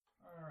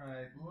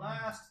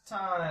last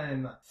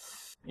time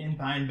in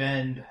Pine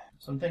Bend,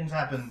 some things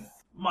happened.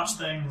 Much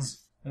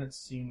things. Let's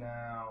see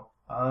now.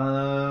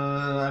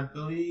 I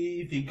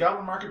believe the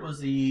Goblin Market was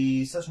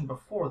the session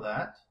before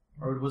that.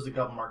 Or was the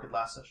Goblin Market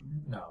last session?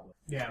 No.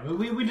 Yeah,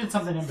 we did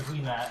something in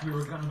between that. We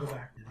were going to go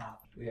back to that.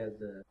 We had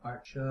the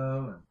art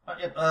show.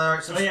 Yep.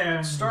 So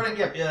yeah. starting.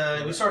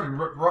 Yep. We started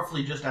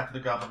roughly just after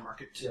the Goblin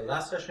Market. Yeah,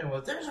 last session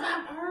was there's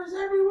vampires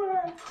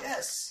everywhere.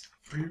 Yes.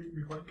 Are you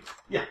recording?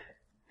 Yeah.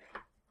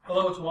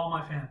 Hello to all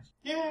my fans.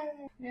 Yay!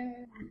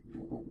 Yay!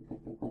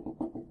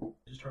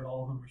 Just heard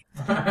all of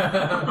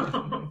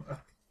them.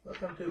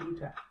 Welcome to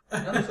Wu-Tang.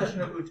 Another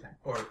session of Wu-Tang.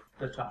 Or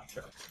the Todd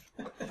Show.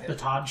 The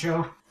Todd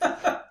Show.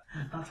 Alright,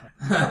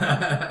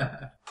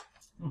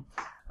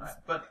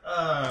 but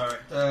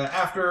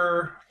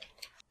after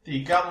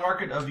the Goblin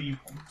Market of the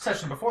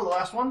session before the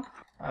last one,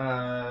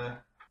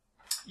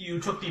 you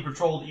took the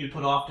patrol that you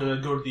put off to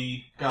go to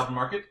the Goblin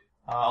Market.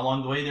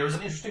 Along the way, there was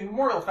an interesting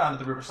memorial found at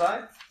the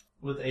riverside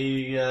with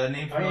a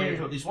name familiar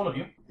to at least one of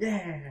you.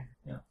 Yeah.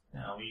 Yeah.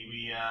 Now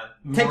we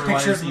Take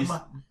memorialize pictures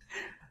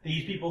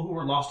these people who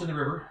were lost in the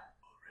river.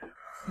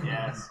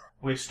 Yes.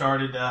 Which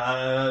started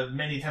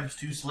many attempts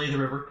to slay the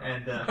river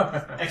and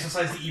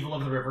exercise the evil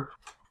of the river.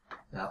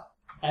 Yeah.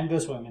 And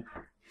this woman.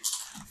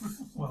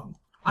 Well,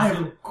 I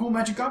have cool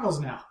magic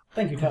goggles now.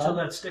 Thank you, until Todd.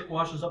 that stick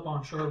washes up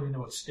on shore, we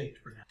know it's staked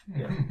for now.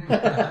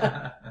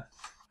 Yeah.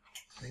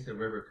 I think the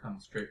river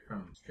comes straight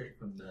from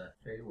the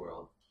Fey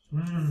world.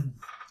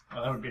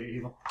 Oh, that would be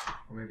evil.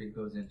 Or maybe it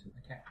goes into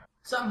the camp.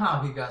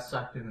 Somehow he got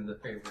sucked into the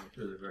Fey world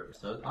through the river,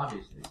 so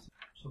obviously.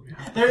 So we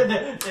have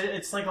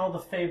It's like all the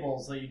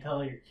fables that you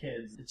tell your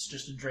kids. It's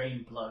just a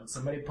drain plug.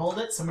 Somebody pulled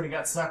it, somebody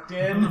got sucked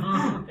in,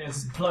 and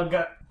his plug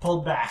got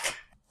pulled back.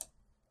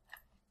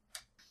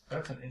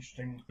 That's an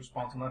interesting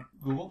response on that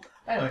Google.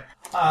 Anyway,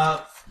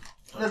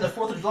 then the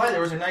 4th of July,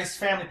 there was a nice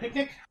family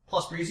picnic,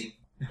 plus Breezy's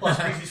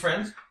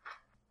friends.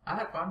 I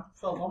had fun.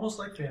 felt almost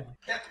like family.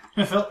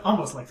 It felt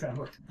almost like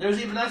family. There was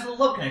even a nice little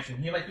love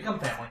connection. You might become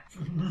family.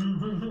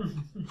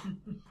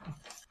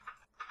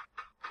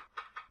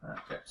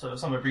 Okay, so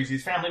some of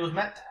Breezy's family was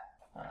met.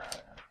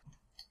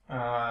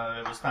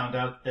 It was found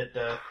out that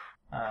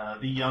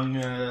the young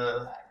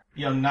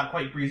not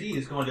quite Breezy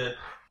is going to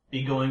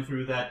be going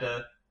through that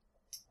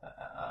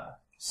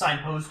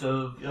signpost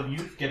of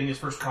youth, getting his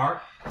first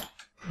car.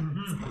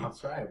 Mm-hmm.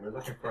 That's right. We're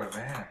looking for a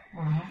van.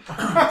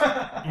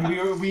 And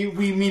we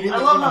immediately.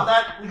 I love how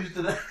that leads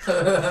to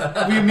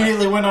that. We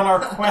immediately went on our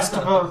quest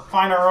to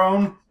find our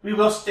own. We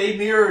will stay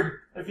mirrored.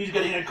 If he's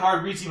getting a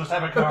car, Breezy must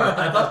have a car.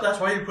 I thought that's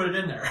why you put it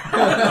in there.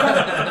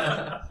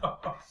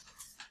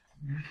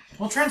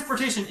 Well,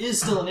 transportation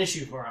is still an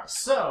issue for us,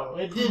 so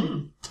it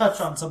did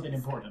touch on something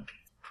important.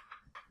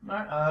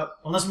 Alright,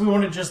 Unless we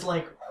want to just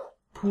like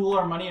pool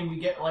our money and we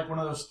get like one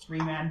of those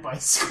 3-man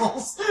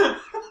bicycles.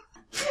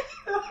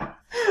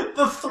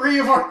 The 3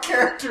 of our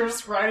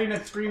characters riding a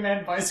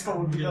 3-man bicycle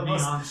would be Get the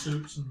most. neon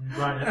suits and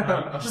ride at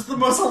night. Just the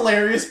most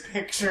hilarious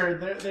picture.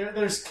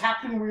 There's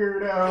Captain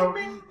Weirdo,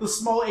 the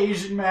small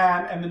Asian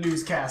man, and the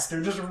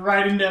newscaster just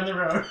riding down the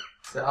road.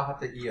 So I'll have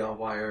to EL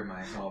wire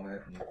my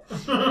helmet.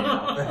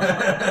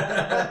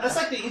 that's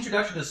like the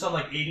introduction to some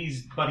like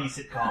 80s buddy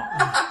sitcom.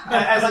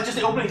 As like just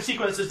the opening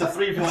sequence is the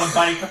 3 of you on a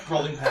bike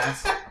rolling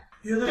past.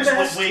 You're the Just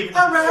best waving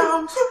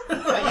around. You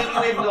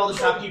wave to all the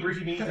shopkeepers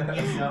you meet, and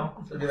you know.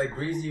 So it'd be like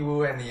Breezy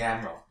Woo and the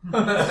Admiral.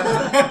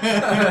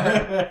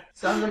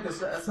 sounds like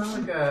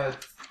a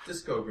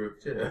disco group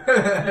too.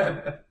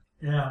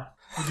 Yeah,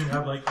 we can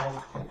have like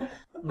all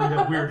we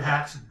have weird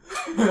hats.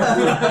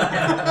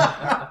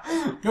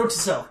 Note to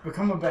self: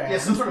 become a band. Yeah,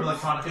 some sort of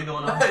electronica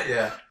going on.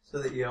 Yeah. So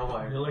the EL The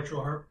wire.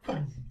 electro harp.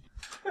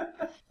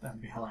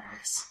 That'd be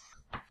hilarious.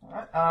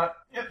 Alright,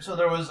 yep, so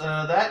there was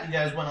that. You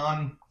guys went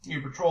on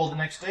your patrol the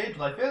next day,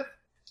 July 5th.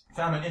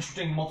 Found an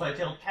interesting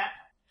multi-tailed cat.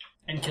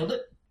 And killed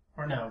it?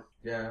 Or no?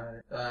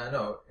 Yeah.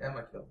 No,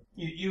 Emma killed it.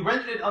 You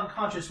rendered it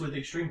unconscious with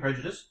extreme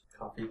prejudice.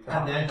 Coffee.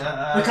 And then,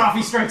 The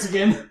coffee strikes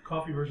again.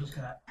 Coffee versus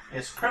cat.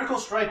 it's critical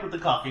strike with the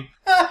coffee.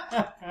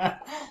 I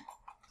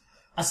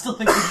still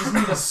think we just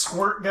need a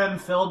squirt gun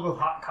filled with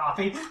hot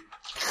coffee.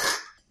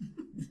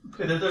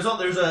 There's a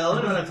limit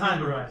amount of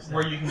time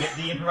where you can get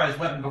the improvised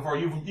weapon before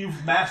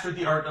you've mastered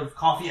the art of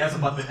coffee as a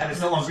weapon, and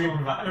it's no longer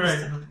improvised.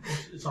 Right,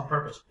 it's on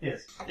purpose.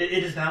 Yes.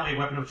 It is now a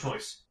weapon of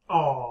choice.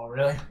 Oh,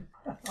 really?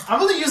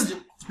 I've only used it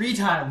 3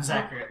 times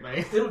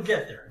accurately. It'll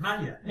get there.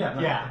 Not yet.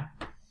 Yeah.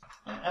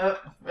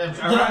 Then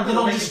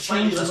I'll just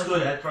change less the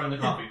good at throwing the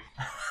coffee.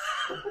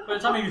 By the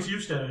time he gets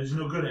used to it, he's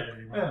no good at it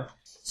anymore. Yeah.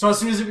 So as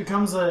soon as it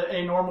becomes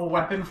a normal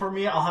weapon for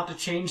me, I'll have to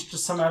change to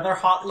some other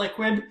hot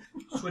liquid.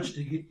 Switch to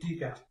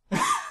decaf.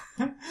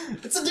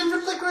 It's a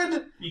different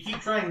liquid! You keep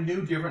trying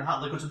new, different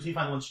hot liquids until you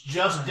find one's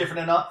just different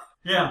enough.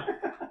 Yeah.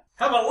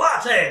 Have a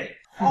latte!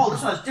 Oh,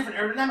 this one has different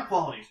aerodynamic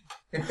qualities.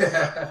 This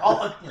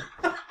All,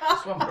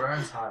 one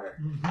burns hotter.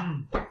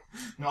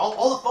 Mm-hmm.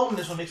 all the foam in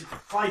this one makes it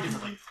fly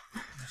differently.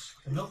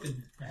 The milk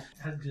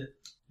has a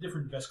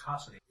different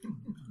viscosity.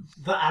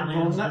 The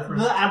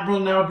Admiral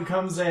now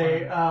becomes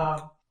a,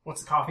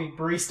 what's the coffee?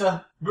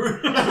 Barista?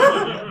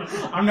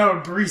 I'm now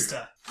a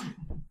barista.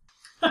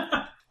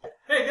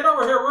 Hey, get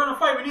over here. We're in a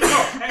fight. We need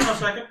help. Hang on a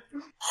second.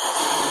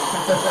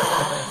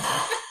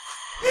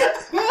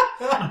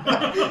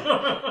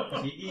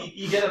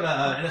 You get him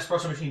an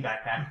espresso machine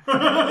backpack.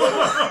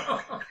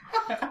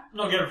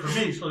 No, get it for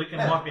me so they can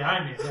walk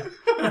behind me.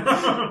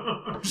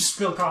 Yeah. Just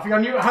spill coffee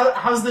on you.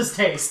 How's this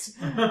taste?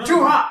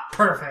 Too hot.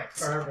 Perfect.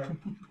 Perfect.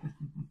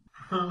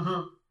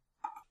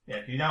 Yeah,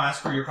 you now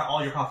ask for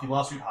all your coffee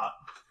while sweet hot.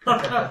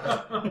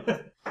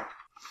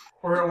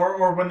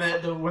 Or when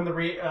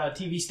the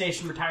TV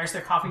station retires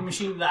their coffee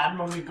machine, the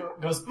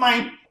admin goes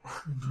mine.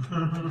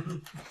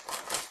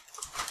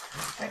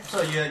 Okay,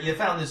 so you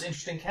found this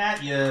interesting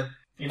cat. You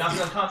knocked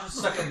it unconscious,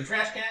 stuck it in the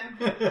trash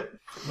can.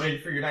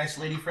 Waited for your nice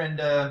lady friend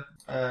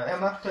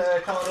Emma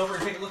to come on over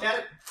and take a look at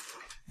it.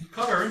 You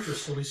caught our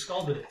interest, so we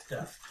scalded it to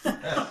death.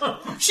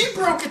 She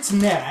broke its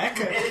neck.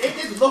 It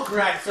didn't look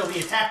right, so we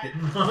attacked it.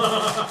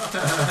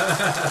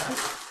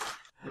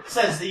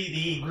 Says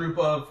the group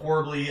of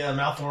horribly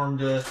malformed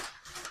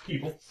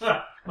people.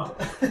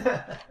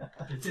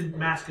 It didn't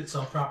mask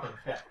itself properly.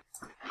 Yeah.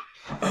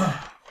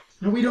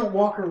 We don't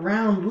walk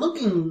around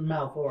looking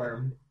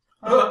malformed.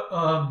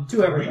 To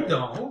everybody. We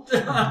don't.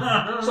 So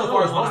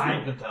far as most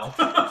people can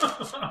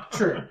tell.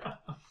 True.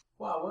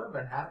 Well, I would have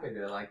been happy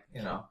to, like,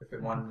 you know, if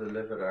it wanted to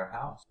live at our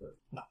house, but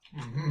no.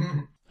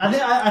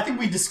 I think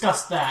we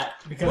discussed that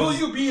because. Will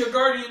you be a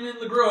guardian in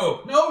the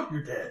grove? No,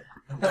 you're dead.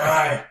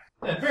 Die.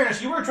 In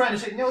fairness, you were trying to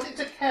say, no, it's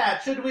a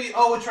cat. Should we?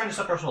 Oh, it's trying to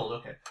suck our souls.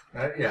 Okay.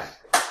 Yeah.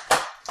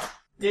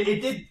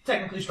 It did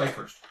technically strike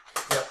first.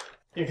 Yep.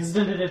 Yeah, because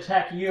didn't it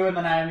attack you and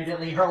then I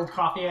immediately hurled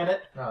coffee at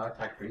it? No, I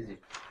attacked crazy.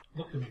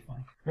 Looked at me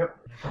funny. Yep.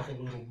 A couple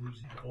little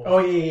woozy holes Oh,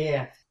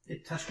 yeah.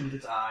 It touched me with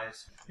its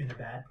eyes. in the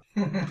bad.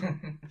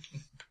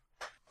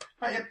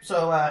 Right, yep.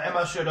 So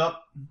Emma showed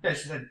up. Yeah,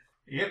 she said,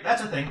 "Yep,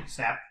 that's a thing."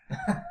 Snap.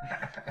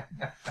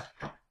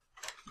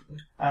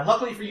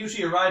 Luckily for you,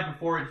 she arrived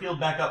before it healed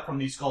back up from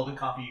the scalded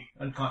coffee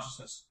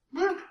unconsciousness.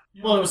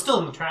 Well, it was still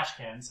in the trash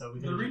can, so we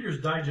The didn't.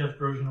 Reader's Digest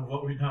version of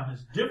what we've done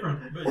is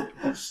different,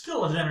 but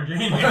still as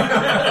entertaining.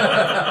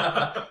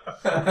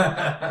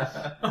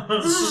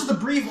 This is just a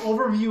brief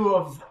overview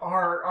of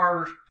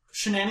our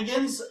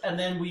shenanigans, and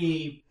then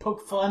we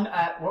poke fun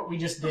at what we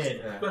just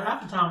did. But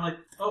half the time I'm like,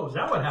 oh, is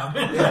that what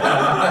happened?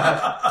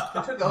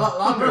 It took a lot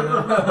longer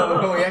than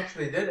when we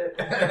actually did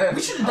it.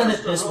 We should have done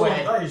it this Roll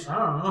way. dice, I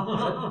don't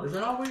know. Is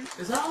that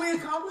all we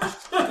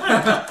accomplished?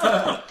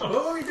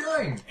 What were we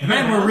doing?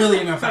 Man, we're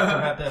really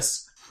ineffective at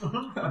this.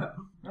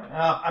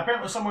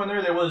 Apparently, somewhere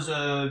in there was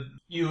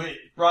you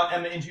brought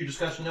Emma into your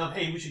discussion of,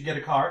 hey, we should get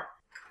a car.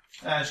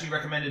 She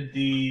recommended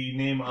the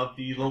name of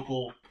the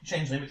local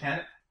Changeling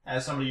mechanic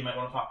as somebody you might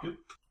want to talk to.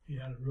 He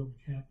had a real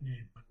camp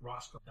name, like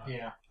Roscoe.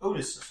 Yeah.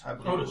 Otis, I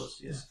believe. Otis, It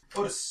was, yes.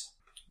 Otis,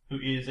 who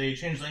is a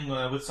changeling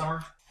with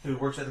Summer, who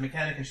works at the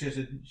mechanic, and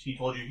she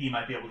told you he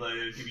might be able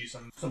to give you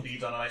some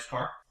leads on a nice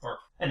car, or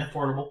an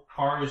affordable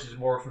car, which is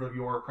more sort of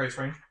your price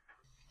range.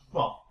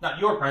 Well, not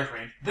your price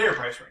range, their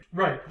price range.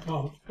 Right.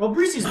 Well,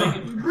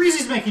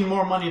 Breezy's making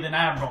more money than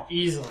Admiral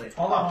easily.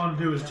 all I want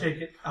to do is take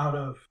it out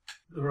of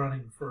the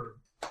running for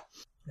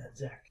that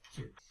Zach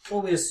kid.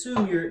 Well, we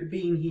assume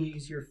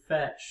he's your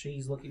fetch.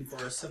 He's looking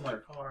for a similar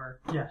car.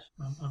 Yes,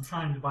 I'm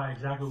trying to buy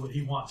exactly what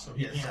he wants, so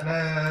he Yes, can't.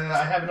 and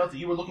I have a note that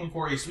you were looking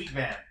for a sweet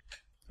van.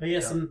 But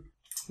yes, and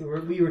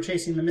we were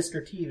chasing the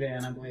Mr. T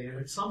van, I believe.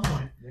 At some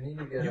point, We need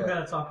to get you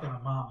got to talk to my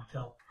mom and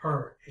tell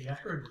her, hey, I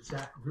heard that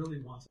Zach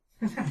really wants it.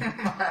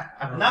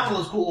 Not one of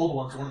those cool old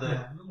ones, one of the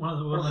One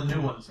of the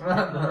new ones. or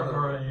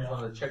a,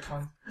 one of the chick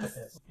ones.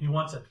 he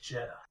wants a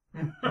Jetta.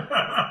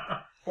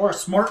 Or a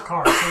smart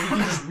car, so we can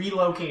just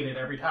relocate it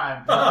every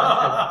time. One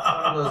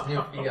of those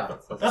new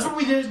Fiats. That's what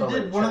we did. So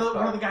like One of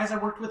check the guys I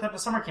worked with at the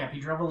summer camp, he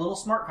drove a little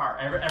smart car.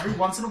 Every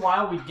once in a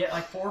while, we'd get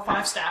like 4 or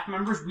 5 staff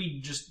members.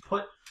 We'd just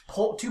put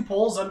 2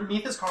 poles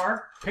underneath his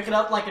car, pick it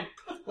up like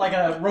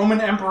a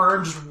Roman emperor,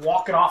 and just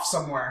walk it off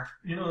somewhere.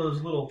 You know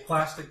those little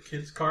plastic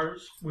kids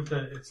cars with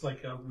it's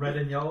like a red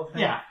and yellow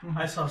thing? Yeah.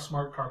 I saw a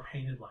smart car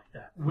painted like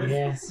that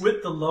Yes.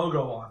 with the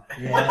logo on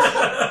it. Yes.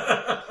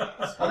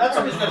 Oh, that's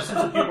somebody's got a sense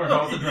of humor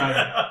about the driving.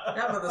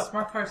 Yeah, but the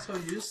smart car's so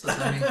useless.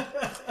 I mean,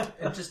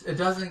 it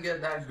doesn't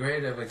get that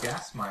great of a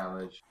gas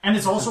mileage. And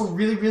it's also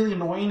really, really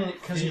annoying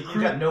because You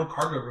got no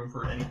cargo room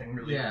for anything,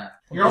 really. Yeah.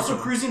 you're also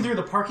cruising through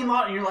the parking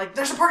lot, and you're like,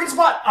 "There's a parking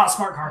spot." Ah,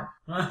 smart car.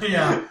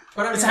 Yeah.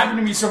 But I mean, It's happened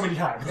to me so many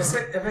times.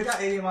 if it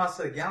got 80 miles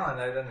to the gallon,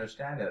 I'd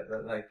understand it.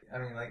 But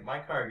my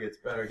car gets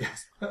better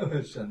gas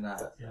mileage than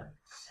that. Yeah.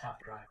 Half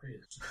drive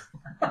Prius.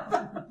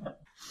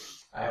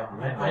 I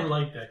I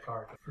like that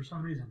car, but for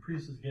some reason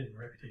Prius is getting a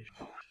reputation.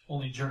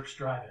 Only jerks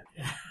drive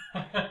it.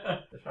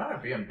 It's not a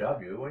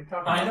BMW. What are you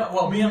talking about? I know.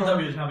 Well,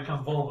 BMW has now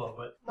become Volvo,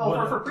 but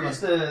No, for Prius,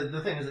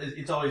 the thing is,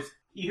 it's always,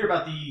 you hear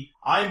about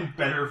I'm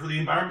better for the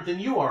environment than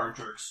you are,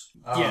 jerks.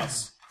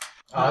 Yes.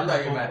 Oh, I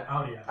thought you meant.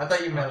 Audi. I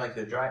thought you meant like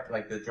the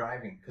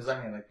driving, because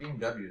I mean, like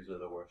BMWs are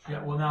the worst.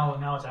 Yeah. Well,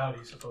 now it's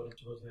Audi.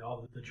 Supposedly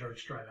all the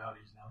jerks drive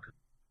Audis now. 'Cause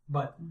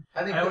But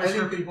I think I always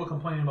hear think people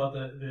complaining about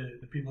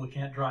the people who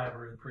can't drive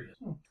or in Prius.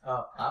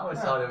 I always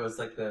thought it was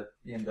like the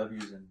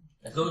BMWs and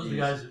SUVs. Those are the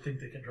guys that think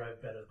they can drive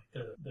better.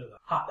 They're the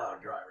hot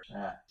dog drivers.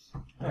 Yeah.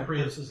 The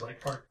Prius is like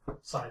parked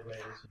sideways,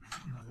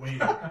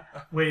 and,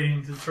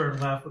 waiting to turn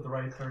left with the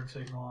right turn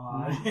signal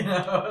on. You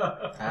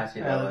know?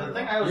 Actually, the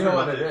thing I always you know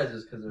heard what about it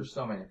is because there's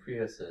so many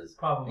Priuses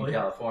Probably. in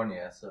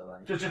California, so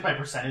like Just by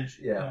percentage.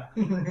 yeah.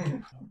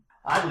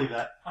 I believe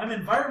that. I'm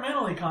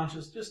environmentally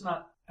conscious, just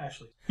not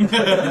actually.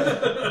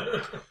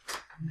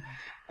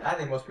 I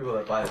think most people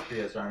that buy the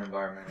Prius aren't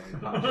environmentally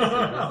conscious.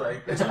 They're just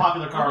like, It's a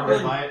popular car. really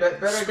Really buy it. better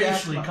gas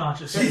Spatially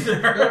conscious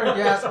better either.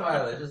 gas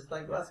mileage, just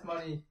like less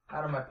money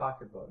out of my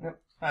pocketbook. Yep.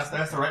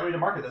 That's the right way to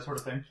market that sort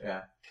of thing.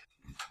 Yeah.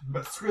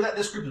 But screw that.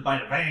 This group is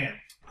buying a van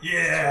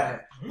Yeah.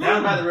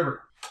 down by the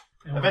river.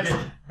 And we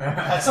Eventually,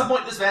 at some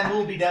point, this van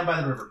will be down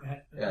by the river.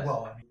 did- Yes.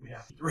 Well, I mean, we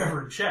have to keep the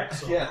river in check,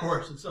 so Yes. of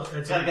course it's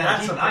Gotta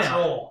that's keep a an eye on it.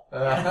 patrol.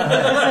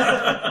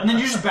 And then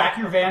you just back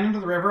your van into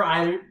the river.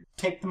 I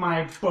take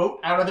my boat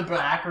out of the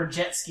back or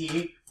jet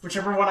ski,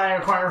 whichever one I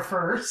acquire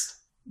first.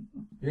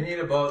 You need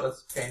a boat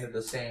that's painted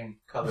the same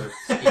color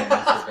scheme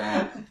as the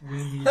van.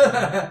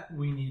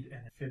 We need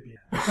an amphibian.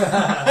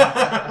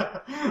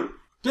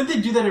 Didn't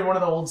they do that in one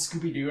of the old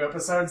Scooby-Doo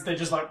episodes? They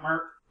just like, Merp.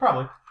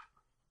 Probably.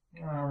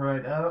 All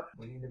right.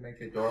 We need to make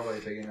a doorway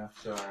big enough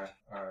so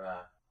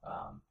our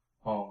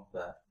home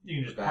that You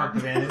can just the park the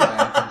van.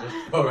 van can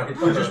just go right Or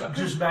through.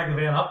 just back the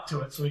van up to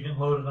it so we can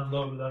load and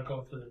unload without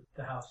going to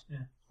the house. Yeah.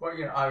 Well,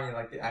 you know, I mean,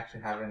 like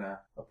actually having a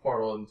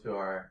portal into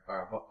our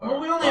Well,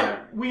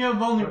 we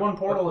have only one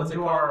portal what's it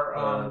into called? our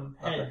Up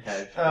the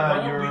hedge. Why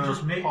don't your we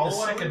just make the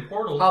hollow, I second think?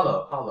 portal?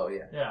 Hollow,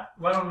 yeah. Yeah.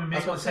 Why don't we make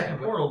That's what the I'm saying, second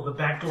but- portal the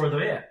back door of the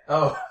van?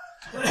 Oh,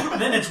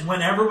 Then it's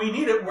whenever we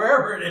need it,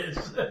 wherever it is.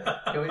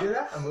 can we do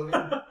that? I'm moving.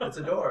 It's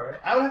a door, right?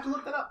 I would have to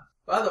look that up.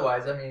 But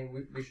otherwise, I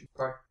mean, we should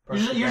park You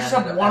just, the you just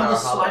van have in one of the our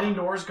hollow. sliding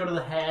doors go to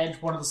the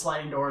hedge, one of the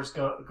sliding doors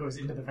goes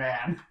into the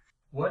van.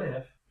 What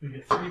if we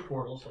get three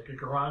portals, like a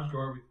garage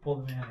door, we pull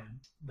the van in,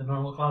 the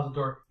normal closet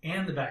door,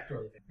 and the back door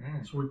of the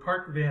van. So we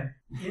park the van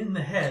in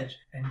the hedge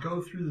and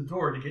go through the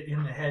door to get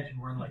in the hedge, and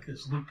we're in like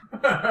this loop.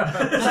 Set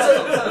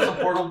up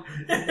a portal.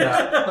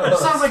 Yeah. It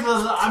sounds like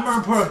I'm going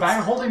to put a bag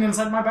of holding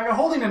inside my bag of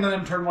holding and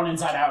then turn one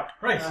inside out.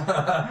 Right.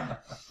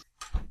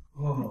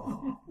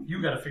 Oh,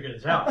 you got to figure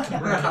this out. 'Cause we're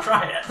going to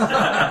try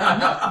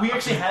it. We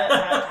actually had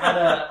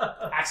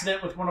a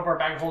accident with one of our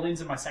bag of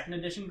holdings in my second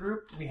edition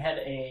group. We had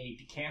a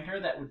decanter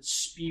that would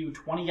spew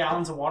 20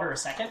 gallons of water a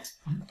second,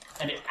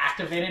 and it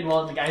activated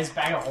while in the guy's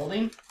bag of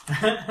holding.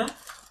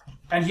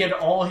 And he had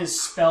all his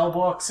spell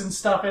books and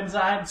stuff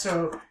inside,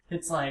 so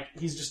it's like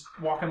he's just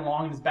walking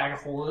along and his bag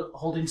of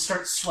holding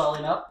starts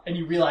swelling up, and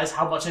you realize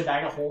how much a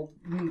bag of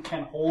holding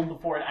can hold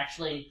before it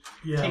actually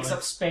takes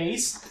up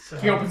space.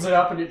 He opens it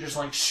up and it just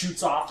like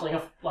shoots off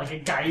like a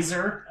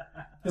geyser.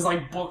 There's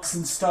like books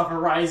and stuff are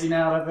rising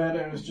out of it.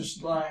 It was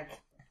just like,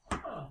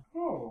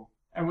 oh.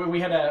 And we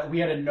had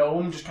a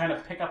gnome just kind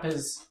of pick up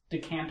his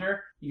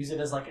decanter, use it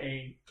as like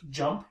a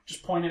jump,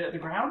 just point it at the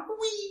ground,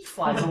 whee,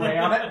 flies away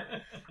on it.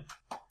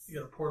 You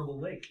got a portable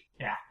lake.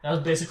 Yeah, that was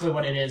basically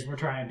what it is.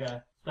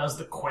 That was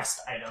the quest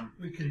item.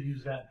 We could have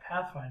used that in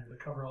Pathfinder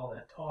to cover all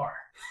that tar.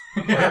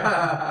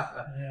 Yeah.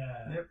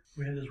 Yeah. Yep.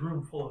 We had this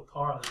room full of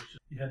tar that was just,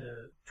 you had to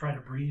try to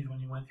breathe when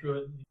you went through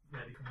it, and you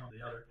had to come on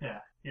the other. Yeah,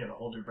 you had to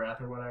hold your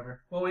breath or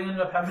whatever. Well, we ended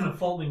up having a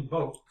folding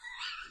boat.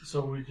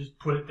 So we just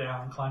put it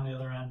down, climb the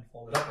other end,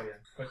 fold it up again.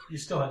 But you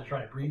still had to try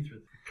to breathe through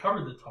it. You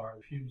covered the tar,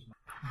 the fumes.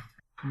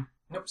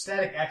 Nope.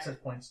 Static access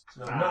points.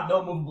 So Ah.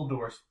 no movable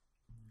doors.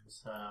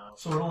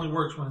 So it only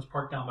works when it's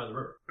parked down by the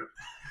river.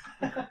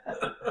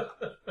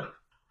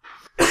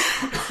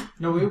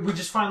 No, we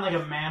just find like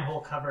a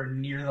manhole cover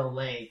near the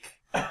lake.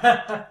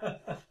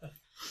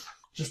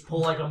 Just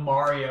pull like a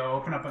Mario,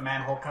 open up a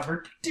manhole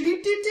cover.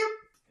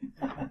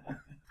 Doop-doop-doop-doop.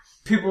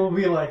 People will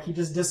be like, he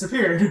just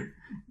disappeared.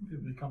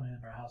 People would come in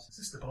our house. Is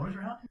this the bonus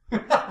round?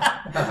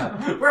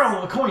 Where are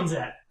all the coins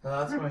at?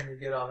 Well, that's when you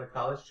get all the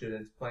college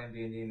students playing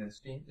D&D in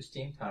the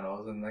steam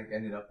tunnels and like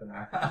ended up in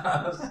our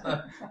house.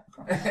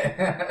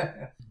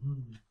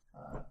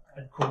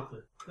 I'd quote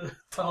the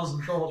Tunnels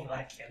and Trolls, but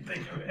I can't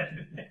think of it.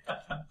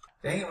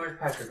 Dang it, where's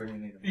Patrick when you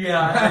need him?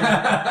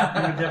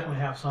 Yeah, he would definitely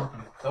have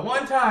something. The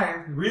one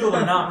time! Real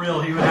or not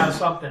real, he would have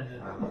something.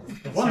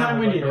 That One time sounded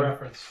we like need a him.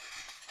 reference.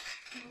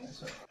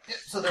 Yeah,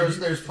 so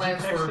there's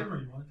plans Text for. him,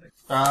 or you want to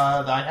text?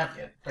 I have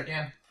yet. I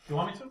can. Do you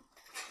want me to?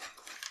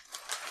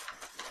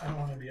 I don't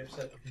want to be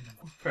upset with him.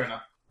 Fair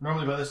enough.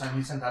 Normally by this time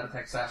he sent out a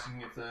text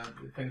asking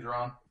if things are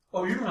on.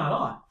 Oh, you're not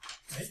on,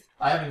 right?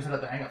 I haven't even set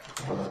up the hang up.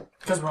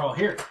 Because we're all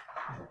here.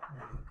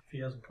 If he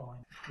hasn't called.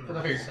 Because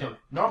I figured,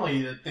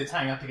 normally it's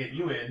hang up to get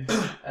you in,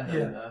 and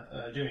then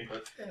Jimmy,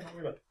 but Yeah, don't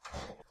worry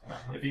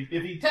about it.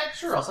 if he texts,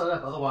 sure, I'll set it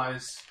up.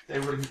 Otherwise,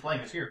 everybody who's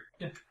playing is here.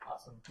 Yeah.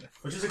 Awesome.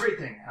 Which is a great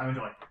thing. I'm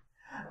enjoying.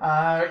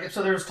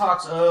 So there's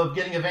talks of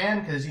getting a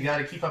van, because you got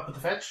to keep up with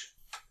the fetch.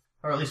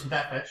 Or at least with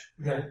that fetch.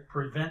 We got to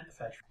prevent the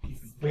fetch from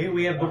keeping.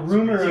 We have the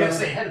rumor. You got to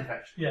stay ahead of the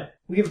fetch. Yeah.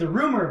 We have the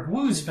rumor of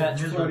Woo's fetch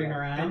Miserable, floating bit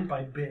around.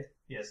 by bit.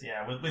 Yes,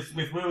 yeah. With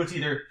Woo, it's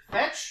either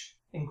fetch,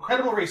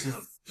 incredible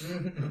racism.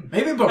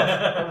 Maybe both.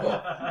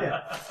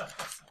 Yeah.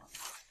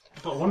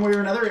 But one way or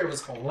another, it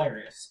was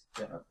hilarious.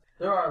 Yeah.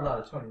 There are a lot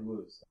of Tony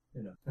Woos,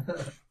 you know.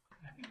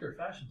 I think they're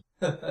fashion.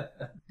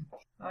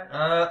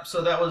 Alright,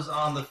 so that was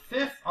on the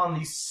 5th. On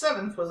the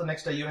 7th was the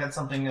next day you had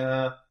something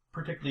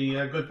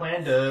particularly good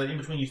planned. In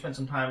between you spent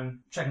some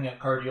time checking out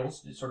car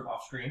deals, sort of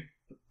off screen.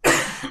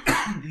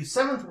 The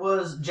 7th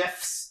was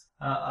Jeff's.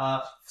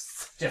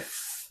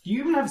 Jeff. Do you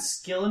even have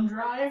skill and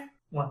drive?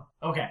 One.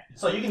 Okay.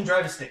 So you can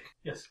drive a stick.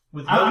 Yes.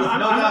 With I'm- no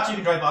I'm- doubts you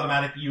can drive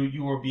automatic.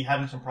 You will be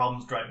having some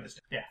problems driving the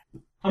stick.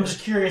 I'm just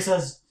curious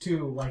as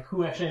to like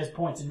who actually has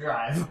points in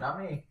drive. Not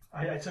me.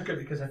 I took it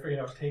because I figured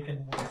I was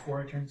taken before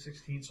I turned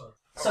 16, so...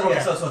 So Okay.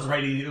 yeah, so it's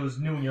right. It was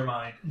new in your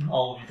mind.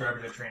 All of your driver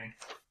ed training.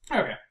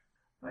 Okay.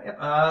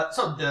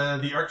 So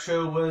the art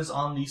show was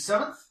on the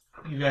 7th.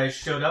 You guys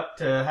showed up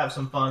to have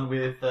some fun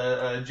with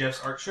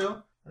Jeff's art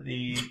show.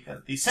 The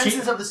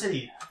senses of the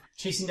city.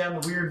 Chasing down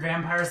the weird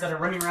vampires that are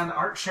running around the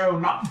art show,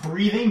 not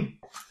breathing.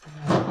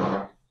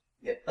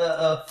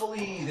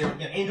 Fully.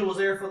 Angel was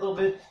there for a little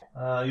bit.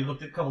 You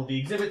looked at a couple of the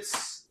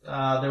exhibits.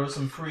 There was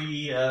some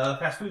free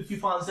fast food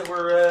coupons that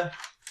were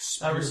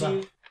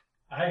received.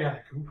 I got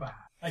a coupon.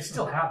 I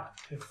still have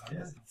them,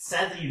 too.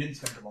 Sadly, you didn't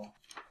spend them all.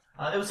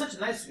 It was such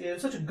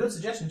a good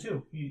suggestion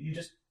too. You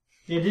just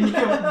Yeah, didn't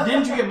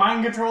you get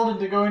mind controlled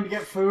into going to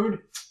get food?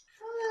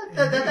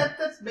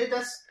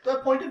 that's the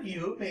point of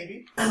view,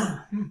 maybe.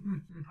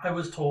 I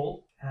was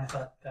told, and I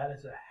thought, that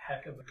is a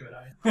heck of a good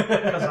idea.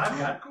 Because I've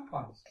got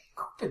coupons.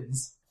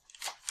 Coupons.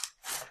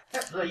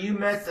 So you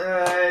met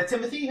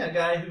Timothy, a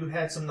guy who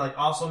had some like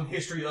awesome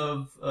history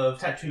of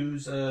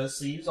tattoos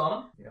sleeves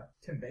on him. Yeah.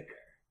 Tim Baker.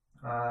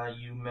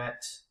 You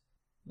met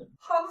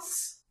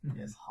Hans!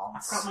 yes, I've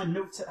Hans. got my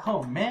notes at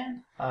home,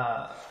 man.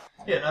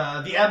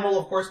 The Admiral,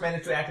 of course,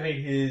 managed to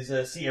activate his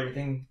see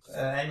everything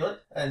amulet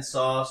and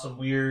saw some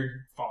weird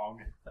Fog.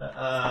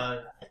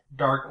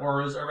 dark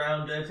auras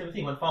around Timothy.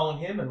 He went following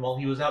him, and while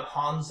he was out,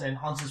 Hans and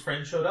Hans's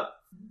friend showed up.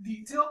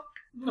 Detail?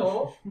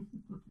 No.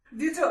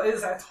 Detail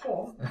is at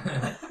home.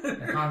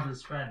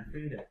 Hans' friend,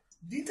 Frida.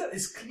 Detail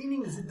is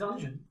cleaning the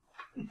dungeon.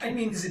 I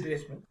mean the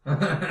basement.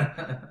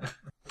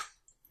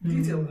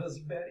 Detail was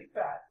very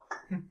bad.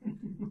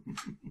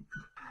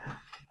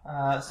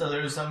 So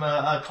there was some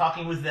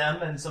talking with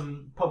them and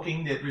some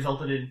poking that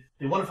resulted in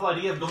the wonderful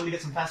idea of going to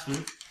get some fast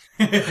food.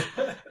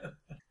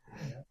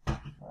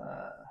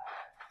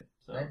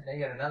 Now you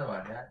got another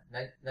one.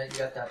 Now you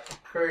got that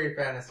curry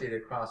fantasy to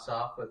cross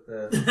off with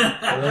the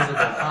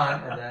Elizabeth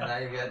Hunt, and then now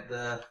you got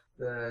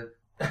the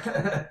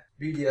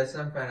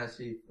BDSM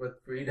fantasy with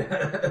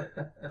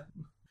Frida.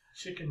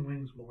 Chicken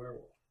wings with a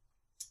werewolf.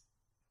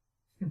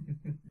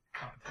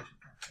 Competition.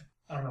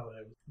 I don't know what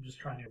I was. I'm just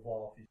trying to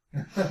evolve.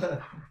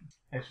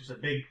 It's just a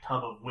big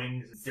tub of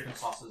wings and different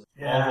sauces all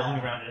Yeah. rolling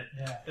around in it.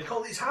 Yeah. They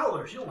call these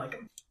howlers. You'll like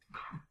them.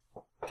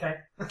 Okay.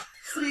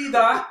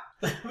 Frida.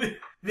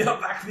 We are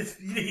back with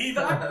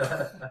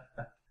Frida.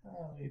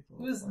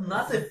 Who is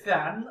not a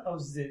fan of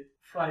the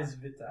fries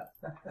Vita.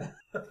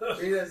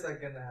 Frida's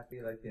like gonna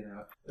be like,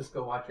 let's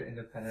go watch an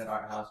independent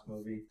art house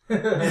movie.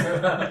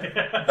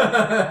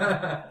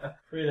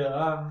 Frida,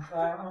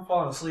 I'm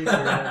falling asleep here,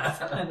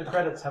 and the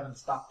credits haven't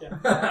stopped yet.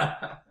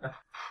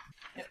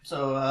 Yep.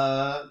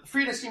 So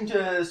Frida seemed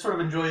to sort of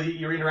enjoy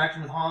your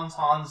interaction with Hans.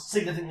 Hans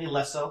significantly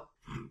less so.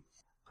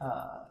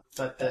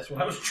 But That's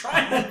what I was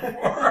trying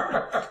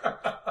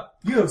for.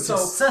 You have So,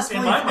 successfully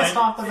in my pissed mind,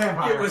 off the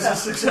vampire. It was a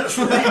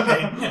successful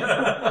ending.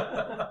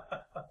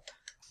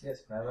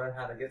 Yes, and I learned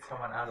how to get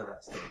someone out of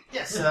that state.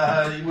 yes,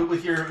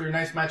 with your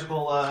nice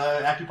magical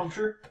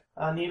acupuncture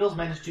needles,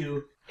 managed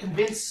to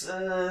convince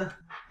the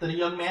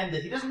young man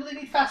that he doesn't really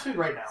need fast food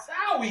right now.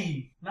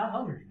 Owie! Not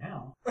hungry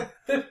now.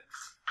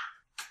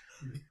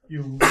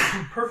 You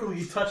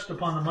perfectly touched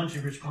upon the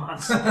munchie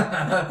response. If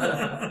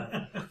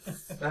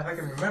I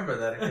can remember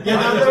that. Yeah,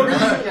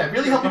 that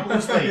really helped people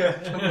lose weight.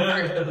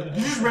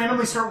 You just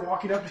randomly start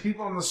walking up to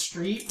people on the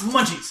street.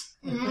 Munchies!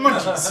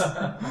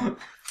 Munchies!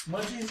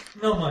 Munchies?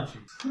 No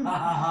munchies. Ha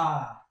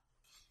ha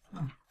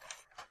ha.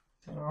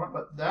 Alright,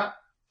 but that.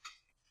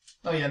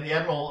 Oh yeah, and the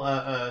Admiral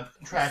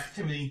tracked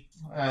Timothy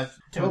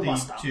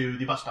bus stop. to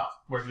the bus stop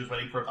where he was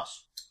waiting for a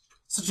bus.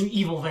 Such an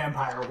evil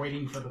vampire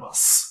waiting for the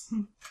bus.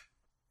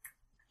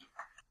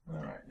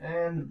 Alright,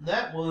 and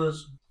that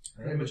was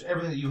pretty much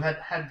everything that you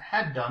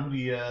had done.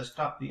 We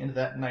stopped the end of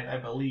that night, I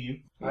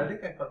believe. I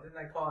think didn't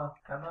I call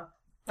Emma?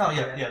 Oh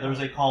yeah, there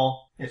was a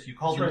call. Yes, you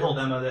called That's and right. told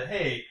Emma that,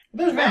 hey,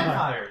 there's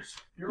vampires.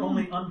 Your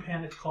only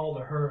unpanicked call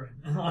to her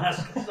in the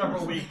last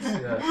several weeks.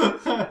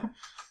 Yeah.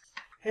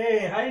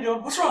 Hey, how you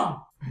doing? What's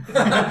wrong? We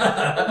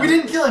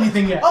didn't kill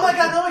anything yet. Oh my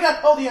god,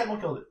 oh the Admiral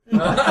killed it.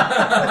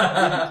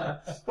 I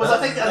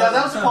think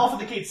that was a call for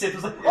the Kate Sith. It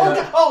was like, oh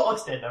god, oh,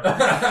 it's dead now.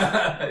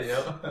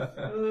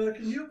 Yep.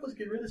 Can you help us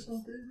get rid of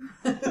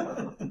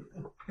something?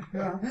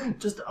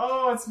 Just,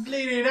 it's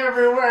bleeding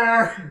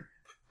everywhere.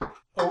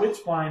 Oh, it's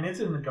fine. It's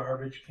in the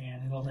garbage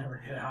can. It'll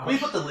never get out. We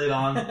put the lid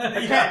on.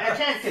 I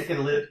can't get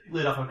a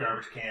lid off a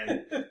garbage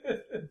can.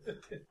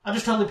 I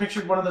just totally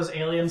pictured one of those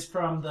aliens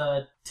from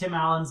the Tim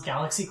Allen's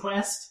Galaxy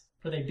Quest.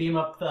 where they beam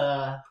up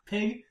the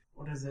pig.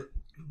 What is it?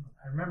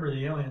 I remember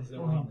the aliens that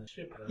were on the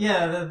ship.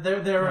 Yeah,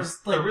 there was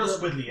like They're real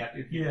squiddly after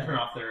you turn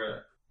off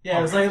their... Yeah,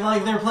 it was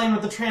like they're playing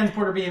with the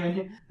transporter beam,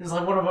 and there's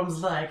like one of them's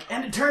like,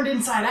 and it turned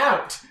inside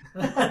out.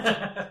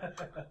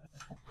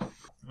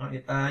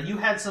 You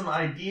had some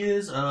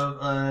ideas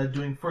of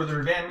doing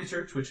further van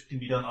research, which can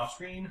be done off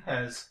screen,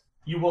 as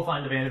you will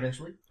find a van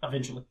eventually.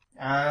 Eventually.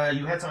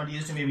 You had some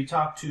ideas to maybe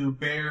talk to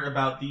Bear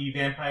about the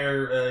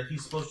vampire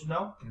he's supposed to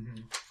know.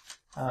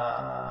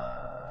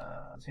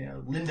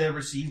 Linda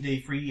received a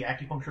free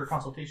acupuncture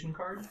consultation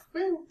card.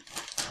 Woo.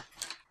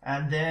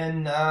 And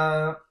then...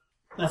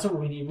 That's what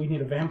we need. We need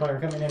a vampire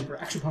coming in for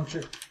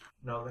acupuncture.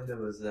 No, Linda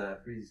was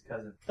Breeze's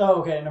cousin. Oh,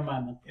 okay, never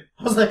mind then.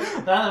 I was like,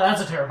 that's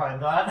a terrifying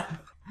thought.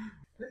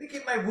 Let me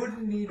get my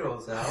wooden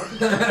needles out.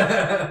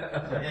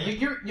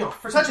 Yeah,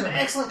 for such an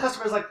excellent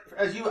customer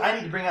as you, I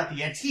need to bring out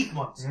the antique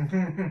ones.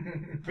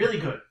 Really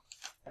good.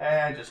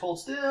 And just hold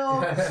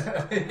still.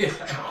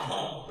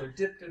 Yeah. They're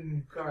dipped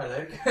in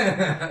garlic.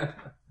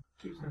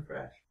 Keeps them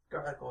fresh.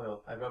 Garlic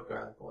oil. I wrote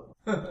garlic oil.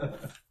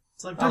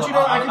 It's like, Don't you know?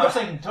 I was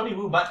thinking Tony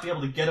Wu might be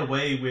able to get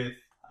away with,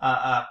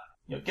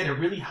 get a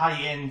really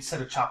high-end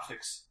set of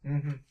chopsticks.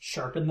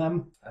 Sharpen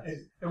them.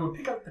 It would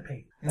pick up the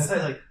paint.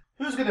 Instead, like,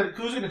 who's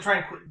gonna try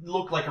and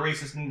look like a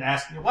racist and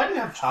ask, why do you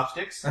have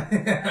chopsticks?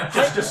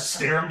 just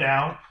stare them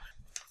down.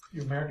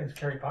 You Americans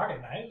carry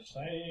pocket knives.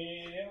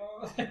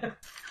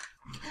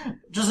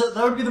 Just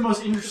that would be the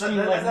most interesting.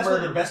 That's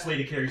murder. the best way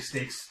to carry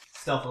steaks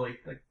stealthily.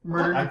 Like,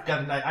 Murder. I've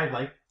got a knife. I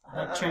like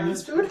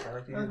Chinese food. I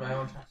like to use my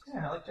own chopsticks.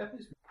 Yeah, I like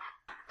Japanese food.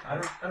 I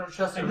don't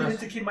trust I the needed rest.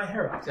 to keep my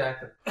hair up.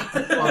 Exactly.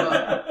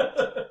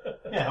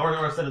 Yeah,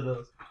 or a set of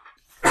those.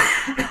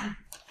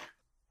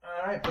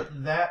 Alright,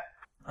 but that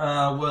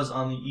was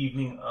on the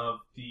evening of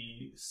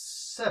the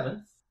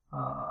 7th.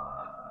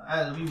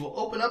 As we will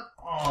open up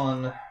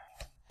on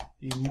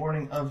the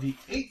morning of the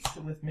 8th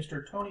with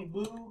Mr. Tony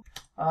Boo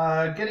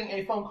getting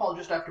a phone call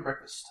just after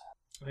breakfast.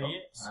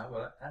 Yes. I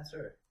will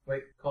answer it.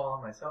 Wait, call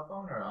on my cell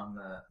phone or on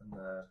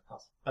the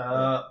house?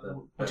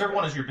 Whichever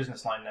one is your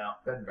business line now.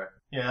 Bed and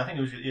breakfast. Yeah, I think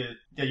it was.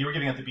 Yeah, you were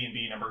giving out the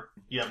B&B number.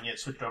 You haven't yet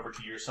switched over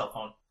to your cell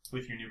phone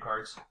with your new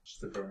cards.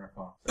 Just the burner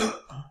phone.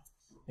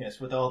 Yes,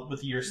 with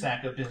your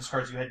stack of business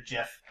cards, you had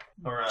Jeff,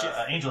 or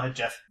Angel had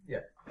Jeff.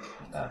 Yep.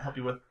 Help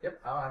you with.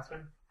 Yep, I'll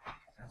answer.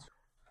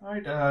 All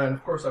right, and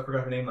of course I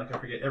forgot her name, like I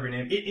forget every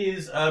name. It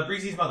is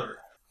Breezy's mother.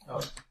 Oh,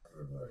 I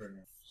remember her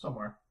name.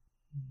 Somewhere.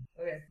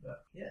 Okay.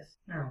 Yes.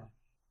 Marilyn.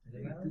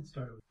 It did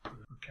start with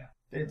a cat.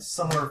 It's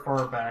somewhere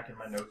far back in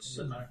my notes.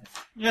 Doesn't matter.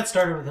 Yeah, it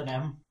started with an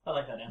M. I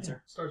like that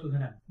answer. Starts with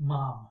an M.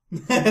 Mom.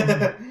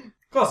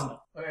 Close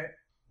enough. Okay.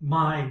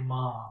 My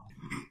mom.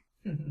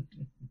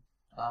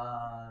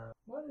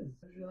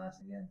 What's your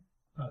last again?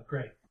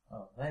 Great.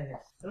 Oh, hey,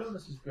 yes. Hello,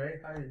 Mrs. Gray.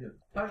 How are you doing?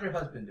 How's your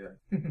husband doing?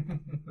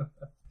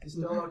 He's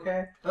still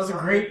okay? That was a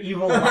great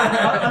evil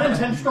laugh.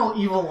 Unintentional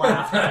evil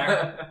laugh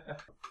there.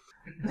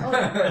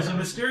 Has a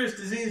mysterious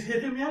disease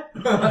hit him yet?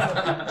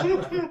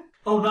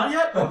 Oh, not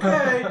yet?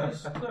 Okay.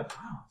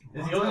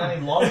 Is he going on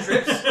any long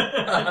trips?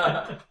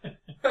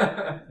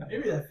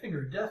 Maybe that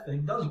finger of death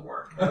thing does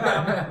work. Give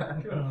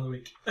it another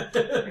week.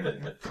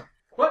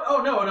 What?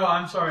 Oh, no,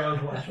 I'm sorry. I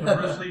was watching a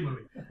Bruce Lee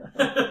movie.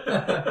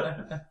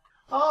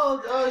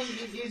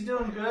 He's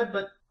doing good,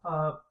 but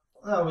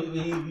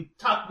we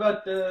talked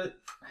about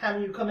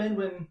having you come in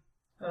when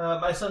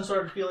my son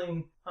started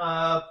feeling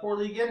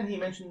poorly again, and he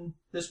mentioned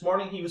this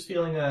morning he was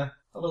feeling a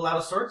little out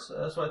of sorts,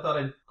 so I thought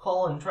I'd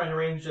call and try and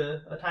arrange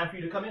a time for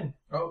you to come in.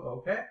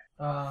 Oh, okay.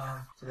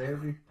 Today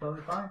will be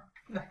totally fine.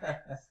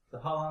 So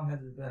how long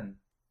has it been?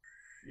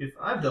 If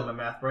I've done my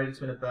math right, it's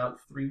been about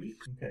 3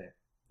 weeks. Okay.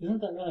 Isn't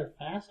that rather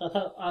fast? I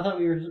thought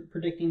we were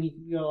predicting he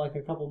could go like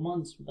a couple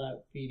months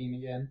without feeding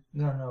again.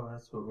 No,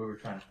 that's what we were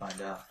trying to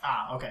find out.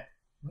 Ah, okay.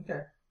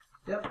 Okay.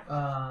 Yep.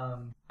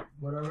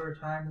 Whatever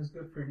time is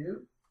good for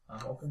you,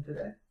 I'm open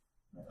today.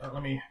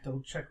 Let me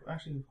double check.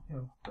 Actually,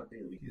 what day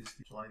of the week is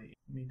July the 8th?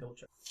 Let me double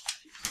check.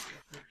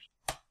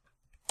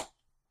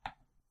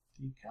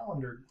 The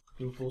calendar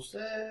Google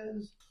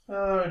says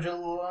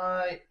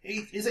July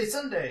 8th is a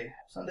Sunday.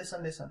 Sunday.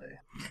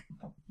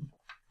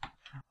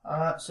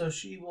 So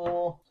she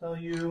will tell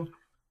you,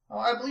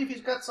 I believe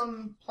he's got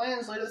some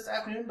plans later this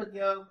afternoon, but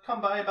come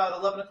by about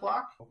 11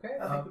 o'clock. Okay.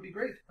 I think would be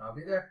great. I'll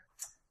be there.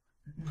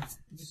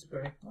 This is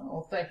great.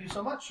 Well, thank you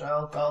so much.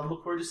 I'll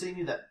look forward to seeing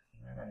you then.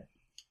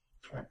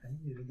 All right. I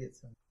need to get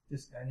some.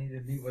 I need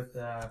to meet with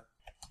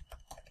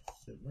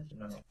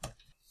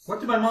What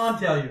did my mom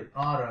tell you?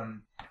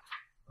 Autumn.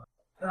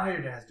 Oh,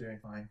 your dad's doing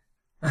fine.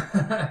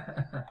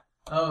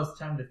 Oh, it's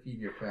time to feed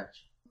your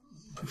fetch.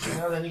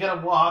 Then you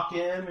gotta walk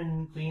him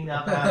and clean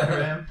up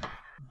after him.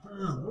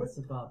 So it's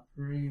about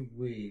 3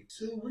 weeks.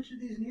 So which of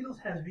these needles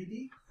has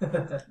VD?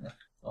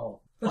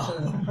 Oh.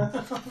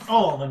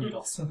 All the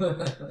needles.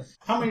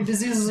 How many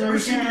diseases are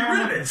we carrying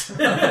around? This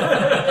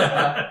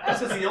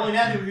is the only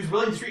man who's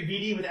willing to treat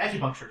VD with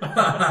acupuncture.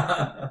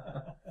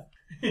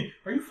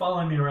 Are you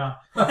following me around?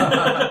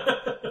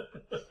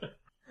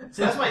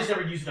 So that's why he's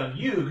never used it on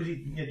you, because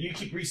you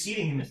keep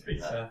reseeding him.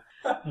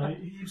 No,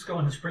 he keeps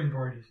going to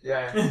springboard.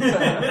 Yeah.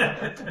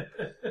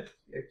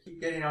 You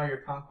keep getting all your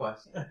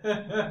conquests.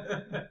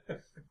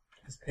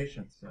 His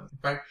patience. So. In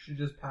fact, you should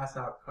just pass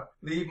out.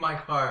 Leave my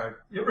card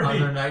on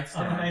their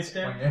nightstand. On the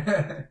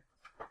nightstand.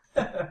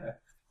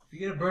 You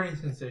get a burning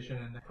sensation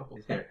in a couple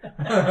of years.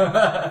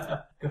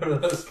 Go to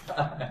those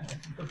guys.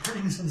 The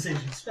burning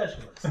sensation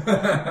specialist.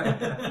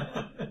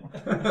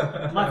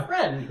 My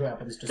friend who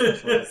happens to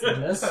specialize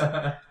in this.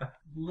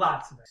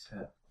 Lots of it.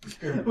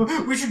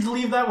 We should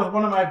leave that with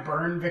one of my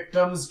burn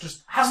victims.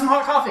 Just have some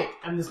hot coffee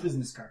and this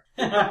business card.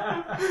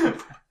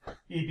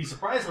 You'd be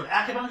surprised what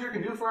acupuncture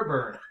can do for a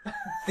burn.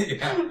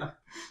 Yeah.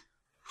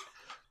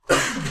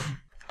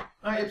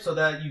 Alright, so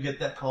that you get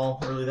that call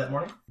early that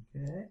morning.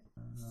 Okay.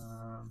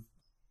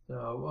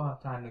 So we'll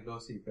have time to go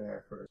see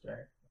Bear first,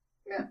 right?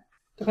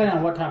 Depending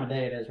on what time of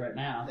day it is right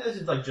now. This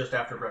is like just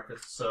after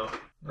breakfast, so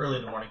early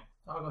in the morning.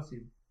 I'll go see.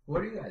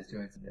 What are you guys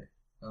doing today?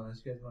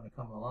 Unless you guys want to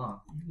come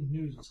along. Evening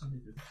news is something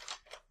to do.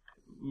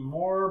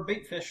 More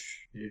bait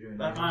fish. You're doing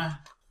About my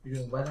You're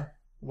doing weather?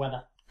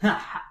 weather.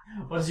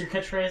 What is your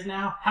catchphase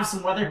now? Have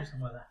some weather. Have some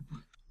weather.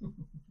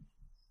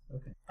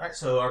 Okay. Alright,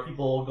 so are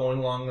people going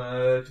along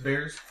to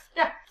Bears?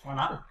 Yeah, why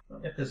not?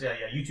 Because, yeah,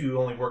 you two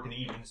only work in the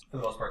evenings for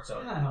the most part, so.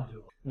 I don't do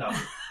it. No.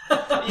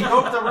 You go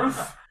up the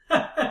roof,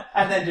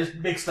 and then just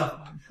make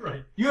stuff.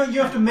 Right. You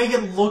have to make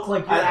it look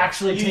like you're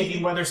actually you-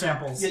 taking weather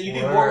samples. Yeah, you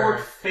do Word. more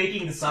work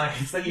faking the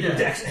science than you do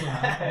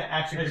Yeah.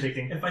 actually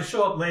predicting. If I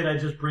show up late, I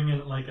just bring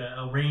in like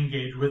a rain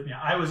gauge with me.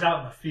 I was out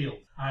in the field.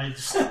 I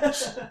just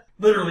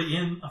literally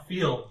in a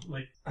field.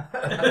 Like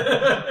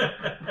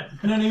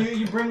No,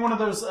 you bring one of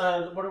those.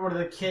 What are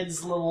the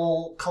kids'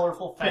 little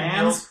colorful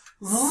fans?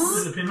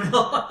 with a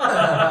pinwheel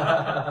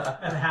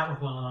and a hat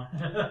with one on.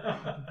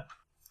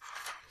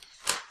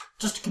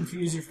 Just to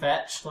confuse your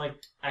fetch, like.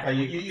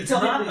 You It's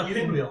tell not people a you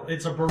can. pinwheel.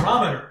 It's a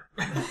barometer.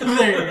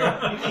 There you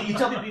go. You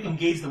tell people you can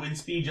gauge the wind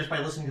speed just by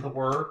listening to the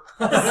whir,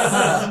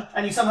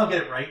 and you somehow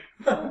get it right.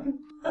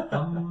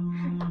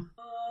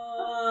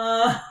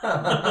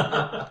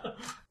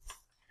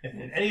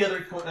 In any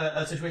other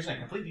situation, a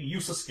completely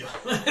useless skill.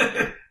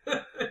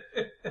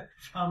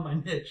 Found my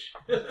niche.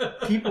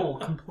 People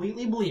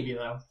completely believe you,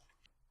 though.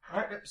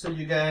 Alright, so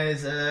you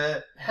guys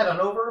head on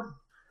over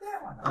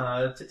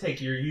Yeah. to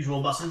take your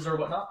usual buses or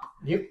whatnot.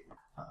 Yep.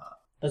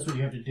 That's what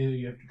you have to do.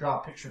 You have to draw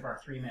a picture of our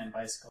 3-man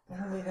bicycle.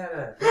 We had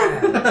a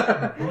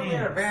van. We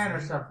had a van or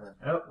something.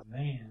 Oh,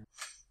 man.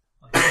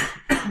 Like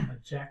a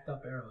jacked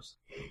up arrows.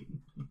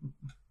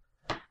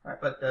 Alright,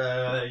 but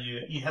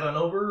you head on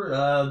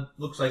over.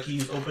 Looks like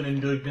he's open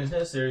and doing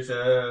business. There's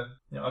a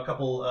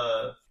couple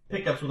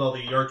pickups with all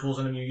the yard tools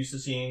in them you're used to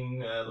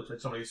seeing. Looks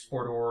like somebody's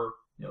 4-door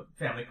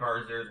family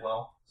cars there as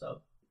well. So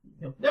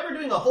never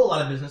doing a whole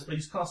lot of business, but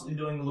he's constantly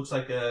doing looks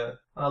like a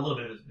little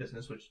bit of his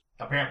business, which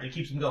apparently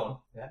keeps him going.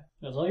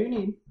 That's all you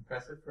need.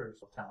 Impressive for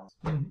talents.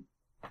 Mhm.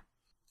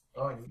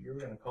 Oh, you were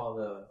going to call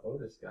the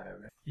Otis guy,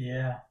 right?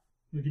 Yeah,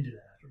 we can do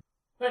that after.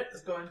 Right,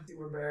 let's go in and see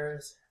where Bear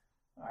is.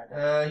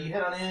 Alright, you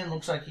head on in.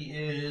 Looks like he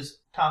is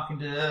talking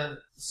to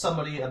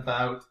somebody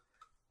about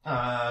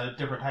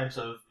different types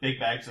of big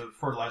bags of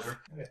fertilizer.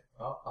 Okay,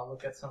 well, I'll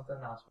look at something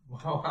else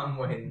while I'm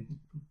waiting.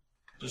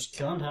 Just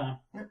killing time.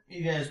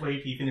 You guys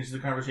wait. He finishes the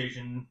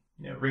conversation.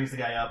 Rings the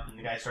guy up, and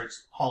the guy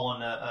starts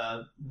hauling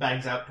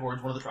bags out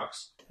towards one of the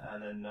trucks.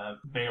 And then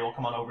Bear will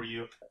come on over to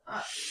you.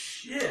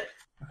 Shit!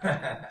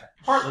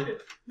 Partly.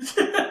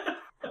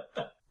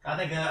 I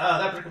think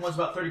that particular one's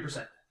about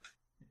 30%.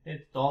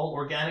 It's all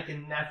organic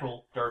and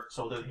natural dirt,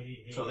 so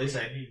they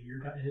say. Hey,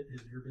 it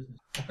is your business.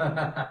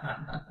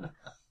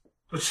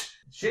 Which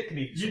Shit can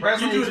be you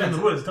surprisingly do it in the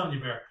expensive. woods, don't you,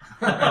 Bear?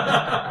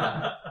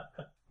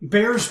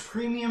 Bear's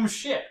premium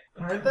shit.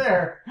 Right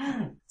there.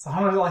 It's a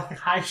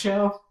high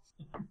shelf.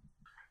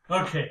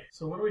 Okay,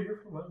 so what are we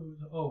here for?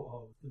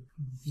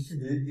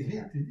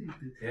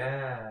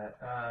 Yeah,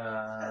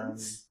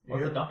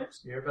 What, the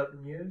dumpings? you hear about the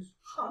news?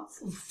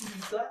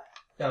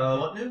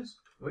 What news?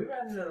 We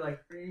ran into like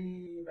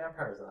 3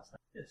 vampires last night.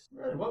 Yes.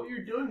 Really, what were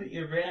you doing that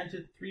you ran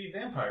into 3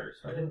 vampires?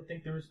 I didn't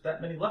think there was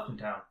that many left in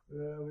town.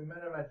 We met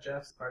him at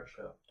Jeff's art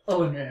show.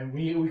 Oh, and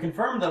we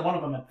confirmed that one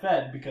of them had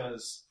fed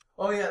because.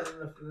 Oh yeah,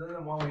 then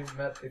the one we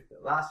met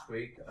last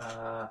week,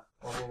 while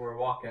we were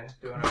walking,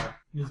 doing our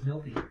Ms.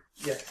 Milty.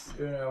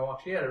 doing our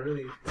walk.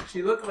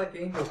 She looked like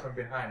Angel from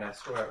behind, I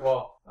swear.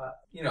 Well,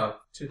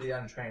 to the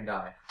untrained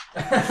eye.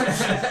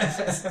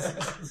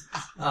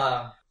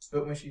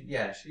 But when she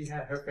had,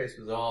 her face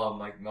was all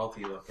like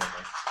melty looking,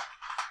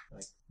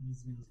 like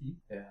Ms. Milty.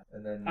 yeah,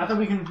 and then I thought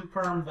we can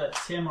confirm that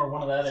Tim or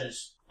one of the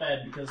others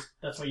fed because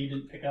that's why you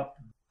didn't pick up.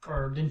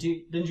 Or didn't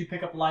you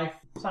pick up life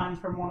signs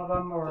from one of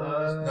them? Or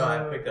no,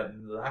 I picked up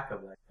lack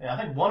of life. Yeah, I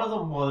think one of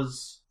them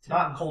was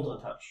not cold to the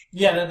touch.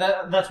 yeah,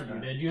 that's what you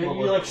did. You What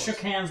you was like it? shook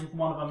hands with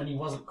one of them and he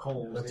wasn't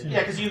cold. Yeah,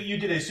 because you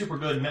did a super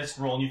good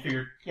medicine roll and you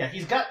figured, he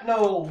had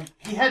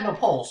no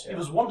pulse. Yeah. It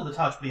was 1 to the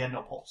touch, but he had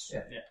no pulse.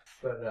 Yeah.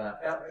 But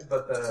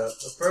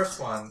the first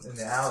one in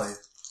the alley,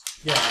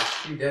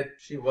 Yeah.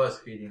 She was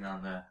feeding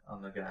on the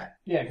guy.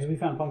 Yeah, because we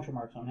found puncture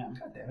marks on him.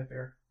 God damn it,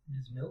 Bear.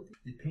 It's melted,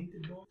 the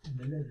painted boy, and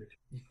the leather.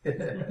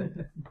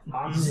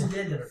 Hans. The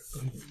leather.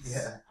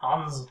 Yeah.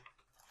 Hans.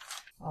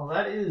 Well,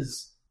 that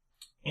is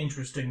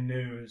interesting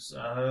news.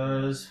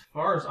 As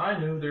far as I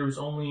knew, there was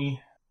only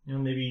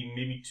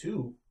maybe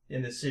 2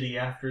 in the city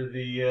after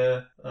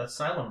the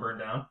asylum burned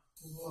down.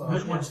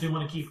 Which ones do you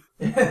want to keep?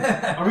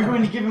 Are we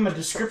going to give him a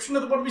description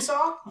of what we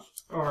saw?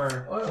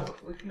 Or Oh,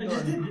 we can I go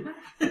just did, ahead.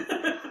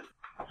 didn't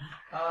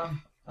I?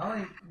 I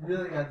only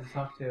really got to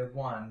talk to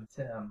one,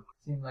 Tim.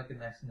 Seemed like a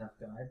nice enough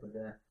guy, but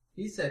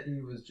he said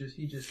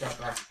he just got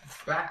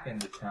back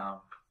into town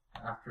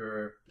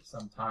after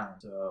some time.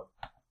 So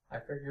I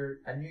figured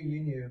we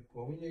knew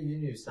you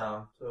knew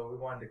some, so we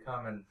wanted to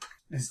come and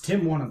is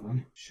Tim one of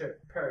them?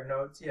 compare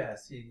notes. Yeah,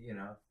 see,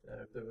 there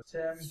was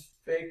Tim,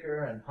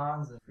 Baker, and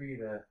Hans and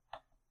Frida.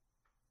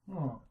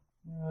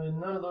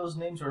 None of those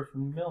names are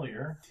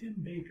familiar. Tim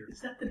Baker.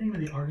 Is that the name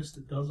of the artist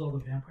that does all the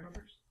vampire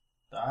numbers?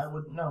 I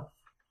wouldn't know.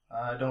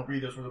 I don't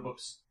read those sort of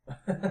books.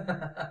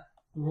 The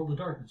World of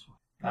Darkness one.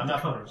 I'm the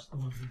not covers. The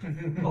ones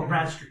oh,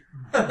 Bradstreet.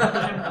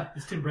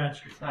 It's Tim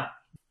Bradstreet. Ah.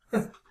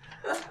 All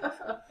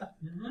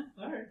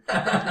right.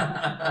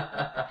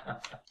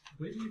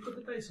 Wait till you put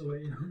the dice away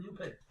and then you'll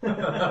pay.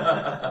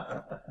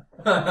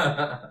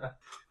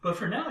 But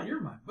for now,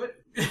 you're mine. But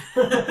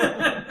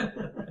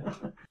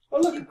Oh,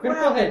 look,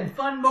 critical hit.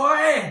 fun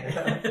boy.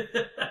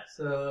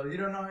 So you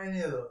don't know any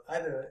of those.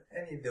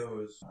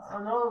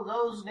 No,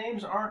 those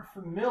names aren't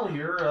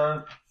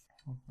familiar.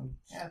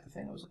 Yeah, the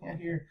thing I was looking at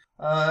here.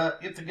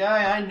 If the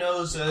guy I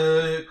know's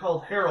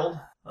called Harold.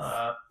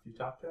 You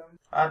talk to him?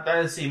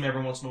 I see him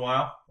every once in a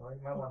while. Well,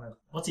 you might want to.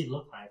 What's he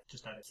look like?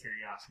 Just out of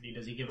curiosity.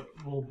 Does he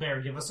will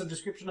Bear give us a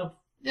description of?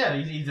 Yeah,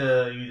 he's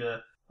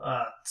a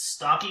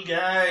stocky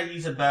guy.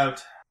 He's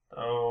about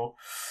 5'8",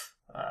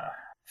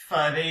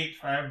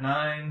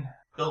 5'9",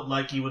 built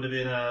like he would have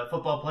been a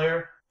football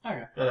player.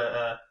 Okay.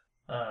 Got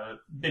a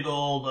big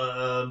old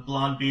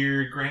blonde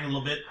beard, graying a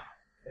little bit.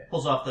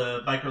 Pulls off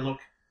the biker look.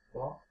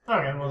 Well,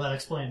 Okay, well that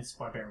explains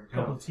why Bear would A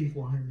couple come. of teeth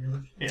longer than the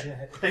others.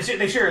 Yeah, they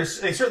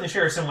certainly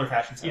share a similar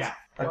fashion sense. Yeah.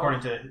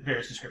 according to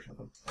various descriptions of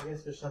them. I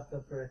guess there's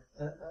something for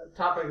a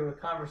topic of a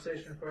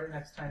conversation for you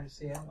next time you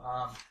see him.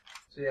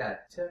 So yeah,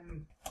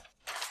 Tim.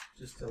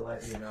 Just to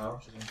let you know,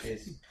 just in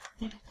case.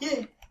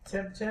 Yeah.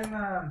 Tim.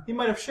 He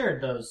might have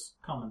shared those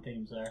common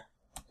themes there.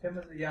 Tim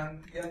was a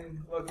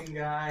young-looking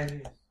guy.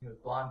 He was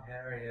blonde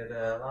hair. He had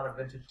a lot of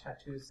vintage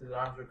tattoos. His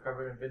arms were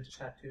covered in vintage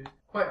tattoos.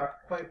 Quite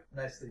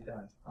nicely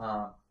done.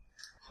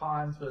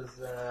 Hans was,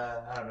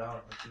 I don't know,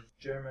 like a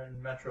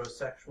German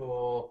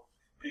metrosexual,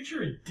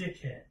 Picture a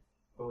dickhead.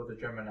 but with a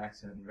German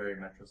accent and very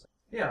metrosexual.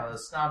 Yeah, a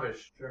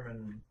snobbish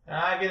German.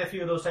 I get a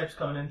few of those types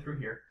coming in through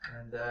here.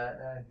 And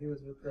he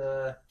was with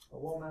a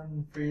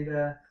woman,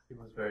 Frida. He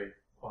was very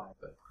quiet,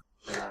 but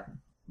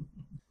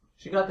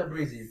she got the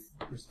breezy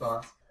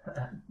response.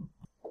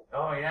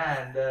 Oh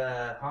yeah, and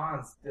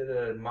Hans did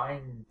a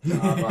mind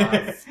job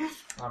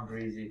on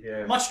Breezy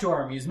here. Much to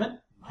our amusement.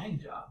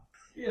 Mind job.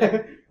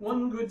 Yeah,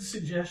 one good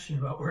suggestion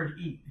about where to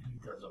eat. He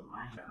does a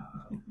mind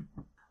job.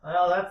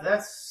 Well,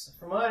 that's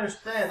from what I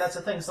understand, that's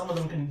a thing some of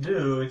them can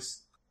do.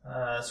 It's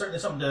certainly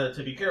something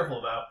to be careful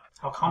about.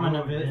 How common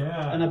of it.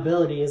 Yeah. An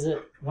ability, is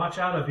it? Watch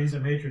out if he's a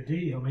maitre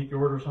d', he'll make you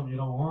order something you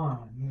don't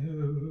want.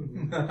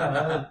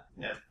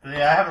 Yeah,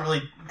 I haven't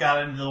really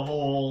got into the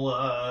whole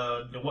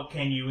what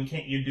can you and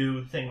can't you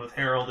do thing with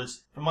Harold.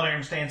 Is from what I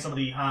understand, some of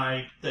the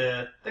guys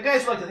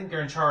who like to think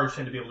they're in charge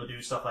tend to be able to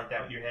do stuff like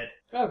that with your head,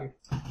 Okay.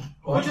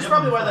 Well, which is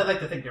probably why they like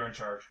to think they're in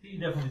charge. He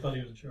definitely thought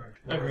he was in charge.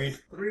 Agreed.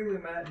 3 we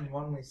met and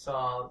 1 we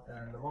saw,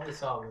 and the one we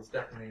saw was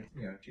definitely,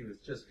 she was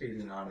just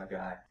feeding on a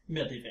guy.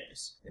 Milky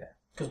face. Yeah.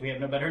 Because we have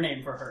no better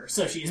name for her,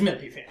 so she's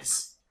Milky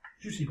face.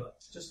 Juicy butt.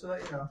 Just to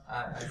let you know,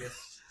 I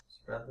guess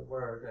spread the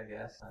word. I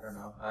guess I don't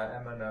know.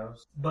 Emma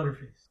knows.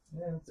 Butterface.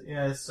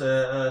 It's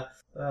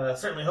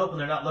certainly hoping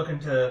they're not looking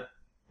to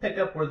pick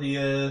up where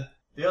the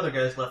other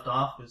guys left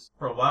off. Because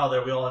for a while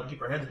there, we all had to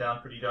keep our heads down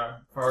pretty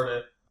darn far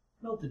to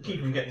Melted. keep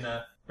them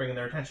bringing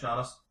their attention on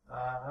us.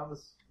 I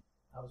was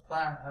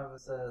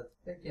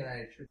thinking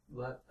I should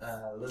let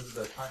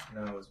Elizabeth Hunt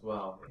know as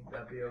well. Think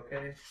that'd be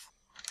okay?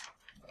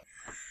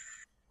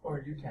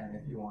 Or you can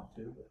if you want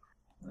to.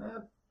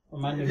 But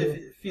Remind me If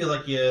you feel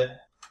like you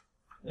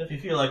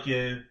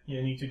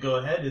need to go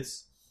ahead,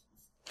 it's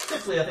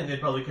typically I think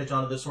they'd probably catch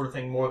on to this sort of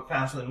thing more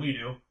faster than we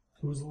do.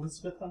 Who's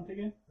Elizabeth Hunt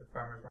again? the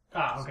farmer's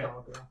Ah, okay.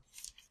 Stall girl.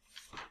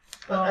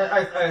 But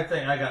I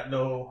think I've got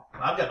no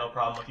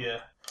problem with you.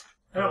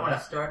 I don't want to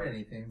start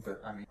anything, but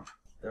I mean,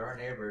 they're our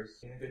neighbors.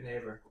 Being a good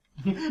neighbor.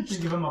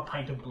 Just give him a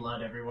pint of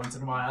blood every once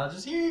in a while.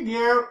 Just, here you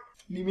go.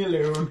 Leave me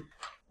alone.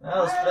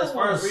 Well, as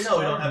far as we know,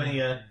 we don't have any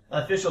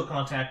official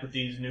contact with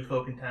these new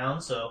folk in town,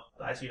 so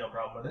I see no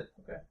problem with it.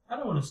 I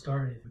don't want to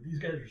start anything. These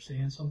guys are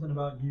saying something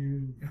about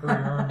you, for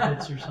your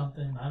armpits or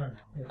something. I don't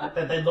know.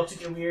 That they looked at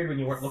you weird when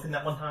you weren't looking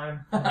that one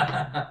time.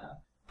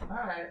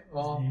 Alright, His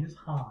well, name is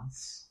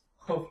Hans.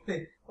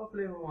 hopefully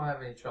we won't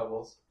have any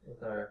troubles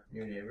with our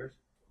new neighbors.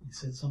 He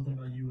said something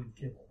about you and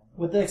Kibble.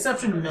 With the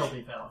exception of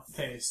Milty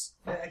Face.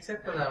 Yeah,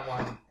 except for that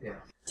one. Yeah.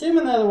 Tim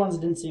and the other ones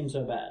didn't seem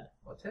so bad.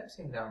 Well, Tim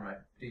seemed downright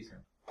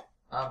decent.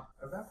 Are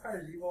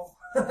vampires evil?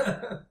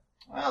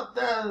 Well,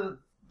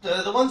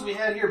 the ones we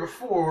had here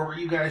before, where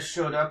you guys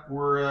showed up,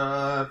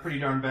 were pretty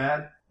darn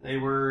bad. They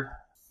were.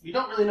 You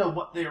don't really know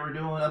what they were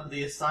doing up at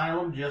the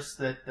asylum. Just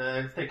that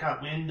if they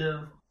caught wind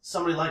of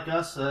somebody like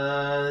us,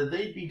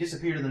 they'd be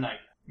disappeared in the night.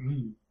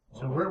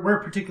 So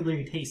we're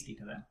particularly tasty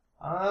to them.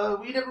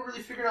 We never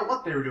really figured out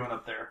what they were doing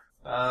up there.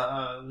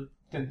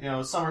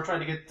 Summer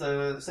tried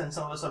to send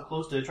some of us up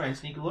close to try and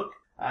sneak a look,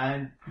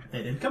 and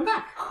They didn't come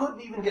back.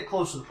 couldn't even get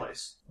close to the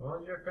place. What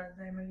was your friend's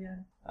name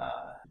again?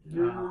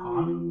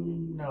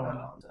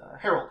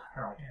 Harold.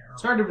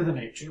 Started with an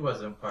H. He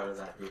wasn't part of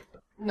that group.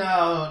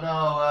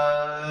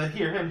 No,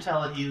 hear him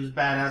tell it he was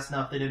badass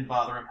enough they didn't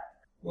bother him.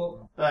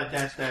 Well, But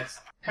that's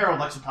Harold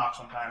likes to talk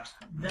sometimes.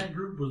 that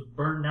group was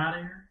burned out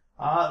of here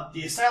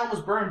The asylum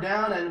was burned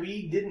down, and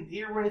we didn't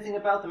hear anything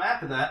about them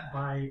after that.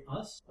 by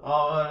us?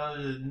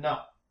 No.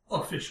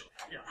 Officially,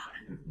 yeah.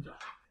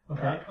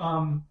 Okay.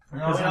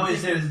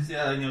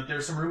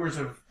 There's some rumors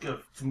of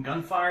some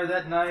gunfire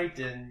that night,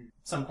 and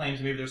some claims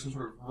maybe there's some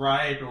sort of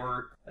riot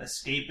or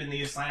escape in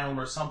the asylum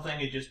or something.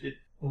 It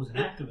was an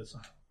active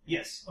asylum.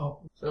 Yes. Oh,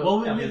 So,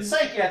 Well, Yeah, it's a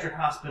psychiatric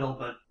hospital,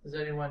 but has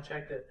anyone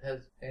checked it?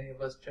 Has any of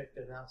us checked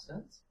it out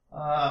since?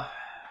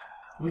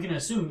 We can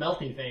assume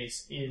Melty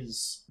Face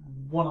is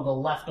one of the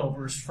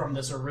leftovers from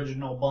this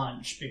original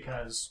bunch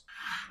because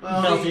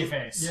Melty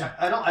Face. yeah.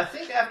 I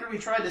think after we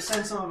tried to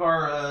send some of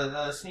our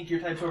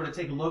sneakier types over to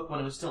take a look when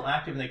it was still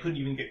active and they couldn't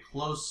even get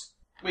close,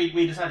 we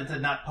decided to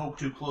not poke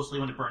too closely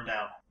when it burned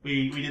down.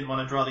 We didn't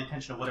want to draw the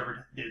attention of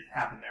whatever did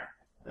happen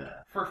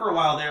there. For a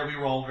while there, we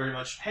were all very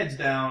much heads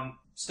down,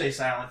 stay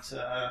silent,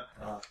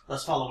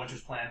 let's follow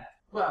Winter's plan.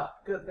 Well,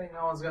 good thing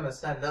no one's gonna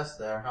send us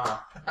there,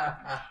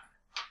 huh?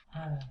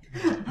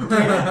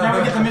 Now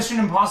we get the Mission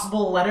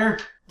Impossible letter.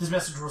 This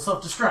message will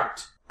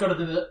self-destruct. Go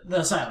to the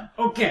asylum.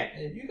 Okay.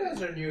 Hey, you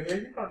guys are new here.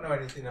 You don't know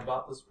anything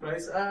about this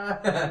place.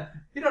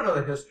 You don't know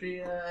the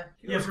history.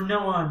 Yeah, from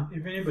now on,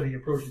 if anybody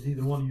approaches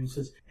either one of you and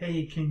says,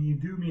 hey, can you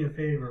do me a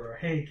favor? Or,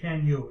 hey,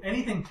 can you?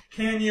 Anything,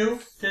 can you?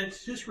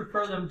 Just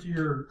refer them to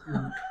your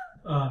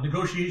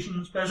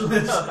negotiation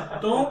specialist.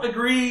 Don't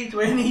agree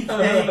to anything.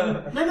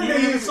 No, Even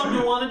if it's something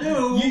you want to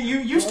do.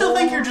 You still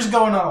think you're just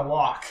going on a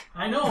walk.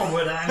 I know,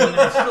 but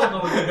I still know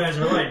what you guys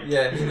are like.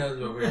 Yeah, he knows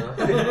what we're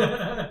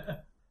like.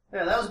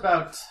 Yeah, that was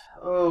about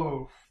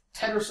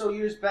 10 or so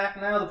years back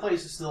now. The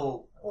place is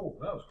still. Oh,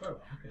 that was quite a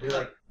while. Okay. Do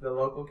like the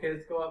local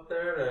kids go up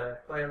there to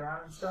play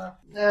around and stuff?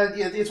 Yeah,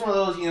 it's one of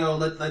those,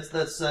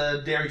 let's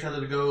dare each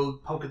other to go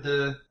poke at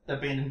the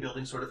abandoned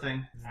building sort of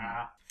thing.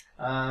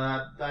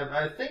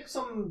 I think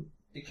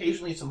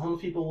occasionally some homeless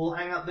people will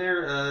hang out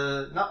there.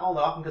 Not all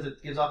that often because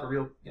it gives off a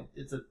real,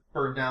 it's a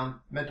burned down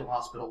mental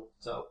hospital.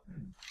 So.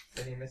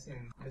 Any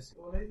missing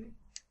people lately?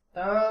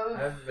 I I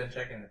haven't been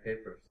checking the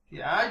papers.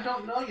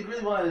 don't know. You'd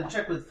really want to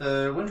check with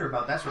Winter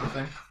about that sort of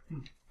thing.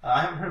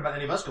 I haven't heard about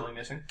any of us going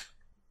missing.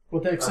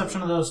 With the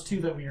exception of those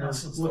two that we are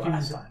Since the looking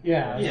last into. time.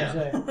 Yeah, I was Yeah.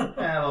 gonna say.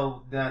 Yeah,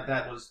 well,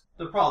 that was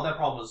the problem. That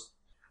problem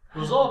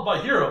Resolved by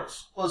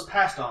heroes. was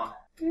passed on.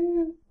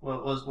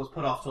 Well, was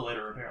put off till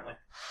later apparently.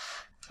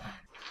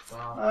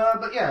 Well,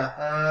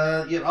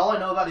 But all I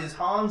know about is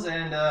Hans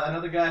and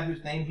another guy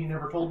whose name he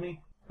never told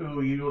me,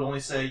 who you would only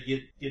say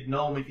you'd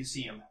know him if you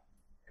see him.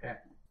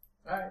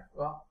 alright,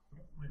 well,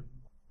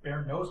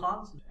 Bear nose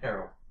Hans?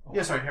 Harold.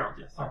 Yeah, sorry, Harold.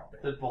 Yes, Oh.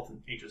 they're both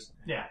in H's.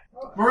 Yeah.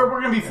 We're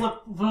going to be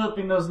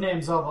flipping those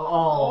names over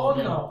all.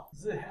 Oh, no.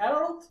 Is it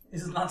Harold?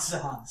 This is not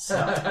Hans.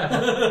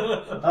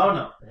 Oh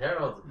no,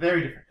 Harold.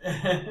 very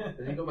different.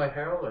 Does he go by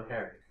Harold or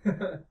Harry?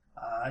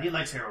 He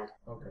likes Harold.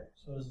 Okay.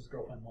 So does his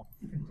girlfriend Mom.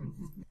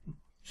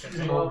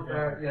 Well,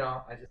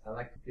 I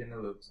like to be in the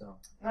loop, so.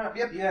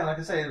 Yeah. Like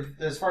I say,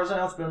 as far as I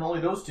know, it's been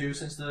only those two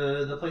since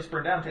the place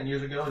burned down 10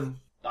 years ago, and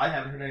I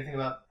haven't heard anything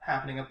about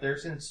happening up there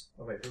since.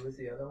 Oh, wait, who was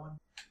the other one?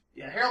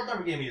 Yeah, Harold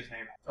never gave me his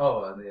name.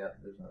 Oh, yeah,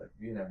 there's another.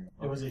 You never know.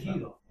 It was a he,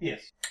 though.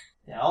 Yes.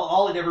 Yeah,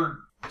 all he'd ever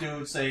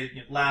do is say,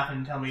 laugh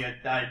and tell me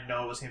I'd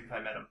know it was him if I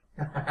met him.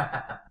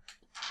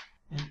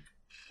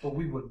 But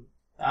we wouldn't.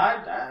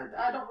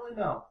 I don't really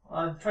know.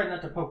 I tried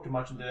not to poke too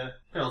much into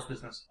Harold's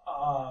business.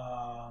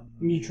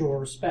 Mutual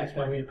respect. This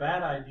might be a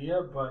bad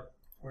idea, but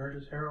where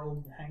does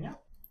Harold hang out?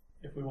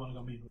 If we want to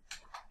go meet with him.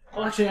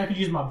 Well, actually, I could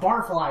use my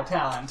barfly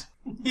talent.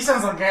 He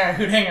sounds like a guy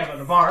who'd hang out at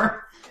a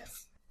bar.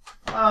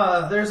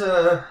 There's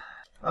a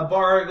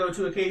bar I go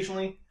to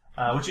occasionally,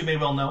 which you may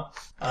well know.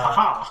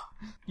 Aha!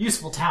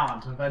 Useful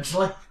talent,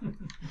 eventually.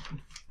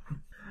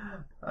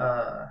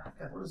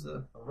 What is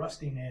the... A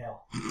rusty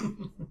nail.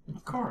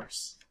 Of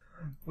course.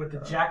 With the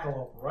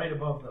jackalope right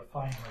above the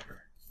fine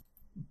liquor.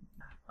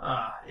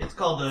 It's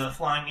called the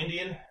Flying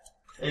Indian.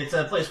 It's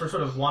a place for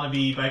sort of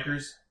wannabe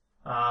bikers,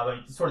 but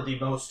it's sort of the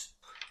most...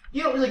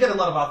 You don't really get a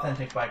lot of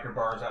authentic biker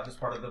bars out this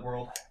part of the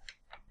world.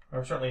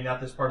 Or certainly not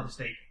this part of the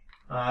state.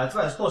 It's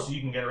about as close as you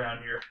can get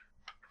around here.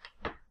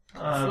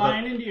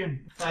 Flying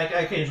Indian. I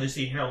occasionally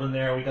see Harold in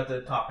there. We got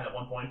to talking at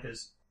one point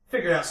because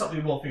figured out something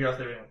we won't figure out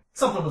there.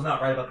 Something was not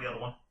right about the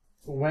other one.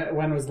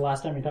 When was the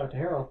last time you talked to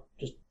Harold?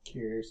 Just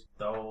curious.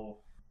 So,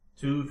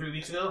 2-3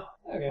 weeks ago.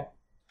 Okay.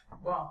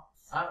 Well,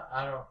 I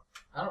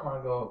don't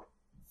want to go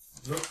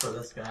look for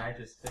this guy. I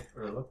just stick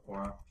for to look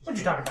for him. What'd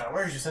you talk about?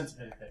 Where's your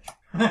sensitivity pitch?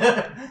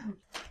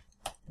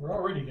 We're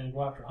already going to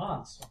go after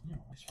Hans, so,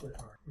 I split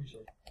our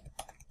resources.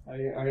 Are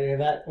you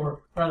that?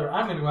 Or rather,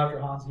 I'm going to go after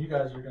Hans, and you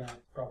guys are going to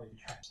probably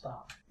try to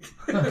stop.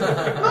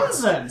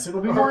 Nonsense! It'll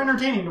be more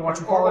entertaining to watch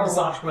him fall Or into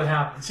watch what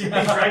happens. He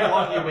drag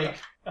along the wake.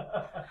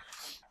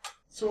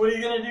 So what are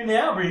you going to do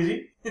now,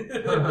 Breezy?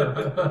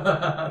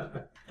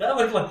 That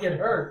looked like it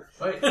hurt.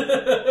 Wait,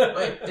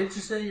 did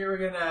you say you were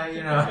gonna,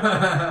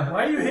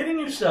 Why are you hitting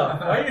yourself?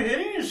 Why are you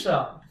hitting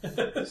yourself?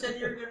 You said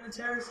you were gonna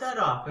tear his head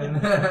off,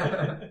 and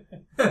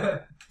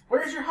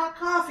Where's your hot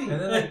coffee? and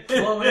then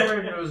blow air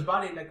into his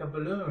body like a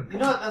balloon. You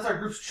know what? That's our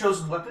group's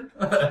chosen weapon.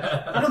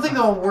 I don't think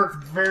they'll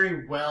work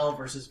very well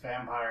versus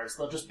vampires.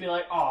 They'll just be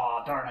like,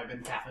 "Aw, darn, I've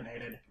been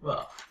caffeinated.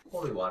 Well,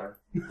 holy water.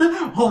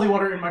 Holy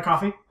water in my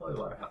coffee." Holy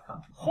water, hot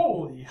coffee.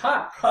 Holy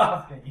hot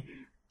coffee.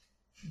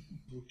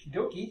 Okie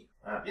dokie.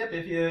 Yep.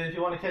 If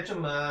you want to catch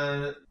him,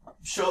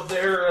 show up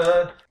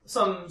there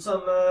some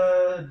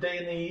day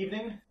in the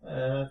evening.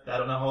 I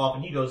don't know how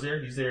often he goes there.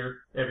 He's there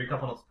every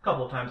couple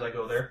of times I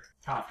go there.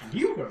 How often do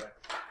you go there?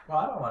 Well,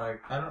 I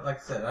don't, like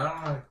I said,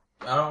 I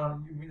don't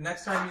want to,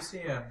 next time you see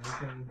him, you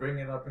can bring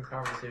it up in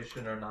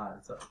conversation or not.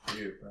 It's up to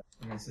you. But,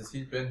 I mean, since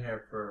he's been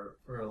here for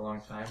a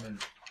long time, and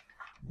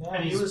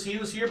And he was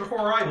here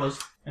before I was.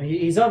 And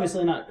he's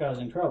obviously not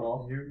causing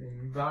trouble.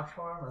 you vouch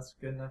for him, that's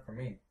good enough for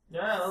me.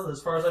 Yeah, well,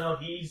 as far as I know,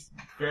 he's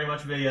very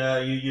much of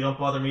a you don't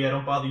bother me, I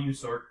don't bother you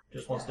sort.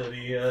 Just wants to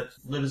be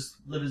live his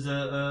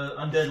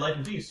undead life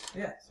in peace.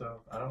 Yeah,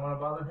 so I don't want to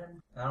bother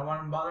him. I don't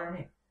want him bothering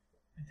me.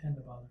 I tend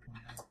to bother him.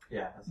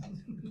 Yeah,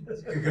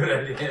 that's a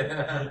good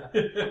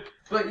idea.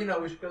 But,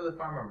 we should go to the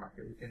farmer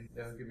market. We can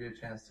give you a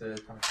chance to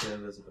talk to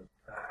Elizabeth.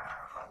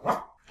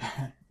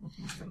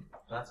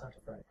 That's not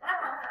right.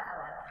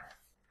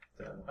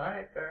 So,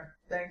 alright, fair.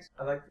 Thanks.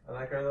 I like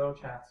our little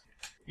chats.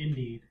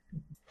 Indeed.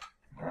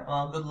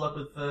 Well, good luck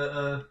with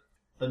the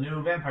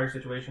new vampire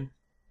situation.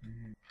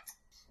 Mm-hmm.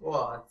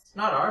 Well, it's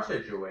not our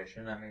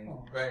situation. I mean,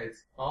 right?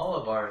 It's all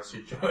of our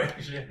situation. Right?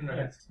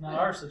 Yeah, it's not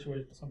our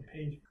situation, but some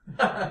page.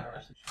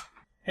 Our situation.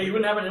 Hey, you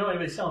wouldn't happen to know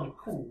anybody selling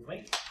cool,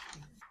 right?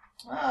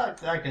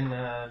 I can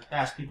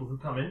ask people who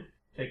come in.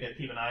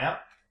 Keep an eye out.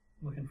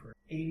 Looking for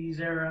 80s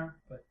era,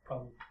 but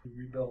probably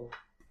rebuild,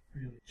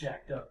 really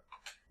jacked up.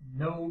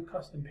 No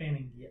custom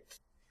painting yet.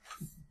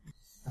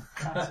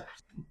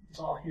 Concepts. It's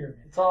all here,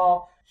 man. It's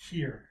all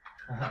here.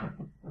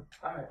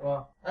 Alright,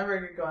 well, I'm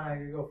ready to go and I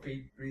can go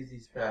feed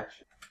Breezy's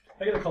fetch.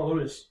 I gotta call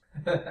Otis.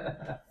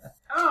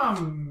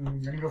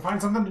 I'm gonna go find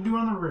something to do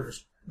on the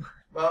rivers.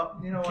 Well,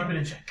 you know Keep what? it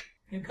in check.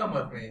 You can come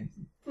with me.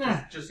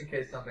 Yeah. Just in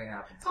case something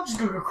happens. I'll just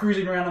go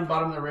cruising around on the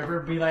bottom of the river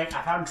and be like,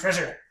 I found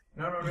treasure.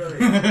 No, really.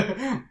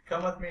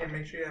 Come with me and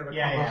make sure you have a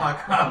Yeah, cup of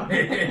hot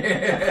coffee.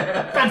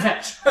 Fun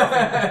fetch!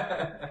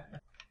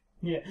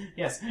 Yeah,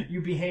 yes, you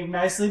behave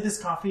nicely, this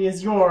coffee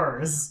is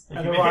yours.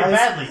 If you behave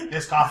badly,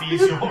 this coffee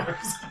is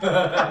yours.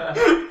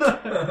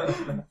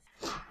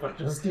 But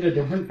just in a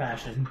different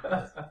fashion.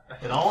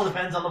 It all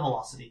depends on the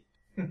velocity.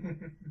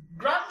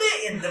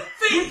 Grande in the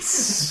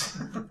face!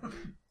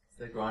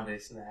 The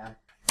Grande slam.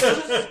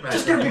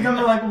 Just gonna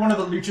become like one of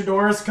the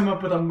luchadors, come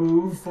up with a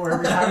move for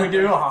every time we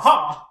do. Ha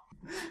ha!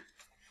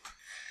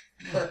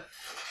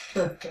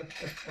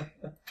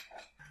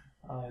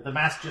 The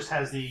mask just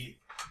has the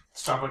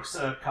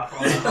Starbucks cup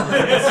on it.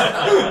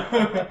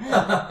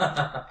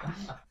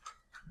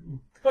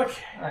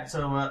 Okay. Alright,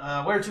 so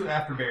where to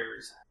after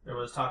bears? There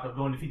was talk of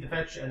going to feed the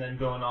fetch and then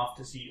going off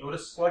to see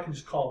Otis. Well, I can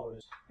just call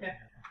Otis. Yeah.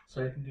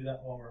 So you can do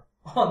that while we're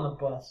on the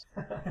bus.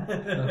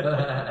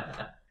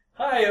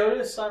 Hi,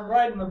 Otis. I'm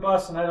riding the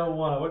bus and I don't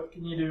want to. What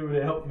can you do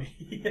to help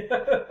me?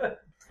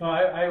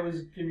 I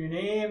was giving your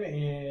name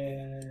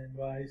and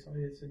by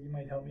somebody that said you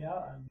might help me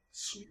out. I'm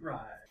Sweet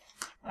Ride.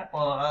 Alright,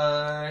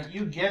 well,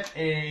 you get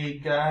a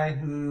guy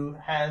who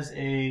has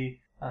a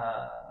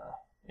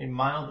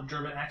mild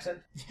German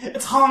accent.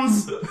 It's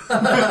Hans!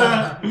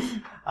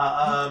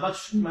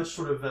 Much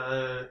sort of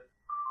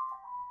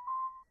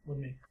With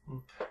me.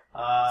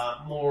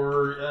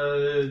 more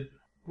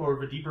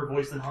of a deeper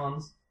voice than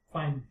Hans.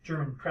 Fine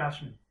German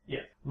craftsman.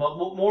 Yeah,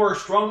 more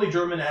strongly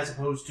German as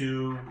opposed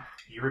to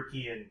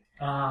European.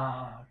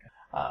 Okay.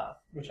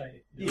 Which I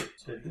hate. Yeah,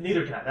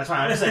 neither can I. That's why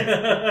I'm saying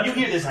you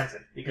hear this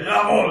accent because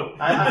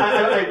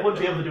I wouldn't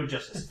be able to do it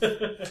justice.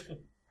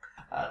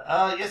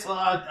 Yes, well,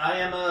 I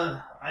am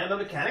a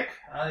mechanic.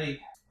 I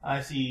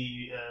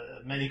see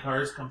many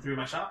cars come through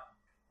my shop.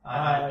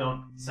 I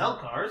don't sell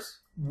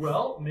cars.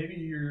 Well, maybe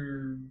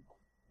you're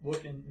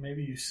looking,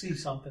 maybe you see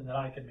something that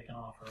I can make an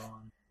offer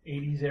on.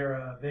 80s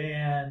era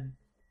van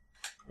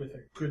with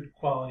a good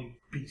quality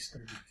beast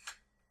underneath.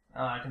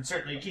 I can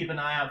certainly keep an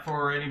eye out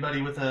for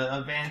anybody with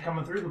a van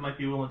coming through who might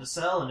be willing to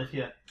sell, and if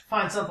you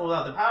find something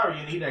without the power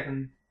you need, I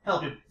can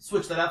help you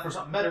switch that out for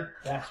something better.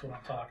 That's what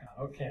I'm talking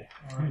about. Okay.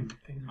 All right.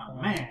 Things are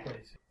falling man. into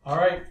place. All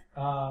right.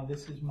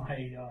 This is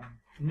my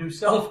new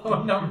cell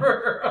phone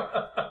number.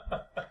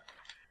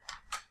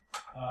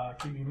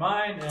 Keep me in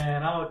mind,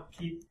 and I'll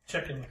keep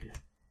checking with you.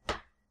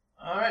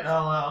 All right,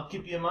 I'll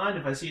keep you in mind.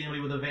 If I see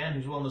anybody with a van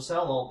who's willing to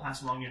sell, I'll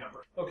pass along your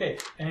number. Okay,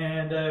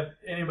 and if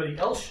anybody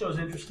else shows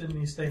interest in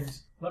these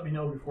things, let me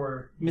know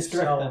before you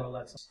Misdirect sell them. or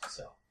let's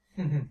sell.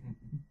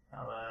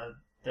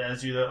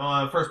 As you're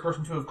the first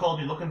person to have called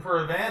me looking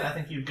for a van, I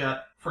think you've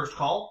got first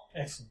call.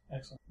 Excellent,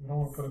 excellent. We don't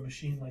want to put a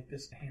machine like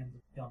this in the hands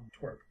of young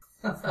twerp.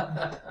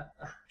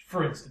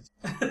 For instance.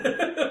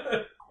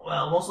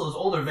 Well, most of those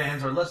older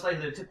vans are less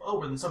likely to tip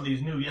over than some of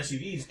these new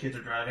SUVs kids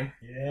are driving.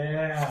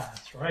 Yeah,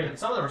 that's right. And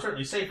some of them are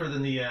certainly safer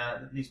than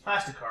these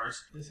plastic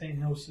cars. This ain't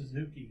no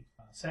Suzuki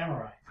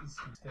Samurai. This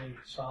can stay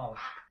solid,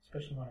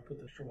 especially when I put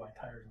the extra wide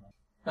tires on it.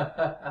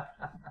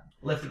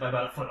 Lifted by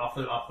about a foot off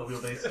the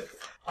wheelbase.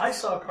 I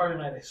saw a car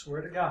tonight, I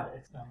swear to God,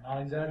 I'm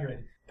not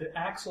exaggerating. The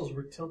axles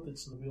were tilted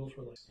so the wheels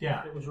were like,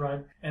 Yeah. it was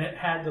right, and it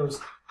had those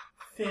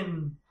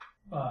thin,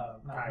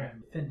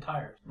 thin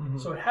tires. Mm-hmm.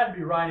 So it had to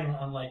be riding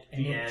on like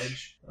an The inch.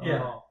 edge.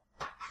 Yeah. Oh.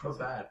 So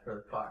bad for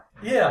the car.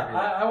 Yeah,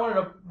 I wanted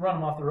to run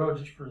them off the road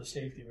just for the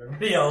safety of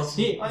everybody else.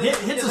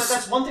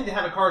 That's one thing to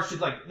have a car show,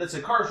 like, that's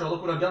a car show,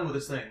 look what I've done with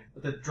this thing.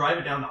 But to drive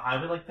it down the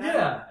highway like that?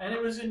 Yeah, and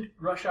it was in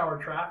rush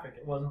hour traffic.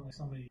 It wasn't like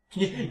somebody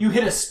You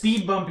hit a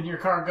speed bump in your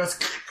car and goes.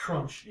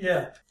 crunch.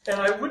 Yeah,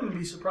 and I wouldn't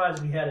be surprised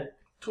if he had it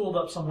tooled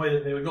up some way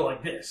that they would go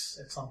like this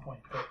at some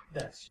point. But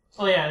that's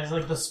Oh yeah, it's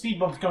like the speed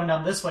bump's going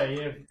down this way.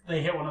 If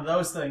they hit one of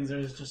those things,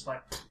 it's just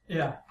like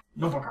yeah.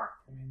 no more car.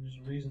 I mean, there's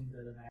a reason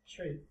that an act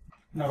straight.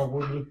 Not a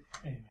wobbly.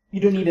 Anyway, You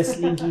don't need a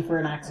slinky for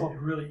an it axle.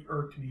 really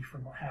irked me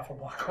from half a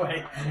block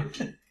away.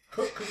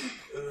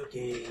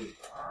 Okay.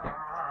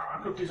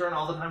 Cookies aren't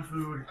all the time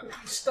food.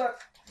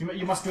 Stuck.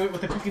 You must do it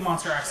with the Cookie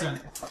Monster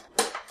accent.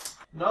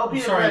 No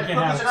peanut Sorry, bread. I can't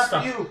Cookies are have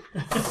not it. for you.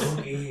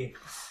 Okay.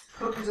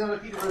 Cookies are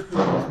not peanut bread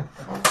food.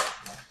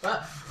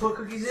 But put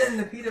cookies in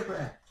the pita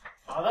bread.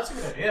 Oh, that's a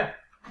good idea.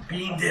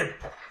 Bean dip.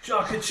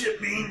 Chocolate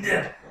chip bean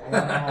dip.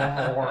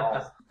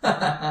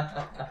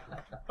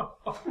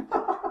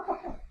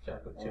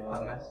 Chocolate chip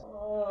hummus.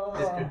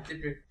 Just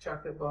dip your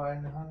chocolate bar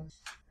in the hummus.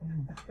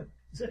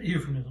 Is that a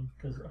euphemism?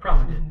 Because I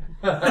probably did.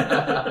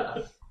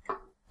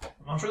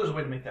 I'm sure there's a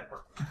way to make that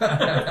work.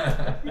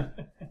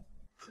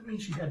 Does it mean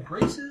she had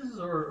braces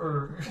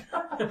or...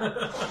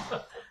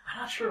 I'm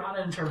not sure how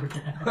to interpret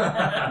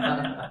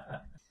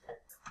that.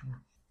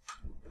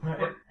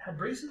 Had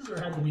braces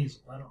or had the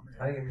measles? I don't know.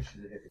 I think it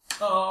should have hit it.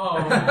 Oh,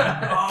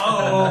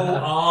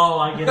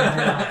 I get it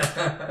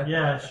now.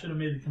 Yeah, I should have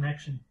made the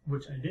connection,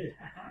 which I did.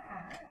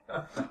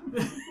 Oh,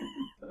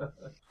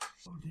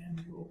 damn,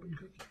 you open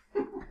cookie.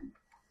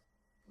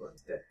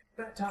 What's that?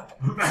 Fat top.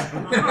 Cookie!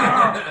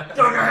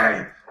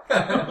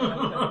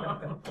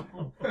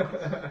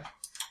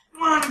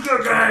 One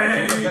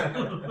cookie!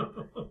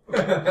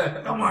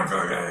 Come on,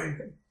 cookie!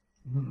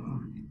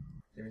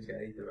 Jimmy's got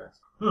to eat the rest.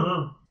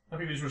 I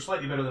think these were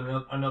slightly better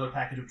than another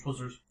package of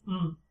Twizzlers.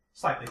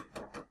 Slightly.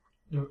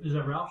 Is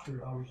that Ralph's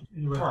or ours?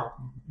 Either way. Ralph.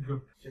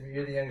 Jimmy,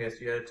 you're the youngest.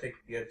 You gotta take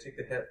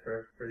the hit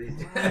for these.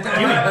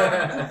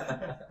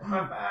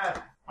 My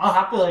bad. I'll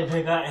happily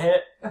take that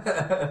hit.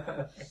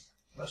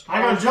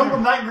 I gotta jump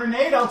on that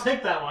grenade. I'll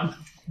take that one.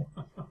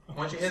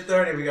 Once you hit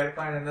 30, we gotta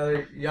find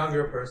another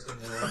younger person.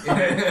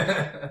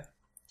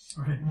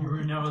 Right,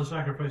 you're now the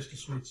sacrifice to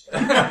sweets.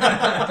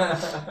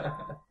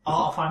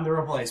 I'll find the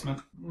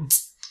replacement.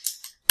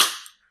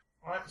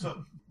 Alright,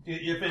 so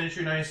you finish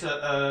your nice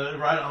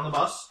ride on the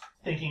bus,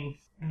 thinking,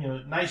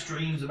 nice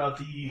dreams about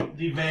the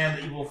van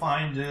that you will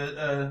find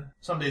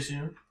someday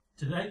soon.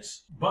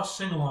 Tonight's bus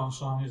sing-along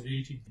song is the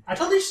 18th. I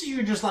totally see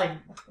you just like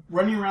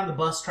running around the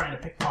bus trying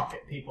to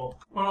pickpocket people.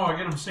 Oh, no, I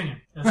get them singing.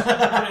 That's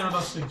the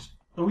bus sings.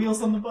 The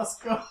wheels on the bus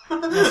go.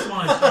 That's the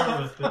one I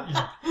start with, but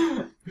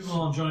people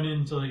don't join in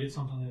until they get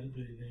something that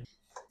they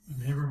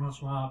and every once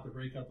in a while, if they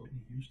break up like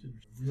Houston,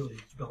 really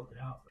belt it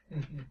out.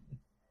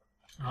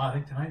 I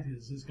think tonight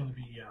is going to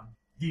be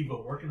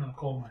Devo working on a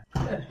coal mine.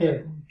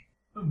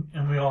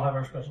 And we all have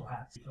our special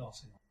hats. We can all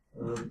sing.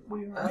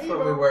 That's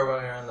what we wear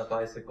when we're on the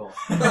bicycle.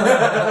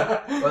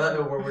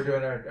 Well, where we're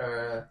doing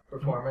our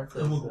performance.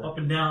 And we'll go up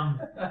and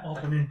down,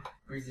 up and in.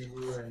 Breezy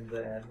Woo and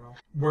the Admiral.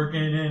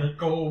 Working in a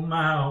coal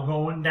mine,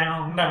 going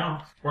down,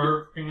 down.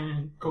 Working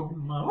in a coal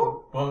mine,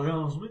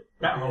 buggles with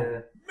that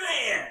Man,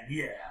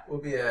 yeah.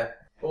 We'll be a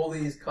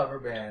oldies cover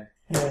band.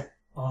 Yeah.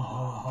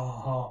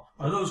 Oh,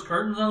 are those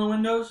curtains on the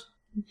windows?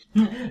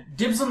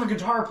 Dibs on the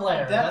guitar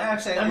player.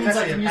 That means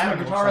I can use my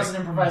guitar as an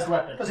improvised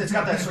weapon. Because it's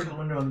got that circle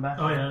window in the back.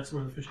 Oh yeah, that's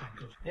where the fish tank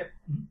goes. Yep.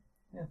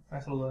 Yeah,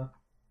 nice little.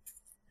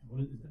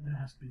 What is it? That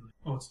has to be like.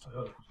 Oh, it's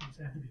Toyota. It's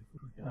has to be a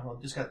food like Well,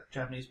 just got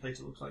Japanese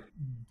plates. It looks like.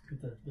 Get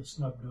the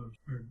snub nose,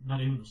 or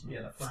not even the snub.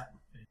 Yeah, the flat.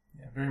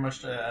 Yeah, very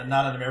much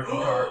not an American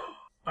car.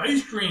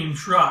 Ice cream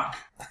truck.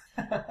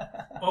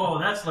 Oh,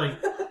 that's like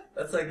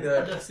That's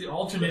the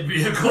alternate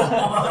vehicle.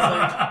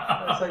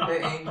 that's like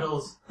the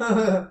Angels. We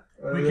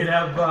could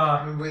have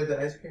we have the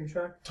ice cream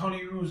truck.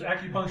 Tony Roo's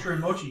acupuncture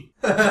and mochi.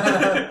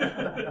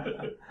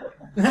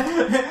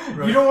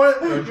 You don't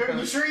want?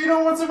 You sure you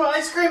don't want some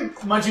ice cream?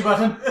 Munchie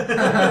button.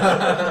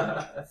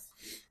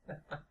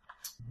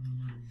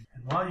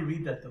 And while you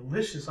eat that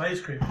delicious ice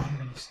cream, I'm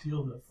going to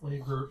steal the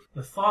flavor,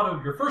 the thought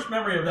of your first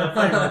memory of that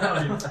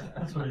flavor.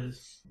 That's what it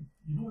is.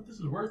 You know what this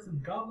is worth in the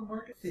Goblin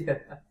Market? Yeah.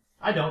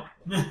 I don't.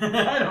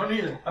 I don't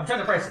either. I'm trying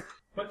to price it.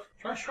 But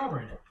try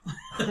strawberry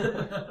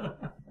now.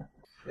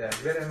 Yeah,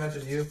 we gotta invent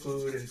a new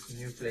food and some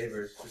new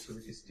flavors just so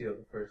we can steal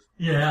the first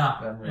Yeah.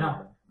 memory.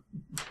 Yeah.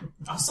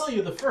 I'll sell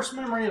you the first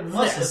memory of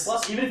Plus, this.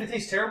 plus, even if it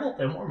tastes terrible,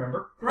 they won't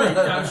remember. Right.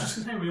 I was just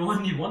going to say, we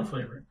only need one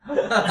flavor.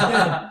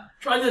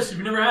 Try this if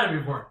you've never had it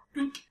before.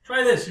 Doink.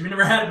 Try this if you've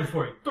never had it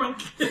before.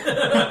 Doink.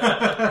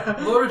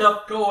 Load it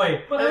up, go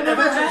away. But I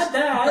never had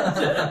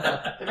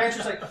that. The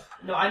manager's like,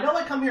 no, I know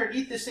I come here and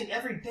eat this thing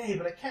every day,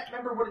 but I can't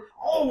remember what it...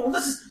 Oh,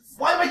 this is...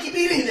 Why do I keep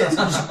eating this?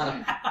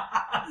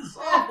 It's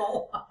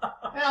awful.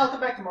 Yeah, I'll come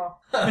back tomorrow.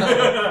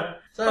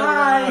 So,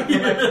 Bye.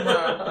 come back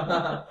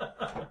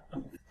tomorrow.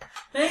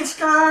 Thanks,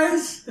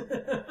 guys.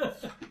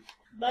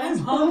 Thanks,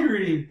 I'm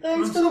hungry.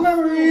 Thanks for the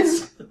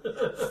memories.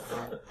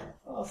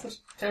 Oh, such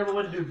a terrible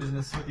way to do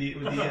business with the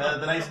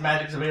nice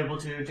magics available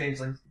to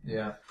changelings.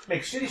 Yeah.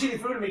 Make shitty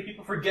food and make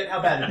people forget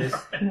how bad it is.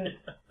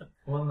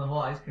 Well, in the whole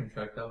ice cream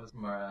truck, that was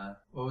more,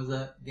 what was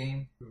that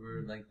game? We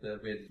were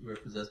we were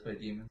possessed by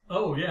demons.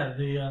 Oh yeah,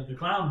 the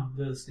clown,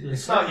 the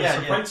circus, Oh, yeah,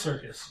 the yeah. fight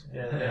circus.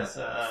 Yeah, yes,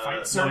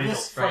 Fight no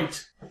angels. circus?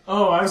 Fight.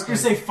 Oh, I was going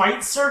to say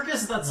fight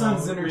circus? That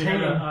sounds We had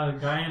entertaining. a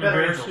guy in a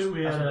Better bear angels. suit.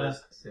 We had That's what it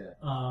is.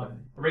 Yeah.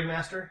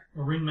 Ringmaster?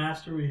 a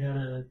ringmaster. We had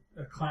a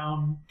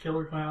clown,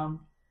 killer clown.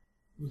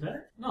 Was that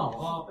it?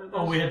 No.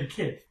 We had the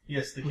kid,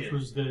 Yes, the which kid.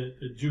 was the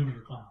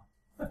junior clown.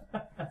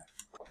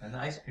 And the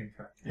ice cream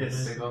truck.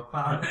 Yes. Big old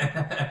clown.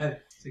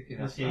 Sticking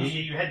Yes, us yeah, out.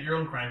 you had your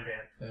own crime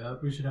van.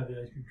 Yep. We should have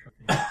the ice cream truck.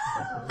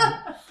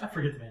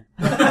 Forget the van.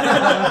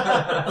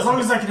 As long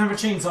as I can have a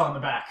chainsaw in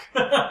the back.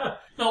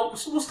 No,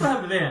 so we'll still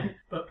have the van,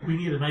 but we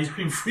need an ice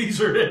cream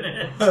freezer in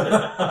it.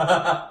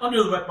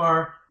 Under the wet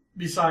bar,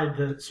 beside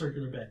the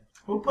circular bed.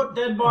 Who put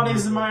dead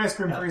bodies in my ice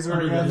cream freezer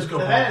Under the again? disco The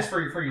ball. van is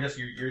for just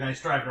your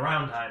nice driving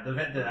around time.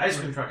 The ice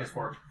cream truck is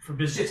for For shit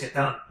business. get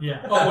done.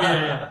 Yeah. Oh,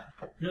 yeah.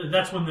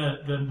 That's when the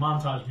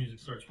montage music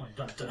starts playing.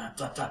 Dun, dun,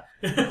 dun, dun,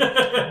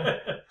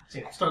 dun.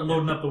 Start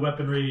loading up the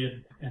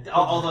weaponry and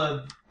All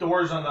the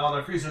doors on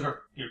the freezers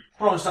are you're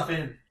throwing stuff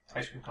in.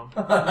 Ice cream cone.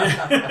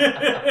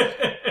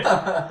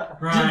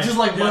 right. Just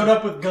like load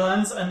up with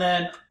guns and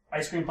then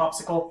ice cream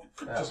popsicle.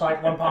 Just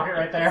like one pocket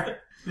right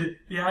there. The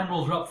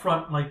admirals are up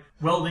front, like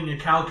welding a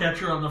cow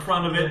catcher on the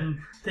front of it and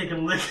taking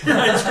a lick of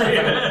ice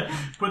cream,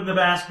 putting the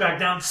mask back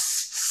down,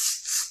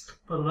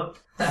 put it up.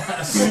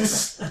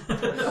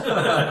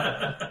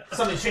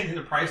 Somebody's changing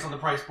the price on the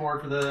price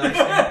board for the ice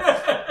cream.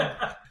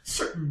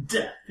 Certain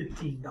death,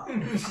 $15.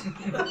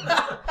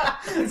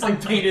 It's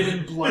like painted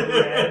in blood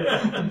red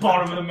at the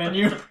bottom of the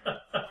menu.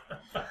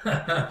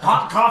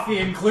 Hot coffee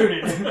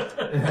included.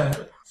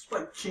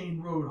 Spike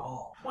Chain Road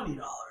Hall, $20.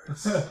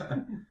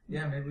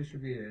 Yeah, maybe we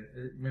should be an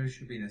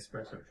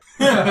espresso.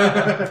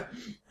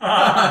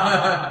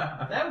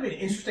 That would be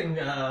an interesting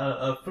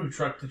food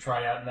truck to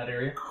try out in that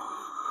area.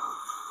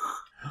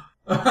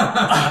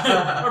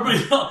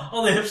 Everybody,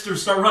 all the hipsters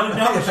start running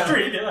down the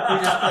street. We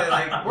just play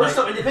like We're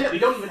so independent, we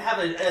don't even have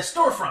a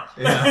storefront.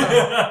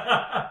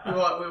 Yeah.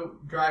 We'll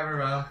drive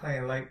around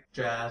playing like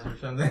jazz or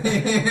something.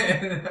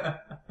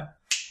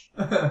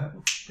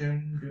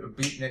 Do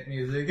beatnik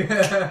music.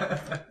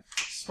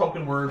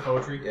 Spoken word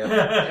poetry.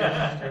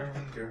 Yeah.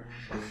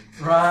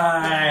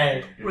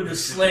 Right, with the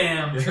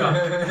slam truck.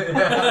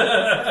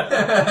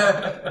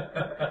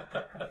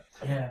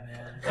 Yeah,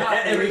 man.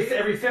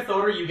 Every fifth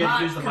order, you get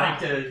to use the mic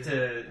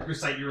to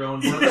recite your own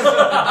words.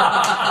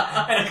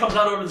 And it comes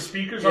out over the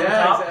speakers on the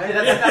Yeah, top. exactly.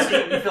 That's how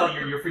you fill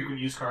out your frequent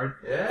use card.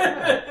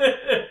 Yeah.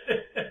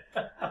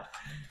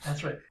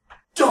 That's right.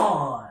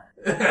 Dawn!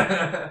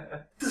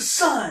 The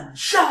sun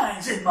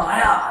shines in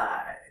my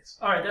eyes!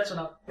 Alright, that's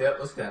enough. Yep,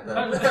 let's count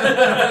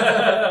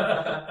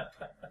that.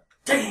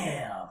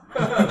 Damn!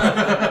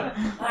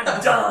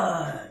 I'm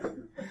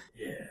done!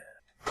 Yeah.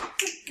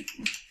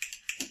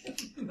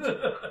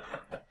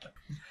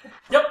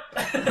 Yep.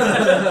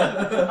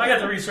 I got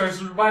the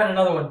resources. We're buying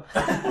another one.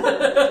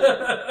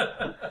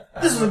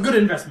 This is a good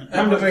investment.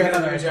 Time to make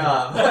another Good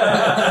job.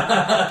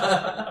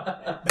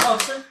 job.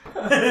 Bouncer?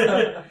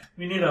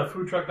 We need a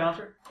food truck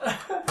bouncer.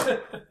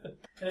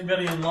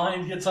 Anybody in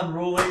line gets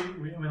unruly,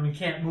 we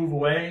can't move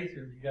away, so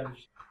you gotta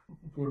just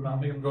boot them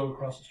out, make them go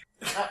across the street.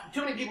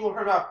 Too many people have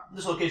heard about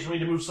this location. We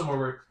need to move somewhere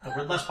where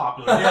we're less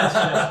popular. Yes.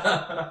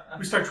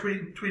 We start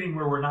tweeting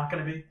where we're not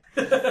gonna be.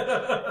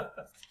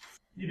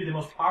 You'd be the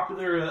most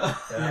popular.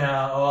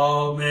 Yeah,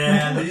 oh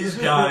man, these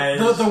guys.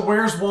 The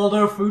Where's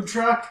Waldo food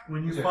truck?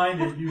 When you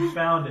find it, you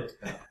found it.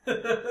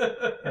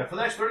 Yeah, for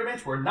the next 30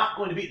 minutes, we're not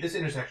going to beat this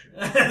intersection.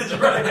 That's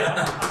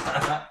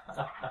right.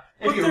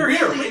 If But you're they're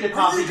here. really into Where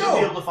coffee, did they you'll go?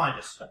 be able to find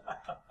us.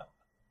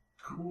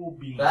 Cool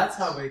beans. That's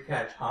how we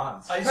catch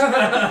Hans.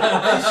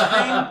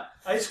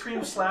 Ice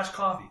cream /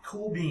 coffee.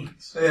 Cool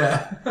beans.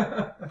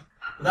 Yeah.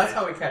 That's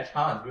how we catch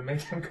Hans. We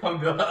make him come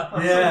to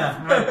us.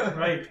 Yeah,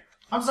 right.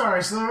 I'm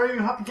sorry, sir. You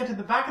have to get to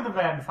the back of the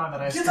van to find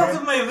that ice Get cream. out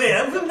of my way.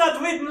 I will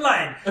not wait in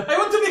line. I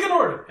want to make an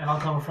order. And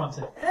I'll come in front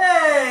and say,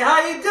 hey, how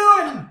you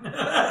doing?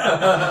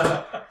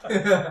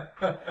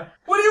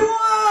 What do you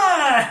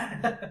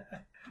want?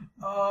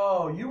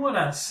 Oh, you want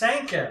a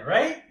Sanka,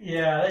 right?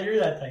 Yeah, you're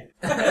that type.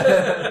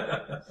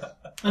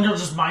 And he'll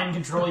just mind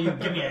control you.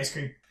 Give me ice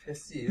cream.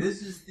 Let's see.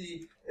 This is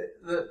the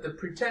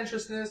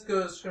pretentiousness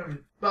goes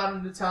from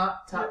bottom to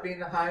top being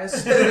the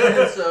highest.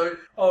 So,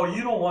 Oh,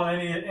 you don't want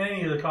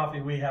any of the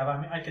coffee we have. I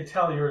mean, I could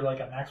tell you're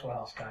like a Maxwell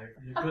House guy.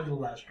 You're good to the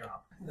last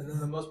drop. and then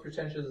the most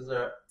pretentious is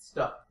our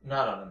stuff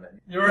not on the menu.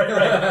 You're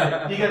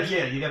right. You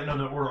gotta know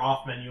the order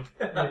off menu.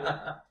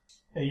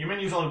 Hey, your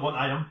menu's only one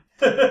item.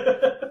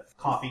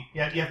 Coffee.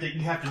 Yeah, you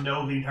have to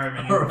know the entire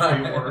menu before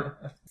you order.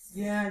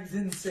 Yeah, you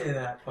didn't say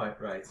that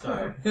quite right.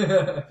 Sorry.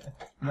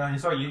 No,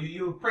 sorry,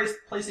 you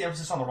placed the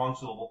emphasis on the wrong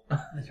syllable.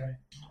 That's right.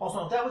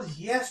 Also, that was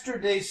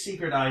yesterday's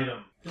secret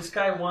item. This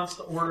guy wants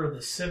to order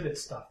the civet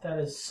stuff. That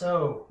is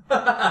so...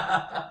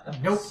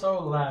 Nope.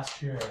 So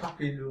last year.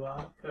 Coffee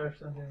luwak or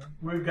something.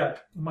 We've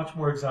got much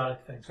more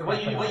exotic things. So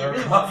what you popping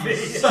really out want of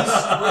is our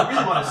what you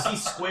really want is C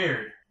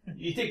squared.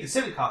 You take the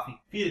civet coffee,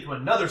 feed it to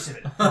another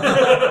civet.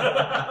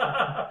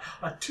 A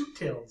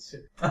two-tailed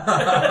civet.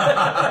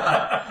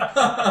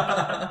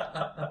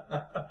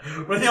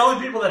 We're the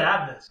only people that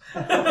have this.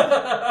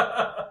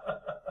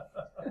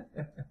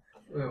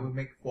 We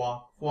make foie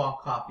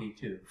coffee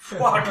too.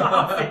 Foie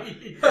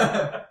coffee.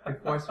 We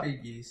force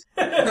feed geese.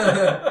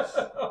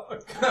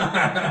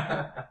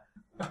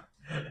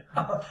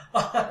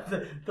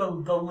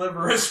 the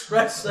liver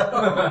espresso.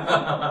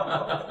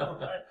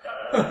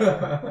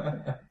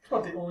 It's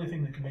about the only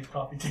thing that can make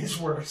coffee taste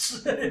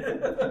worse. It's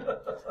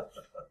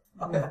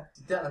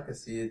a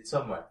delicacy. It's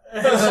somewhere.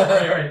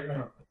 right.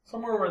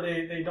 Somewhere where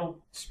they don't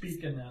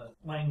speak in a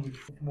language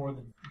with more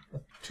than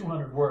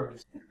 200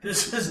 words.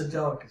 This is a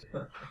delicacy.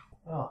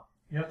 Oh.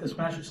 You have to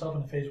smash yourself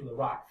in the face with a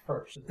rock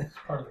first. It's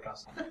part of the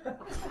custom.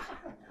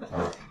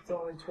 It's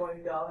only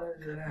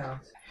 $20 an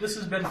ounce. This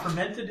has been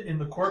fermented in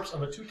the corpse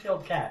of a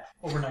two-tailed cat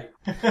overnight.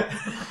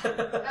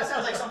 That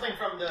sounds like something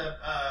from the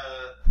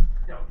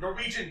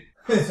Norwegian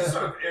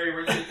sort of area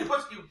where you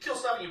kill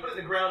stuff and you put it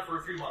in the ground for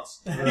 3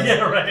 months. Yeah,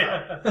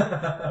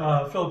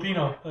 right.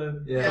 Filipino.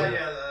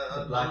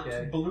 The black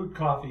egg. Balut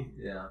coffee.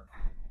 Yeah.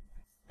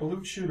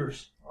 Balut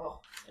shooters.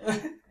 Oh.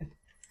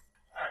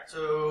 Alright,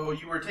 so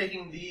you were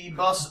taking the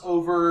bus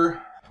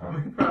over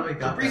We probably to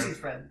got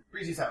Breezy's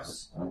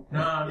house.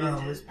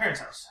 No. His parents'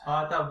 house.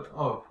 I thought.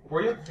 Oh,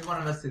 Were you? he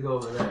wanted us to go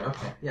over there.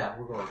 Okay. Yeah,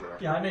 we'll go over there.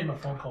 Yeah, I made my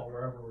phone call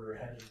wherever we were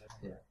headed.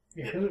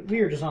 Yeah,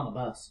 we were just on the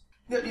bus.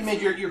 You made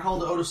your call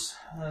to Otis.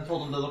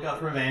 Told him to look out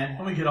for a van.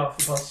 When we get off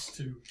the bus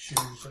to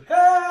cheers, like,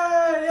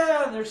 hey,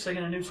 yeah, and they're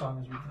singing a new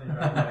song as we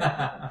drive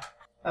away.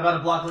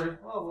 About a block later.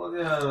 Oh, well,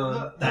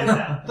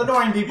 The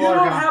annoying people You are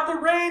don't gonna... have the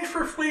range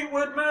for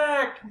Fleetwood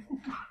Mac.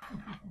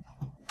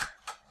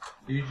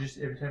 You just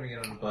every time you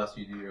get on the bus,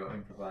 you do your own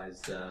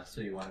improvised.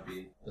 So you want to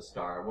be the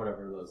star,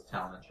 whatever those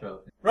talent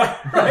show. Right.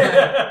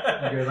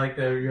 You're like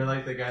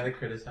the guy that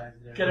criticizes.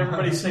 Get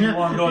everybody singing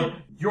along,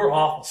 going, "You're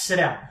awful. Sit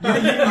down."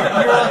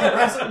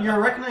 You're a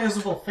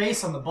recognizable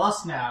face on the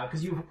bus now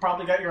because you've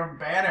probably got your own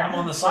banner. I'm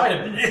on the side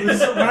of it.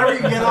 So whenever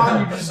you get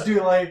on, you just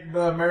do like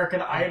the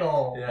American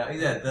Idol.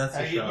 Yeah, that's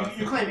the show.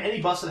 you claim any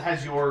bus that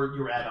has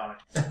your ad on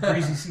it.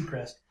 Breezy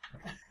Seacrest.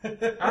 All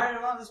right,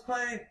 well, let's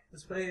play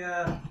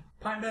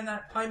Pine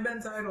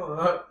Bend's Idol.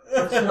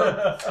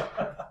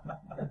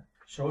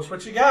 Show us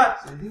what you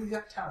got. So you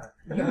got talent.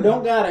 You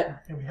don't got it.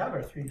 Yeah, we have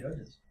our 3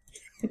 judges.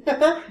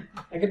 I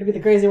get to be the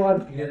crazy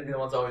one. You get to be the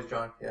ones always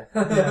drunk. Yeah.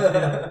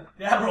 The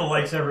Admiral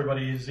likes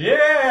everybody's.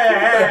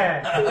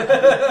 Yeah.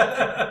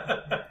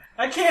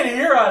 I can't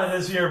hear out of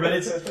this here, but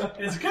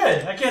it's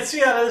good. I can't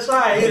see out of this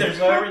eye either,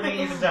 so everything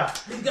evens out.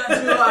 He's got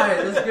 2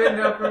 eyes. That's good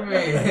enough for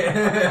me.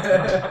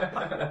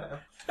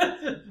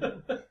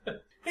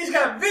 He's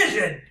got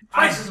vision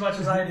twice as much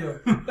as I do,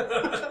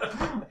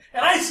 and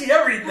I see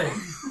everything.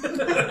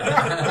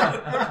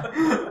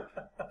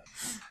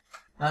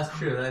 That's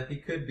true. That he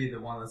could be the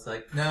one that's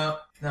like, no,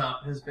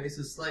 his face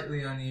is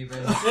slightly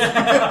uneven.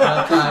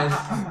 Sometimes,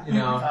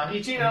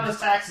 He cheated on his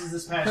taxes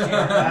this past year.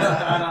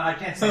 I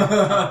can't say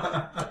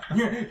that.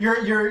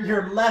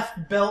 Your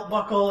left belt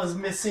buckle is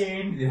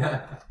missing.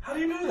 Yeah. How do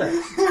you know that?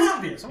 It's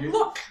obvious. I mean,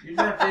 look. Your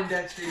left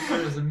index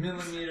finger is a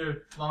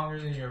millimeter longer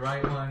than your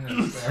right one.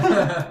 You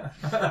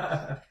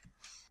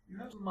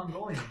have some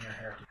Mongolian in your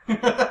hair.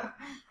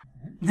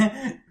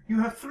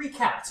 You have 3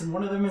 cats and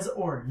one of them is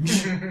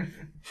orange.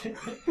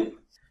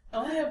 I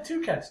only have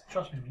 2 cats.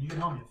 Trust me, when you get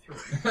home, you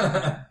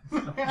have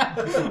 3.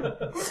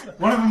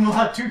 One of them will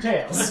have 2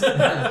 tails.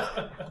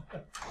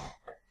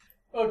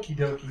 Okie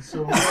dokie.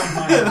 So we're on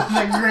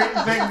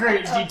that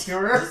great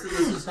detour. This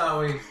is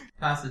how we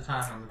pass the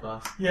time on the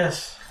bus.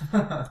 Yes.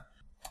 The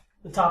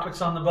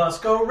topics on the bus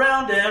go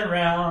round and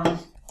round.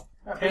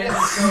 And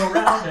go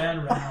round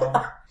and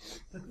round.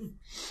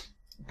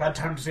 Bad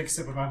time to take a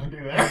sip of Mountain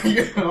Dew there.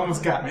 You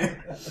almost got me.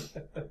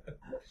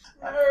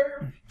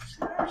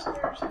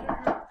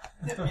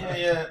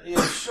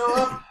 You show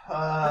up.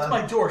 That's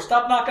my door.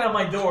 Stop knocking on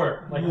my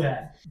door like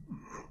that.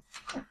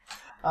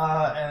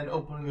 And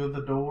opening of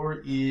the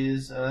door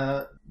is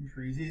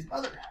Freezy's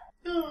mother.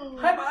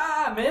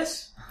 Hi,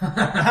 miss.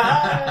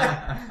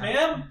 Hi,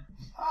 Ma'am.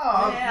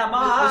 Ma'am,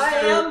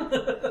 I am.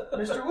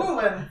 Mr. Wu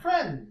and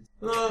friends.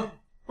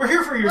 We're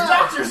here for your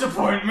doctor's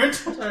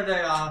appointment. It's our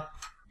day off.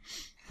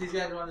 These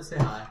guys want to say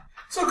hi.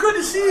 So good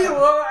to see you.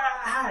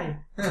 Hi.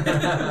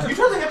 You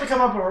totally have to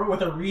come up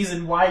with a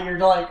reason why your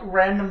like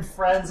random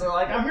friends are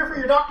like, I'm here for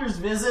your doctor's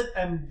visit,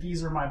 and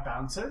these are my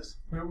bouncers.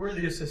 We're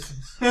the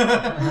assistants.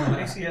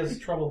 Casey has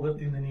trouble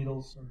lifting the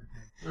needles.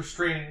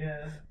 Restraining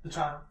the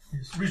child.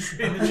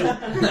 Restrain the child.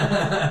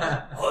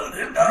 Hold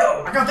him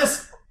down. I got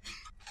this.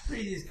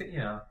 Freezy's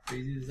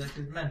like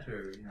his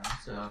mentor,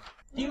 so.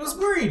 He was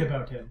worried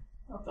about him.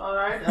 All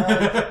right.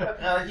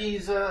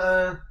 He's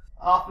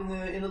off in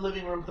the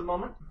living room at the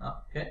moment. Oh,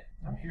 okay.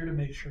 I'm here to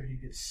make sure he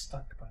gets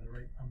stuck by the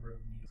right number of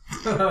needles.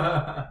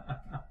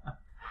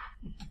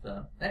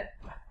 So, hey.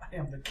 I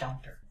am the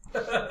counter.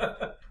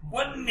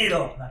 1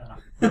 needle. Not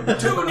enough.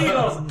 2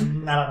 needles.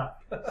 Not enough.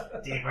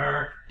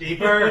 Deeper.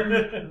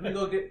 Let me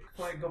go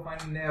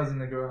find nails in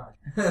the garage.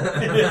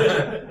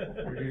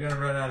 You're gonna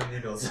run out of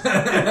needles.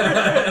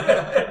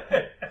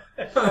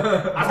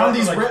 I found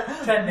these. like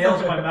 10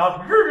 nails in my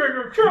mouth. I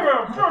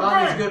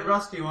found these good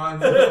rusty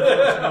ones.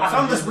 I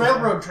found this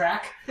railroad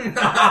track.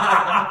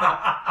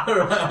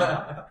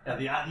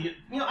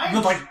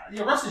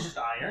 Iron. Rust is just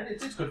iron.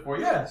 It's good for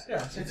you. Yes.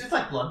 It's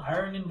like blood.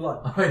 Iron and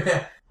blood. Oh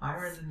yeah,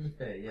 iron in the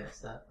face. Yes,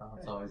 that's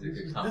always a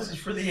good This comment. is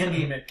for the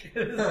anemic.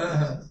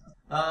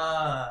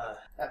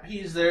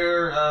 He's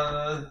there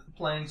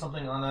playing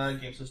something on a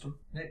game system.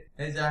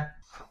 Hey Zach.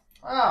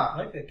 Ah, I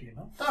like that game,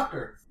 huh?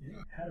 Doctor.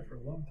 Yeah, had it for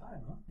a long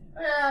time, huh?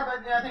 Yeah,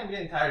 but I think I'm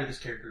getting tired of this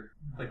character.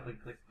 Click,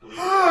 click, click. Delete.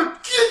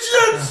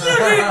 Kitchen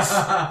sinks!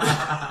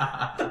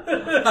 I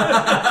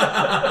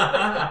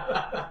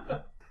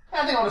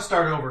think I want to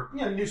start over.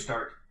 New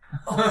start.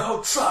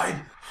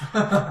 Outside,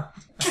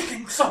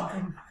 kicking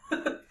something.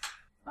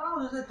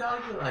 Oh, there's a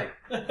dog you like.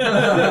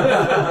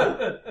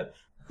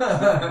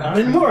 Not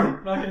anymore.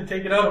 I'm not going to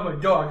take it out of my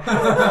dog.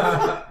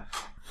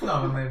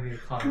 No, maybe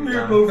Come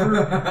here,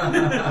 Buford.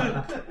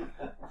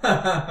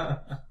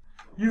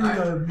 You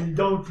love me,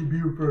 don't you,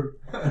 Buford?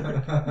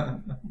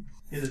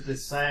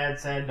 This sad,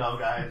 sad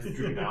dog eyes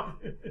drooping out.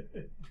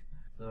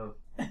 So,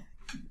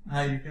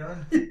 how you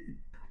feeling?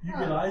 You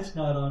get eye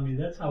snot on me,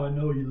 that's how I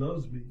know he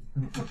loves me.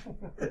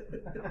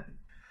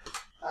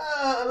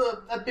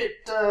 A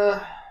bit,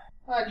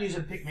 I'd use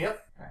a pick me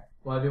up. Alright.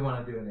 Well, I do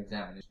want to do an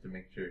examination to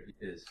make sure he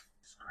is.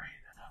 It's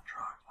great that I'm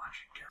drunk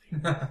watching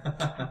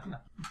Kelly.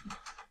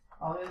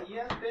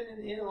 Yeah, I've been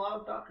in a lot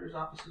of doctors'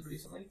 offices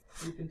recently.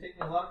 We've been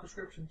taking a lot of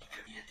prescriptions.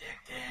 You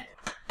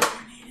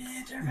need an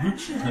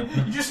intervention.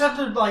 You just have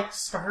to like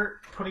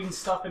start putting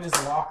stuff in his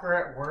locker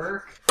at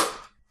work.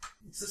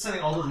 It's just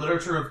sending all the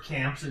literature of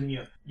camps and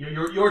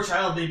your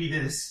child may be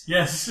this.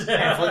 Yes.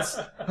 Pamphlets.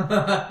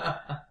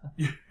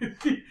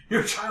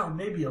 Your child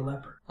may be a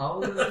leper. How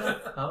old is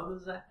that? How old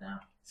is Zach now?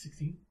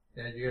 16?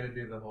 Yeah, you gotta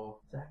do the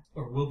whole Zach.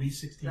 Or will be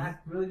 16.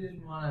 Zach really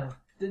didn't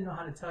know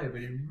how to tell you,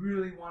 but he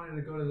really wanted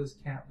to go to this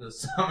camp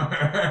this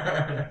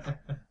summer.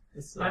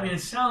 So, I mean, it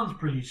sounds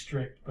pretty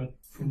strict, but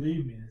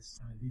believe me,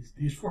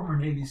 these former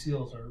Navy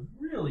SEALs are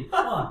really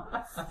fun.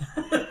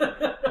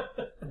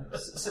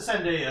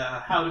 Send a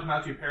how to come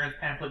out to your parents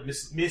pamphlet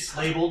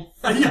mislabeled.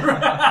 You're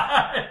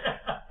right.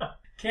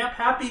 Camp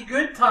Happy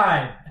Good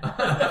Time.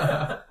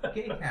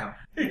 kitty camp.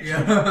 Kitty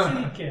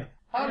camp.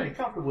 How to be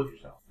comfortable with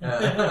yourself.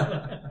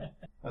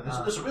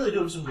 This will really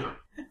do him some good.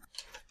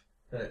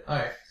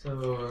 Alright,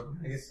 so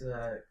I guess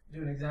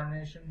do an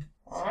examination.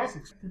 Alright,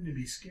 expect them to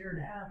be scared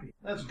happy.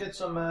 Let's get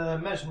some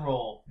medicine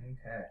roll.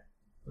 Okay.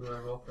 What do I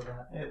roll for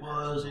that? It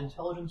was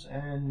intelligence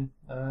and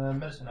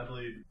medicine, I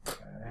believe.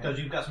 Because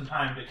you've got some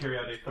time to carry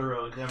out a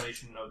thorough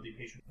examination of the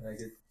patient. I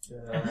get,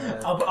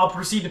 I'll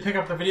proceed to pick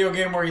up the video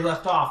game where you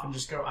left off and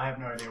just go, I have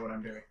no idea what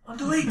I'm doing.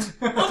 Undelete!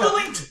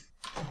 Undelete!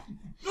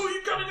 No,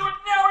 you gotta do it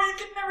now or you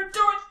can never do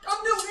it!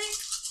 Undelete!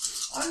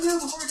 Undo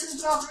before it turns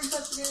it off and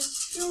resets again.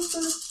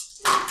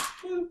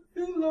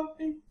 You love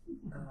me.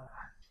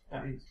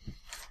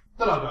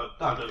 The dog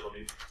does love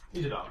you.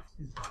 He's a dog.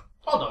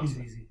 All dogs.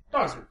 He's easy.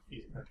 Dogs are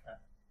easy.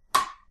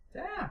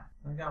 damn,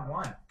 I got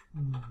one.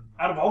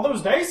 Out of all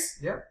those dice?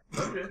 Yep.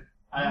 Okay.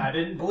 I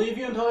didn't believe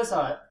you until I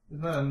saw it.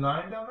 Isn't that a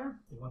 9 down there?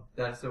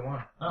 That's the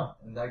one. Oh.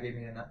 And that gave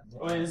me a 9.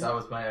 Wait, That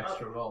was my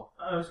extra roll.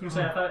 I was gonna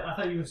say, I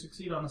thought you would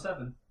succeed on a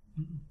 7.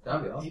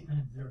 That'd be awesome. 8,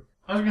 9, 0.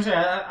 I was gonna say,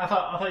 I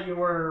thought you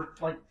were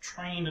like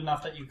trained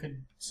enough that you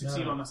could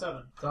succeed No. on a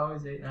 7. It's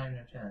always 8, 9,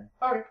 or 10.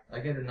 Okay. I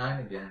get a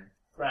 9 again.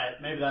 Right,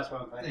 maybe that's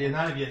what I'm thinking. Yeah,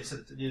 9 again.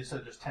 You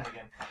said just 10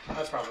 again.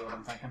 That's probably what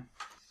I'm thinking.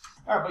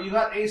 Alright, but you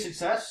got a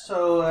success,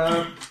 so I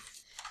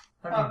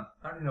don't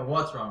even know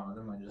what's wrong with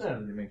him. I just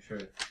wanted to make sure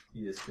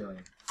he is feeling.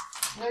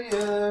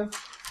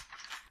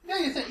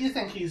 you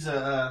think he's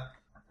a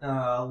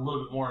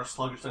little bit more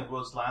sluggish than it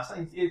was last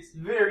time. It's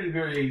very,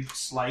 very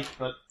slight,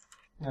 but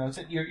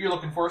you're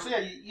looking for. So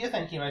yeah, you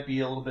think he might be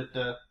a little bit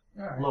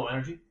Alright. low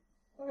energy.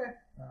 Okay.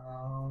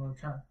 I'll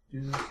try to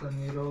do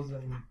some needles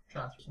and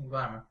transfer some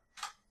glamour.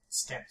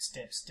 Step.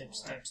 See,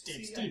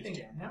 I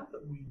think now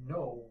that we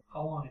know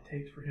how long it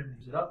takes for him to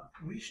use it up,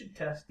 we should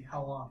test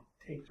how long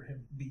it takes for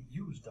him to be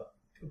used up.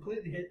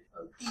 Completely hit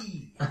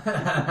E.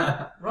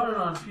 Running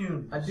on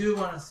fumes. I do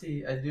want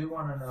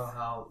to know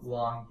how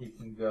long he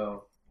can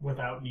go.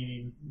 Without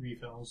needing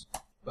refills.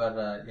 But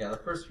the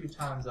first few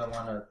times I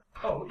want to.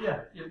 Oh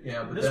yeah,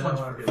 But this then one's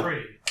I want for to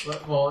free.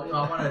 Well,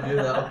 I want to do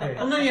that. Okay.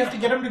 Well, no, you have to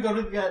get him to go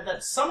to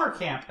that summer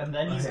camp, and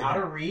then he's out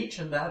of reach,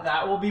 and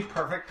that will be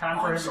perfect time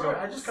for I'm him sorry,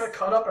 to go. I just got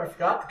caught up. I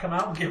forgot to come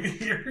out and give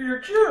you your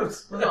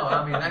juice. Well, no,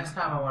 I mean next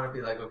time I want to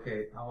be like,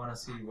 okay, I want to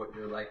see what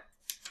you're like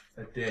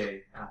a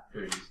day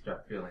after you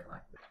start feeling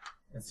like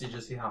this,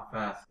 and see how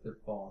fast it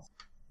falls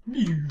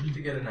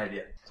to get an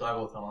idea. So I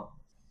will tell him.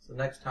 So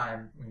next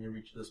time when you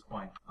reach this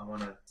point, I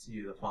want to see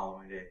you the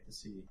following day to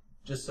see.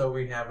 Just so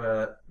we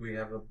know we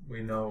have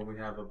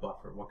a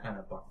buffer. What kind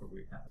of buffer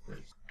we have?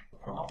 There's a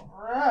problem.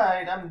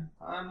 Right, I'm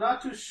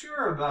not too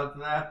sure about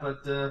that,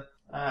 but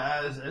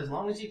as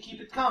long as you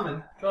keep it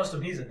coming. Trust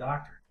him, he's a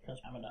doctor.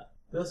 I'm a nut.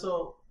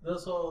 This'll.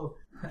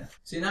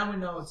 See, now we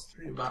know it's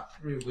about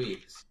 3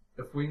 weeks.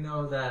 If we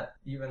know that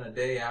even a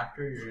day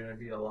after you're going to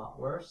be a lot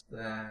worse,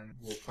 then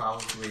we'll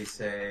probably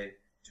say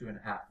 2.5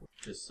 weeks,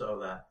 just so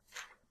that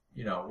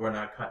we're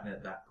not cutting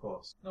it that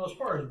close. Now, as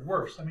far as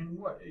worse, I mean,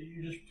 what? Are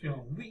you just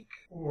feeling weak,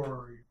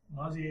 or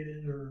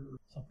nauseated, or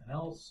something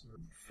else, or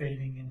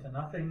fading into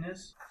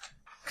nothingness?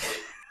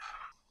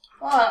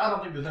 Well, I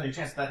don't think there's any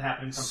chance of that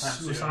happening sometime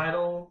soon.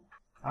 Suicidal?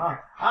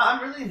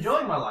 I'm really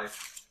enjoying my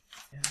life.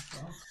 Yeah,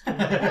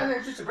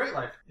 It's just a great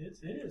life. it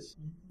is.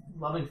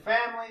 Loving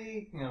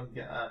family,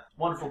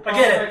 wonderful I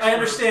get it. prospects. I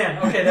understand.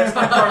 Okay, that's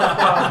not part of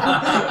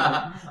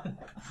the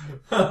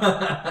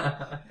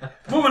problem.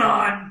 Moving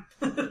on.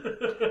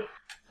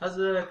 How's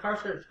the car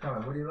search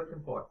coming? What are you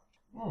looking for?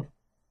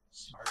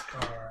 Smart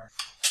car.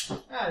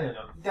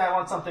 Dad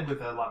wants something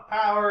with a lot of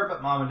power,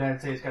 but Mom and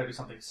Dad say it's got to be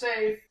something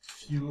safe.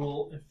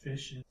 Fuel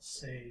efficient,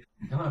 safe.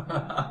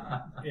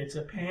 It's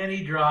a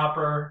panty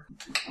dropper.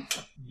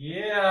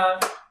 Yeah.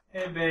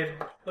 Hey, babe.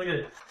 Look at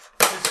it.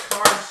 This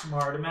car's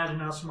smart. Imagine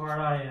how smart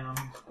I am.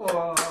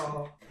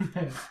 Oh.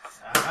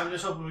 I'm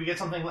just hoping we get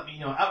something, let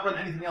me outrun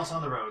anything else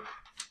on the road.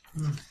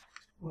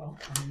 Well,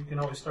 I mean, you can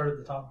always start at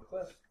the top of the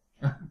cliff.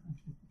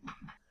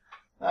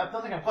 I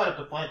don't think I'm quite up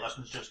to flight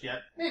lessons just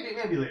yet.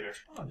 Maybe later.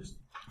 Oh, just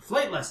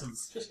Flight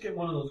lessons. get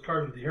one of those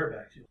cars with the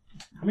airbags.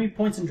 How many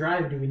points in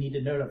drive do we need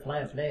to know to fly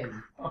a flag?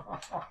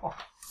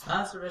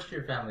 How's the rest of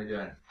your family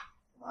doing?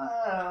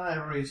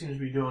 Everybody seems to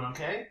be doing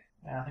okay.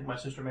 I think my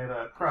sister may have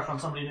a crush on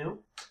somebody new.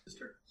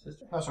 Sister?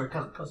 Oh, sorry,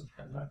 cousin.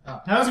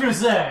 I was going to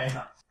say,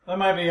 that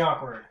might be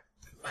awkward.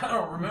 I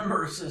don't remember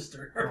her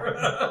sister.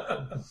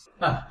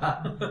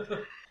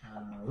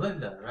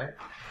 Linda, right?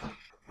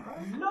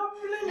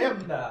 Lovely Yep.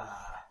 Linda.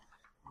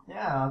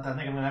 Yeah, I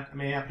think I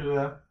may have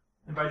to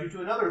invite you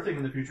to another thing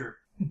in the future.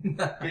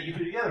 Get you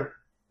two together.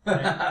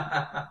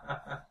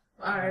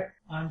 Alright.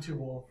 I'm too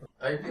old for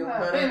Are you feeling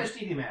better? Famous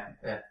TV man.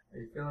 Yeah. Are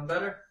you feeling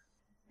better?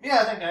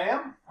 Yeah, I think I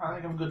am. I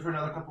think I'm good for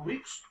another couple of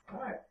weeks.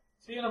 Alright.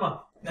 See you in a month.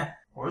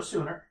 Or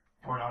sooner.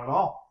 Or not at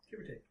all.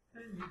 Give or take.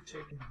 And you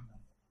take it.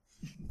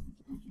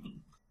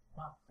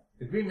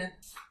 Agreement.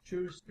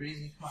 Choose.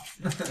 Breezy. Come on.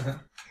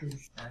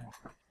 Choose.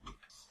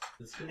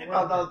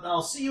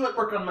 I'll see you at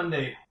work on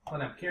Monday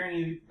when I'm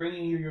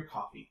bringing you your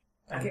coffee.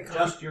 And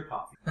just your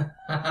coffee.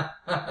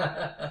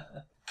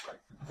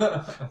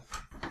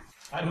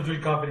 I don't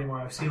drink coffee anymore.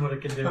 I've seen what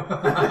it can do.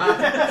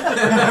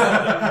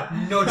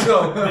 No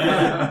joke.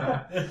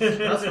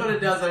 That's what it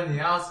does on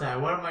the outside.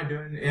 What am I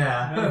doing? Matter of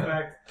Yeah.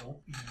 fact, don't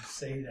even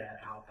say that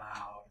out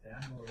loud.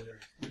 I'm over there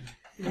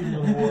in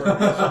the war.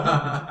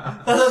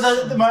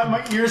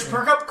 my ears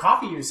perk up.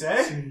 Coffee, you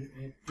say? See, in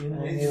He's the a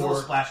little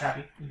war. splash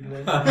happy.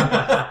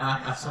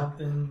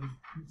 Something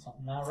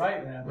not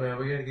right, man. Well,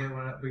 we gotta get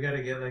one. We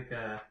gotta get like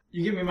a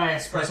You give me my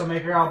espresso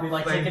maker, I'll be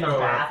like taking a Flamethrower.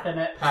 bath in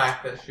it.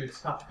 pack that shoots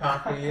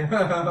coffee.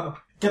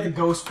 Get the You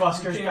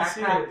Ghostbusters can't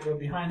see backpack. it, but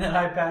behind that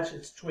eye patch,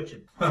 it's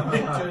twitching.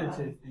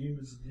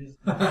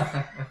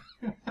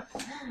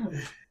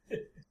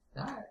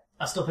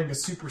 I still think a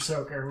super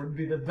soaker would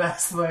be the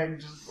best thing.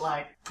 Just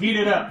like heat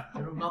it up.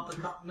 It'll melt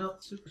the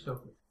super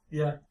soaker.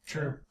 Yeah,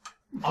 sure.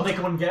 I'll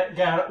make one get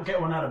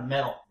one out of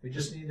metal. We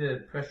just need a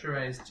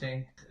pressurized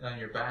tank on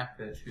your back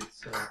that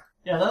shoots.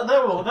 Yeah,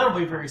 that'll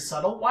be very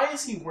subtle. Why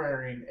is he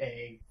wearing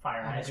a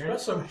fire An hydrant?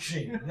 espresso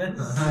machine. Then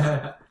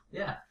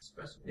Yeah,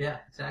 espresso. Yeah,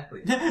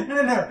 exactly. No.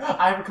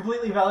 I have a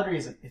completely valid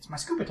reason. It's my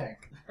scuba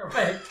tank.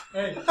 right.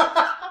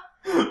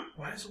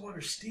 Why does the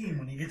water steam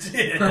when he gets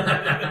in?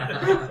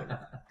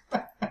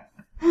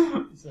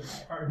 He's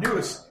our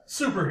newest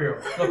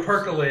superhero, the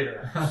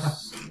percolator.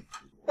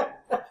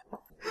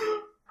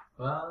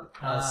 Well,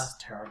 That's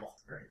terrible.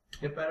 Great.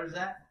 get better,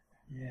 Zach.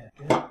 Yeah,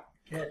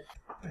 get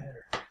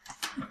better.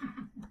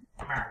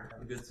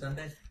 Have a good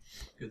Sunday.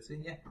 Good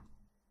seeing you.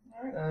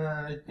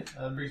 Alright,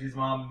 Breezy's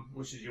mom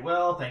wishes you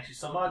well. Thanks you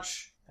so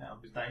much. It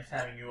was nice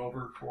having you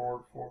over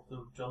for 4th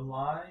of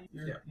July.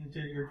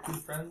 Your two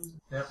friends.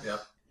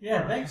 Yep.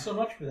 Yeah, thanks so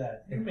much for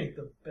that. You make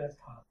the best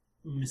hot.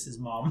 Mrs.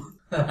 Mom.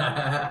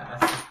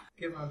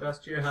 Give my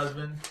best to your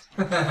husband.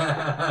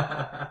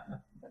 I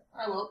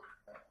will.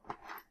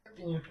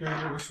 And if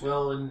you're wish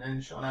well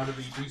and shown out of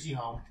the breezy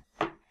home.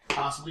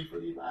 Possibly for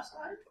the last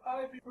time.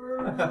 Happy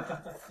birthday.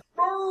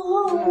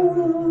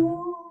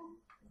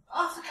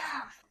 Off the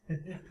couch.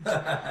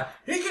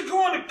 He can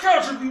go on the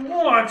couch if he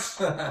wants.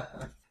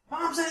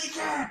 Mom said he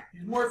can.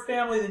 He's more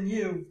family than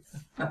you.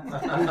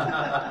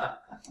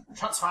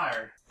 Shots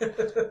fired. He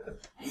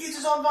eats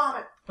his own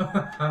vomit.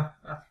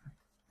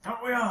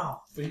 Don't we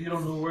all? But you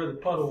don't know where the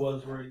puddle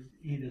was where he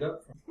eat it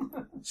up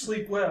from.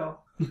 Sleep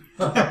well.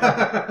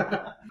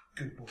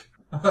 Good boy.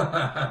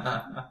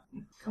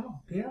 Come on,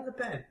 be on the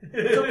bed.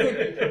 It's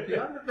okay, be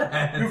on the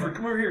bed. Hoover,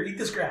 come over here. Eat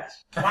this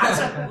grass.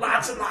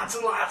 Lots of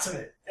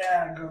it.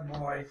 Yeah, good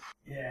boy.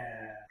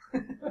 Yeah.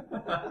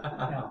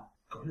 Now,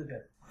 go to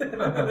bed.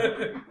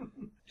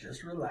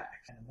 Just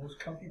relax. And the most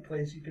comfy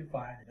place you can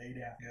find. Lay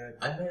down. Good.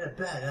 I made a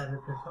bed out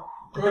of his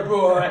homework. Good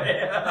boy.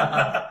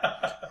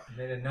 I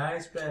made a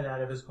nice bed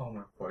out of his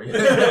homework for you.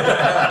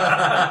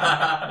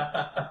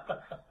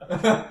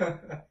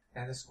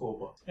 And the school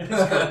book.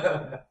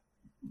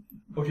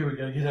 Okay, we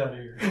gotta get out of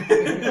here.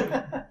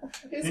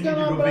 It's We need to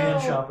go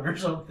van shopping or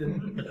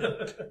something.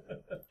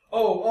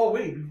 Oh,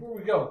 wait, before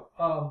we go,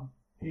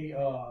 hey,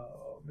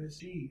 Miss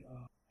D,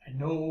 I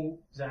know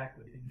Zach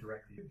would think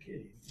directly. Good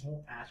kid, he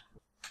won't ask for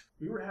it.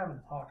 We were having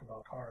a talk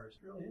about cars.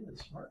 Really into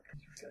smart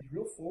cars. He's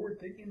real forward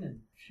thinking, and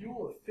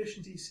fuel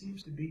efficiency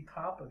seems to be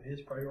top of his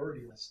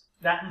priority list.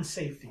 That and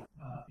safety.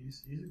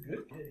 He's a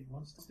good kid. He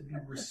wants us to be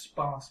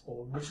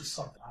responsible, which is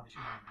something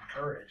obviously we want to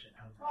encourage.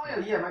 Oh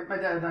yeah. My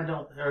dad and I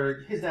don't,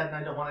 or his dad and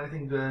I don't want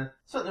anything to,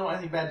 certainly don't want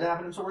anything bad to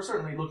happen to him. So we're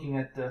certainly looking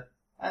at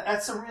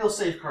some real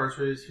safe cars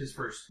for his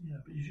first. Yeah,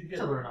 but you should get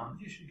to learn on.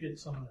 You should get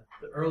some of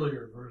the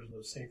earlier versions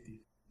of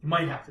safety. You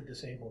might have to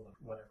disable them,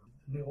 whatever.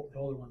 The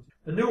older ones.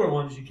 The newer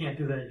ones, you can't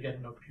do that. You got to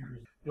know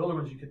computers. The older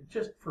ones, you can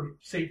just for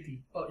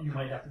safety. You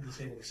might have to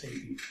disable the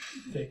safety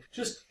thing.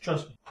 Just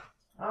trust me.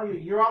 Oh,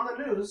 you're on the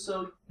news,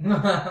 so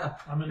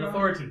I'm an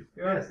authority.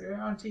 You're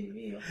on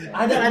TV. Okay.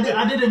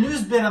 I did a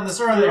news bit on this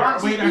earlier. you're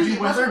on Wait, TV, aren't you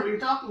that's weather? what you're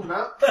talking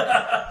about.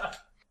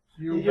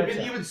 You've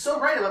You've been so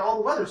right about all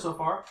the weather so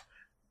far.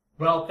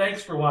 Well,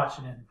 thanks for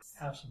watching and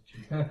have some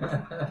cheese.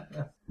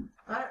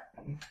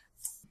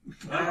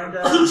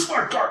 And,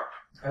 Smart car.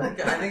 I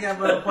think I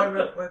have an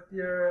appointment with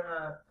your.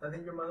 I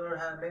think your mother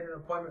had made an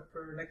appointment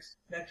for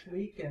next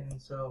week, and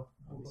so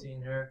I'll be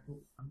seeing her.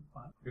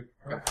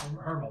 Her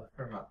mother.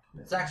 Her mother.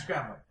 Zach's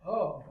grandma.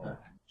 Oh.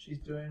 She's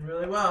doing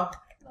really well.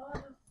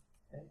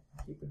 Okay,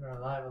 keeping her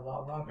alive a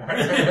lot longer.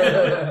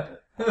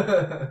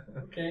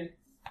 Okay.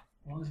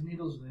 As long as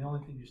needles are the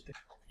only thing you stick.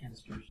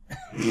 Hamsters.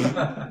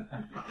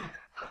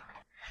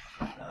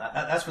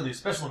 That's for the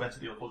special events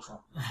of the old folks home.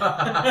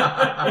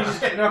 He's just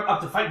getting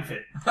up to fighting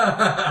fit.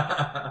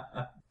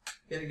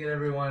 Gotta get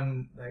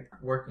everyone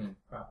working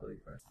properly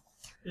first.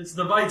 It's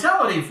the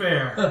Vitality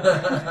Fair.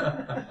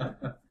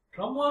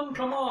 Come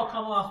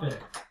off it.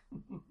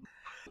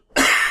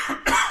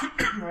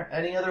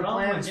 Any other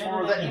plans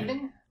for that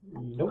evening?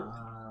 Nope.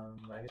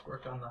 I guess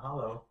work on the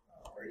hollow.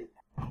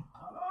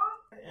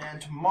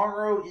 And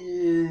tomorrow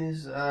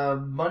is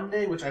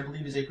Monday, which I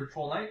believe is a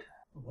patrol night.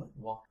 What?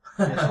 Walk.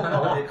 Yes,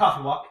 a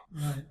coffee walk.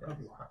 Right.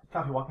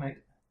 Coffee walk night.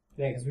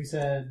 Yeah, because we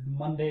said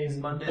Mondays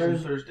and Mondays Thursdays.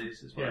 and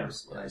Thursdays is what,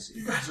 Yes. what I see.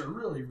 You guys are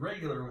really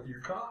regular with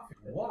your coffee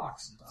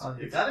walks and stuff.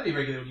 You gotta be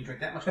regular when you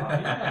drink that much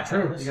coffee. Yeah,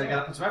 true. You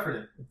gotta put some effort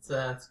in.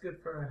 It's good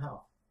for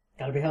health.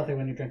 Gotta be healthy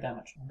when you drink that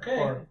much. Okay.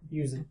 Or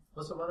use it.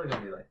 What's the weather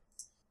gonna be like?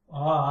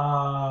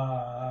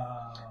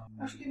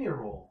 Actually, give me a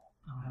roll.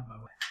 I don't have my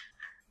way.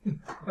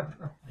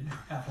 I do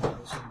have a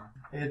little somewhere.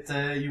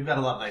 You've got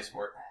a lot of ice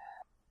for it.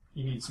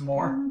 You need some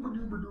more?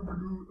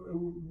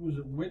 Was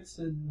it wits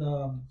and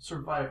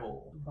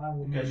Survival.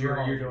 survival? Because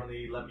you're doing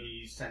the let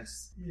me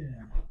sense.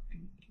 Yeah.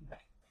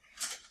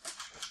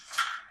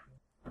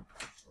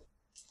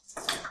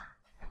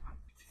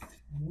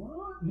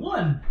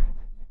 One.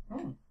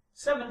 Oh.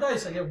 7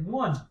 dice. I get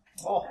 1.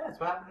 Oh, That's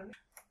what happened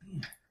to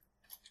me.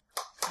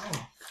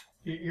 Oh.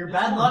 Your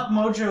bad luck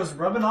mojo's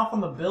rubbing off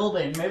on the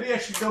building. Maybe I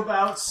should go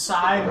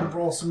outside and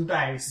roll some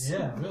dice.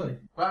 Yeah, really.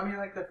 Well, I mean,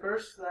 the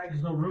first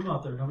There's no room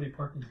out there. Nobody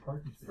parked in the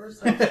parking space.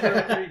 first 2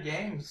 or 3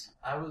 games,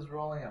 I was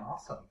rolling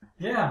awesome.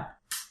 Yeah.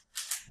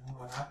 I don't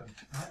know what happened.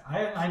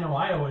 I know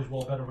I always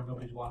roll better when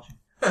nobody's watching.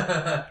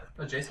 No,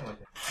 Jason was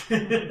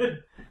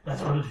there.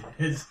 That's what it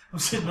is. I'm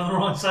sitting on the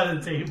wrong side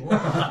of the table.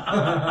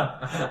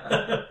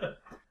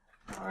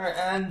 alright,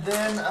 and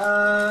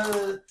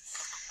then,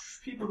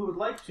 people who would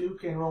like to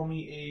can roll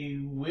me a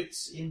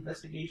wits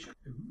investigation.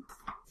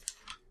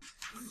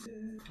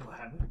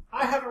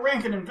 I have a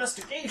rank in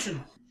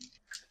investigation.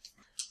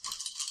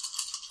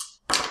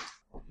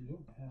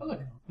 Oh,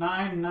 look.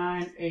 9,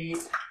 9, 8.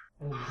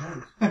 Oh,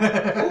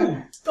 nice.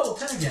 Ooh, double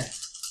 10 again.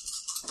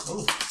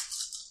 Oh.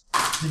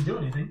 Didn't do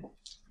anything.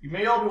 You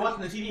may all be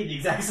watching the TV at the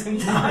exact same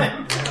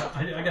time.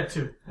 I got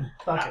 2.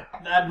 Okay.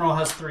 The Admiral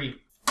has 3.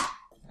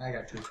 I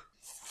got 2.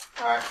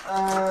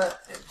 Alright,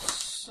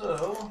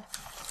 so...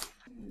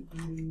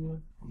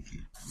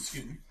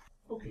 Excuse me.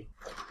 Okay.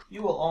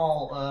 You will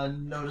all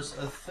notice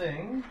a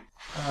thing.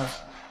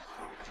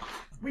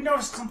 We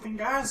noticed something,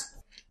 guys.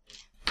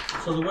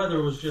 So the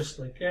weather was just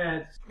like,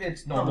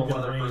 It's normal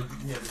Probably weather gonna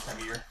for this time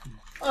of year.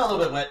 Well, a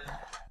little bit wet.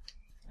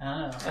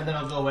 Oh. And then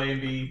I'll go away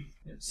and be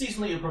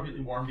seasonally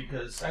appropriately warm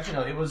because actually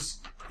no,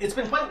 it's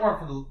been quite warm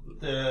for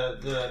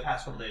the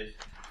past couple days.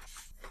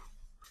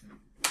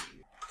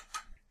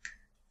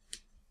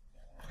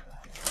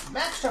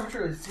 Max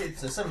temperature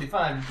hits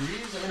 75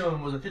 degrees. The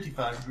minimum was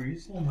 55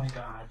 degrees. oh my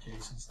god,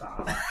 Jason,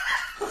 stop.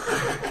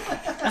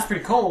 That's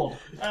pretty cold.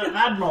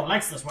 Admiral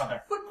likes this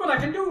weather. Look what I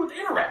can do with the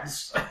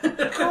interwebs.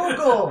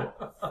 Cool.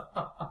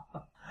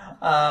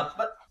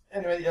 But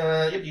anyway,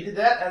 yep, you did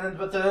that, and then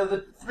but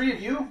the three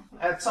of you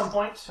at some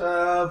point,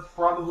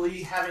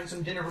 probably having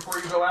some dinner before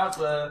you go out,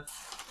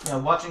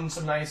 watching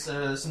some nice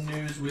some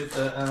news with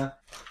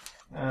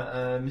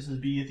Mrs.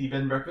 B at the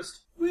bed and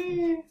breakfast.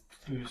 Whee!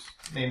 Whose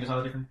name is on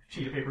a different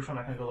sheet of paper, so I'm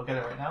not going to go look at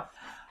it right now.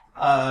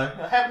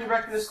 Having your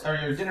breakfast, or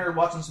your dinner,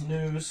 watching some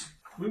news.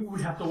 We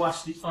would have to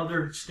watch the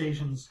other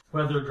station's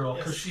weather girl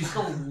because Yes. she's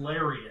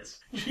hilarious.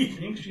 She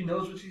thinks she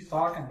knows what she's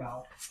talking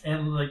about,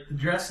 and like the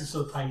dress is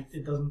so tight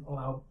it doesn't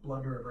allow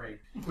blood or a break,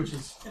 which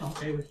is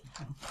okay with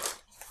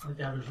like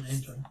the average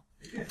intern.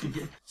 You have to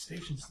get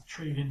stations to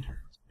trade interns.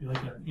 Be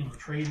like a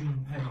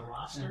trading kind of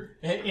roster.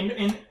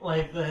 In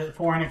like the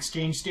foreign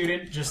exchange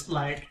student, just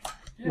like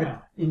Yeah.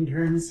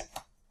 interns.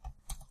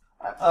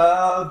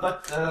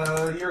 But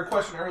your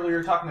question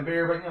earlier, talking to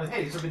Bear, but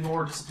hey, has there been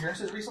more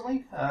disappearances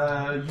recently?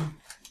 You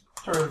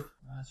sort of.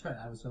 That's right.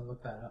 I was going to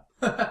look that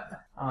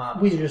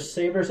up. We just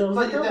saved ourselves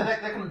But the trouble.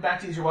 that comes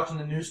back to as you're watching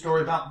the news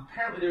story about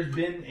apparently there's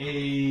been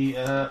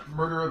a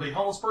murder of a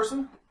homeless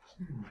person,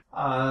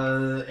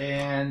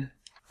 and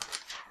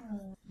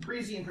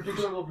Breezy in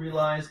particular will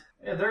realize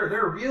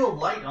there are real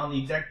light on the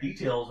exact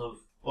details of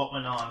what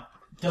went on.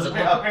 Does it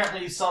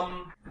Apparently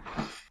some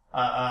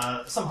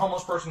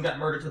homeless person got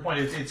murdered to the point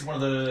it's one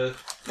of the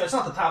it's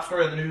not the top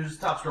story on the news.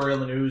 Top story on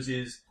the news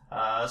is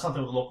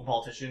something with a local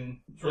politician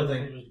sort of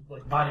thing. It was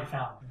like body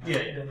found.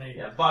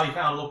 Yeah, body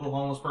found, a local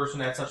homeless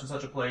person at such and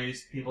such a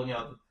place. People,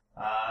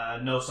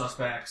 no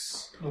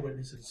suspects. No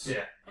witnesses.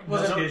 Yeah.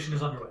 Investigation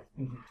is underway.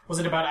 Was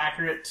it about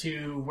accurate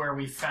to where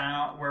we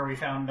found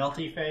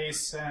Melty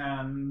Face?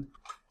 And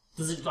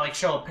does it like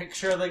show a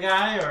picture of the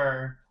guy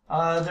or?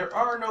 There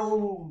are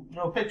no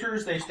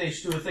pictures. They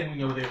do a thing.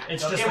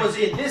 It's just it was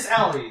in this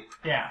alley.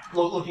 Yeah.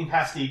 Looking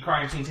past the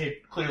crime scene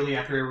tape clearly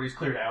after everybody's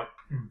cleared out.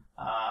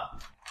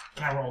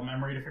 Can I roll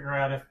memory to figure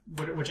out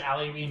which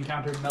alley we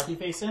encountered Melty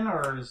Face in,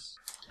 or is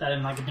that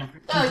in like a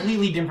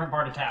completely different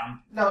part of town?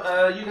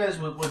 No, you guys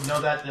would know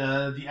that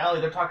the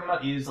alley they're talking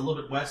about is a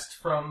little bit west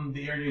from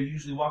the area you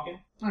usually walk in.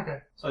 Okay.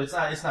 So it's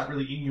not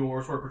really in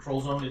your sort of patrol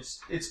zone.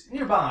 It's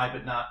nearby,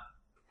 but not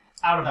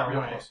Out of that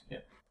real way. close. Yeah,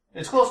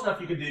 it's close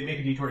enough you could make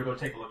a detour to go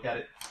take a look at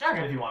it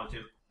if you wanted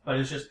to. But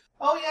it's just,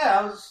 oh yeah,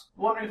 I was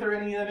wondering if there are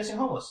any missing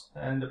homeless,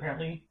 and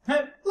apparently,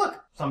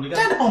 Look, somebody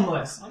got 10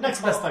 homeless.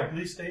 Next best thing.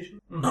 Police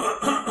station.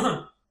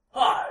 Mhm.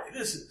 Hi,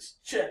 this is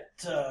Chet.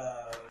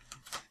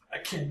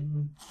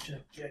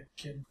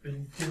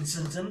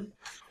 Vincenten,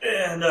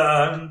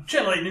 and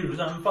Channel 8 News.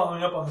 I'm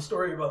following up on the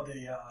story about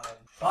the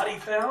body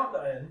found.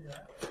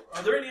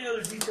 Are there any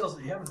other details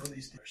that you haven't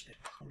released in your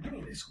statement? Give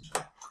me this.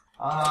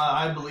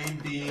 I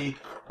believe the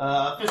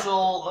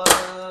official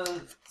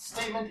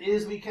statement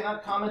is we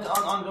cannot comment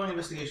on ongoing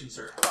investigations,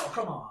 sir. Oh,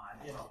 come on.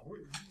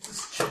 This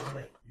is Channel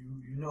 8.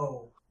 You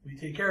know, we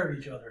take care of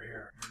each other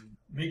here.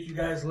 Make you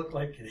guys look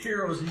like the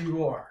heroes that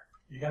you are.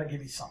 You gotta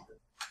give me something.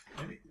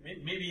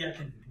 Maybe I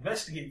can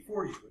investigate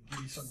for you and give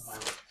you some of my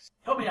words.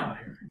 Help me out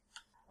here.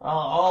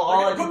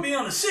 Put me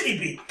on the city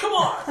beat. Come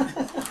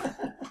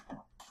on.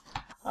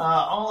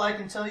 All I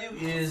can tell you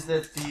is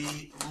that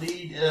the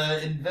lead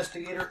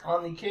investigator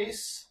on the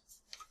case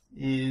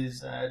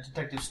is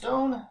Detective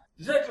Stone.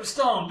 Detective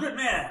Stone, good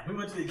man. We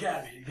went to the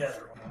academy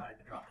together when I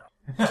dropped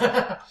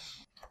out.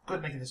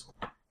 Good making this.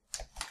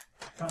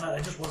 Found out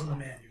I just wasn't the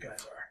man you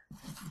guys are.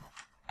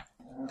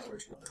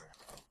 Where's the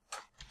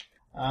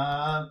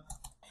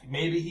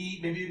maybe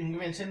you can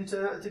convince him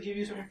to give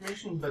you some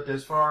information, but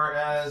as far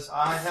as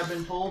I have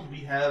been told, we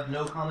have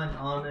no comment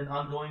on an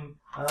ongoing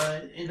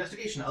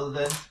investigation, other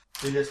than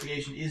the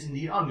investigation is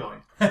indeed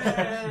ongoing.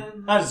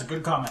 And That is a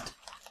good comment.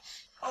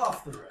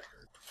 off the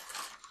record,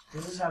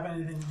 does this have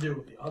anything to do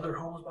with the other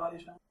homeless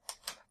bodies found?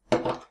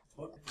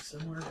 What,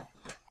 similar?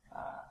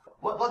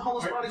 What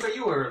homeless bodies are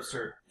you aware of,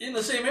 sir? In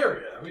the same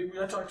area.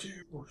 I talked to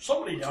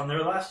somebody down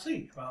there last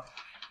week about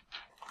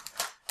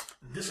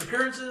the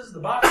disappearances, the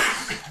bodies.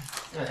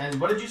 And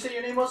what did you say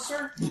your name was,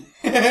 sir?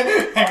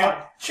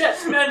 Chet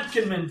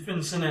Mankinman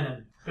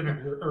Finsinen and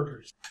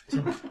Ergers.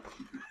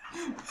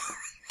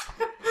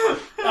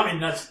 I mean,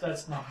 that's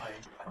not my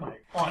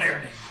on-air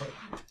name, but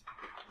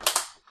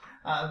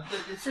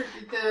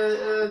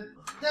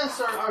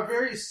That's our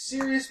very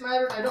serious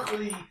matter. I don't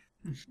really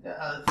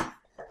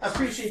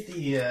appreciate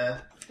the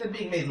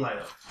being made light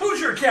of. who's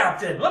your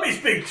captain? Let me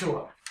speak to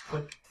him.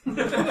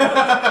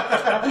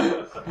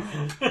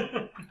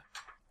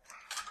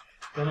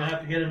 Then I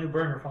have to get a new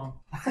burner phone.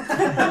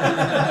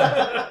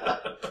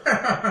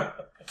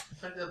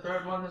 It's like the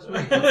third one this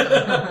week.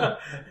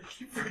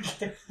 Keep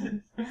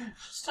forgetting.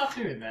 Stop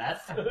doing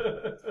that.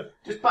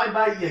 Just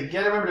you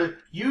gotta remember to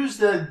use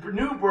the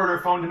new burner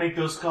phone to make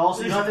those calls,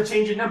 so you don't have to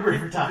change your number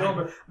every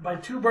time. Buy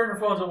 2 burner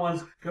phones at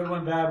once. Good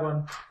one, bad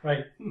one.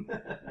 Right.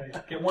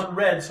 Get one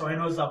red so I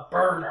know it's a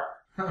burner.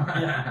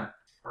 Yeah.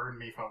 Burn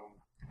me phone.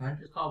 Why don't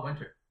you just call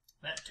Winter?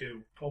 That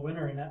too. Well,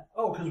 winter ain't that.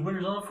 Oh, because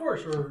winter's on the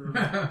force. Or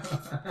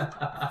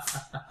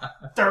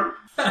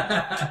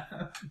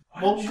why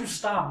don't you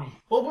stop me?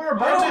 Well, we're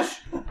about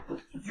to.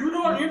 You're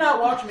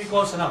not watching me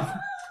close enough.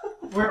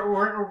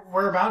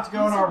 We're about to go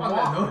on our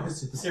walk.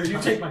 Notices. Here, you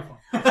take my phone.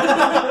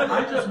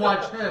 I just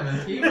watched him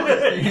and he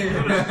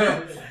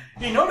was.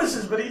 He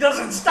notices, but he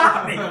doesn't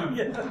stop me.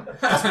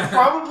 That's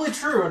probably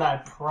true, and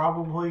I'd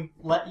probably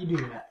let you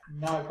do that.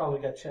 Now I probably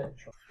got Chet in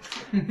trouble.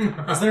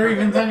 Is there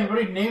even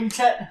anybody named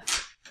Chet?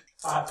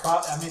 I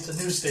mean, it's a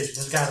news station.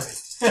 There's gotta be.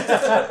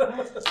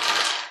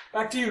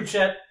 Back to you,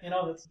 Chet. You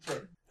know, that's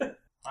right.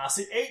 I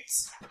see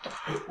 8s.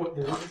 What,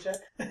 there is a Chet?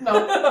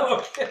 No.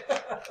 Okay.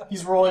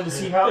 He's rolling to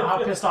see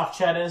how pissed off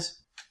Chet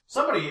is.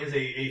 Somebody is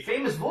a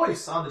famous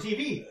voice on the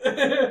TV.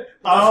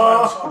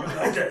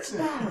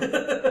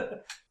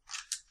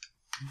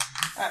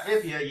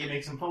 If you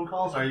make some phone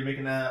calls, are you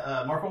making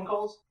more phone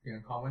calls? You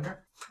gonna call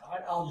Winter?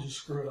 I'll just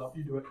screw it up.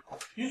 You do it.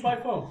 Use my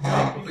phone.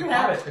 No, You can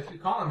have it. If you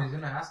call him, he's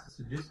gonna ask us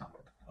to do something.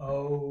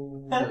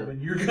 Oh, then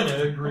you're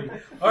gonna agree.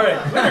 All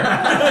right.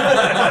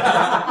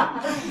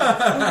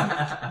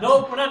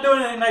 Nope, we're not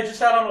doing anything. I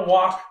just out on a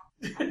walk.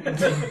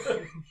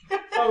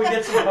 While we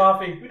get some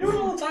coffee. We do it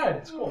all the time.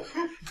 It's cool.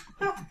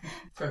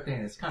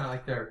 It's kind of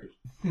like therapy.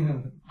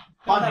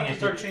 We'll have to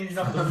start changing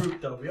up the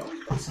route, though. We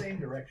always go the same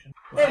direction.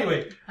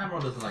 Anyway,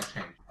 Emerald doesn't like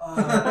change.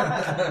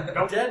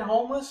 dead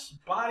homeless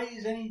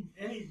bodies. Any?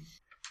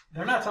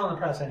 They're not telling the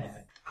press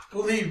anything.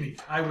 Believe me,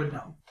 I would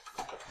know.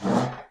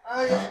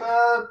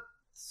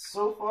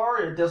 So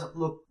far, it doesn't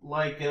look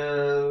like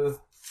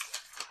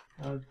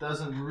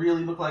doesn't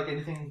really look like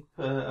anything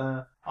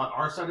on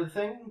our side of the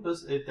thing. But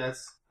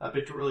that's a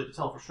bit too early to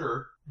tell for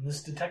sure. And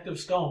this Detective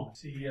Stone,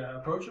 is he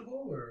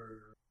approachable or?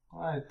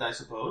 I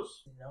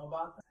suppose. You know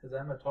about that? Has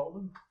Emma told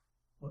him?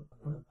 What?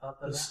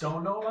 About Does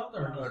Stone know about that?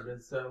 Or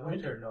does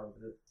Winter know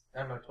that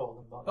Emma told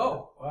him about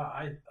Oh, well,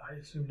 I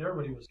assumed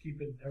everybody was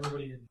keeping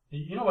everybody in.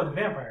 You know about the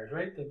vampires,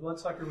 right? The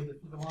bloodsucker with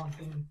the long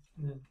thing,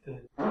 and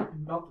the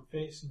melted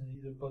face, and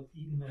the both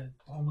eating the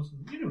homeless.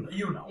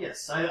 You know.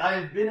 Yes,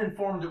 I've been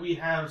informed that we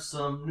have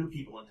some new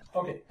people in town.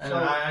 Okay, And so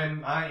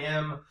I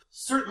am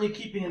certainly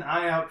keeping an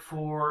eye out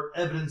for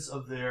evidence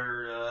of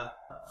their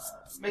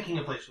making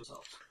a place for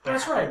themselves.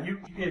 that's right. You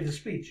gave the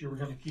speech. You were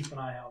going to keep an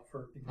eye out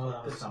for things Oh, like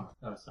that was this. summer.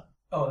 That was summer.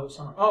 Oh, that was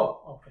summer.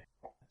 Oh, okay.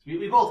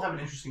 We both have an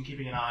interest in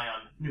keeping an eye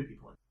on new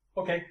people.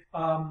 Okay.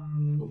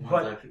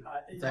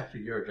 It's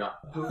actually your job.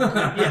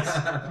 Yes.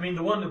 I mean,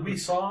 the one that we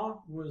saw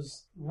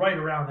was right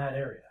around that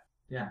area.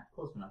 Yeah,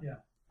 close enough. Yeah.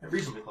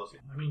 Reasonably close.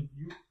 I mean,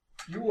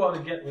 you ought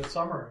to get with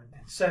Summer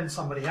and send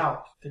somebody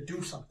out to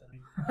do something.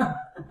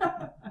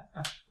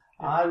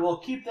 I will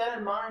keep that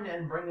in mind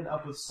and bring it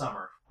up with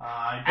Summer.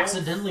 I don't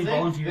Accidentally think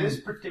volunteered. this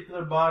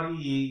particular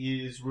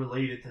body is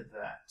related to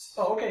that.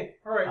 Oh, okay.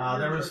 All right.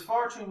 There is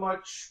far too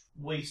much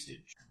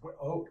wastage.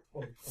 Oh,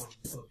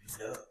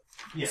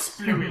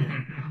 Yes. oh,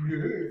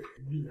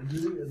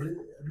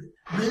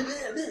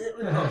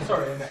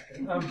 sorry.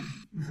 Why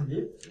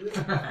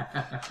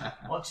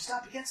don't you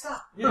stop? You can't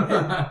stop.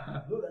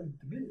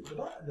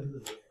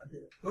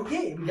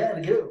 Okay, we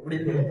gotta go.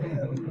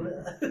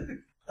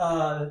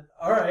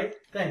 All right.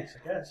 Thanks, I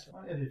guess.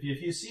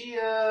 If you see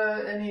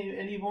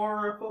any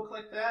more folk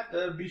like that,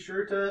 be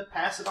sure to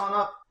pass it on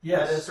up.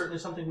 Yes. That is certainly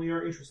something we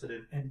are interested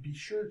in. And be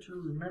sure to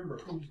remember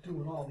who's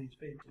doing all these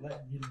papers,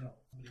 letting you know.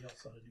 Somebody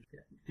else ought to do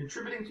that.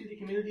 Contributing to the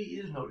community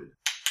is noted.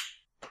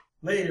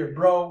 Later,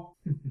 bro.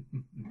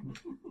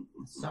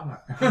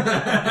 Summer.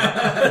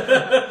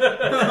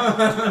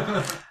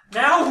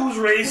 Now who's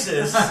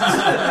racist?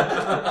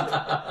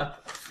 I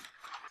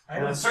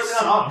don't certainly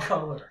see not on.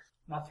 color.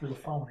 Not through the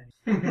phone.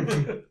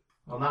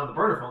 Well, not on the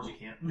burner phones you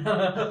can't.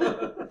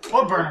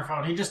 What burner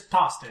phone? He just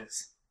tossed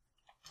his.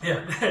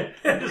 Yeah.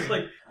 Just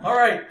like, all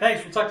right,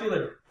 thanks. We'll talk to you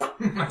later.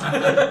 We don't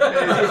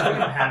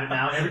have it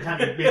now. Every time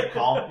you make a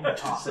call, you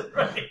toss it.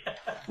 Right.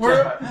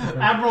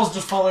 Admiral's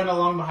just following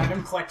along behind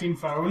him, collecting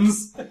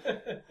phones.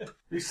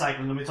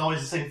 Recycling them. It's always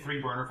the same 3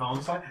 burner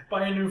phones.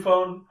 Buy a new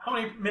phone. How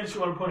many minutes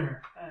you want to put in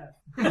here?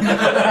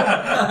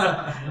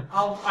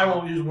 I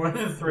won't use more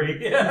than 3.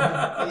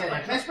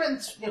 Yeah. Can I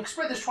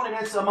spread this 20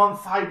 minutes among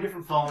 5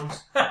 different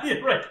phones? Yeah,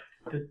 right.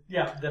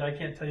 That I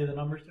can't tell you the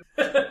numbers to.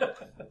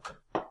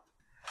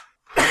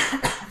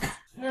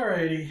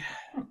 Alrighty.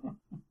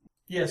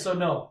 Yeah, so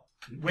no.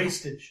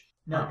 Wastage.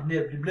 No. I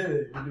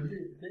wonder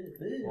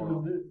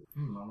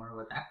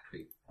what that could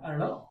be. I don't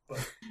know. But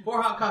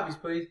 4 hot coffees,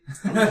 please.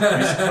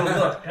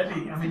 look,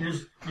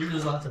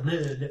 there's lots of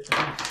Okay.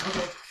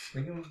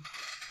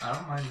 I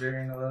don't mind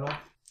varying a little.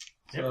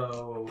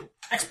 So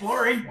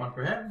Exploring. 1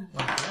 for him,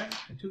 1 for him,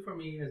 and 2 for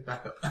me as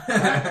backup.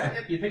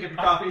 Yep, you pick up your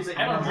coffees that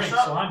I you don't want to drink,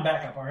 shop. so I'm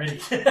back up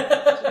already.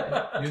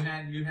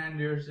 you hand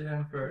yours to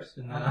him first,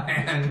 and then I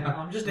hand.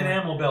 I'm just an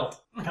animal belt.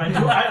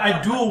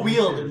 I dual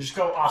wield and just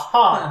go,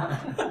 aha!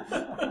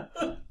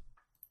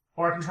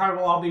 Or I can try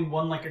lobbing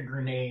one like a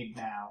grenade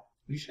now.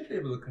 You should be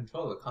able to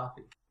control the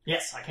coffee.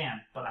 Yes, I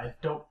can, but I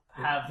don't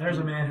have... There's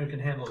a man who can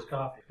handle his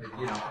coffee. Like,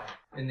 you know,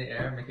 in the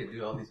air, make it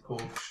do all these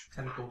cool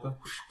tentacles.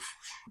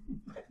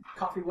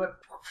 coffee whip.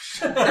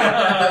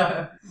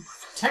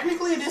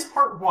 Technically, it is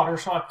part water,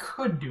 so I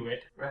could do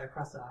it. Right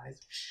across the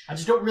eyes. I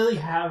just don't really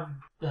have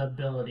the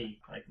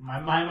ability. Like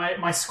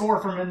my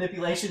score for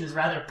manipulation is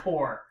rather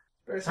poor.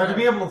 So to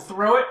be able to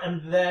throw it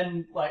and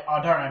then like,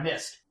 oh darn, I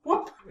missed.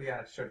 Whoop! We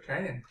gotta start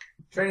training.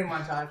 Training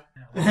montage.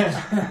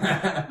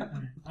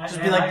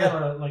 Just be like I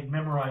gotta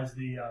memorize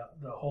the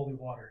holy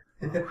water.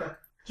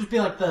 Just be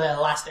like the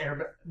last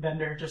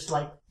airbender, just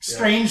like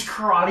strange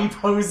karate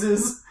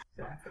poses.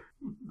 Exactly.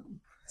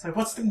 It's like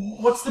what's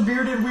the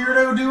bearded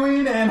weirdo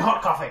doing? And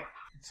hot coffee.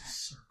 It's a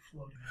syrup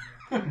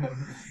floating around.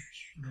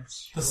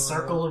 The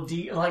circle of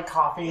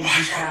coffee and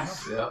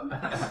decaf. Yep.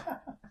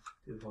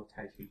 Do the whole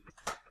Tai Chi.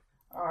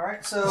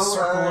 Alright, The so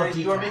circle of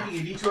you are decaf.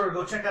 making a detour to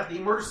go check out the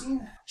murder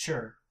scene.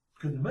 Sure.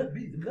 Because it might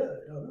be the blood.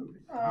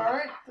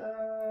 Alright,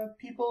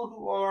 people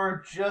who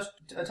are just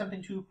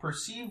attempting to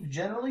perceive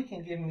generally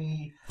can give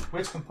me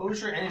wits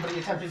composure. Anybody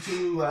attempting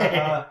to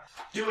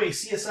do a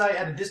CSI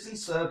at a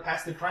distance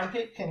past the crime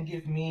kit can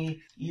give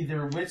me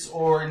either wits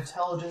or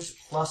intelligence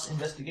plus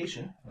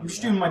investigation. I'm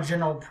just doing my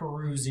general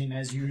perusing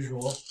as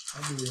usual.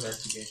 I'll do the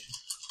investigation.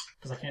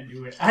 Because I can't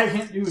do it. I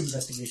can't do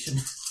investigation.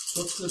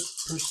 What's the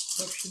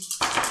perception?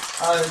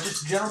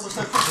 Just general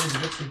perception is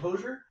wits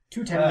composure.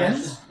 2 10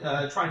 Just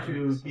trying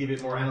to be a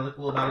bit more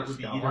analytical about it would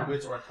be either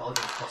wits or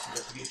intelligence plus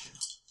investigation.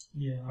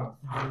 Yeah, all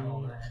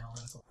that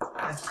analytical.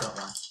 That's still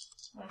one.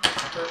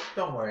 But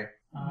don't worry.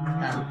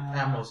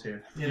 Admiral's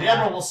here. Yeah, the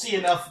Admiral will see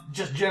enough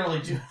just generally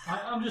to...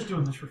 I'm just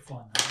doing this for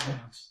fun. You know,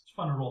 it's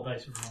fun to roll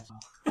dice every once in a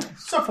while.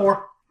 So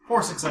 4.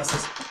 4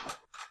 successes.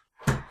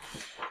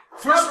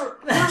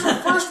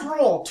 First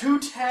roll, 2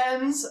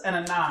 10s and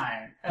a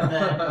 9. And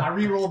then I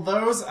re-rolled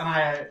those, and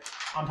I,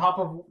 on top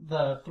of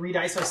the 3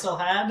 dice I still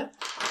had...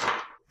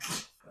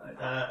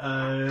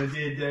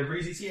 Did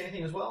Breezy see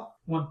anything as well?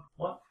 One.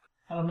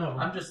 I don't know.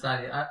 I'm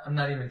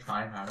not even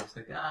trying hard. It's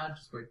like,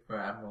 just wait for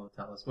Admiral to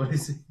tell us what he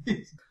sees.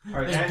 All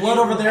right, There's and blood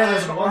you over there, had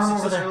there's an one arm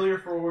over success there. earlier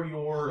for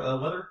your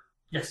weather.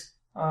 Yes.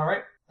 All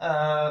right.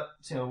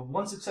 So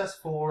 1 success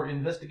for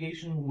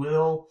investigation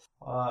will,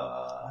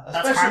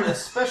 fine.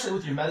 especially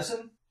with your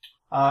medicine.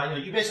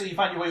 You basically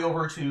find your way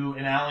over to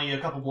an alley a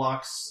couple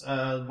blocks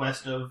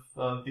west of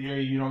the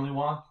area you normally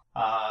walk.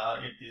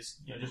 It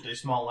is just a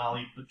small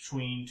alley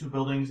between 2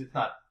 buildings. It's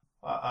not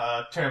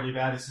terribly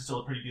bad. It's still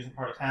a pretty decent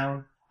part of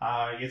town.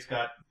 It's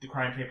got the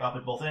crime tape up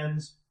at both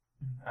ends.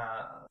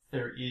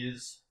 There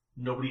is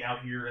nobody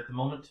out here at the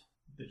moment.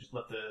 They just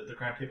left the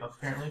crime tape up,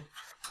 apparently.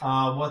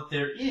 What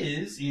there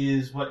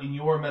is what in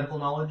your medical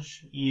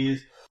knowledge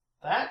is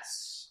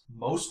that's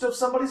most of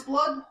somebody's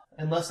blood,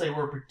 unless they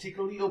were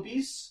particularly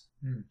obese,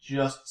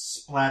 just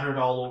splattered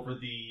all over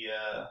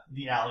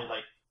the alley,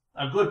 like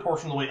a good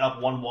portion of the way up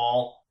one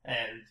wall,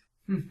 and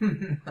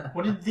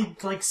What did they,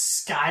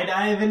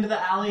 skydive into the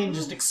alley and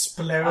just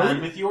explode?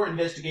 with your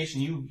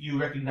investigation, you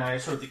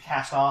recognize sort of the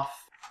cast-off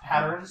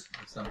patterns.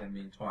 Something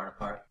being torn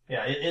apart.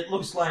 Yeah, it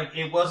looks like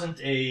it wasn't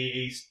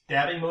a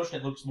stabbing motion.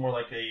 It looks more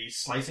like a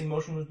slicing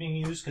motion was being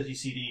used because you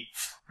see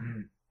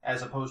the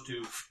as opposed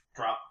to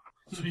drop.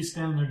 So he's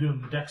standing there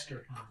doing the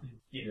Dexter kind of thing.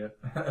 Yeah.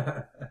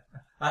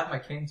 I have my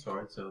cane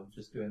sword, so I'm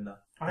just doing the...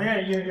 Oh yeah,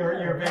 you're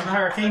a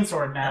vampire cane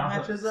sword now.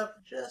 That matches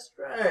up just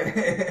right.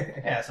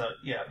 Yeah, so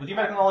with your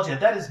medical knowledge,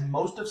 that is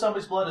most of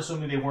somebody's blood,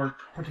 assuming they weren't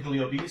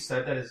particularly obese.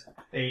 That is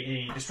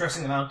a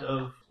distressing amount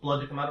of blood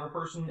to come out of a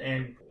person,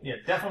 and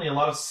definitely a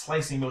lot of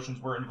slicing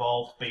motions were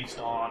involved based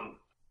on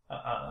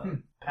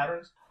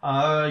patterns.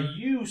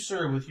 You,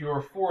 sir, with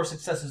your 4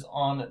 successes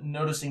on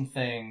noticing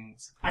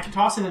things. I can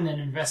toss in an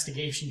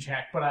investigation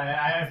check, but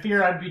I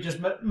fear I'd be just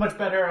much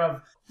better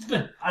of...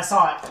 I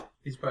saw it.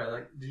 He's probably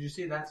like, did you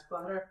see that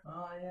splatter?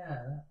 Oh,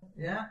 yeah.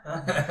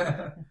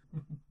 Yeah?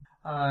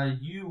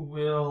 You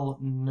will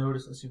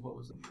notice. Let's see, what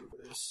was the name of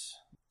this?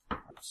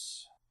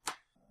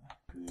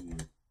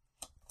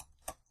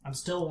 I'm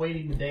still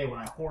waiting the day when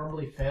I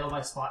horribly fail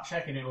my spot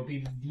check, and it will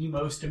be the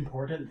most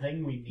important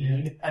thing we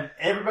need. And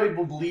everybody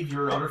will believe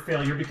you're an utter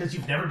failure because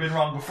you've never been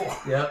wrong before.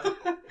 Yep.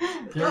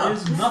 There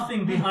is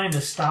nothing behind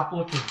a stop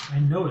looking. I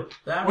know it.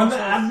 When the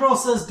Admiral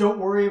says, don't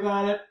worry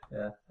about it,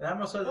 Yeah. The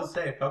Admiral says it's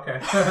safe. Okay.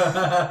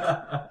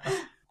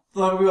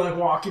 like we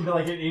walk into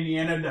an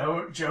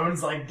Indiana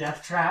Jones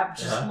death trap,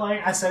 just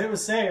I said it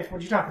was safe.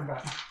 What are you talking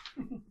about?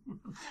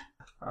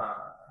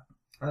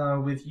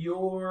 With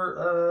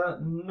your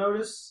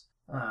notice,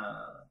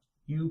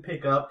 you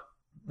pick up.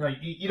 No,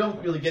 you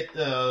don't really get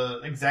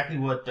exactly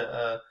what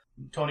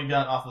Tony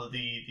got off of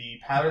the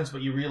patterns,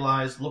 but you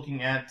realize looking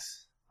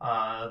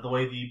the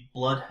way the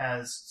blood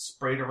has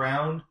sprayed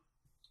around,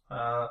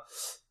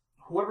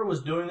 whoever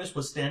was doing this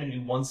was standing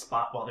in one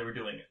spot while they were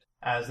doing it.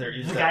 As there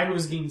is The guy who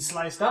was getting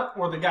sliced up,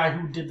 or the guy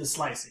who did the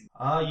slicing?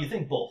 You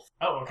think both.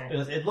 Oh, okay.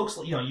 It looks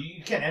like,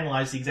 you can't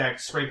analyze the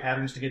exact spray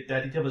patterns to get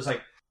that detail, but it's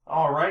like,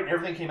 alright,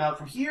 everything came out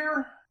from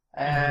here,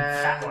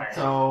 and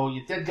so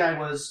your dead guy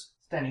was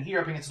standing here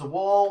up against the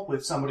wall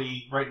with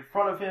somebody right in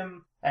front of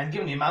him, and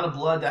given the amount of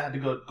blood, that had to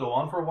go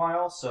on for a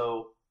while,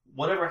 so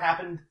whatever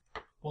happened,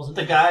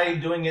 the guy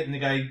doing it and the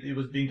guy it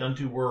was being done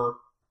to were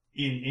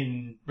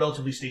in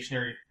relatively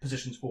stationary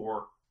positions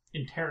for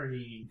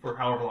interrogating for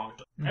however long it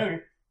took.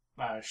 Okay.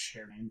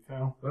 Sharing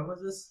info. When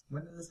was this?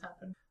 When did this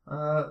happen?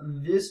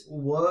 This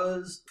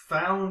was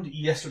found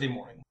yesterday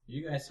morning.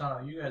 You guys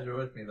were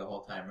with me the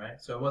whole time, right?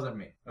 So it wasn't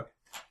me. Okay.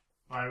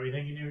 Why are we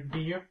thinking it would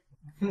be you?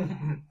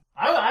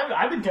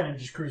 I've been kind of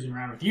just cruising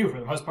around with you for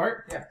the most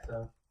part. Yeah,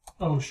 so.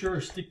 Oh, sure,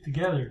 stick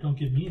together. Don't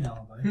give me an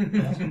alibi.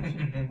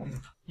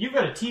 You've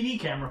got a TV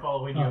camera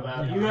following you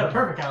about. Yeah. You got a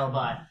perfect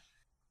alibi.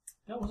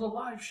 That was a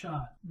live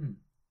shot.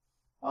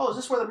 Oh, is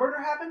this where the murder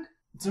happened?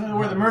 It's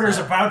where the murder's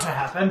about to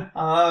happen.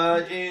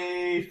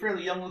 A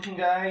fairly young-looking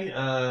guy,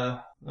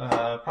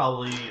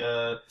 probably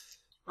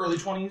early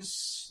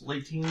 20s,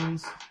 late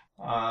teens,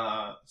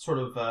 sort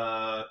of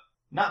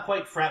not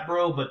quite frat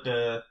bro, but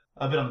a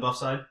bit on the buff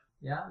side.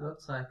 Yeah,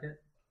 looks like it.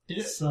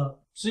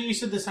 So you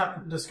said this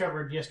happened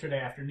discovered yesterday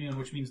afternoon,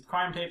 which means the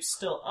crime tape's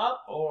still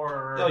up,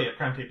 or? Oh yeah,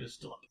 crime tape is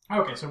still up.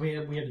 Okay, so we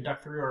had to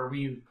duck through, or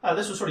we?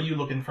 This was sort of you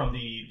looking from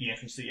the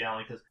entrance to the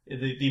alley because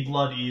the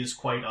blood is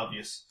quite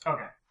obvious.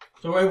 Okay,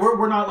 so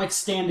we're not like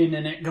standing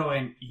in it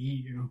going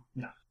ew.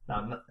 No,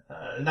 not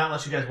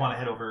unless you guys want to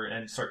head over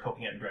and start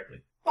poking at it directly.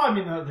 Well, I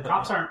mean the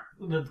cops aren't.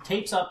 The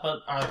tape's up,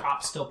 but are the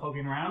cops still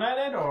poking around at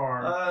it,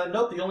 or?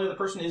 Nope. The only other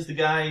person is the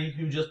guy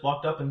who just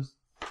walked up and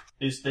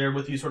is there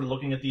with you, sort of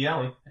looking at the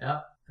alley.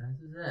 Yeah,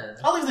 this is it.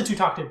 I'll leave the two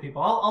talkative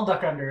people. I'll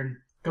duck under and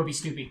go be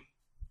Snoopy.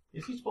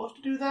 Is he supposed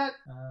to do that?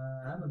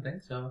 I don't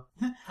think so.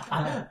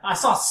 I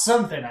saw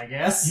something, I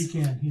guess. he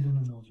can. He's in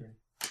the military.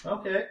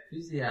 Okay.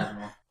 He's the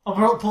animal.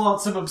 I'll pull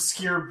out some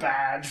obscure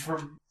badge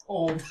from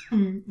old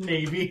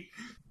Navy.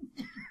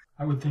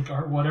 I would think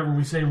whatever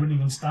we say wouldn't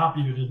even stop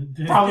you.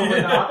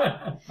 Probably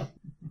not.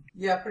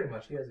 Yeah, pretty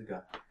much. He has a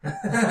gun.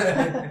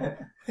 that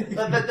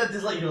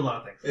does let you do a lot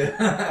of things.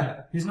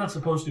 Yeah. He's not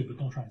supposed to, but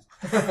don't try.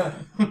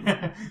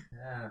 Yeah.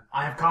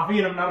 I have coffee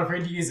and I'm not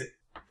afraid to use it.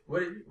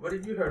 What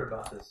have you heard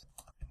about this?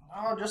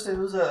 Oh, just it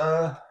was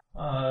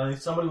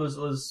somebody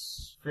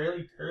was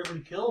fairly terribly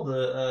killed.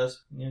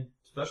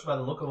 Especially by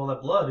the look of all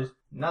that blood. It's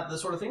not the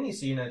sort of thing you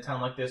see in a town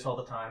like this all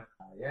the time.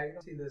 Yeah, you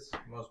don't see this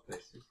in most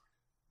places.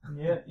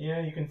 Yeah,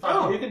 you can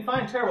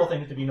find terrible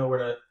things if you know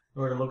where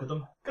to look at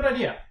them. Good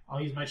idea. I'll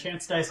use my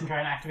chance dice and try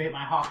and activate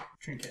my hawk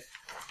trinket.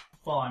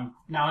 Well, I'm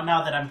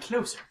now that I'm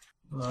closer.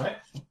 All right.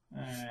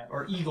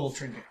 Or eagle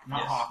trinket, not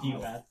Yes, hawk.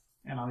 eagle. My bad.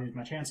 And I'll use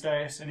my chance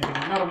dice. Anything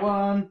not a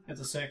 1, it's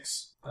a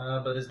 6.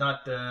 But it's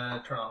not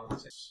turn on with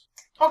 6.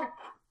 Okay,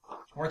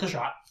 worth a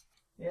shot.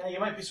 Yeah, you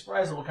might be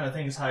surprised at what kind of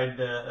things hide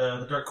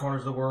the dark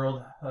corners of the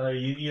world.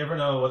 You never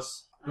know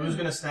who's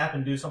going to snap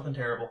and do something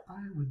terrible.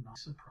 I would not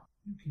surprise.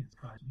 You can't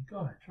surprise me. Go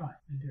ahead, try.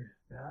 I dare you.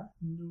 Yeah?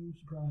 No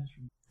surprise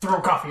from me.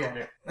 Throw coffee at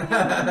it.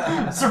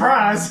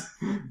 Surprise!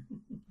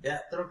 Yeah,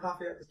 throw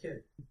coffee at the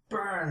kid.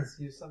 Burns.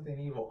 Use something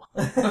evil.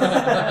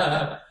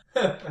 Can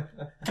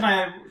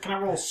I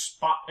roll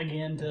spot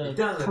again to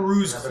doesn't.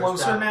 peruse Another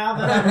closer stab. now?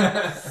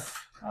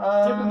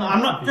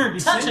 I'm not going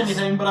to touch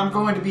anything, but I'm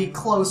going to be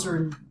closer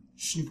and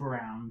snoop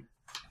around.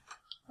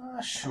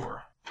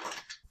 Sure.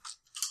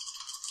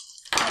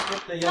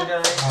 Get the young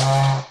guy.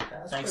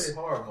 That's Thanks. pretty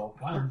horrible.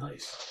 Wild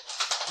dice.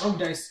 Rogue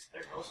dice.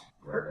 There it goes.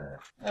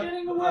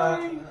 Getting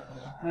away.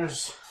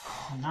 There's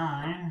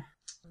 9.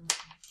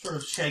 Sort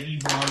of shaggy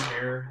blonde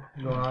hair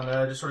going on.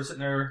 Just sort of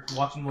sitting there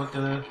watching what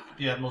the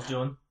Admiral's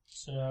doing.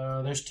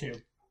 So there's 2.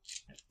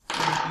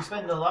 You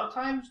spend a lot of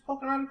time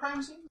poking around the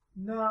crime scene?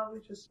 No, we're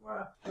just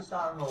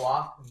out on the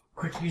walk.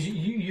 Quick, use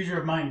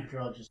your mind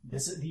control.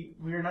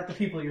 We're not the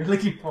people you're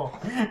looking for.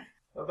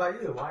 What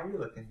about you? Why are you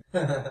looking?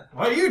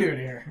 What are you doing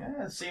here?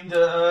 Yeah, it seemed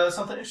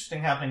something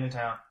interesting happening in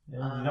town. You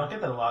don't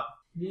get that a lot.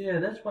 Yeah,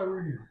 that's why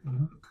we're here.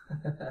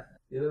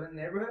 You live in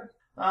the neighborhood?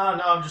 No,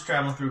 I'm just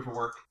traveling through for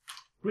work.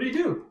 What do you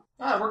do?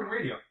 I work in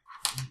radio.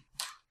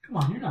 Come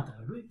on, you're not that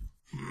ugly.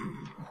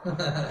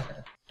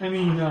 I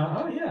mean,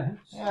 oh yeah.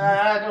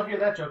 Yeah, I don't hear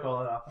that joke all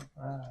that often.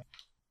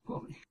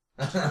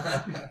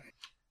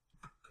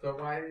 So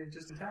why are you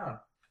just in town?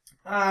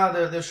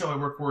 The show I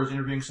work for is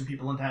interviewing some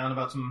people in town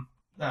about some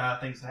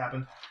things that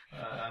happened.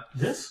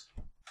 This?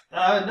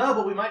 No,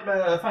 but we might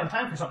find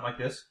time for something like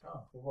this.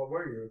 Oh, well, what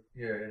were you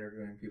here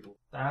interviewing people?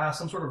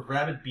 Some sort of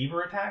rabid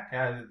beaver attack?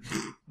 I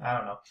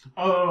don't know.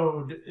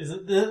 Oh, is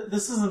it?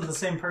 This isn't the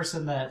same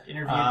person that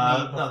interviewed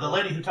me. No, the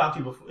lady who talked to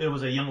you before, it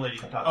was a young lady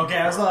who talked to you. Okay,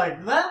 I was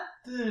like, that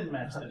didn't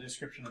match the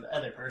description of the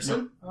other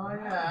person. Oh,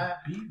 yeah.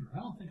 Beaver? I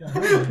don't think I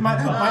heard of My,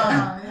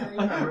 that. Yeah, you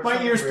remember my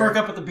something ears weird. perk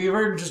up at the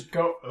beaver and just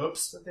go,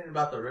 oops. Something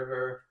about the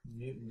river,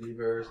 mutant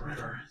beavers.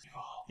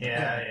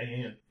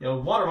 Yeah,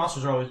 water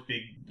monsters are always a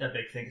big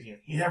thing. 'Cause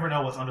you never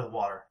know what's under the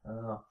water.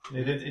 Oh.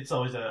 It's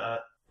always a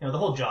the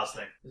whole Jaws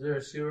thing. Is there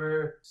a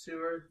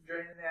sewer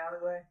drain in the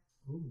alleyway?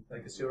 Ooh.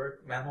 Like a sewer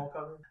manhole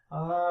cover?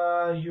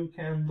 You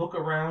can look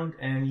around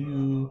and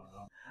you...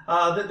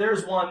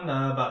 there's one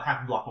about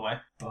half a block away.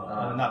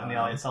 Not in the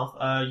alley itself.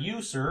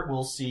 You, sir,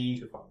 will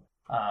see...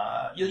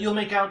 You'll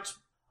make out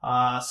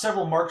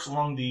several marks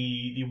along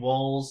the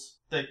walls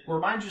that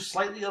remind you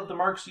slightly of the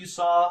marks you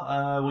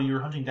saw when you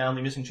were hunting down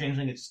the missing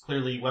changeling. It's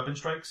clearly weapon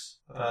strikes,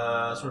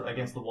 sort of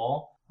against the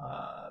wall.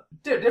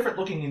 Different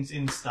looking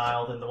in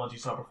style than the ones you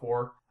saw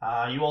before.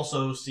 You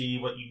also see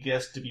what you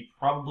guess to be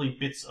probably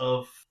bits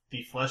of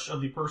the flesh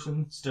of the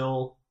person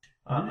still.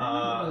 Can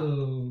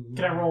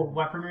I roll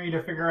weaponry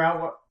to figure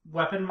out what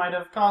weapon might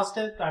have caused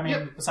it? I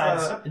mean,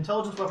 besides...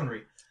 intelligence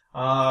weaponry.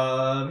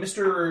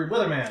 Mr.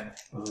 Weatherman.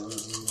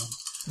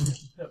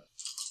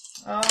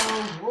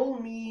 Roll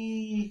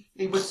me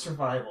a with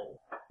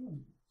survival.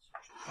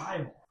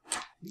 Survival.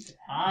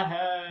 I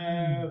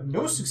have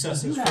no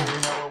successes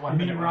figuring out what weapon.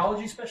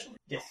 Mineralogy specialist?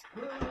 Yes.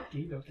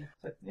 Okay.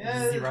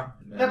 Yeah, 0.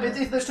 No, but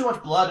there's too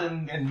much blood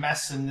and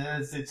mess, and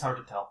it's hard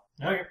to tell.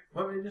 Okay.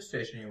 What radio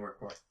station do you work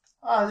for?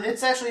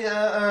 It's actually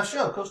a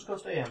show, Coast to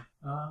Coast AM.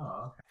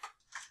 Oh, okay.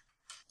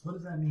 What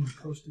does that mean,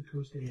 coast to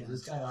coast Is AM?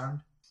 this guy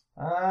armed?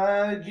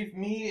 Give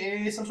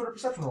me some sort of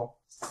perception roll.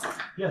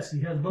 Yes,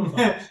 he has both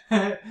arms.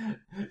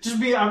 Just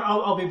be.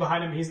 I'll be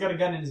behind him. He's got a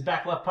gun in his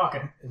back left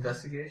pocket.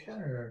 Investigation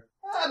or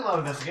I'd love to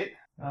investigate.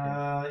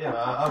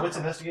 Wits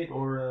investigate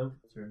or.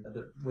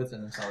 with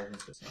an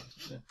intelligence?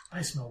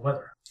 I smell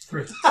weather.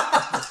 3.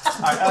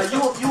 Alright, you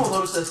will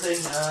notice this thing.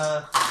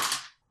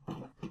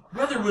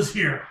 Weather was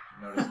here.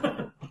 Notice.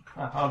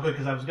 Good,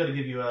 because I was going to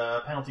give you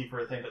a penalty for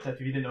a thing, but if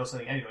you didn't know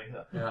something anyway.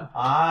 Yeah.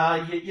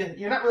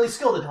 You're not really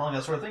skilled at telling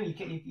that sort of thing.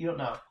 You don't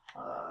know.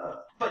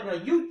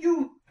 But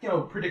you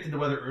predicted the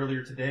weather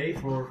earlier today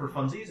for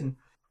funsies, and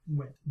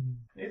Wet.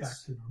 Back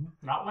it's to normal.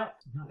 Not wet.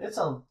 it's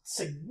a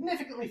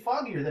significantly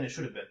foggier than it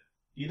should have been.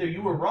 Either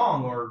you were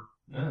wrong or.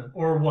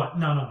 Or what?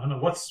 No.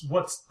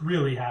 What's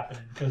really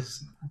happening?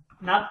 Because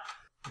not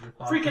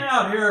freaking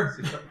out here.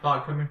 Is the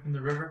fog coming from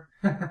the river?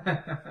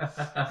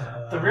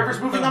 The river's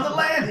moving on the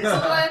land. It's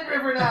a land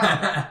river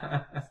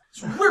now.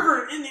 It's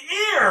river in the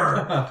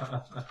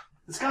air.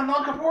 It's gone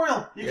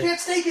non-corporeal. You can't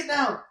stake it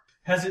now.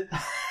 Has it?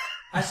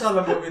 I saw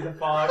the movie The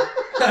Fog.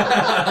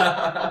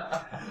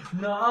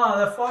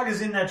 No, the fog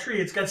is in that tree.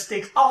 It's got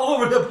stakes all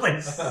over the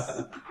place.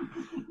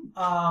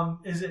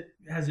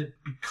 Has it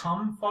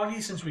become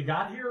foggy since we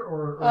got here,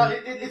 or?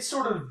 It's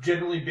sort of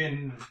generally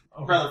been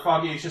rather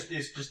foggy. It's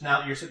just now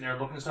that you're sitting there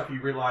looking at stuff,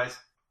 you realize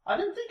I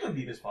didn't think it would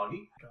be this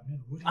foggy.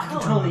 I can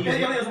totally use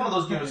It was one of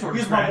those sort of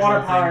use my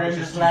water power and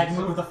just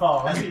move the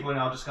fog. As people are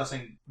now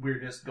discussing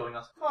weirdness going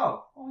on.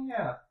 Oh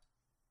yeah.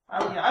 I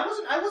don't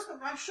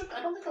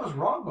think I was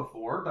wrong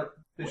before, but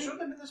it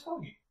shouldn't have been this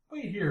foggy.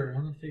 Wait here.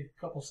 I'm going to take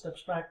a couple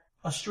steps back.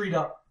 A street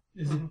up.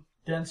 Is it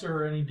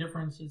denser or any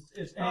difference? Is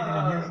anything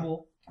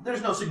unusual?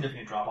 There's no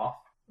significant drop off.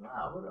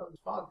 Wow, where does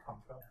fog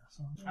come from?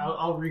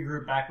 I'll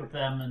regroup back with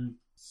them and.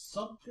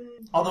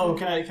 Something. Although,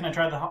 can I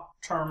try the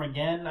charm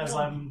again as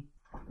I'm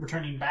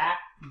returning back?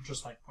 I'm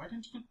just like, why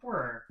didn't you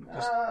work?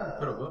 Just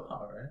put a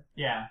willpower, right?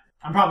 Yeah,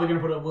 I'm probably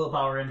gonna put a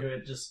willpower into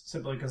it just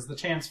simply because the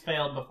chance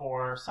failed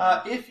before.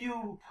 So. If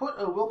you put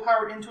a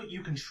willpower into it,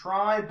 you can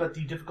try, but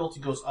the difficulty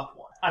goes up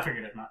one. I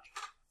figured as much.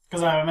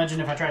 Because I imagine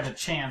if I tried to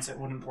chance, it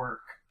wouldn't work.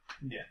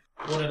 Yeah.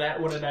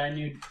 What did I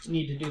need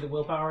to do the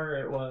willpower?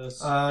 It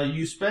was...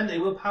 You spend a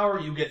willpower,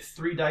 you get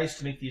 3 dice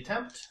to make the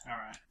attempt.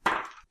 Alright.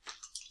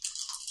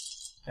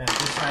 And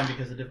this time,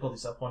 because the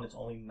difficulty's up 1, it's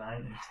only 9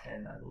 and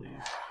 10, I believe.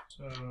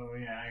 So,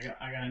 yeah,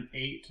 I got an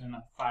 8 and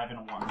a 5 and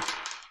a 1.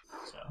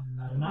 So,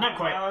 Not not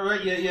quite.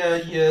 Alright,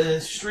 you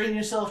strain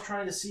yourself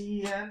trying to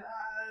see, and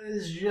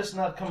it's just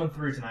not coming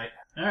through tonight.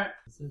 Alright.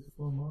 Is it the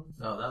full moon?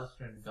 No, that was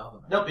during the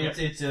Goblin. Nope,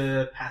 it's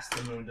past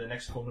the moon. The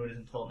next full moon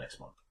isn't until next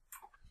month.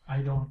 I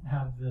don't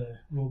have the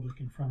rulebook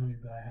in front of me,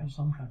 but I have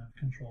some kind of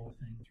control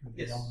thing through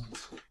the Yes.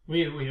 elements.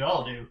 We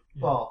all do.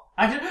 Yeah. Well,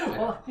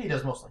 Well, he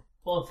does mostly.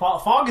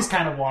 fog is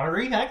kind of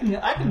watery. I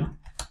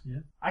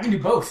can do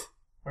both.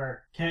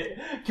 Or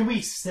can we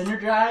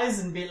synergize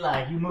and be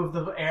like, you move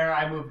the air,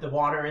 I move the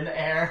water in the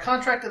air?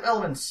 Contract of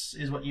Elements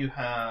is what you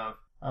have.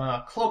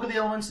 Cloak of the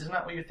Elements is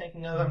not what you're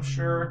thinking of, I'm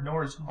sure,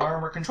 nor is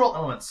Armor. Control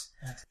Elements.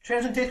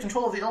 Changeling takes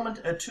control of the element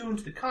attuned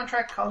to the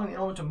contract, causing the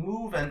element to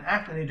move and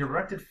act in a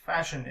directed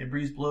fashion. A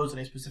breeze blows in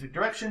a specific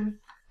direction.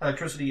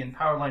 Electricity and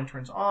power line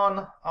turns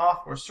on,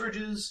 off, or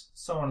surges,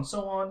 so on and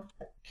so on.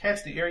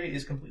 Catch, the area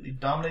is completely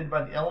dominated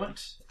by the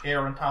element.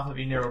 Air on top of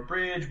a narrow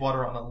bridge,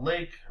 water on a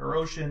lake or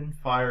ocean,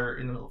 fire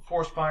in the middle of a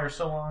forest fire,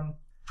 so on.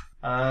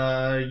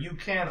 You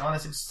can, on a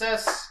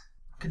success,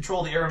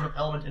 control the air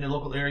element in a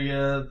local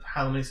area.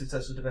 How many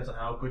successes depends on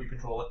how good you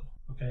control it.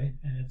 Okay,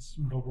 and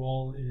the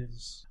roll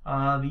is...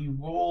 The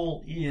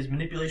roll is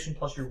manipulation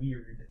plus your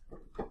weird.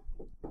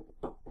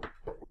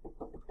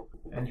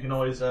 And you can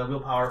always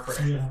willpower for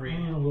extra 3. I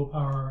need a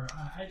willpower.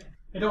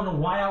 I don't know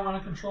why I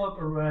want to control it,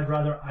 but I'd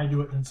rather I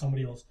do it than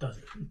somebody else does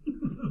it.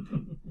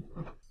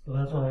 So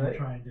that's what I'm going to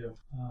try and do.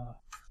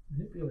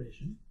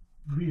 Manipulation,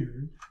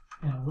 weird,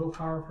 and a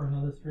willpower for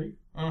another 3.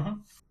 Mm-hmm.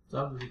 So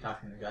I'll be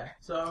talking to the guy.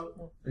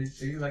 So, are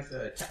you like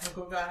the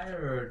technical guy,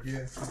 or do you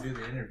have to do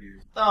the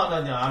interviews? No.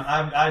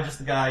 I'm just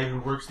the guy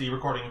who works the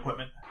recording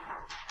equipment.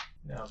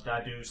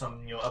 I do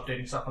some,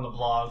 updating stuff on the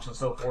blogs and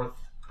so forth.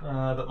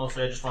 But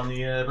mostly I just run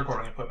the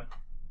recording equipment.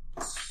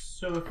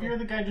 So if you're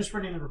the guy just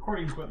running the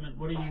recording equipment,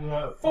 what are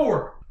you?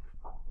 4.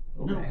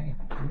 Okay.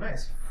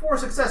 Nice. 4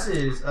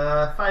 successes.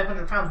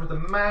 500 pounds worth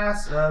of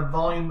mass.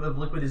 Volume of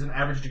liquid is an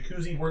average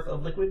jacuzzi worth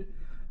of liquid,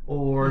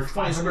 or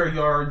 20 square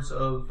yards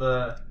of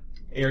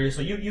area.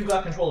 So you've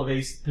got control of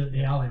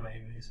the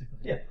alleyway,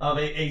 basically. of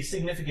a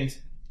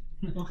significant.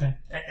 Okay.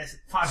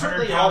 500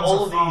 Certainly pounds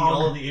all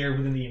of the air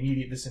within the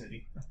immediate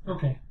vicinity.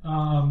 Okay.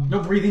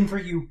 No breathing for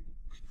you.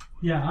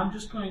 Yeah, I'm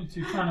just going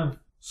to kind of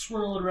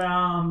swirl it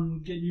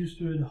around, get used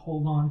to it,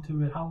 hold on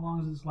to it. How long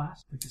does this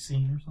last? Like a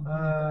scene or something?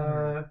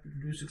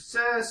 Produce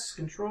success,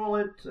 control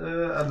it,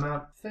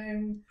 amount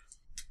thing.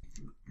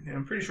 Yeah,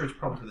 I'm pretty sure it's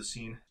probably for the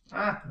scene.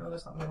 No,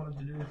 that's not what I wanted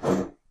to do.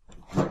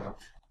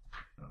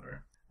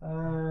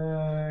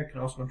 Can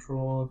also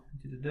control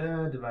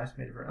device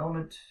made of our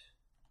element.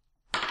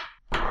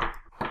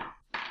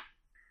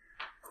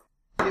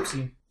 Yep,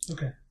 scene.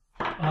 Okay.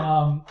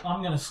 I'm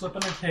going to slip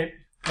in a tape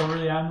over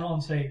the Admiral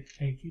and say,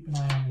 hey, keep an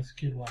eye on this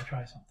kid while I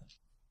try something.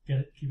 Get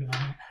it? Keep an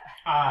eye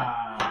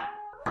on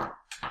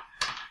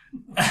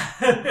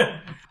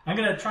it. I'm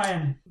going to try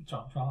and...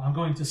 I'm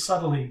going to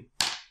subtly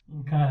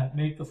kind of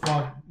make the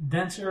fog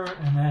denser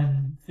and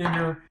then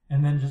thinner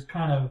and then just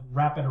kind of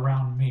wrap it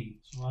around me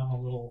so I'm a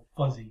little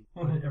fuzzy,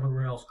 but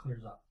everywhere else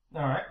clears up.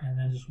 All right. And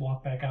then just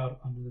walk back out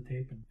under the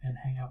tape and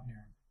hang out near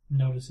him.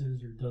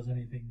 Notices or does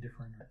anything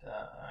different.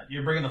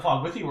 You're bringing the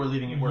fog with you or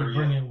leaving it where you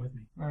bring it with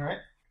me. All right.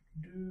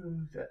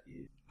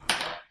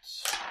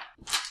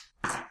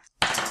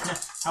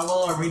 How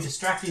well are we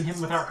distracting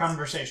him with our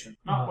conversation?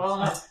 Not well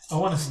enough. I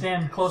want to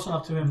stand close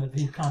enough to him that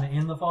he's kind of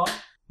in the fog,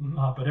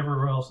 but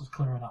everywhere else is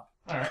clearing up.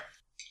 All right.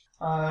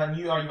 Are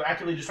you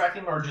actively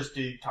distracting him or just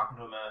talking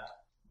to him?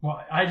 Well,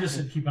 I just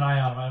said keep an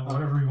eye on him.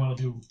 Whatever you want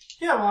to do.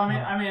 Yeah, well,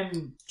 I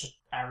mean, just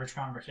average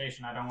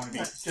conversation. I don't want to be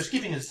just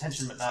keeping his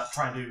attention, but not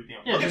trying to,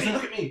 Yeah,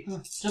 look at me.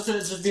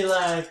 Just be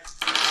like,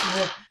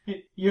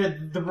 you're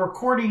the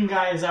recording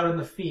guy is out in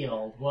the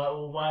field.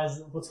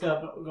 What's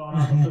going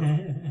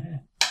on?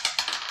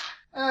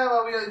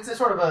 Well, it's a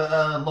sort of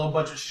a low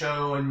budget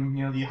show, and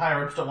the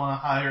higher ups don't want to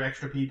hire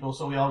extra people,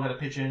 so we all got to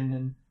pitch in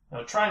and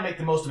try and make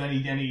the most of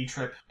any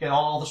trip. Get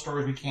all the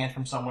stories we can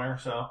from somewhere.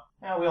 So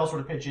we all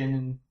sort of pitch in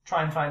and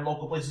try and find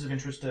local places of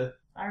interest to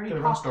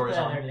run stories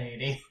on.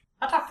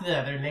 I talked to the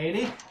other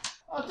lady.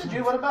 Oh, did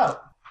you? What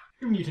about?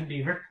 Your mutant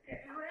beaver.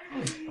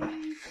 Want to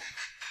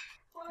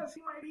see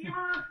my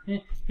beaver?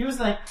 He was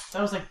that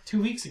was 2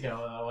 weeks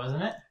ago,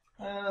 wasn't it?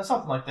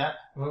 Something like that.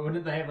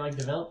 Wouldn't they have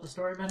developed the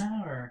story by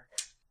now, or?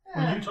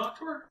 When you talked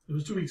to her? It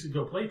was 2 weeks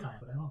ago playtime,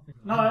 but I don't think...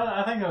 No,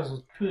 I think it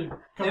was two...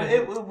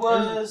 It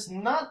was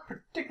not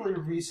particularly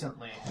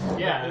recently.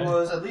 Yeah. It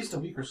was at least a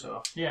week or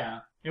so.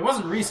 Yeah. It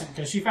wasn't recent,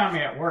 because she found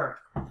me at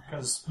work,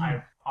 because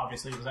I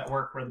obviously was at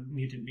work where the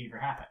mutant beaver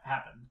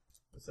happened.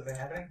 What's something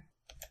happening?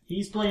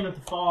 He's playing with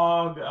the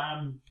fog,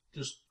 I'm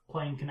just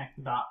playing connect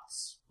the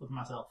dots with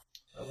myself.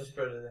 I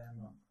whisper to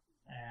them.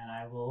 And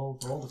I will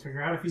roll to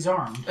figure out if he's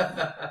armed.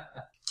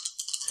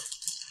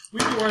 We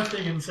do our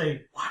thing and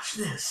say, watch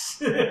this.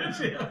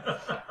 Hey,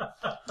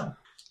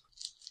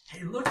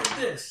 look at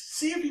this.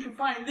 See if you can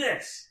find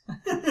this.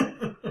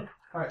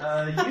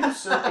 Alright, you,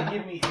 sir, can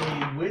give me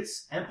a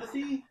wits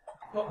empathy.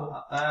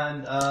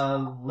 And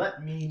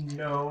let me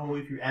know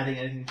if you're adding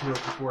anything to it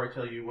before I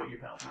tell you what your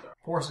penalties are.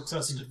 4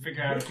 successes to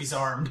figure out if he's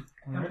armed.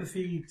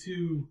 Empathy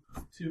to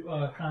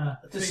kind of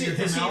To see if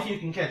you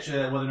can catch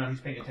whether or not he's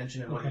paying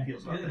attention and what he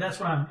feels about it. That's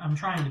what I'm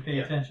trying to pay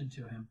attention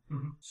to him.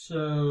 Mm-hmm.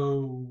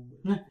 So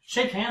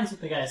Shake hands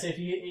with the guy. See if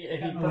he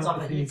puts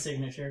off a heat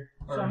signature.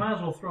 So I might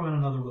as well throw in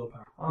another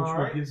willpower, which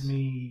will give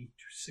me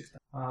 6.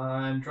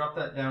 And drop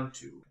that down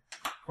 2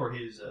 for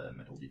his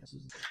mental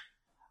defenses.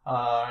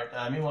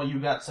 Alright, meanwhile you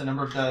got a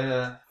number of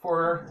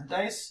 4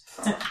 dice.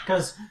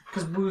 Because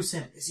Boo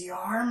said, is he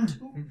armed?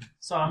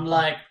 So I'm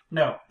like,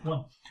 no.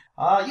 1.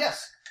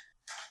 Yes.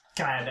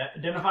 Can I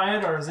identify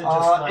it, or is it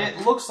just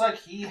It looks like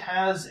he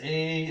has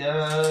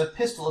a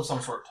pistol of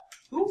some sort.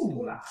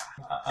 Ooh.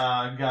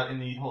 Got in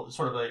the whole,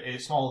 sort of a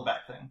small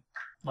back thing.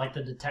 Like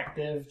the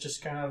detective,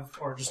 just kind of,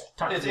 or just...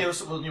 It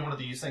was one of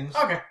these things.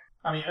 Okay.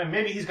 I mean,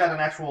 maybe he's got an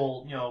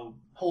actual,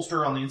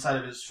 holster on the inside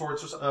of his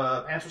shorts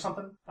or pants or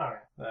something.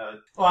 Alright. Well,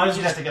 I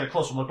just have to get a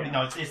closer look, but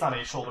no, it's not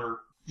a shoulder.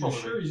 You're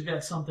sure he's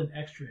got something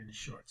extra in his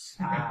shorts.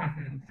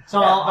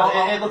 So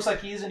it looks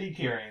like he is indeed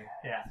carrying.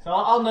 Yeah. So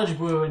I'll nudge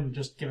Boo and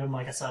just give him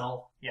a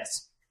subtle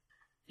yes.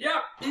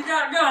 Yep, he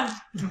got a gun.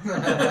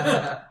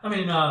 I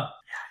mean,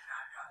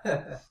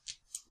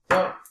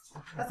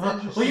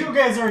 Well, you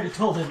guys already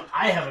told him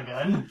I have a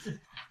gun.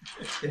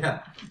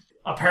 Yeah.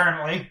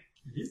 Apparently.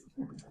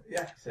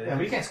 Yeah. So, Yeah,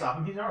 we can't stop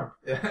him. He's armed.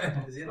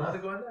 yeah. Is he allowed to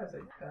go in there? I was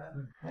like,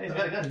 Hey, he's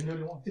got a gun. He can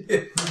do what he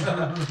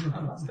wants.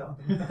 I'm not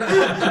stopping.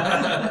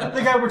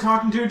 The guy we're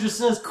talking to just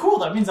says, "Cool,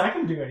 that means I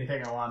can do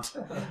anything I want.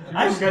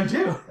 I have a gun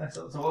too."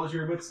 So what was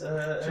your wits? Did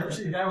you ever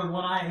see the guy with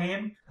one eye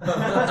aim?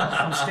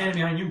 I'm standing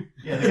behind you.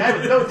 Yeah, the guy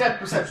with no depth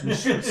perception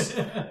shoots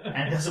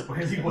and does it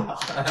really well.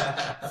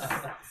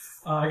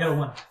 I got a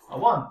 1. A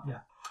 1. Yeah.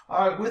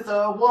 All right, with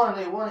a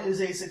 1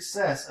 is a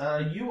success.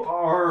 You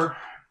are,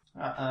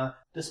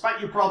 despite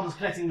your problems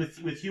connecting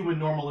with human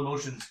normal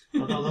emotions,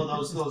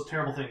 those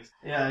terrible things.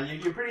 Yeah,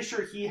 you're pretty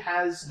sure he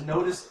has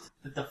noticed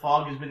that the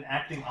fog has been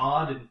acting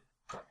odd, and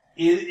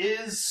it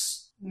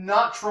is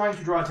not trying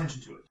to draw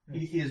attention to it.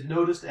 He has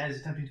noticed and is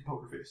attempting to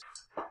poker face.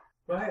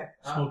 Right.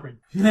 Smoke ring.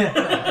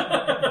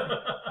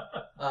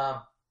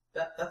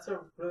 That's a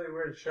really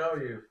weird show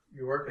you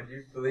work in. Do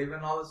you believe in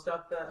all the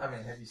stuff have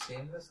you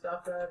seen the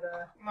stuff that,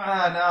 No,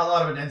 a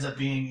lot of it ends up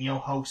being,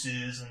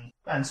 hoaxes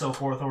and so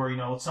forth, or,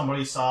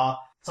 somebody saw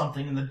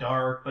something in the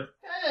dark, but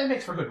it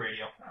makes for good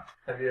radio.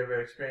 have you ever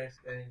experienced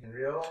anything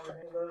real or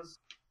any of those?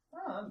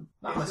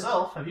 Not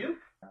myself, have you?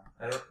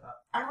 I don't,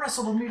 I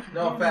wrestled a mutant.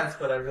 no offense,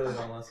 but I really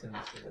don't listen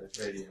to the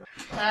radio.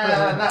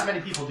 Not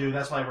many people do,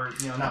 that's why we're,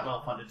 not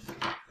well funded.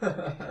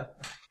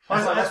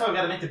 That's why we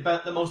gotta make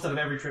the most out of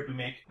every trip we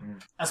make.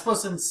 I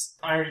suppose since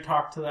I already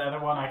talked to the other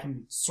one, I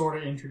can sort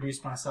of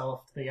introduce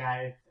myself to the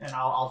guy, and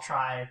I'll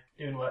try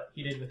doing what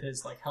he did with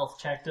his health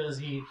check. Does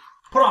he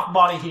put off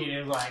body heat?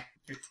 It was like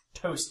you're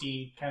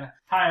toasty, kind of.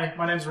 Hi,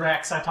 my name's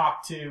Rex. I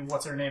talked to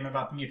what's her name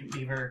about the mutant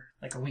beaver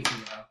a week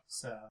ago.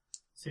 So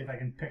see if I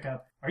can pick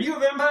up. Are you a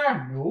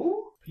vampire?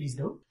 No, please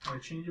don't. Or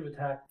a change of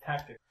attack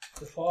tactic.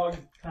 The fog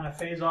kind of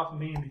fades off of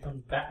me and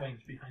becomes bat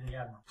wings behind the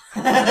admiral.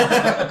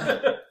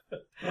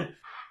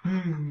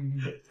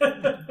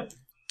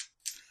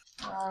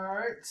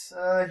 Alright,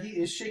 he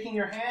is shaking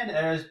your hand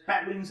as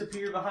bat wings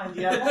appear behind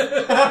the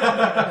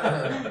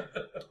animal.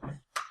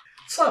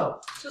 So,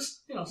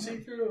 just, see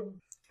through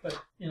them. But,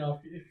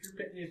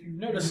 if you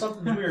notice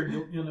something weird,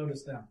 you'll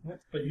notice them.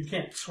 But you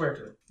can't swear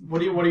to it. What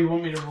do you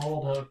want me to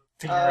roll to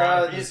figure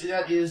out?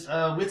 That is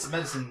wits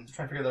medicine.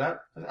 Trying to figure that out.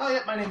 Oh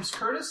yeah, my name's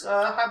Curtis.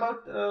 How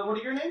about what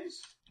are your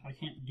names? I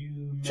can't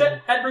do...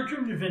 Chet Edward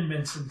Jr.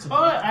 Vincent. Oh,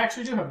 I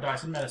actually do have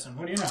dice in medicine.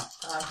 What do you know?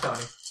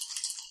 Tony.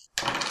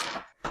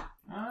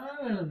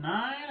 There's a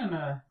 9 and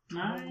a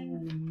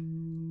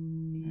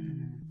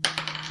 9.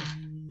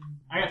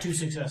 I got 2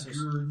 successes.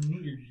 You're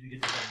needed to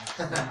get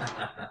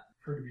that.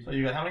 So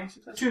you got how many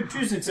successes?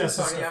 Two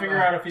successes to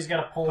figure out if he's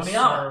got a pulse Tony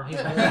out. or he's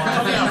He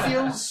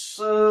feels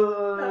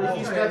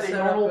he's got a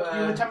normal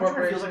human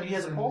temperature. Feels like he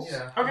has a pulse.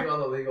 Okay. Do all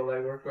the legal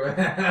legwork.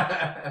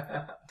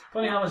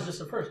 Funny how it's just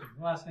the first name.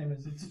 The last name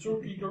is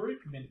Tsuki.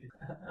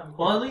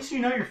 Well, at least you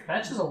know your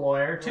fetch is a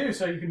lawyer too,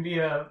 so you can be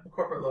a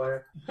corporate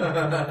lawyer.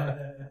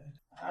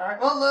 Alright,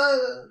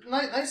 well,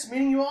 nice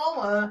meeting you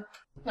all.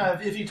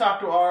 If you talk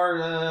to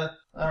our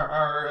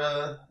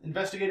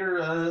investigator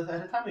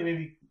at a time, we may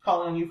be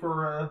calling on you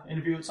for an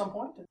interview at some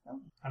point. So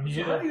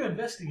how do you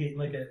investigate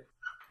like an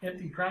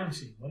empty crime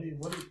scene?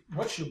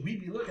 What should we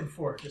be looking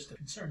for? Just a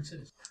concerned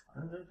citizen.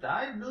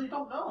 I really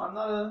don't know. I'm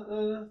not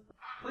a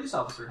police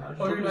officer.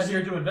 You're not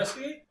here to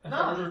investigate?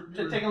 No,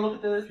 to take a look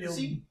at the Field.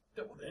 scene.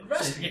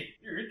 Investigate.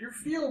 You're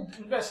field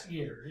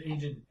investigator,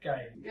 agent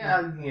guy. Yeah,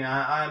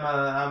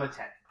 I'm a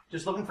tech.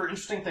 Just looking for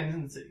interesting things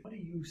in the city. What do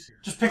you see?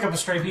 just pick up a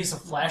stray piece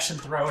of flesh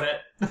and throw it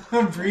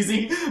at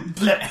Breezy.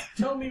 Blech.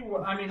 Tell me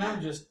what.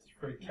 I'm just a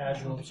very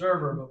casual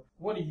observer, but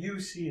what do you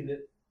see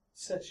that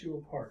sets you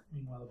apart?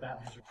 Meanwhile, the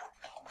Batman's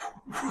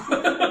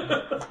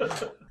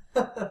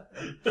are.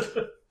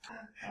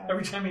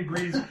 Every time he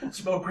breathes,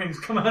 smoke rings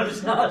come out of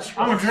his nostrils.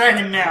 I'm a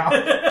dragon now.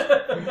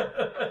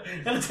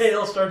 And the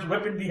tail starts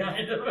whipping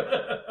behind him.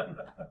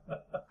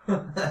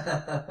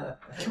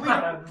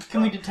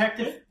 Can we detect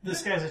if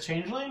this guy's a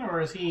changeling,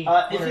 or is he...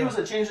 If he was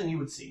a changeling, you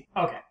would see.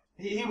 Okay.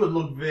 He would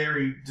look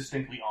very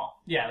distinctly off.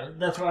 Yeah,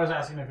 that's what I was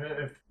asking,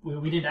 if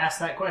we didn't ask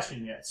that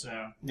question yet, so...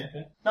 Yeah.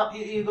 No,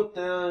 he looked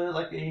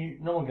like a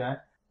normal guy.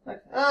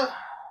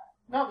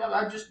 No,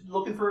 I'm just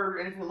looking for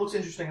anything that looks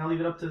interesting. I'll leave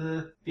it up to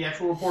the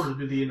actual reporter to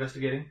do the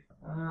investigating.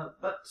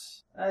 But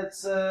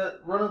it's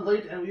running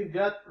late, and we've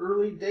got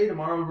early day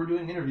tomorrow. We're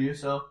doing an interview,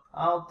 so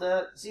I'll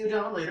see you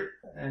gentlemen later.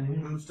 And he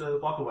moves to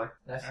walk away.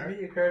 Nice to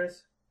meet you,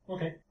 Curtis.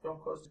 Okay. From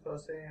coast to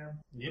coast, AM.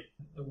 Yep.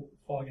 The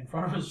fog in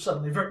front of him is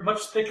suddenly very much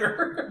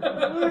thicker.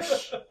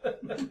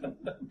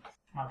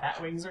 My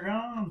bat wings are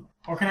gone.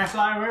 Or can I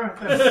fly away with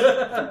them?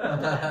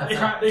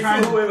 They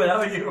flew away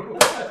without you.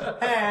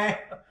 Hey!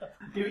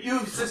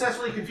 You've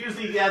successfully confused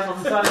the admiral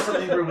and thought it's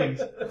something for wings.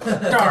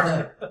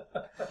 Darn.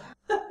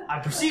 I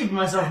perceived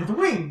myself with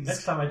wings.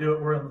 Next time I do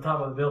it, we're on the top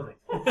of the building.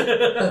 And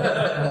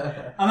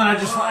then I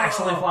just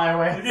actually fly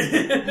away.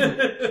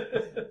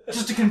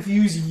 Just to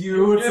confuse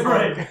you. It's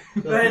right.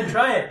 Go ahead and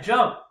try it.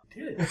 Jump.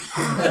 Did it.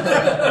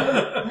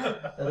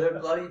 Are there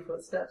bloody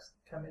footsteps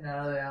coming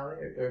out of the alley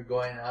or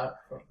going out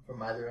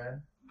from either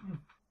end?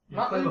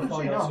 Not Play the even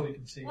fog so, out no. so we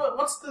can see.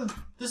 What's the...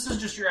 This is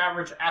just your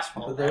average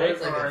asphalt, But there right?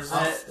 is like Or is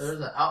that...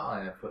 there's an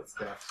outline of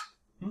footsteps.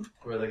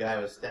 Where the guy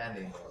was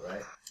standing, though,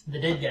 right? The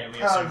dead guy,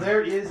 we assume.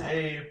 There is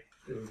a...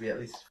 It would be at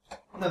least...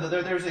 No,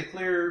 there's a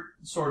clear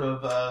sort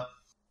of...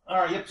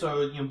 Alright, yep,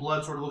 so,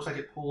 blood sort of looks like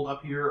it pooled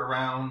up here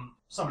around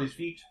somebody's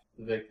feet.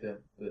 The victim,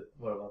 but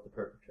what about the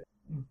perpetrator?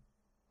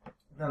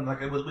 And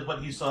like with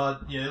what you saw,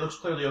 it looks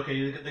clearly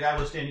okay. The guy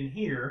was standing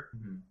here,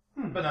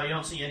 but no, you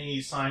don't see any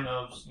sign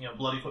of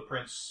bloody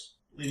footprints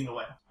leading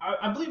away.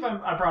 I believe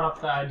I brought up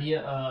the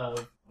idea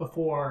of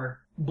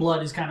before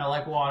blood is kind of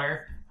like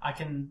water. I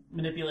can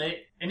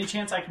manipulate. Any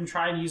chance I can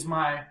try and use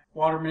my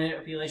water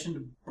manipulation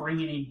to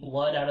bring any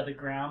blood out of the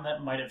ground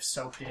that might have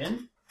soaked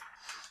in?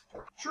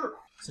 Sure.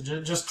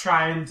 So just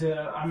trying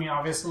to. I mean,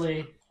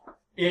 obviously.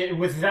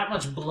 With that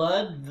much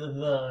blood,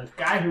 the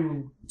guy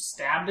who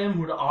stabbed him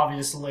would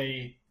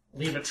obviously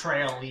leave a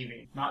trail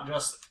leaving, not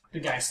just the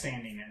guy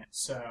standing in it.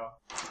 So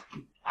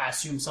I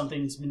assume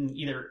something's been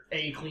either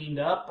A, cleaned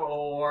up,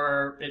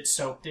 or it's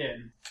soaked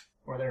in,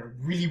 or they're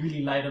really,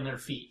 really light on their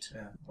feet.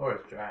 Yeah, or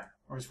it's dry.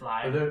 Or it's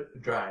fly. Or they're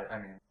dried, I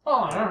mean.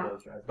 Oh, I don't know.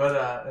 Dry.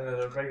 But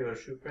the regular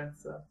shoe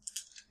prints,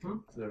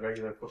 the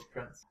regular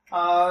footprints.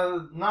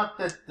 Not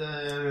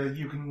that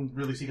you can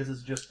really see because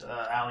it's just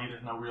alley.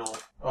 There's no real.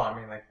 Oh, I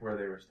mean, like where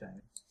they were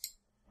standing.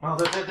 Well,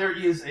 there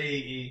is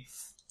a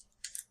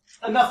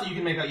enough that you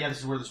can make out. Yeah, this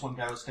is where this one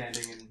guy was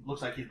standing, and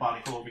looks like his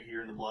body fell over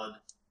here in the blood.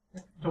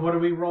 So what are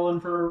we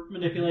rolling for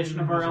manipulation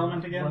of our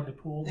element again? Blood to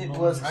pool, It no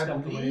was, one I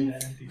stepped away believe,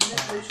 that empty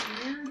manipulation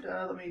weird.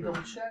 Let me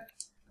double check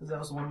because that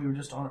was the one we were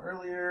just on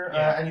earlier.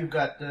 Yeah. And you've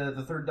got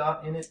the third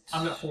dot in it.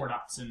 I've got 4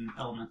 dots in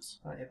elements.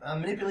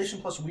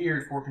 Manipulation plus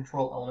weird for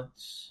control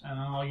elements. And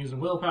then I'll use a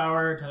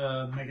willpower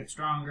to make it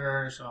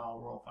stronger, so I'll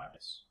roll 5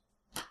 dice.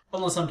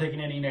 Unless I'm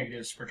taking any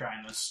negatives for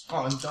trying this.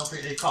 Oh, and don't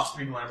forget, it costs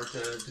 3 glamour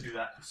to do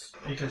that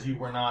because you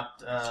were not.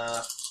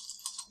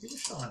 You were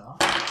showing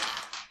off.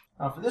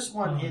 For this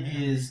one, it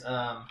is.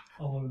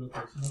 all over the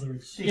place. In other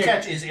words, The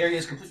catch is area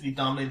is completely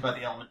dominated by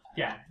the element.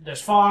 Yeah,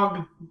 there's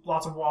fog,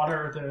 lots of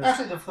water, there's...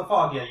 Actually, the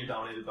fog, yeah, you're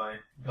dominated by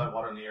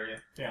water in the area.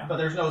 Yeah. But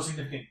there's no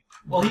significant.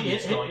 Well,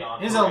 movements going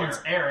on his for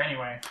element's air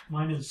anyway.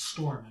 mine is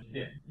storm.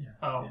 Yeah.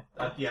 Oh.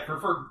 Yeah,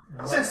 for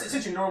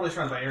since you're normally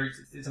surrounded by air,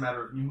 it's a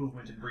matter of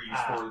movement and breeze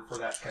for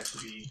that catch to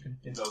be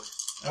invoked.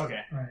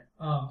 Okay. Right.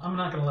 I'm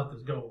not going to let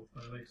this go,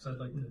 by the way, because I'd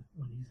like to,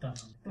 when he's done.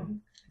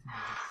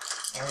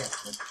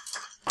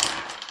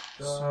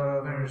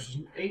 So There's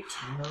 8,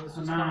 you know this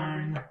is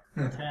 9,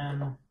 10...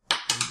 You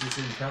just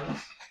didn't tell us?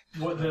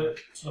 What, the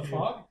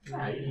fog? You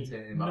didn't say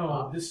anything about No,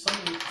 fog. this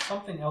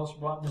something else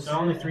brought this So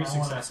only in, 3 and I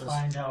wanna successes.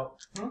 Find out.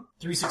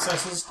 3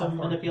 successes to How far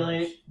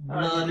manipulate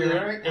Alright, blood you or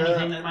alright?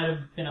 anything that might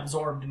have been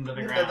absorbed into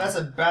the ground. That's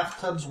a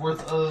bathtub's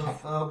worth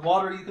of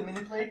water you can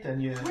manipulate,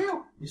 and you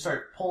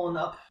start pulling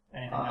up.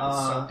 Anything that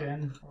was soaked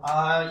in.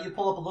 You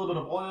pull up a little bit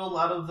of oil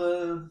out of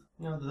the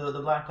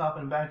the blacktop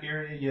and back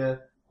area. You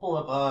pull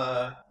up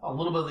a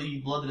little bit of the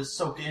blood that is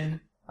soaked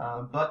in,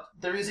 but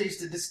there is a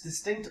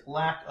distinct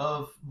lack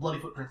of bloody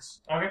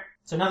footprints. Okay.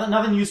 So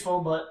nothing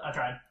useful, but I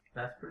tried.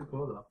 That's pretty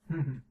cool, though.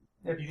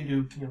 Yep, you can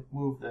do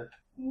move the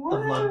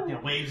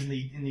blood waves in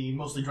the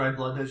mostly dried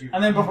blood as you.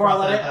 And then before I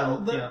brought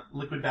let that, it-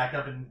 liquid back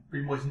up and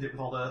re-moistened it with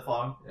all the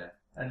fog. Yeah.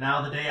 And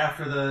now the day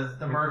after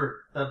the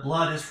murder, the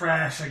blood is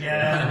fresh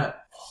again.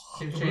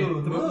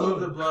 Move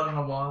the blood on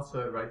the wall so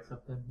it writes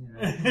something.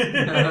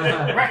 You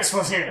know. Rex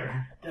was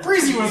here.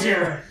 Breezy was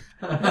here.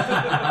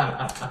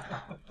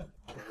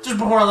 Just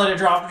before I let it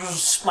drop,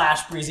 just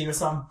splash Breezy with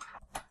some.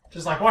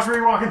 Just like, watch where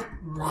you're walking.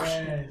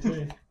 Right.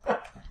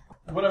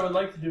 What I would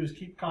like to do is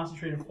keep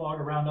concentrated fog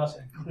around us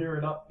and clear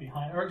it up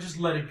behind, or just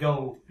let it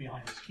go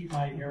behind us. Keep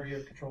my area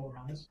of control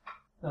around us.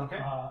 Okay.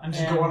 And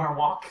just go on our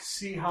walk.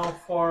 See how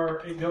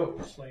far it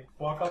goes. Like,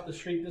 walk up the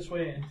street this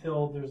way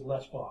until there's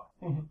less fog.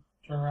 Mhm.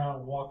 Turn around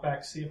and walk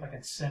back, see if I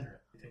can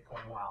center it. It take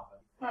quite a while,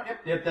 but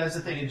Yep, that's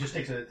the thing. It just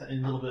takes a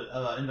little bit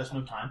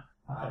investment of time.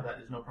 That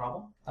is no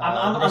problem.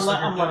 I'm the rest of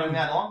letting- you are doing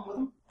that along with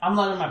them. I'm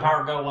letting my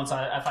power go once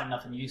I find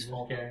nothing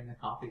useful. Carrying the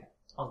coffee.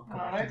 I'll go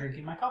back Alright. to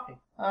drinking my coffee.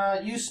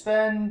 You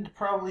spend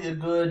probably a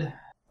good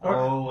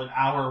an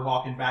hour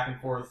walking back and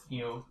forth,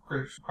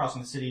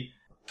 crossing the city,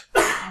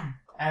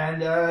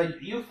 and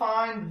you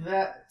find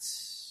that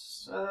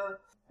it's a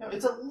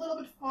little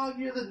bit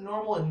foggier than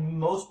normal in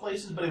most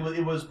places, but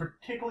it was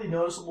particularly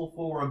noticeable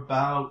for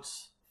about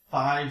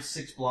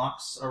 5-6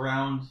 blocks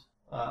around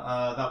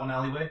that one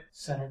alleyway.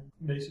 centered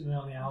basically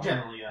on the alley.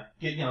 Generally,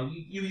 yeah.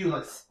 You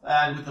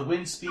like with the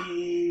wind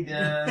speed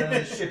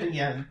shifting,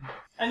 yeah.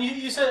 And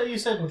you said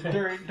Okay.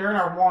 during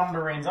our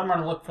wanderings, I'm going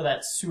to look for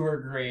that sewer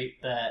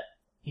grate that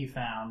he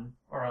found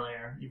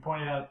earlier. You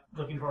pointed out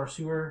looking for a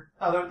sewer.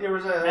 There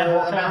was a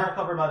Manhole cover. manhole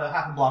cover about a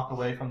half a block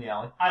away from the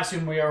alley. I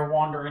assume we are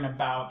wandering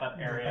about that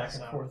area. Back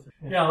and So. forth.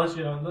 Yeah,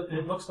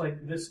 it looks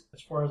like this,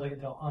 as far as I can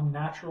tell,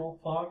 unnatural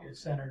fog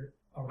is centered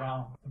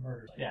around the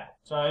murder site. Yeah.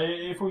 So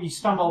if we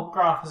stumble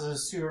across a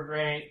sewer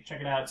grate,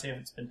 check it out, see if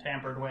it's been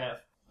tampered with.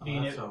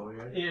 Being That's if so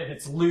weird.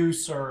 it's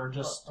loose or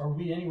just. Are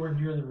we anywhere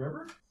near the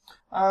river?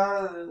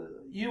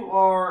 You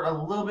are a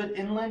little bit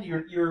inland.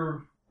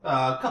 You're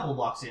a couple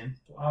blocks in.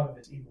 So out of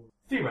its evil.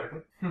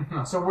 Theoretically.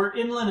 So we're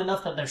inland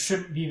enough that there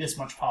shouldn't be this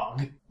much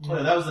fog.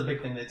 Well, that was the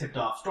big thing that tipped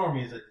off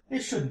Stormy, is that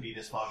it shouldn't be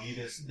this foggy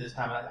this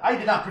time. I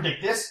did not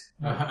predict this.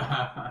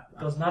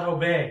 Does not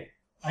obey.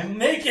 I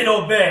make it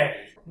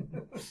obey.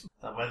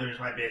 The weather is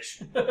my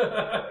bitch.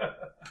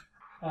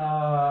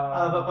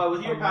 But But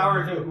with your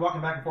power, if you're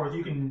walking back and forth,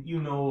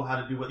 you know how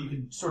to do what you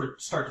can sort of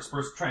start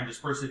try and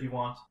disperse if you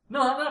want.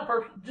 no, I'm not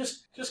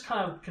just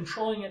kind of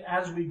controlling it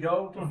as we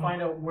go to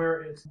find out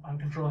where I'm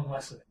controlling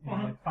less of it. You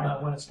know, like find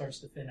out when it starts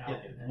to thin out. Yeah,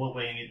 and then, we'll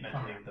weighing it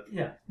mentally.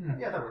 yeah.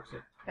 Yeah, that works. Yeah.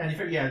 And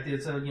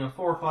it's a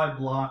 4 or 5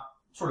 block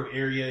sort of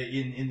area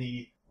in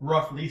the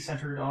roughly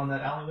centered on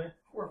that alleyway.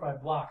 4 or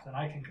 5 blocks, and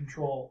I can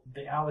control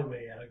the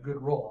alleyway at a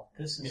good roll.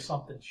 This is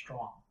something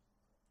strong.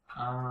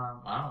 I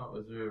don't know.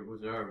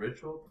 Was there a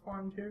ritual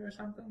performed here or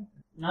something?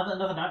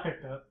 Nothing I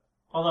picked up.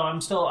 Although I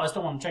still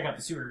want to check out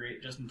the sewer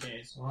grate just in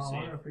case. Well, I See.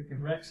 wonder if we can.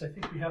 Rex, I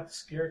think we have to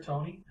scare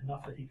Tony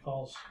enough that he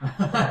calls.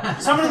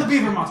 Summon the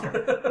beaver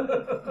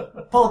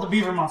monster. Pull the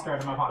beaver monster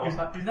out of my He's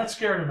pocket. not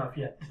scared enough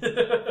yet.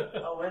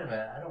 Oh, wait a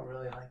minute. I don't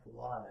really like the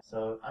law.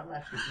 So I'm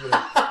actually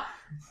really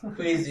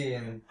queasy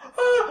and.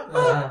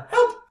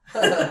 Help!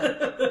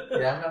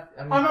 Yeah,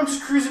 I'm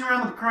just cruising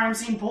around the crime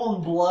scene,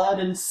 pulling blood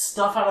and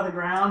stuff out of the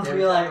ground to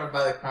every be time like. I'm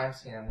by the crime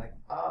scene, I'm like,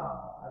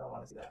 I don't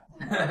want to see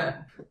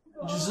that.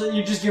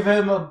 You just give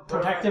him a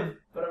protective.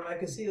 But if I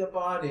can see the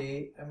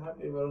body, I might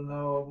be able to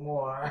know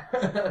more.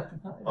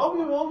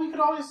 Well, we could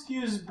always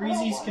use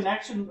Breezy's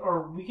connection,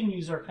 or we can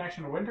use our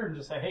connection to Winter and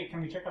just say, hey,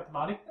 can we check out the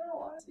body? I don't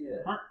want to see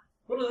it.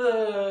 What are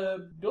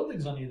the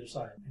buildings on either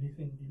side?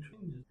 Anything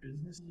interesting? Just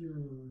businesses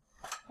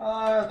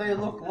or They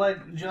look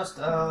like just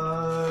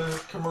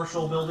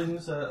commercial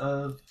buildings.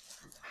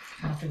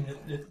 nothing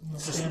that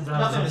stands out?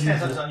 Nothing that as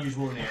stands out as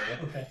unusual? unusual in the area.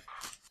 Okay.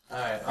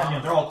 Alright.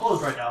 And, they're all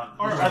closed right now.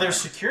 Or are there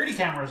security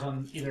cameras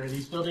on either of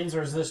these buildings,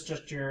 or is this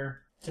just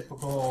your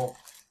typical...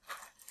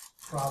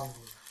 Probably.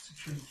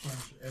 Security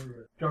cameras are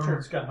everywhere.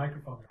 Government's got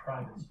microphones,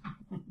 privates.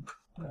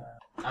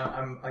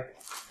 I'm like,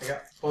 I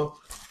got both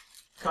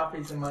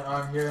copies in my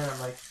arm here, and I'm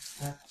like,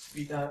 I have to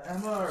speak out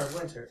Emma or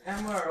Winter?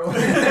 Emma or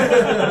Winter?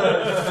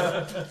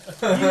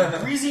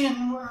 Breezy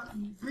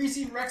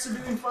and Rex are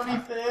doing funny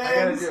things. I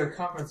gotta do a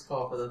conference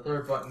call for the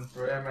third button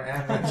for Emma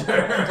and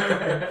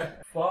Winter.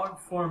 Fog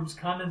forms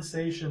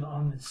condensation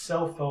on his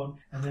cell phone,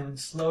 and then in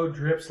slow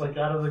drips, like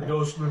out of the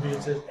Ghost movie,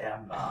 it says,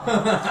 Emma.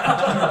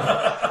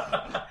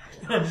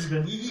 I'm just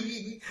going,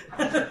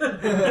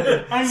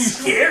 I'm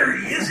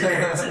scary, isn't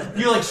it?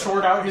 You like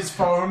short out his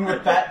phone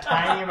with that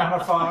tiny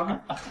amount of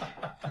fog.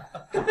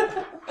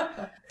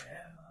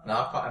 No,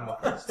 I'll call Emma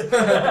first.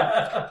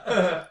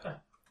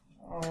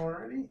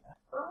 Alrighty.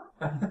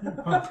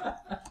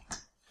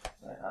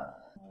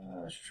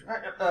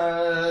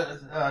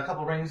 A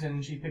couple rings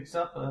and she picks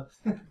up.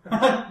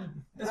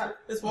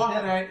 It's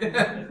walking right.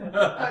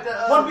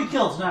 What did we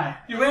kill tonight?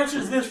 you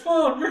answers this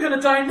phone, you're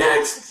gonna die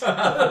next!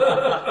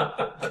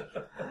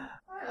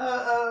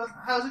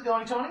 How's it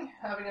going, Tony?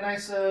 Having a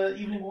nice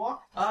evening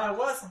walk? I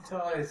was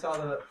until I saw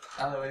the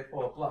alleyway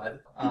full of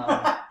blood.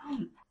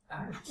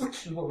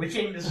 Which is what we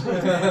came to see. I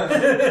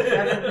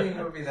didn't think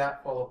it would be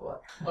that full of blood.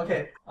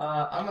 Okay,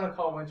 I'm gonna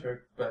call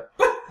Winter, but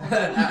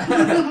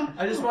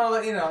I just want to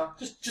let you know.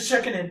 Just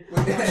checking in.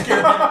 I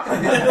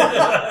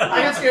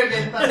got scared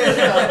again.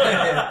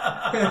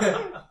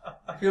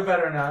 I feel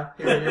better now,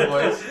 hearing your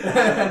voice.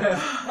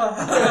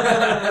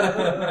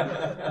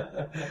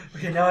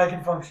 Okay, now I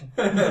can function.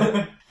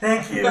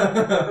 Thank you.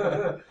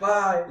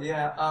 Bye.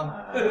 Yeah,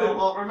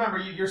 well, remember,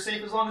 you're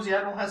safe as long as the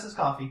Admiral has his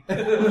coffee.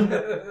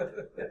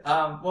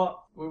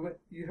 well,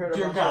 you heard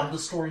Dear about God, the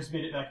story's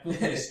made it back to the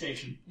police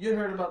station. you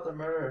heard about the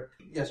murder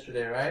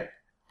yesterday, right?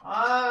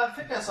 I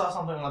think I saw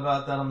something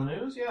about that on the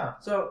news, yeah.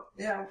 So,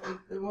 yeah,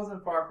 it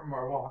wasn't far from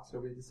our walk, so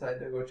we decided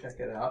to go check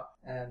it out.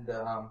 And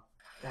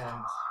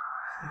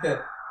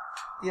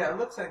yeah, it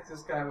looks like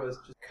this guy was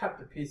just cut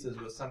to pieces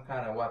with some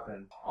kind of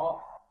weapon.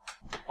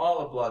 All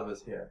the blood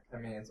was here. I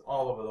mean, it's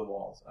all over the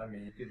walls. I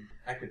mean,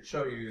 I could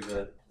show you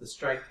the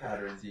strike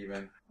patterns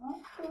even.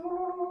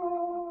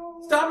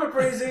 Stop it,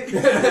 Breezy!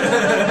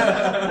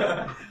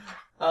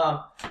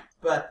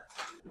 But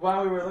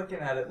while we were looking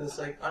at it, this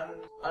like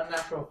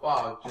unnatural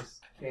fog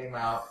just came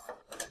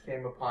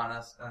upon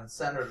us and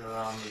centered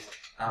around this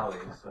alley.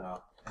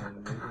 So,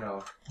 and you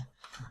know,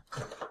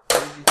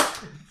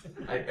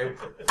 I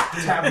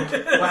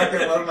whack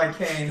him with my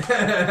cane.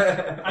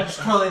 I just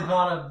totally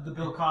thought of the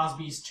Bill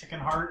Cosby's chicken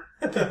heart.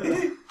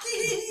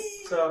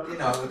 So, you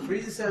know, the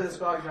Breezy said this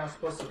fog's not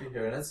supposed to be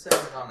here, and it's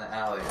centered on the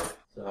alley.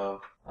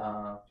 So,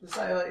 just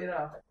so I let you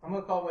know, I'm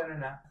gonna call Winter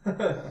now.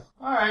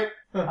 Alright,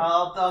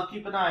 I'll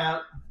keep an eye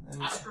out.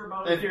 And Ask her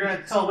about if you're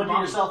gonna tell Winter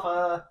yourself,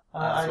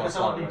 I guess I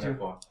won't need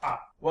to.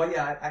 Well,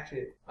 yeah,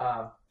 actually,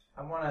 I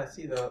want to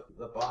see the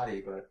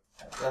body, but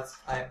that's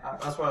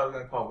what I was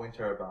gonna call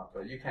Winter about.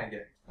 But you can't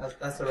get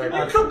that's the right.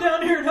 Can you come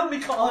down here and help me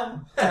call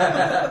him?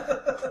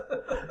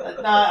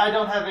 No, I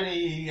don't have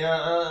any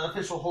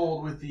official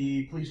hold with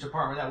the police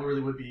department. That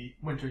really would be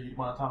Winter you'd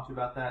want to talk to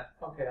about that.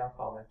 Okay, I'll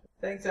call Winter.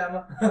 Thanks,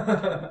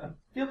 Emma.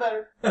 Feel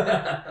better.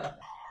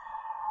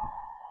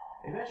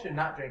 Maybe I should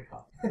not drink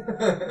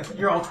coffee.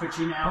 You're all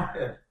twitchy now.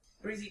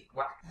 Breezy,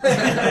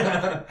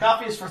 whack.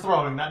 Coffee is for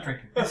throwing, not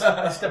drinking.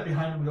 I step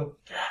behind him and go,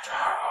 get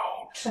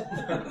out!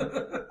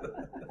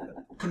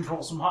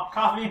 Control some hot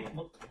coffee.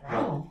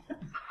 Oh.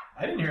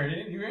 I didn't hear it.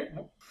 Did you hear it?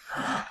 Nope.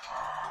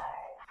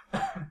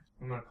 I'm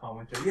gonna call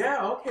Winter.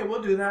 Yeah, okay,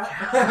 we'll do that.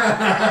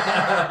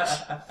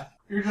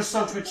 You're just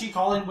so twitchy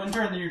calling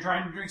Winter, and then you're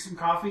trying to drink some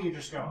coffee. You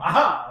just go,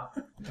 aha!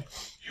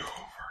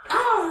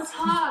 Oh, it's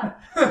hot!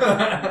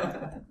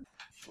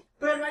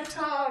 Burn my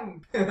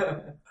tongue!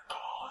 The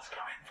call is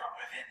coming from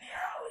within the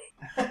alley.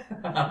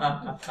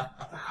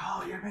 The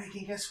call you're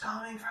making is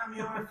coming from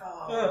your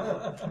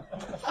phone.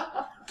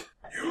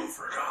 You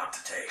forgot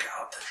to take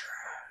out the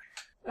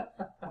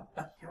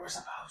trash. You were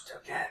supposed to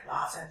get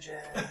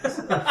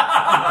lozenges.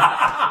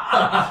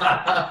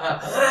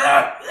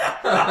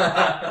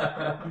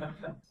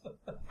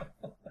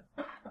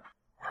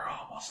 We're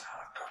almost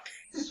out of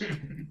cookies.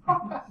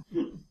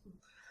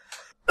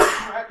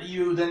 Alright,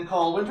 you then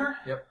call Winter.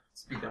 Yep,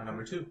 speed down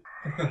number 2.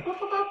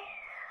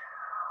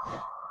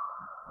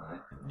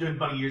 Doing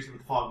bunny ears with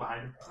the fog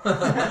behind him.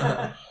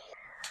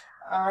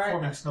 Alright.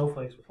 Forming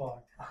snowflakes with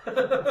fog. Ding,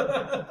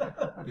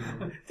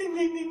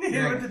 ding, ding, ding,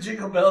 Yeah. with the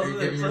jingle bells. Are you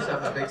giving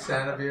yourself a big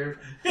Santa beard?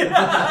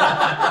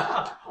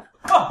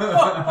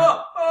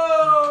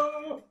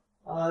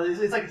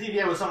 It's like a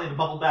TV with somebody in a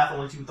bubble bath,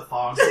 only two with the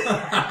fog.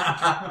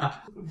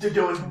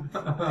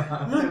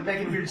 They're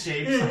making weird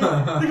shapes. Look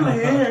at my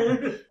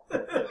hair.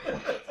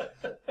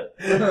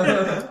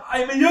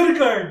 I'm a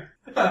unicorn.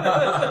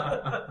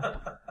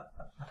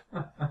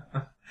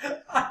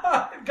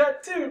 I've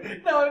got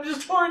 2. Now I'm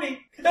just horny.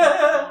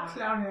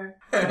 Clown hair.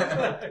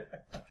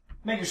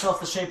 Make yourself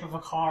the shape of a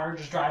car,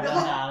 just drive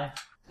down the alley.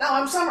 Now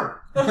I'm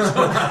Summer.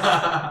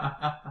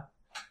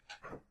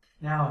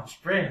 Now I'm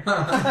spring.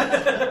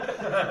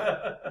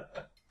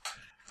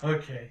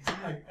 Okay,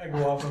 I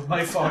go off with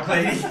my fog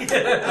lady.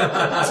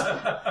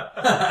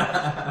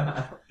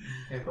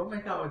 Hey, go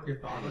make out with your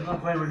I'm father.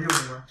 not playing with you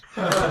anymore.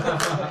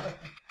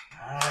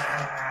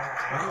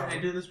 Why didn't I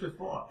do this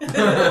before?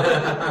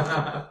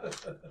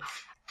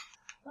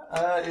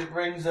 It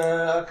rings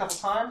a couple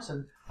times,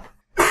 and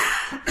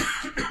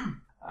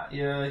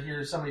you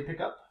hear somebody pick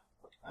up.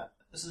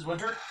 This is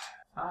Winter.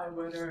 Hi,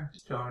 Winter.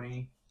 It's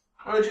Tony.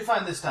 What did you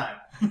find this time?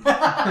 And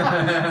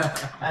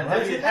What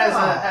did you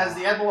has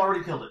the Admiral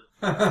already killed it?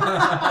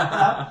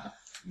 I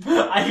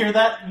hear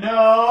that.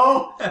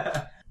 No.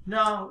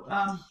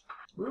 No,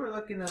 we were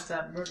looking at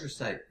that murder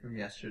site from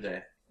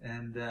yesterday,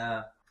 and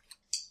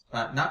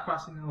not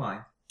crossing the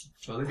line,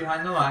 totally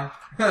behind the line,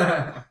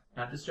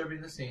 not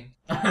disturbing the scene.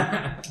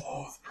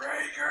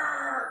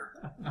 Oathbreaker!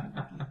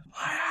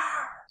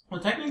 Well,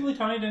 technically,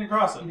 Tony didn't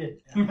cross it. He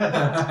did.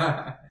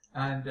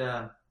 And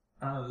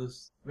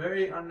this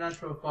very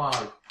unnatural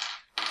fog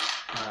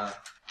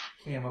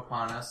came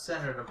upon us,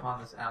 centered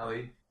upon this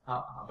alley.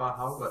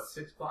 About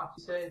 6 blocks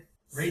you say?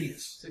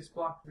 Radius. 6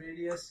 block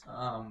radius.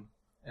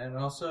 And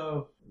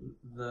also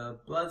the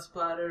blood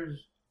splatters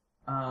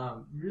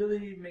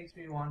really makes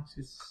me want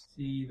to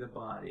see the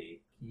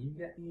body. Can you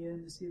get me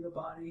in to see the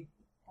body?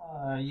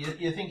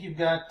 You think you've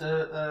got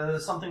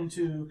something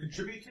to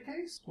contribute to the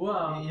case?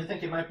 Well, You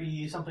think it might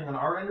be something on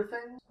our end of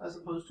things, as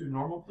opposed to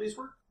normal police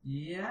work?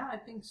 yeah, I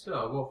think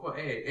so. Well, for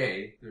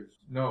there's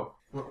no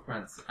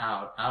footprints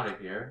out of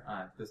here.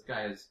 This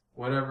guy's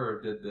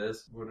whatever did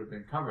this would have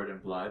been covered in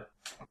blood.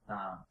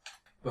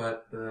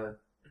 But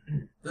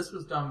this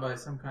was done by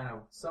some kind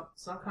of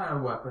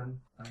weapon.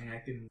 I mean,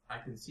 I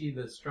can see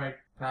the strike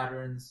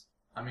patterns.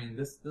 I mean,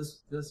 this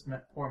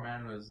poor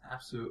man was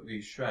absolutely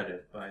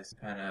shredded by some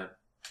kind of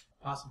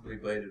possibly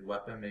bladed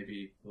weapon.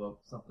 Maybe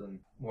something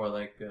more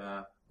like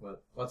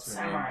what's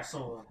her name? Samurai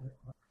sword.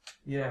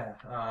 Yeah.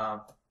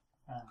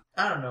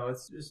 I don't know.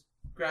 It's just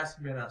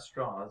grasping at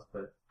straws,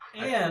 but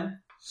And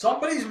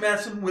somebody's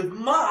messing with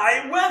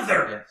my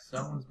weather. yeah,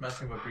 someone's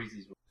messing with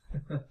Breezy's.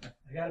 I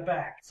got it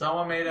back.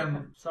 Someone made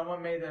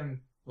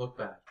him look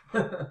bad.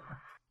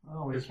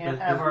 Oh, we This can't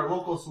was- have our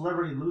local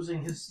celebrity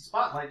losing his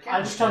spotlight, can I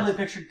we? just totally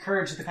pictured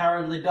Courage the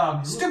Cowardly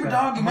Dog. Stupid bad.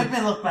 dog, you make me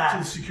look To the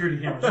bad. security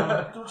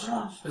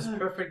cameras. His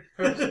perfect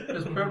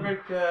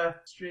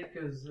streak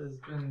has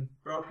been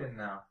broken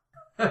now.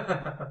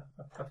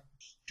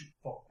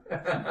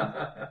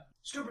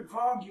 Stupid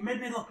frog, you made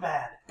me look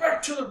bad.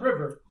 Back to the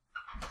river.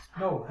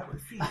 No, that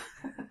would feed.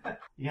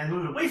 You gotta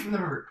move it away from the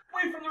river.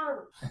 Away from the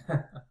river.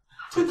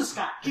 To the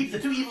sky. Keep the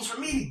two evils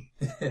from meeting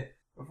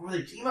before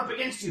they team up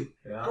against you.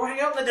 Yeah. Go hang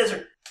out in the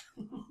desert.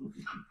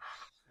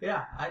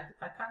 Yeah, I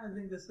kind of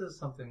think this is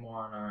something more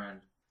on our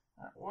end.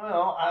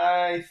 Well,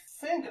 I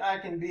think I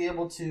can be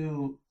able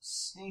to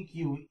sneak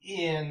you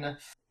in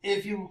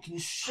if you can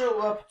show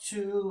up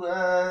to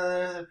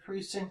the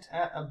precinct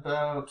at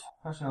about.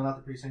 Actually, no, not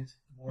the precinct.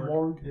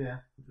 Morgue. Yeah,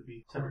 it would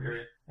be a separate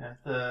area.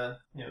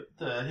 Yeah,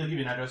 he'll give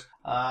you an address.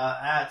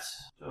 At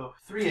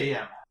 3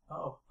 a.m.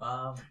 Oh,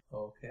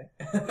 okay.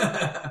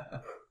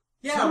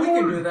 Yeah, we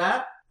can do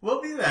that.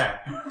 We'll be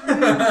there.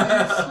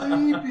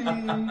 Sleepy.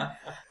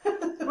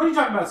 What are you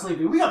talking about,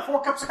 Sleepy? We got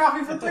 4 cups of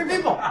coffee for 3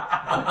 people.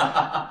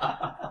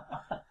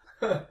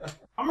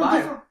 I'm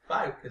gonna go for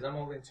Five, because I'm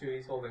holding 2,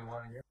 he's holding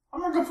 1, and you're...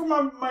 I'm gonna go for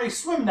my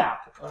swim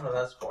nap. Oh no,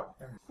 that's 4.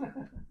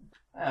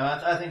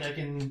 I think I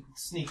can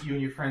sneak you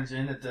and your friends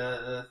in at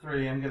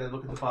 3 a.m. Get a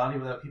look at the body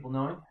without people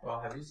knowing. Well,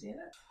 have you seen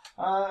it?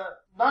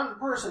 Not in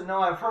person.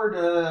 No, I've heard.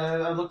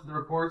 I've looked at the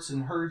reports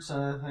and heard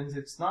some things.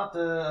 It's not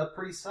a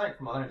pretty sight,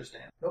 from what I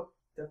understand. Nope,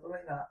 definitely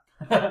not.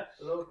 A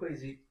little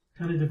queasy.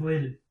 Kind of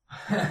deflated.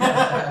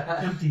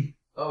 Empty.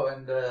 Oh,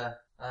 and I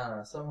don't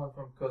know, someone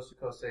from Coast to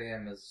Coast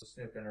AM is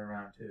snooping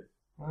around too.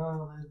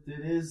 Well,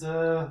 it is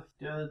a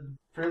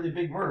fairly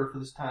big murder for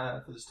this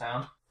town,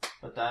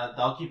 but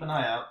I'll keep an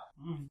eye out.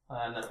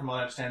 And from what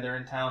I understand, they're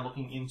in town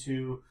looking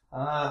into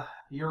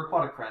your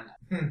aquatic friend.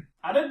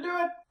 I didn't do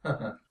it.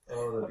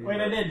 Oh, the Wait,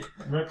 I did.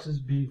 Rex's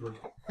beaver.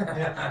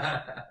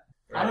 I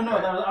don't know.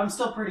 I'm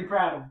still pretty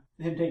proud of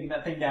him taking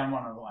that thing down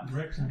one on one.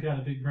 Rex has got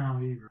a big brown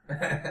beaver.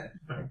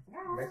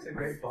 Makes a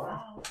great bar.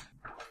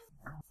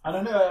 I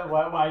don't know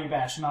why you're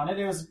bashing on it.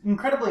 It was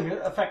incredibly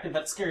effective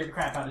at scaring the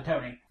crap out of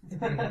Tony.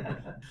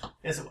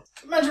 Yes, it was.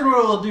 Imagine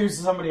what it will do to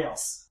somebody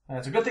else.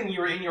 It's a good thing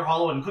you were in your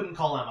hollow and couldn't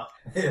call Emma.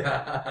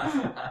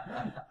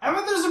 Yeah.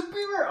 Emma, there's a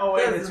beaver. Oh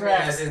wait, it's I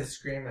Rex. didn't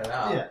scream it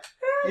out. Yeah.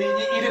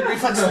 You didn't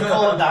reflexively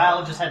call and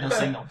dial, it just had no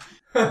signal.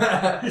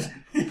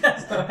 He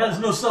has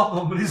no cell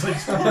phone, but he's like,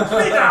 speed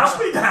down,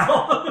 speed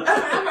down.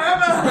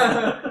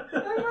 Emma!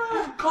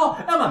 Call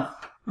Emma.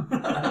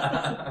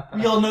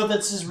 We all know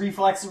that's his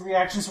reflexive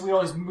reaction, so we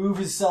always move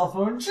his cell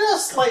phone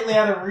just slightly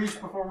out of reach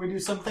before we do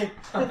something.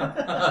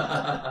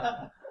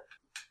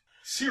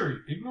 Siri,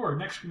 ignore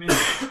next command.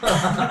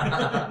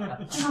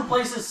 Just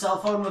replace his cell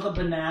phone with a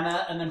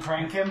banana and then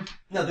prank him.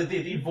 No,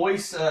 the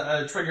voice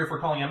trigger for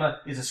calling Emma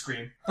is a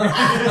scream. So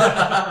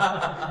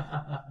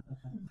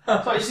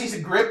he just needs to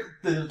grip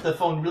the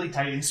phone really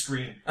tight and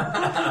scream.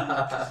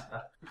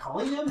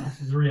 Calling him?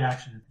 This is a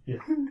reaction. Yeah.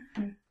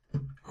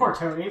 Poor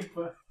Tony,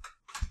 but...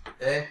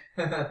 Eh?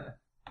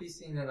 He's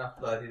seen enough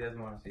blood, he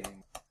doesn't want to see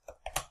anymore.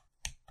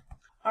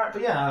 Alright,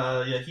 but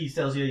yeah, he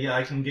tells you,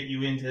 I can get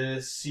you in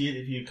to see it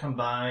if you come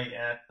by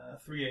at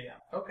 3 a.m.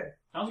 Okay.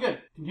 Sounds good.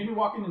 Continue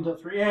walking until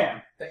 3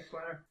 a.m. Thanks,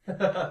 Winter.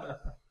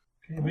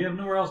 Okay, we have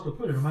nowhere else to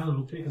put it. I might as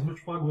well take as much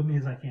fog with me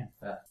as I can.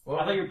 Yeah. I Well,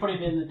 thought you were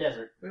putting it in the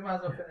desert. we might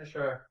as well finish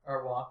our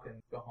walk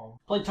and go home.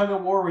 Play tug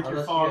of war with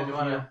your fog.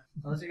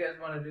 Unless you guys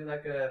want to do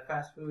like a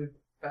fast food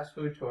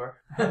tour.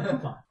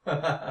 Come on.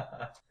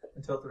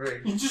 Until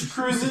 3. You just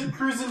cruise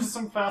into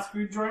some fast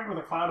food joint with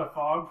a cloud of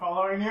fog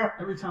following you.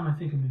 Every time I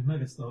think of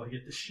McNuggets, though, I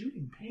get the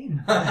shooting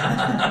pain.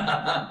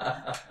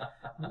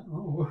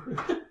 Oh.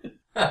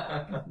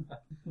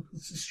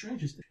 It's the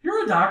strangest thing.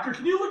 You're a doctor.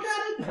 Can you look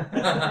at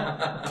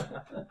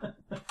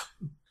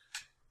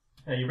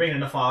it? You bring in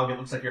the fog, it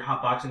looks like you're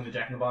hotboxing the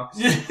Jack in the Box.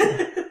 Wait.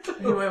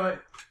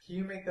 Can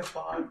you make the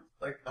fog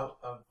like a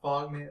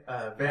van made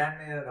out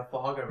of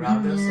fog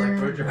around us, like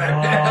we're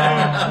driving?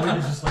 Oh,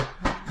 we're just like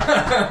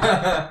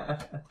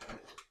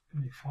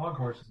make fog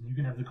horses, and you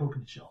can have the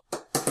coconut shell.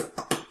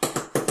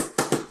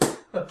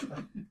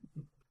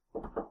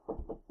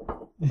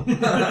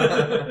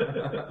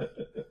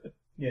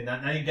 Yeah,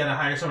 now you gotta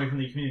hire somebody from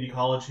the community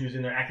college who's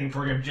in their acting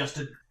program just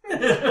to do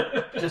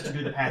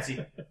the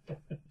patsy.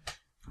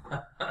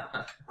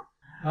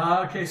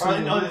 Okay, so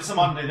No, it's some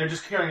modern day. They're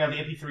just carrying out the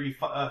MP3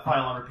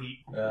 file on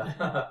repeat. Yeah.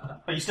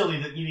 But you still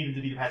need him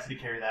to be the patsy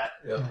to carry that.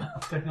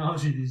 Yep.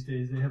 technology these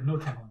days, they have no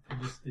talent.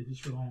 They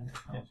just rely on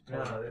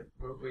technology.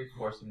 No, we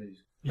force them to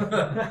use.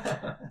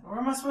 Where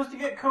am I supposed to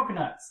get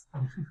coconuts?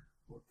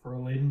 For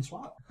a laden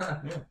swallow.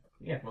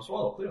 Yeah, from a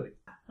swallow, clearly.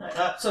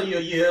 So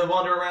you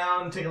wander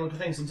around, taking a look at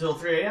things until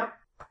 3 a.m.?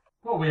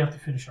 Well, we have to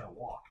finish our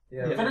walk.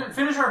 Yeah.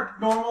 Finish our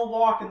normal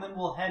walk, and then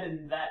we'll head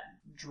in that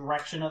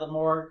direction of the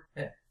morgue.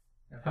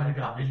 Haven't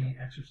got any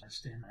exercise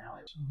stay in the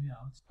alley. So yeah,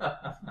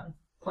 let's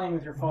Playing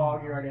with your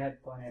fog, you already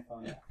had plenty of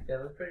fun. Yeah,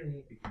 that's pretty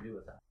neat. You can do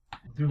with that.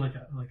 do like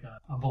a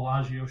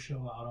Bellagio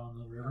show out on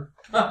the river.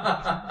 Oh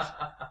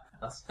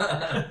yeah,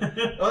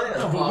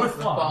 the But fog, with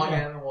the fog, fog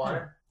yeah. and the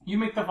water. You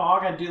make the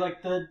fog, I do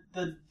like the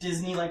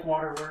Disney like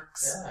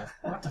waterworks. Yeah.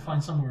 We'll have to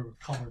find somewhere with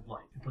colored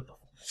light and put the.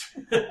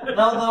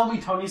 That'll be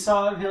Tony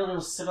saw it. He'll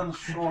just sit on the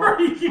shore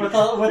with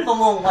a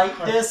little light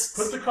disc.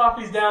 Put the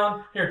coffees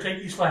down. Here, take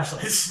these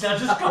flashlights. Now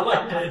just go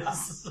like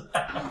this.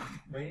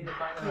 We need to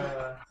find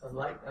a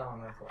light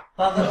elemental.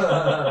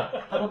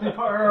 That'll be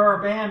part of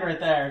our band right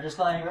there. Just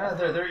like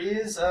There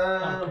is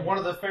one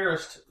of the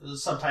fairest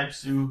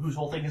subtypes whose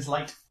whole thing is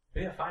light.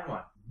 Yeah, find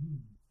one.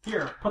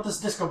 here, put this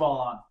disco ball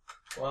on.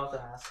 We'll have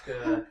to ask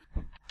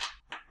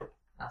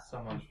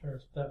someone.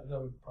 First, that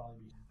would probably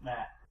be. Nah.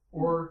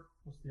 Or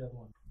what's the other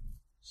one?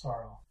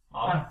 Sorrow.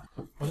 Autumn?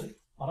 What is it?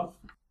 Autumn?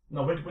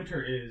 No,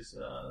 winter is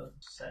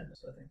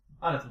sadness, I think.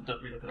 I'll have to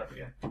relook it up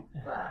again.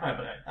 Alright,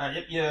 but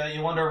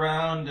you wander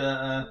around,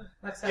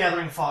 Next time,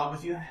 gathering fog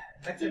with you.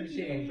 next time you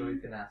see Angel, you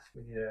can ask.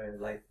 We need a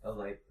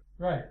light.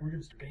 Right, we're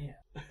just a band.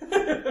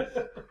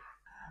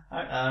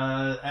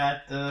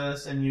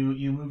 And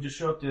you move to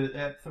show up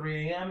at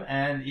 3 a.m.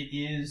 and it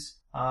is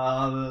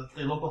the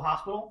local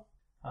hospital.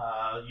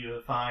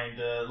 You find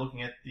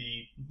looking at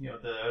the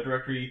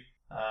directory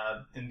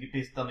And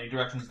based on the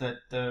directions that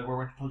were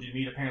Winter told you to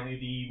meet, apparently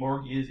the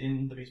morgue is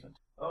in the basement.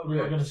 Oh, We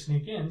were good. going to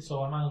sneak in,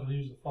 so I might as well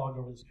use the fog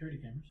over the security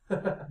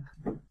cameras.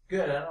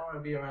 Good, I don't want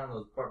to be around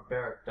those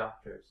barbaric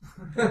doctors.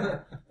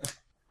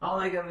 All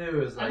they can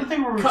do is I like don't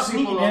think we're cut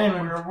sneaking people in.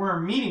 open. We're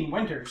meeting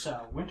Winter,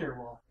 so Winter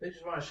will. They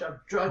just want to shove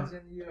drugs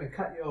into you and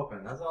cut you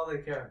open. That's all they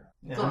care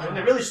Yeah, about.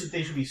 and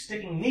they should be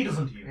sticking needles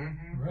into you.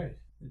 Mm-hmm. Right.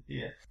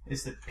 Yeah,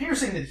 it's the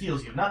piercing that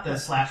heals you, not the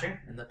slashing.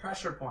 And the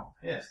pressure point.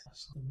 Yes.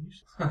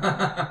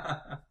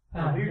 Ah,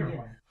 weird. never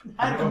mind.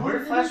 I had a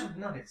weird flash of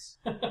nuggets.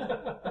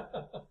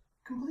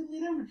 Completely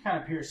different kind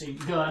of piercing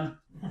gun.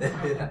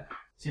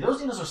 See,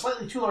 those needles are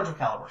slightly too large of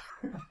caliber.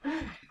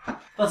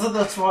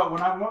 That's what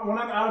when I'm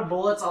out of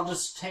bullets, I'll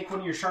just take one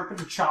of your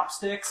sharpened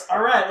chopsticks.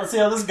 All right, let's see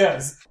how this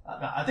goes.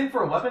 I think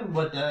for a weapon,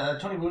 what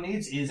Tony Wu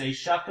needs is a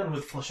shotgun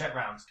with flechette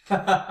rounds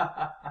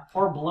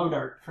Or a blow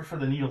dart. for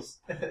the needles.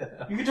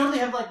 You could totally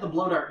have like the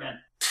blow dart gun.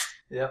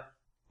 Yep.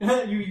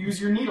 You use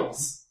your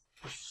needles.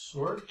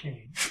 Sword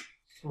cane.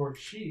 Sword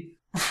sheath.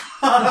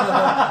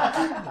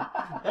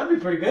 That'd be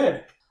pretty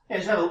good. Yeah,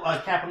 just have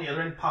a cap on the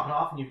other end, pop it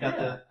off, and you've got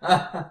the...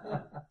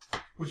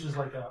 Which is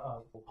like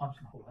a punch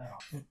and hold that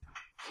off.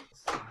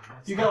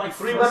 You got like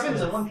Three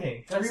weapons and one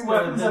cane. That's three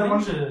weapons the and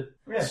one- ninja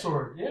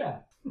sword. Yeah.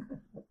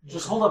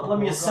 Just hold up. Let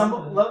me assemble.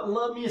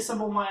 Let me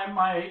assemble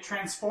my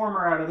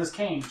transformer out of this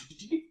cane.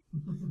 It's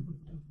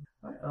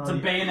a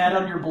bayonet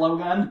on your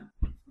blowgun.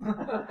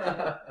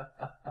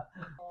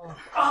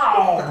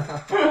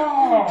 Ow!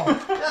 Oh!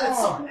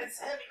 It's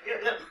heavy.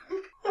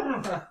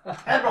 I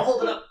have to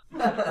hold it up.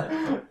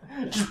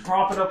 Just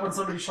prop it up on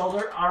somebody's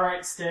shoulder. All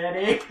right,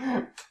 steady.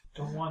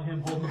 Don't want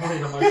him holding the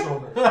weight on my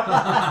shoulder.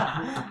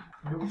 Yeah,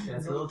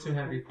 it's a little too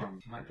heavy for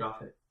me. I might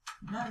drop it.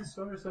 No, the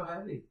sword is so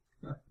heavy.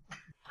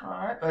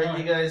 Alright,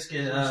 you guys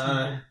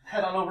can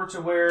head on over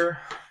to where...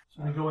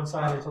 So we go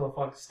inside until the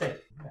fog stay.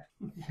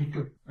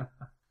 You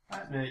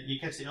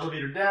catch the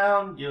elevator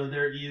down.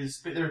 There's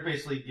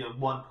basically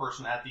one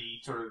person at the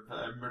sort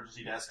of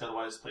emergency desk.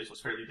 Otherwise, the place was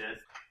fairly dead.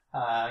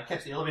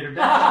 Catch the elevator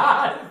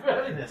down.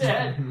 Very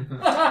dead.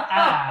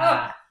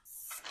 Ah,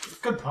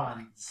 good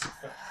puns.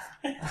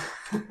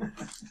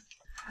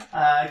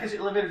 Catch the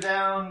elevator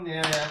down.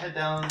 Head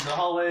down the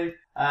hallway.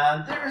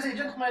 There is a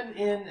gentleman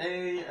in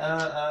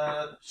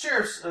a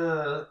sheriff's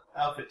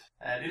outfit,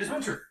 and it is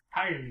Winter.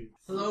 Hi.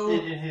 Hello.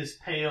 In his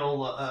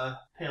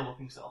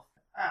pale-looking self.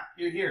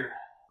 You're here.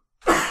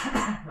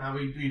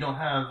 We don't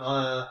have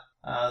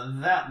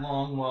that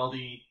long while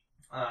the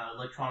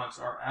electronics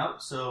are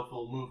out, so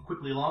we'll move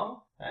quickly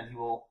along, and he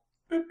will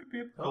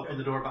open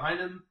the door behind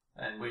him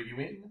and wave you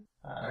in.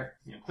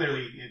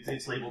 Clearly,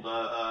 it's labeled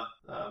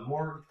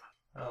morgue.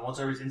 Once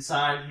everybody's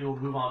inside, he will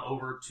move on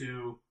over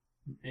to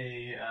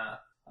a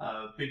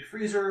big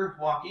freezer,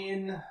 walk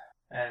in,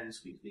 and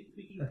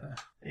squeaky.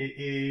 It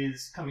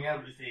is coming out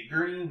with a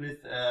gurney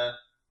with a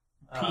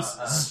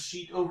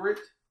sheet over it.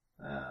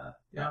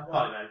 Yeah,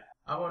 Body bag.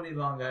 I won't need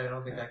long. I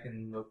don't think I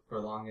can look for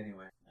long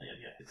anyway. Yeah.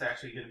 It's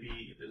actually going to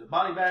be, if there's a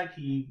body bag,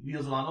 he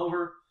wheels it on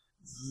over.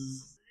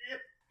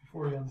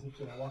 Before he unzips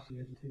it, I walk to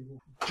the edge of the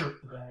table,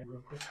 jerk the bag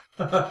real quick.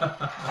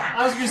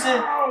 I was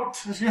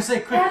gonna say,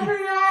 quick.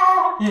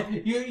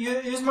 You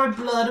use my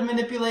blood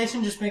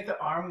manipulation. Just make the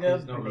arm go.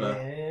 There's no blood.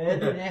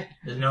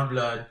 There's no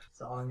blood.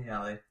 It's all in the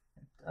alley.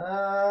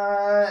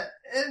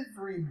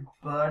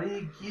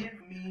 Everybody give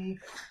me,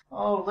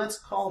 let's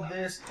call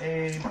this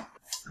a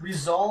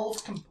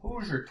resolve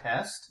composure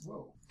test.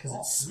 Whoa, because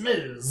it's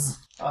smiz.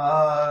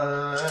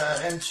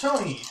 And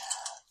Tony,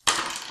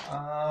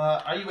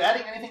 are you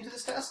adding anything to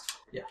this test?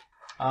 Yeah.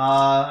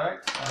 Alright.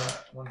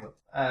 One go.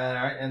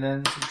 Alright, and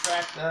then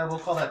subtract, we'll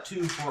call that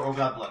 2 for Oh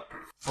God Blood.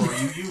 For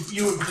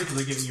you in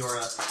particular, given your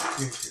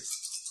history.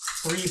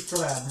 3 for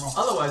that.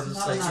 Otherwise, it's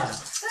Not like,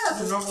 enough. yeah,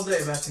 it's a normal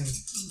day back in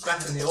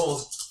the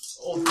old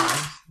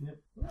times. Yep.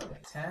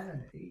 10 and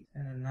an 8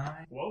 and a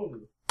 9. Whoa.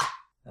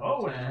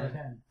 Oh, and another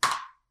 10.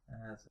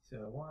 That's so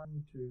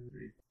 1, 2,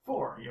 3,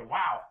 4. Yeah,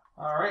 wow.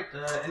 Alright,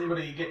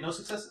 anybody get no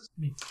successes?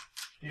 Me.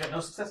 You got no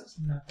successes?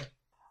 Nothing.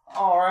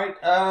 Alright,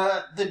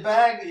 the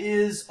bag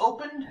is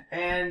opened,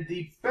 and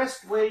the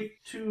best way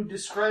to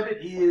describe it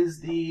is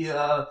the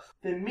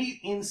meat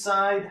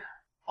inside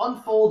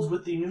unfolds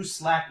with the new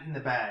slack in the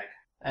bag,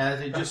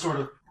 as it just sort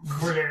of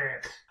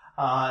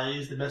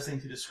is the best thing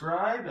to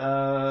describe.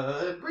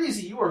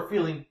 Breezy, you are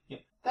feeling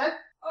that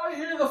I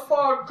hear the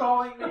fog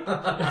calling me.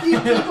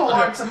 people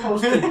aren't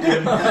supposed to do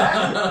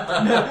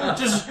that.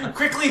 Just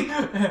quickly.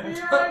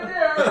 You're right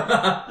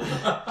there.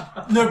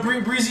 No,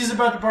 Breezy's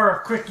about to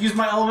barf. Quick, use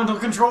my elemental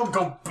control.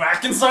 Go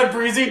back inside,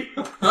 Breezy.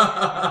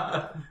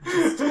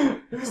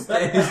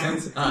 Stays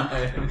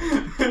inside.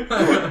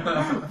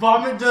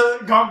 Vomit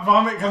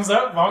comes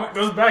out. Vomit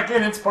goes back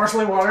in. It's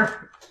partially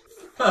water.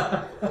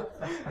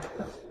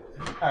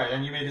 Alright,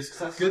 and you made a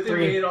success? Good thing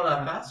 3. we ate all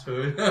that fast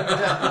food.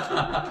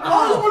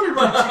 I was wondering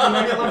what a chicken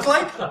nugget looks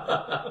like.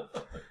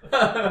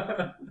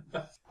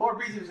 Poor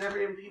Breezy was never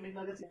able to eat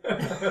McNuggets.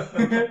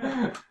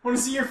 Want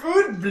to see your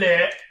food?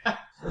 Bleh.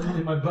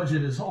 Suddenly my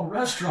budget is all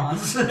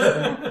restaurants.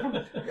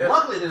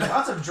 Luckily, there's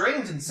lots of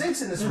drains and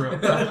sinks in this room.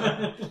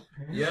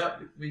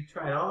 Yep, we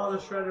tried all the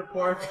shredded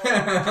pork.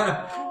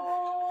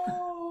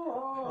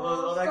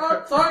 All that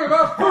Stop talking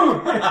about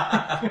food!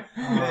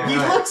 He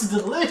looks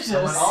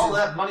delicious. All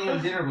that money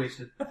on dinner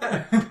wasted. So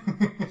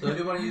I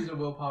do want to use the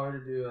willpower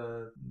to do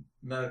a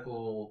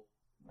medical...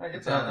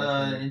 It's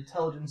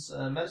intelligence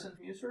medicine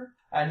for you, sir.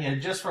 And yeah,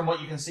 just from what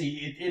you can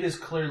see, it is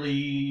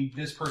clearly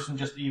this person.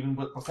 Just even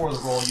before the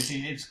roll, you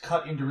see it's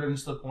cut into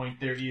ribbons to the point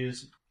there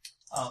is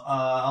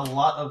a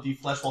lot of the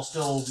flesh, while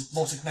still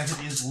mostly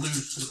connected, is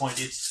loose to the point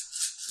it's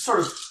sort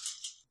of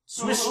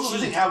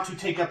oozing out to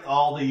take up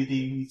all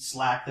the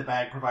slack the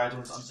bag provides when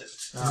it's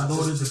unzipped.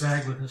 Loaded the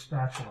bag with a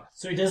spatula.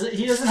 So he doesn't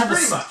have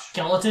Pretty a much.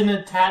 skeleton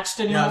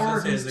attached anymore. Yeah, I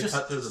was going to He's say, is it just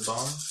cut through the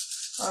bone?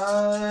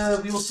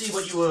 We will see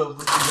what you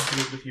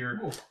investigate with your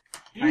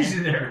Easy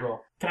there.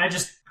 roll. Can I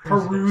just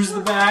peruse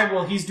the bag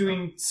while he's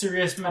doing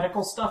serious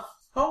medical stuff?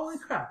 Holy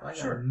crap, I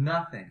got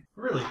nothing.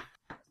 Really?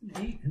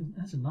 8.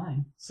 That's a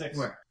 9. 6.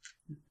 Where?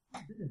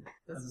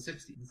 That's a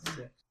 60. That's a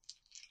 6.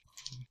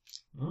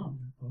 Oh.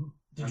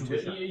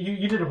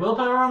 You did a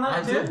willpower on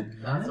that I too?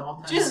 did. That's all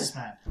time. Jesus,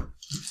 man.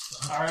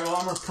 Alright, well,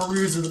 I'm gonna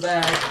peruse the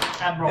bag.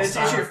 Admiral It's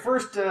your style.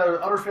 first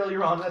utter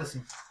failure on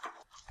medicine.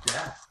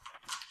 Yeah.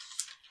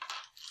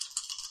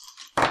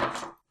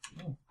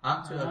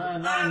 I'm too.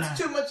 Nine.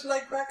 Too much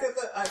like crack at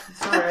the.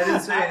 Sorry, I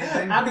didn't say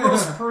anything.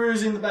 Admiral's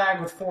perusing the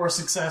bag with 4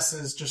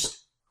 successes. Just,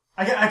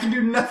 I can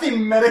do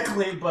nothing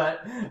medically,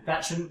 but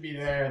that shouldn't be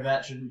there.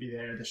 That shouldn't be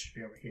there. This should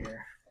be over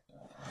here.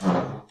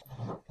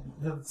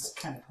 That's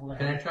kind of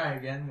hilarious. Can I try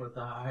again with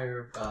a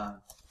higher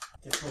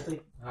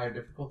Difficulty?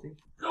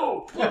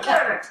 No! Look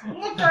at it!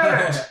 Look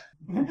at it!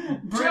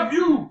 Damn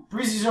you!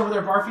 Breezy's over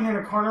there barfing in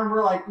a corner, and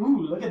we're like,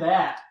 ooh, look at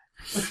that.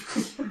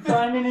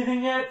 Find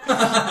anything yet?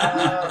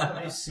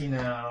 Let me see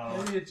now.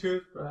 Maybe a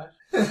toothbrush.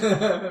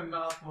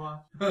 Mouthwash.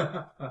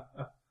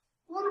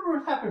 Whatever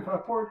happened when I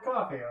poured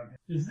coffee on it?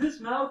 Is this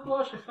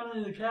mouthwash I found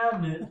in the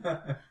cabinet?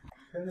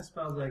 Kind of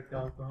smells like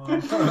alcohol.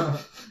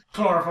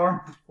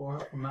 Chloroform.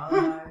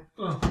 Formaldehyde.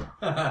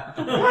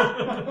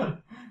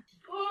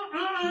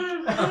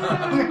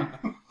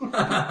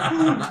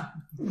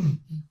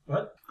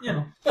 But, you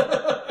know.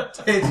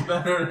 Tastes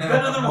better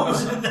Than what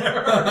was in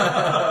there.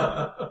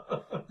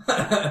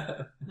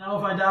 Now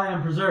if I die,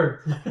 I'm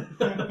preserved.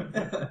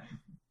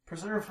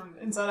 Preserved from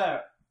the inside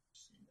out.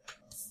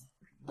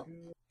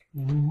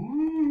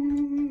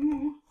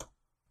 Ooh.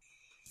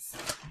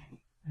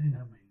 I didn't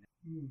have my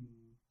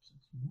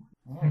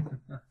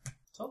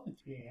It's only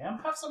 3 a.m.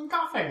 Have some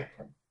coffee.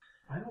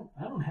 I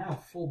don't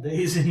have full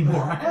days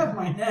anymore. I have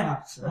my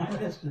naps, and I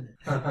missed it.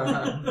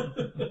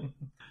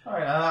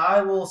 Alright,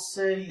 I will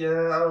say,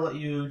 I'll let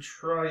you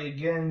try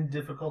again.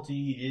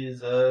 Difficulty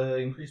is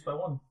increased by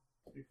 1.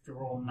 We have to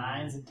roll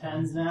 9s and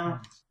 10s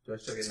now. Do I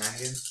still get 9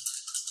 again?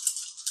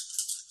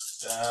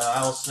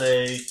 I will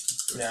say,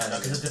 yeah, no,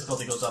 because the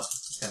difficulty goes up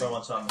by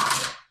 1 song.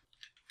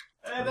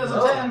 There's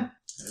a 10.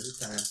 There's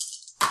a 10.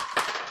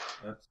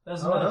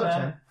 There's Oh, another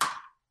another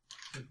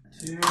 10.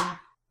 2.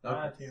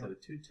 Okay, so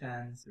 2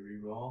 10s to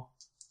reroll.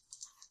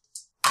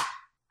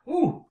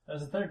 Ooh,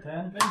 there's a third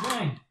 10. Bang,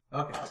 bang.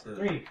 Okay, so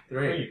 3.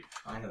 3.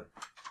 I know.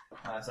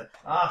 It's like,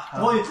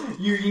 Well,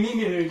 you need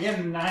me to get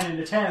a 9 and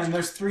a 10, and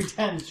there's 3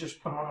 10s just...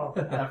 for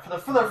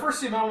the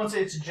first few moments,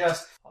 it's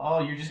just,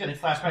 you're just getting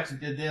flashbacks.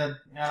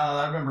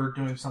 I remember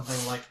doing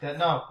something like that.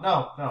 No,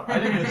 I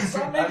didn't do this.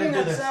 Stop I didn't making do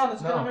that this. sound.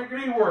 It's No. going to make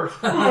me worse.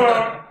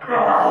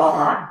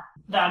 The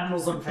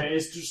Admiral's on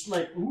face, just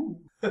like, ooh.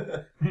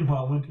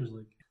 Meanwhile, Winter's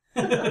like,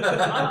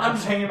 I'm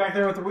just hanging back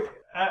there with the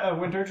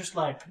Winter, just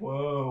like,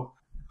 whoa.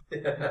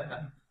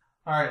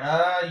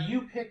 Alright,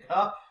 you pick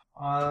up,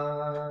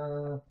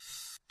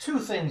 2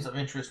 things of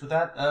interest with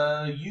that.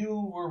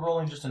 You were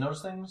rolling just to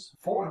notice things.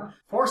 4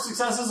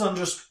 successes on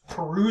just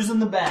perusing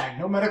the bag.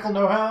 No medical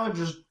know-how,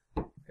 just...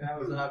 If I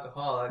was an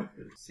alcoholic, I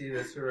could see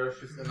the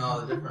cirrhosis and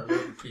all the different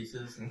little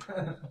pieces. And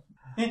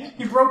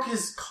He broke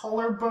his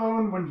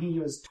collarbone when he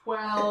was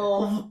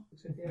 12.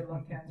 looks like he had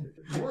lung cancer.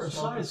 we're a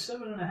size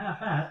 7.5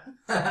 hat.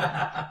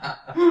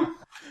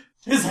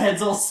 His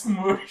head's all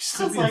smooshed.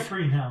 Could It's be a like...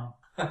 3 now.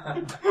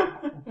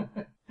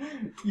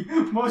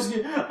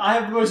 I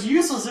have the most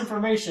useless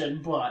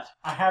information, but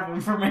I have Was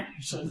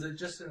information. it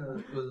just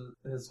was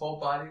his whole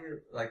body,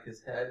 like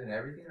his head and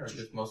everything, or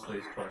just mostly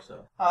his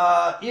torso?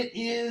 It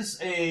is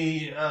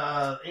a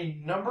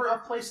number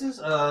of places.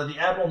 The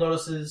Admiral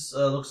notices,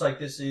 looks like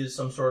this is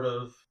some sort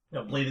of,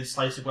 bladed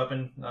slicing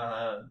weapon,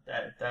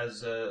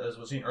 as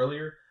was seen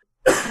earlier.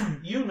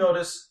 You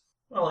notice,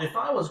 well, if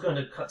I was going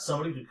to cut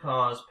somebody to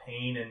cause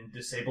pain and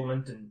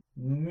disablement and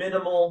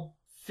minimal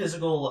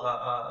physical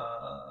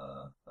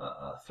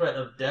threat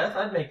of death,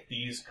 I'd make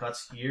these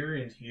cuts here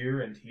and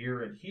here and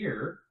here and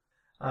here.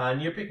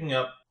 And you're picking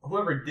up,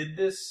 whoever did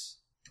this,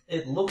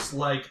 it looks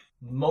like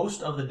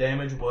most of the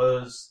damage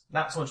was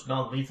not so much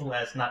non-lethal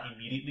as not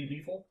immediately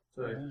lethal.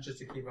 So just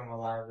to keep him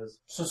alive is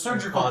So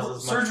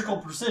Causes much- surgical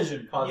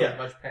precision. cause Yeah. as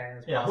much pain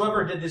as Yeah, possible.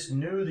 whoever did this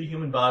knew the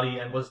human body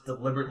and was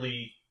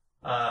deliberately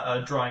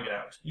drawing it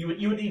out. You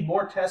would need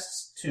more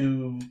tests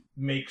to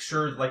make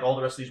sure like all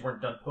the rest of these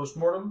weren't done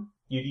post-mortem.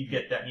 You'd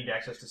need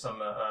access to some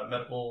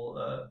medical,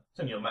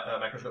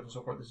 microscopes and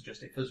so forth. This is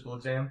just a physical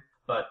exam.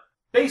 But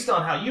based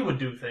on how you would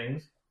do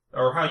things,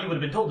 or how you would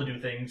have been told to do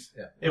things,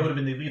 it would have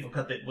been the lethal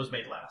cut that was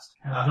made last.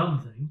 Done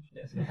things.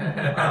 Yes.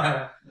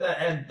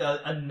 And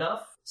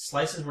enough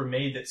slices were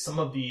made that some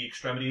of the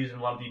extremities and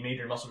a lot of the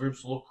major muscle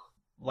groups look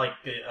like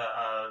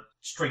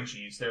string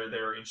cheese.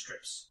 They're in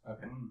strips.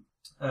 Okay.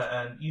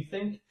 And you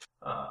think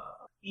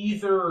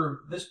either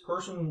this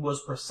person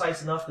was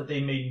precise enough that they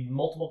made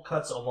multiple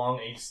cuts along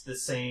the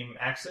same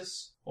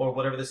axis, or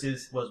whatever this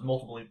is was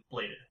multiply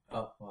bladed.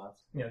 Oh, well,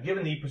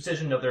 Given the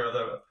precision of their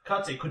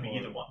cuts, it could be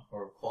either one.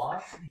 or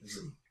cloth.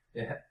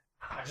 Yeah.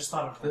 I just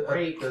thought of The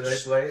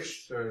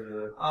blades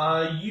or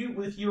the. You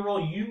with your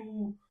roll,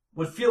 you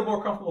would feel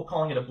more comfortable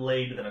calling it a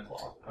blade than a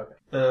claw. Okay.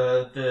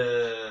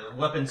 The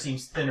weapon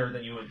seems thinner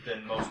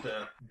than most,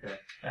 Okay.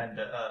 and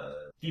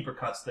deeper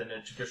cuts than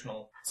a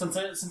traditional. Since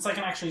I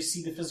can actually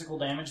see the physical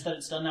damage that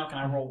it's done now, can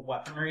I roll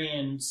weaponry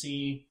and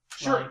see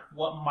Sure.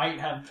 what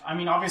might have? I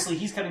mean, obviously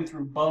he's cutting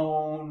through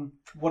bone.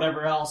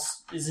 Whatever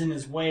else is in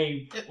his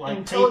way, like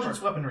Intelligence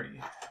paper.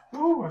 weaponry.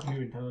 Ooh, I can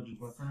do intelligence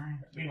weaponry.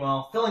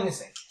 Meanwhile, filling the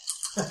sink.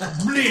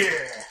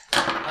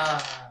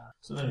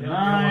 So there's Yeah,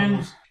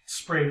 9.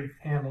 Spray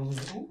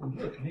handles. Ooh,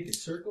 look, naked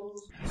circles.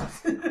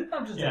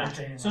 I'm just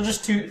entertaining. So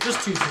just two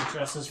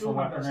successes for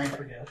weaponry.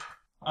 Forget.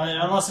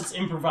 Unless it's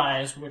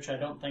improvised, which I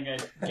don't think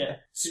I'd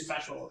get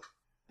special.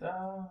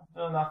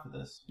 Not for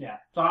this. Yeah.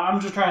 So I'm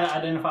just trying to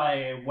identify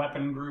a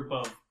weapon group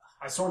of.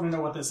 I sort of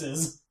know what this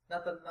is.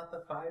 Not the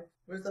 5.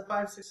 Where's the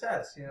 5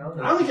 success?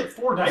 I only get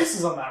 4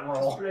 dice on that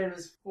roll. This blade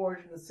was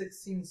forged in the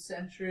 16th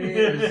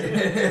century.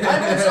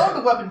 I installed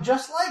a weapon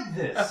just like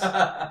this.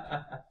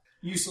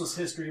 Useless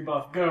history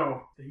buff.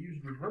 Go. They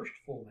used reversed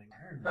folding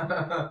iron.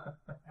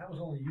 That was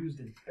only used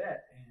in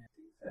Bet.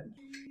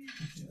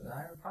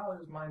 Iron power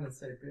was mined in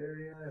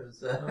Siberia. It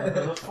was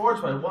It was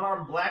forged by a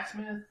one-armed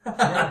blacksmith.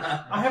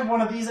 I have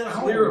one of these at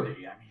home.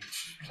 Clearly, I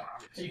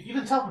mean, You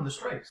can tell from the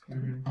strikes.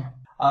 Mhm.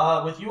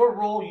 With your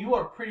roll, you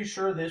are pretty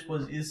sure this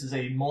is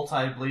a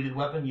multi-bladed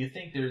weapon. You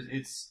think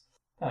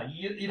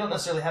you don't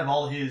necessarily have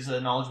all his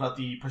knowledge about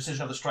the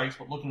precision of the strikes,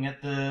 but looking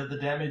at the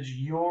damage,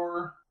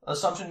 your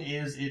assumption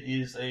is it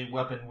is a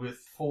weapon with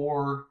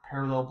 4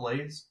 parallel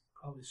blades.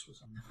 probably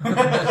Swiss Army.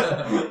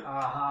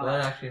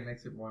 That actually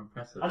makes it more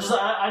impressive.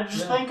 I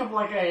just think of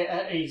like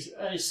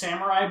a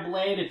samurai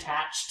blade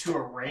attached to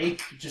a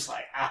rake, just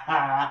like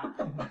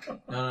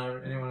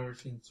Anyone ever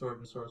seen Sword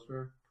and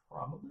Sorcerer?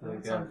 Probably.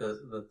 They got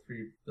the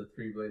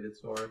three bladed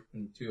sword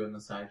and 2 on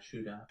the side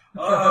shoot out.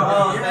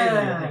 Oh,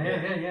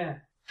 yeah.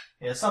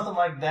 Yeah, something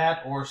like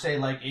that, or say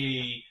like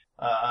a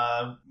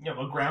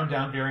ground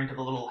down variant of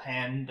the little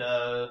hand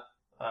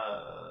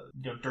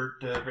dirt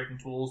breaking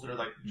tools that are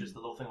like just a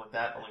little thing like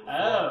that. Only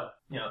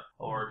with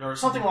or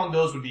something along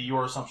those would be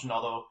your assumption.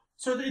 Although,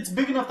 so it's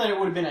big enough that it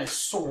would have been a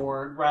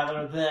sword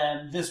rather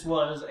than this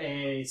was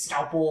a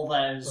scalpel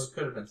that So is it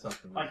could have been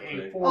something like a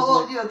big.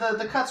 four.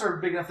 the cuts are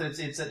big enough that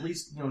it's at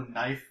least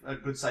knife, a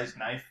good sized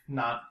knife,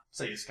 not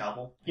say a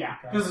scalpel. Yeah,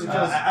 because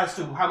As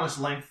to how much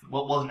length,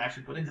 what wasn't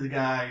actually put into the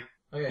guy.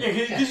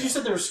 Okay. because you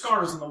said there were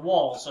scars in the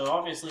wall, so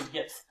obviously to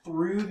get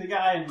through the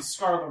guy and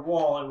scar the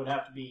wall, it would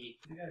have to be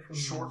The guy from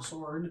short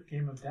sword.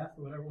 Game of Death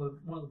or whatever,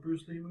 one of the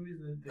Bruce Lee movies.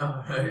 The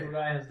right.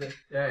 guy has the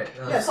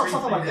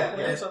Something like that.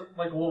 Yeah, Yeah. it's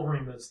like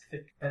Wolverine, but it's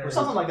thick. Or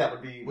something like that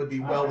would be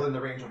well within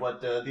the range of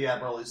what the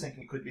Admiral is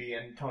thinking it could be,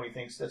 and Tony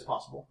thinks that's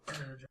possible.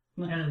 And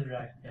the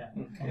dragon. Yeah.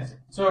 Yeah.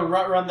 So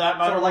run that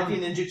by Sort of like the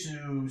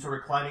ninjutsu sort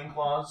of climbing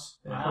claws.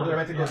 Wow. Where they're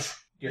meant to go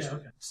Yeah,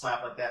 okay.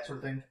 slap like that sort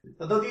of thing.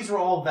 Though these were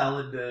all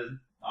valid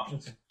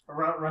options.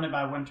 Run it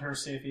by Winter,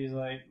 see if he's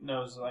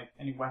knows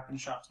any weapon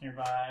shops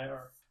nearby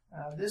or.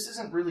 This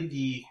isn't really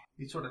the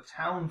sort of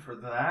town for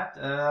that.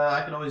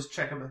 I can always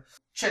check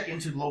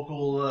into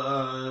local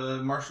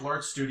martial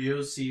arts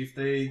studios, see if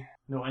they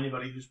know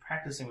anybody who's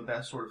practicing with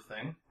that sort of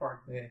thing.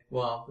 Okay.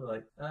 Well, they're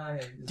like,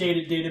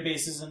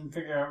 Databases and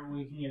figure out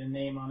we can get a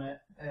name on it.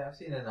 yeah, I've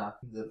seen enough.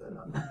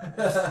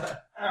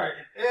 Alright,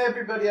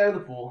 everybody out of the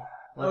pool.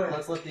 Okay.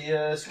 Let's let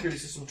the security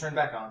system turn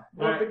back on.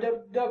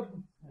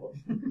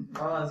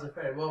 Oh, that's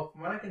afraid. Well,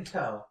 from what I can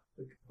tell,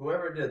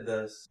 whoever did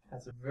this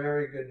has a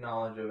very good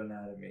knowledge of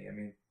anatomy. I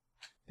mean,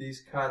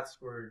 these cuts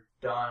were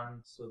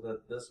done so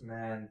that this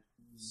man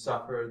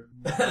suffered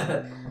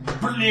the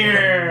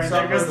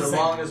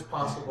longest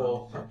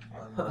possible,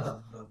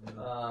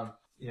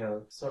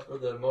 suffer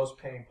the most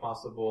pain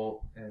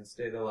possible and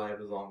stayed alive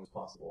as long as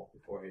possible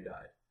before he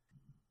died.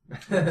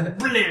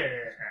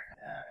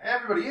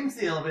 Everybody into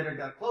the elevator,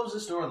 gotta close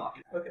this door and lock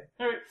it. Okay,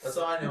 that's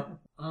all I know.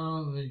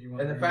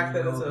 And the fact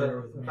that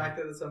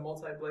it's a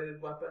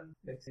multi-bladed weapon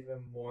makes it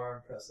even more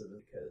impressive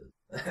because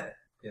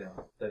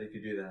that he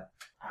could do that.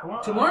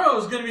 Tomorrow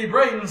is going to be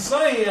bright and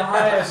sunny, a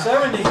high of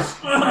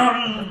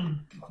 70s.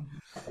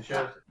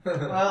 Sure.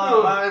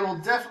 Well, I will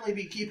definitely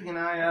be keeping an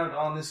eye out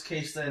on this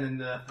case then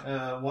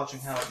and watching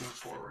how it moves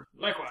forward.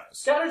 Likewise.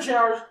 Scattered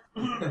showers.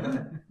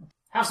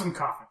 Have some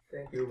coffee.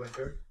 Thank you,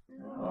 Winter.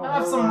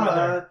 Have some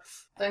weather.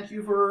 Thank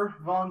you for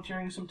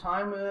volunteering some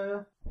time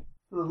for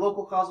the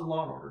local cause of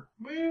law and order.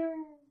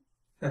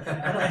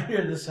 And I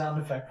hear the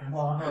sound effect from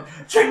Law and Order.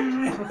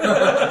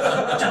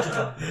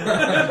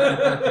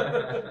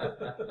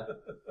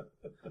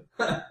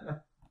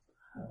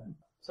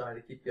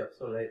 Sorry to keep you up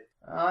so late.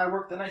 I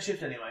work the night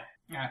shift anyway.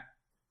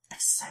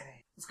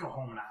 Exciting. Let's go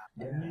home now.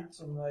 I need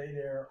some light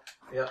air.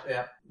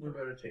 Yep. We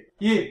better take.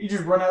 You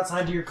just run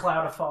outside to your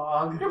cloud of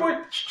fog. Here,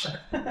 boy.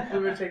 We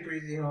better take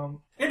Breezy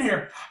home. In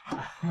here.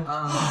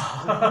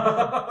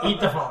 Eat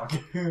the fog.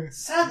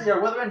 Sadly,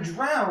 our weatherman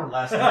drowned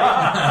last night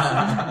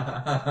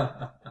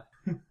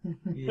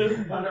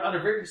under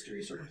very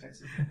mysterious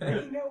circumstances.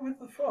 Hanging out with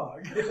the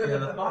fog. Yeah,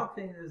 the fog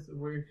thing is a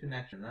weird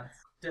connection. That's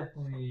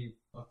definitely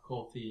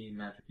occulty,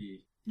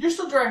 magic-y. You're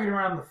still dragging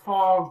around the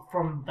fog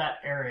from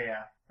that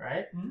area,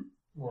 right?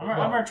 Well,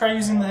 I'm gonna try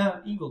using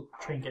the eagle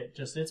trinket.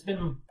 It's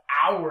been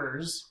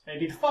hours.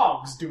 Maybe the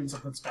fog's doing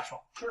something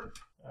special. Sure.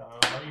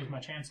 I'll use my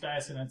chance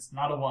dice, and it's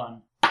not a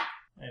 1.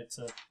 It's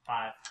a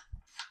 5.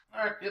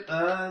 Alright, yep,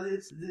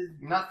 it's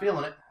not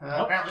feeling it.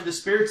 Apparently the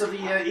spirits of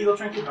the eagle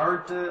trinket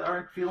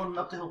aren't feeling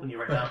up to helping you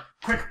right now.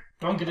 Quick,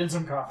 don't get in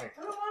some coffee.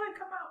 I don't want it to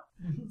come out.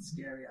 It's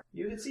scary.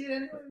 You can see it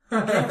anyway.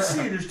 I can't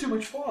see. There's too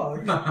much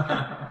fog.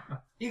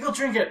 Eagle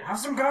trinket, have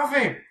some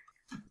coffee.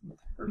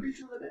 For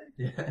creature of the day.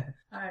 Yeah.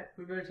 Alright,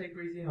 we better take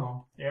Breezy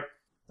home. Yep.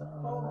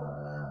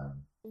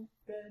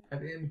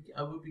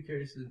 I would be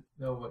curious to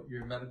know what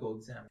your medical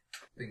examiner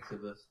thinks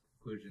of this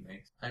conclusion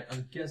makes.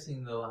 I'm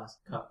guessing the last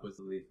cut was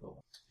the lethal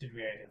one. Did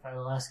we identify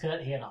the last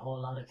cut? He had a whole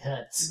lot of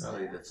cuts.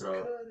 Probably the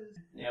throat.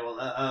 Yeah,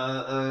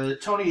 well,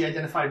 Tony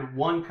identified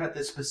one cut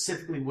that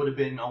specifically would have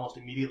been almost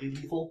immediately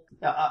lethal.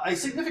 A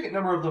significant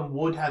number of them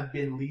would have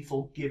been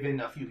lethal given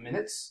a few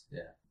minutes.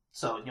 Yeah.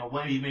 So,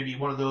 maybe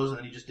one of those, and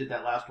then he just did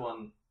that last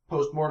one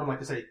post-mortem. Like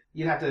I say,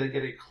 you'd have to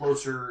get a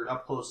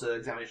up-close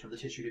examination of the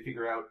tissue to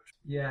figure out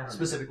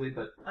specifically,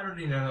 but... I don't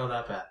need to know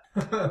that bad.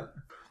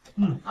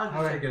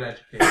 I'll just take an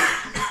education.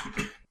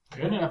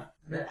 Good enough.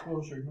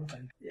 Closer,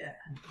 nothing. Yeah.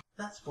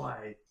 That's why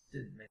I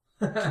didn't make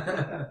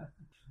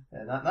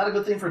Yeah, not a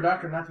good thing for a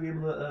doctor not to be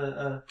able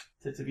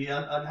to be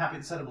unhappy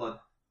with the set of blood.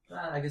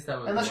 I guess that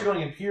was Unless you're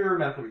going in pure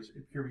medical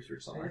research, pure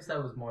research I somewhere. guess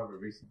that was more of a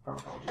recent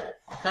Pharmacology.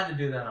 I kind of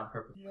do that on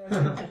purpose. You know,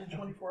 I think it's a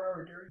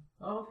 24-hour dairy.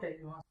 Oh, okay,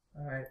 you want?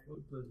 Alright,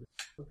 Blizzard.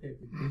 Okay,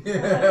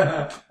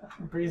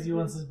 Breezy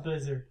wants his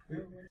blizzard.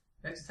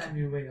 Next time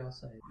you wait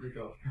outside, you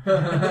go.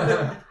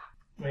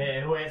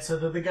 Wait, so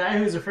the guy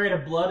who's afraid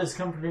of blood is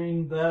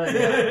comforting the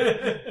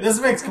guy.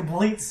 This makes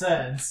complete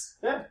sense.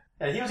 Yeah,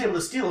 he was able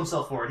to steel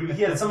himself for it.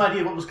 He had some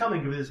idea of what was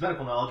coming with his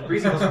medical knowledge.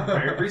 Breezy wasn't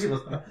prepared. Breezy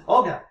was,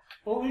 oh god.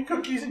 Only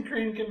cookies and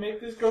cream can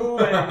make this go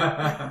away.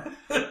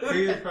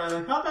 He was probably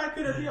like, how bad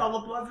could it be? All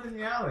the blood's in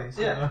the alleys.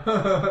 Yeah.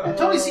 And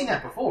Tony's seen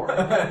that before.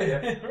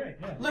 Yeah. Right,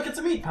 yeah. Look, it's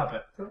a meat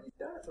puppet. Tony's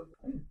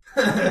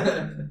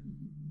dead.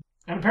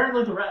 And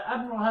apparently the Rat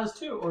Admiral has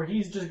too, or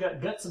he's just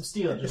got guts of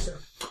steel.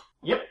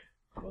 Yep.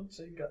 Don't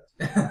say guts.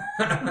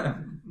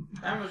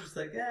 I was just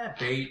like,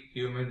 bait,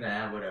 human,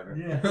 whatever.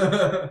 Yeah.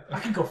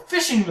 I could go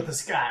fishing with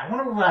this guy. I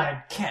wonder what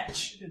I'd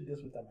catch. I did this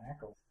with the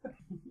mackerel.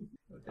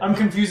 I'm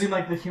confusing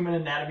like the human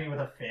anatomy with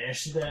a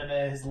fish. Then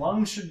his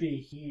lungs should be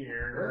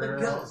here. Where are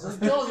the gills?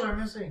 The gills are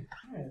missing.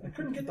 Yeah, I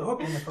couldn't get the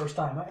hook in the first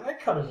time. I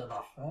cut it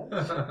enough.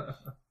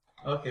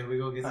 Okay, we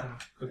go get some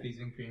cookies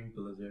and cream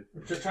Blizzard.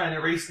 We're just trying to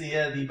erase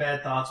the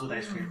bad thoughts with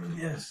ice cream.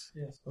 Yes.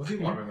 Well, he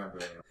won't remember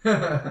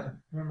anyway.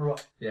 Remember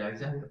what? Yeah,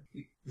 exactly.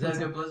 Is that a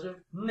good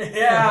Blizzard?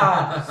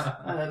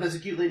 Yeah. There's a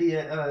cute lady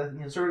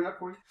serving it up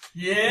for you.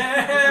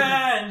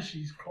 Yeah, and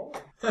she's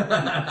cold.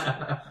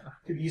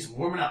 Could use some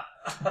warming up.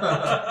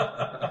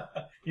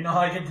 You know how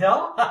I can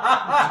tell?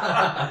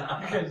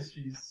 Because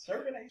she's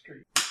serving ice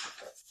cream.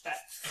 At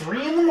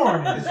 3 in the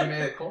morning. Because you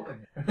made it cold in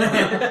here.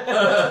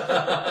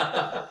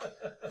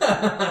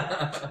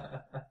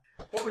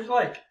 What would you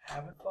like?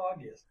 Haven't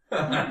foggiest.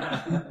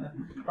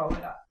 Probably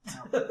not.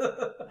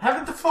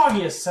 Haven't the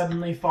foggiest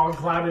suddenly fog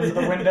cloud into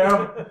the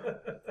window?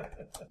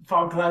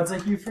 Fog cloud's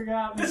like, you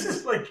forgot me. This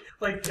is like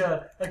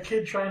a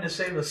kid trying to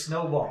save a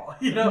snowball.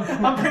 You know,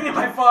 I'm bringing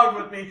my fog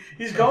with me.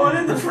 He's going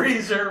in the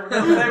freezer. We're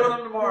going to play with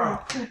him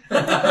tomorrow.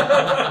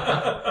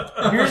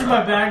 Here's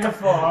my bag of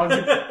fog.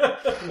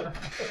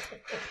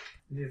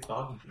 You need a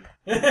fogging key.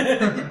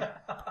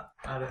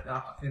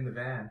 Out in the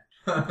van.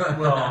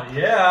 Well,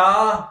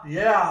 yeah,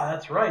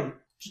 that's right.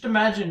 Just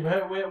imagine,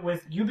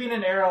 with you being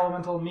an air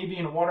elemental and me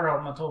being a water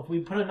elemental, if we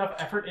put enough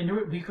effort into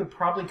it, we could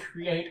probably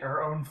create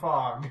our own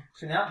fog.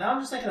 So now I'm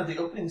just thinking of the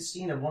opening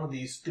scene of one of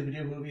these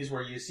Scooby-Doo movies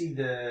where you see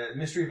the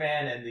mystery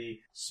van and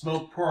the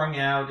smoke pouring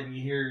out and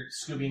you hear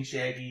Scooby and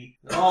Shaggy.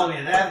 Oh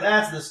yeah,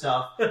 that's the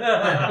stuff. Open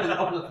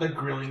up the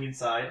grilling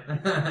inside.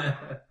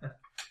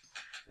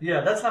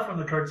 Yeah, that's not from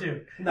the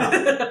cartoon. No.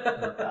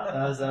 That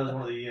was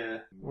one of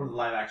the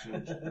live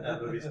action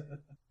movies.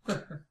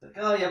 Like,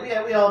 oh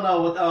yeah, we all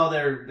know what. Oh,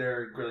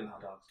 they're grilling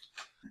hot dogs.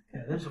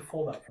 Yeah, there's a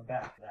fold out from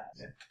back to that.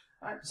 Yeah.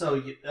 All right, so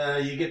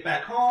you get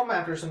back home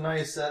after some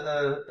nice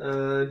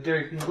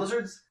Dairy Queen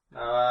blizzards.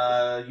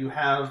 You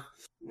have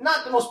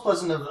not the most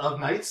pleasant of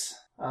nights.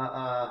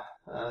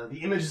 the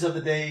images of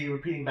the day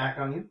repeating back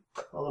on you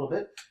a little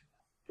bit.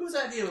 Whose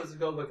idea was to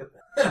go look at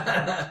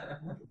that?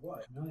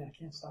 What? No, I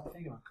can't stop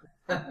thinking about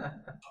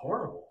it. It's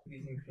horrible.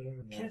 Using cream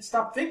and Can't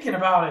stop thinking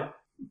about it.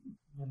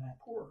 And that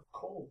poor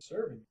cold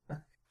serving.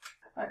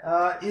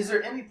 Is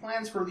there any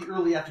plans for the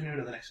early afternoon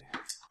of the next day?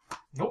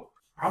 Nope.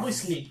 Probably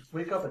sleep.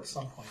 Wake up at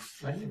some point.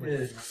 I need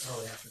Early to-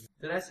 afternoon.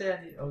 Did I say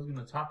I was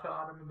going to talk to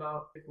Autumn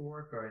about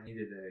paperwork, or I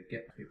needed to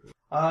get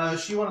paperwork?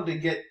 She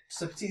wanted to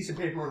see some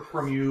paperwork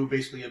from you,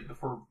 basically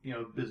for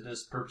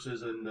business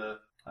purposes, and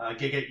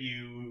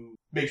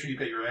make sure you've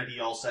got your ID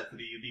all set for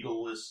the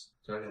legal list,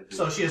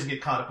 so she doesn't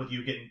get caught up with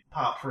you getting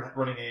popped for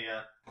running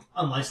a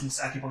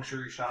unlicensed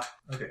acupuncture shop.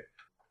 Okay.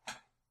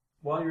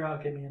 While you're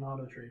out, get me an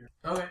auto trader.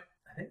 Okay.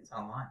 I think it's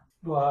online.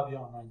 Well, I'll have you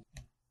online.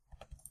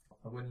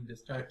 I wouldn't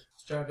just start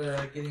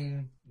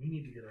getting. We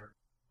need to get our.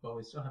 Well,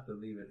 we still have to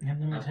leave it.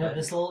 And then we have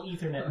this little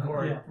Ethernet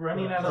cord Yeah.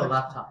 running out The of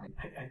laptop.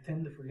 I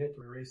tend to forget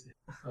to erase it.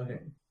 Okay.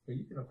 Well,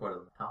 you can afford a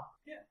laptop.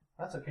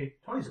 That's okay.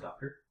 Tony's a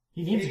doctor.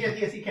 He needs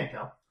Yes, he can't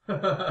tell.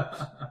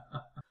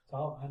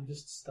 So I'm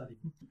just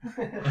studying.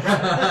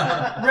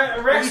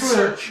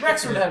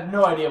 Rex would have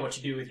no idea what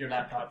to do with your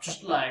laptop.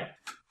 Just like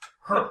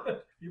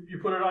You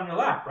put it on your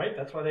lap, right?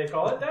 That's why they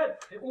call it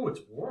that? Oh, it's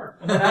warm.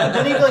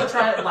 then he'd like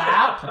try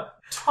to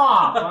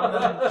top,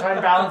 and then try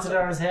to balance it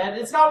on his head.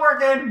 It's not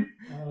working.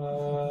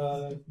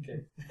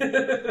 Okay.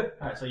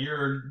 Alright, so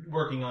you're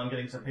working on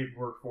getting some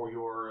paperwork for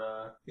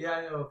your, Yeah,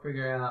 I know.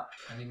 Figure out.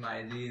 I need my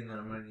ID, and then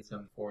I'm gonna need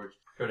some forged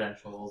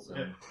credentials.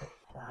 And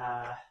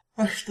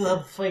I still have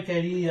a fake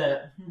ID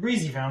that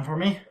Breezy found for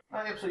me.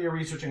 so you're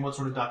researching what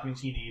sort of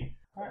documents you need.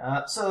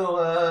 So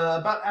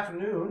about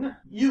afternoon,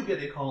 you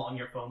get a call on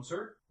your phone,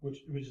 sir.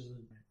 Which is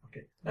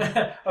okay.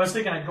 I was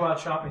thinking I'd go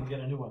out shopping and get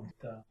a new one.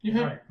 But,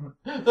 all right.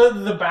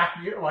 The back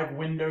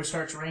window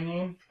starts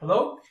ringing.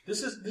 Hello?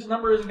 This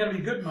number isn't going to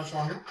be good much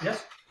longer.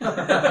 Yes.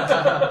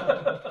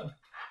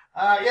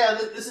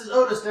 This is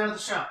Otis down at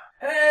the shop.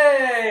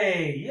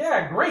 Hey,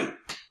 yeah, great.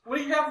 What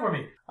do you have for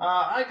me?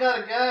 I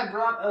got a guy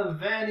brought a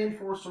van in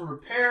for some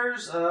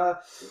repairs.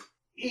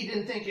 He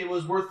didn't think it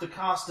was worth the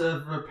cost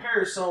of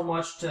repairs so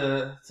much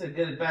to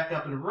get it back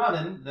up and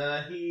running.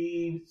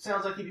 He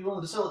sounds like he'd be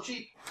willing to sell it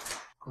cheap.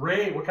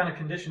 Great. What kind of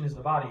condition is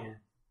the body in?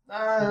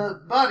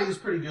 Body's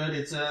pretty good.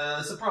 It's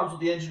some problems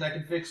with the engine I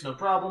can fix, no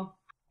problem.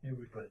 Maybe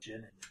we put a gin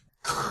in it.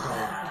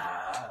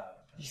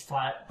 He's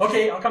flat.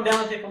 Okay, I'll come down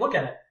and take a look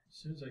at it as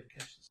soon as I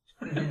catch this.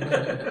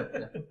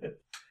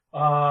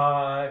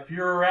 If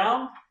you're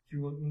around, if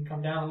you can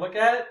come down and look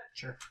at it.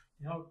 Sure.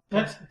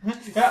 That's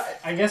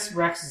I guess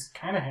Rex is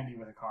kind of handy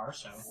with a car,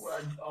 so.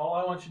 all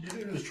I want you to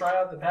do is try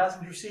out the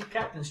passenger seat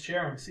captain's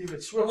chair and see if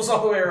it swivels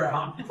all the way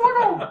around.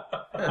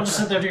 I'll just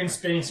sit there doing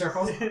spinning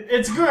circles.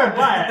 It's good,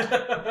 buy it.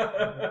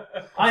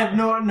 I have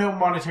no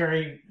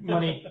monetary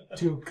money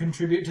to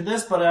contribute to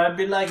this, but I'd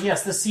be like,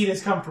 yes, the seat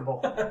is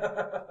comfortable.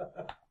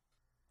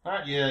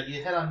 Alright,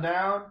 you head on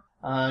down.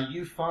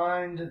 You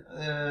find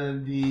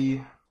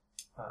the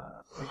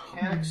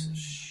mechanics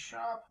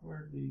shop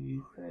where the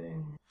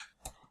thing.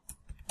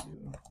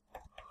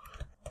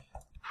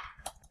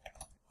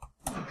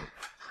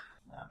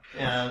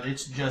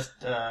 It's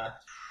just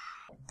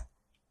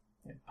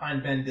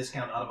Pine Bend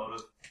Discount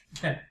Automotive.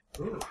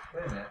 Ooh,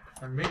 wait a minute.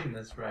 I'm reading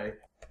this right.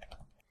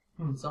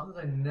 Sometimes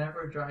I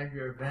never drive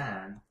your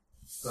van,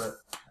 but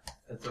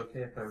it's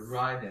okay if I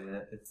ride in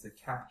it. It's the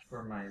catch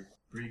for my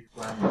brief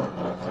land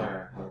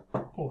repair.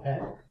 Okay.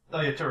 Oh,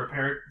 you have to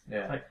repair it?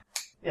 Yeah.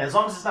 Yeah, as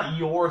long as it's not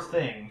your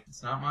thing.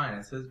 It's not mine,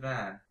 it's his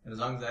van. And as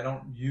long as I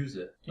don't use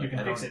it. You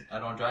can fix it. I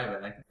don't drive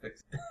it, I can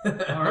fix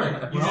it.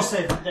 Alright. You just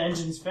say the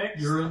engine's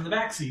fixed? You're in the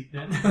back seat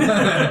then.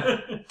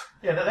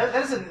 Yeah, that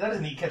is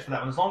a neat catch for that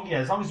one. As long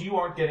as you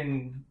aren't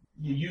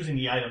using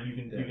the item, you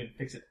can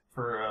fix it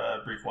for a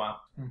brief while.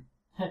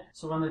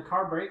 So when the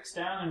car breaks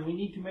down and we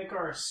need to make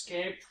our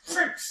escape,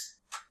 fix!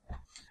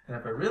 And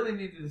if I really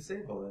need to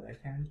disable it, I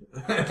can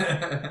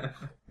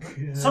do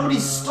it.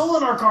 Somebody's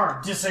stolen our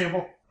car!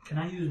 Disable. Can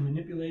I use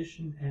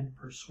manipulation and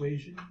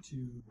persuasion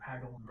to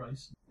haggle on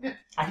price?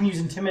 I can use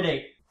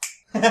intimidate.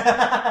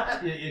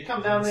 You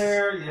come down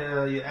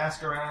there, you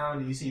ask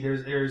around, you see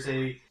there's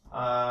a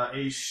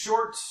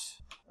short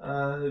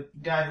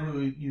guy who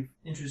you've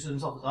introduced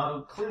himself as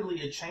Otto,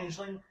 clearly a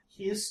changeling.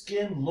 His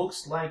skin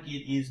looks like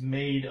it is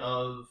made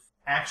of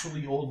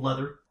actually old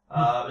leather.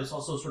 It's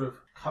also sort of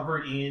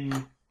covered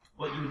in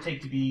what you would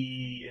take to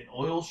be an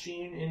oil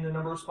sheen in a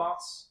number of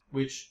spots,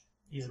 which...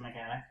 He's a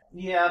mechanic.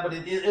 Yeah, but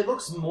it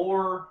looks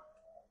more...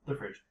 the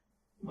fridge.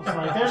 Looks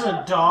like there's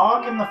a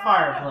dog in the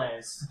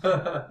fireplace.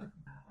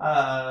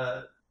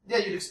 Yeah,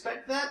 you'd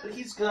expect that, but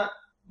he's got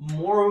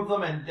more of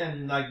them,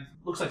 and like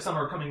looks like some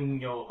are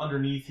coming,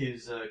 underneath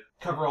his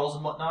coveralls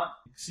and whatnot.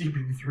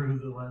 Seeping through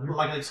the leather.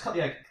 Like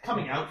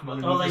coming out from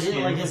underneath. Oh,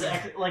 his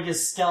skin.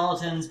 his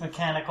skeleton's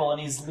mechanical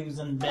and he's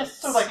losing bits.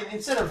 So like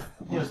instead of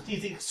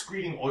he's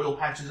excreting oil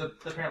patches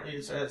apparently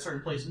at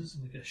certain places.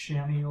 Like a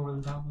chamois over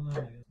the top of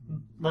that.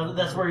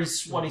 That's where he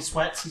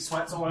sweats. He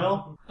sweats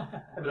oil.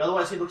 But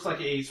otherwise, he looks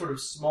like a sort of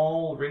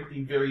small,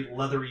 wrinkly, very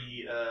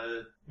leathery,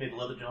 made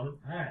leather gentleman.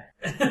 Alright.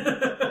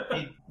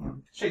 He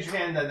shakes your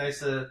hand, that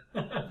nice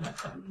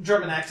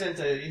German accent,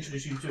 to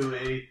introduce you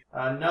to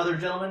another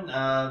gentleman.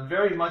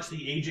 Very much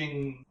the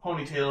aging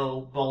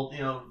ponytail, bald,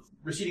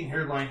 receding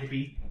hairline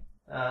hippie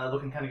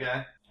looking kind of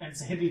guy. And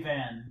it's a hippie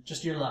van.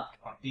 Just your luck.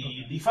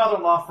 The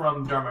father-in-law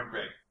from Dharma and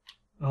Greg.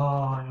 Oh,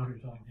 I know what you're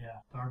talking. Yeah,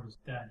 Darva's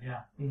dad.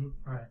 Yeah. Mm-hmm.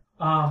 Right.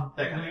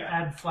 That kind of we guy.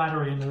 add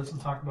flattery into this and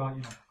talk about,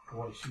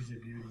 boy, she's a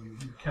beauty. You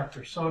kept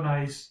her so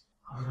nice.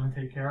 I'm going to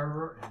take care of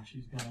her, and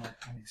she's going to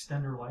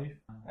extend her life.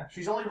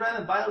 She's only ran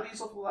in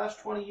biodiesel for the last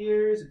 20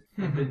 years.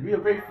 It's been real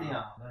great for you.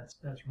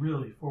 That's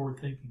really forward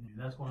thinking.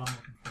 That's what I'm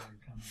looking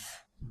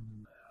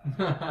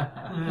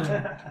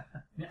for.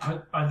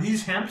 Are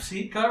these hemp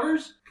seat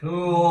covers?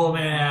 Cool,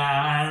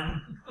 man.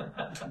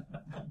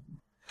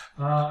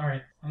 All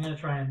right, I'm gonna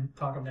try and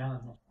talk him down.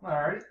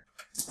 Alright.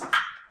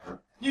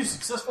 You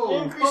successfully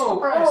increased the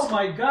price. Oh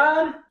my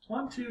God!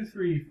 1, 2,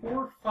 3,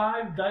 4,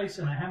 5 dice,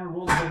 and a hammer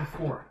rolled over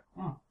 4.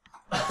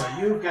 So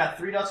you've got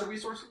 3 dots of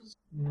resources.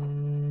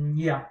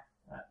 Yeah.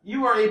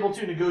 You are able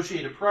to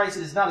negotiate a price.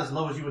 It is not as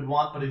low as you would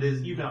want, but it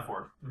is you can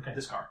afford Okay.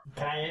 this car.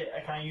 Can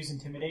I use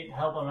Intimidate to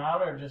help him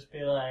out, or just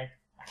be like,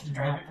 I can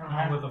drive it from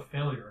Not home? with a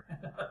failure.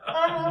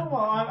 Well,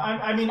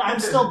 I mean, I'm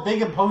still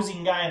big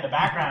imposing guy in the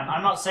background.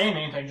 I'm not saying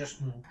anything,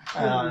 just...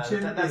 That's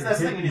the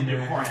thing we need to do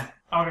beforehand.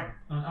 Okay.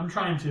 I'm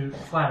trying to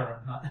flatter him,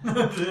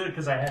 not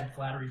because I had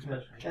flattery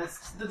specially.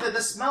 That's,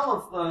 the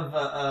smell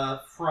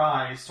of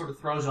fries sort of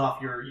throws off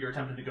your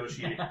attempt to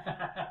negotiate.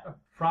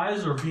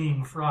 Fries are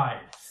being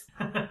fried.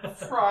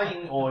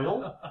 Frying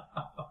oil.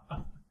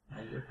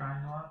 You're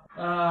frying a lot?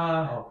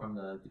 Oh, from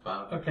the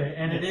bottom. okay,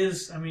 and it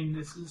is. I mean,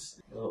 this is.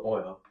 A little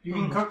oil. You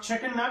can cook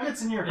chicken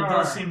nuggets in your It car.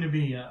 does seem to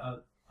be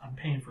I'm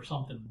paying for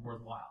something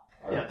worthwhile.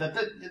 Yeah,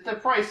 the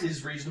price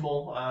is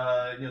reasonable.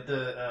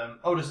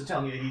 Otis is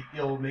telling you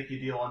he'll make you a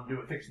deal on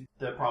fixing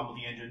the problem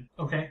with the engine.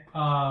 Okay,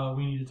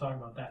 we need to talk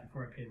about that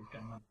before I pay this guy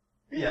money.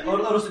 Yeah,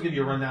 Otis will give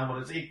you a rundown, but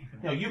it's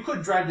you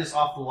could drive this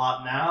off the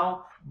lot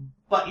now,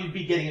 but you'd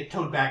be getting it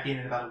towed back in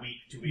about a week,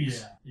 2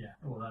 weeks. Yeah.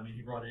 Well, I mean,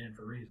 he brought it in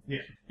for a reason. Yeah.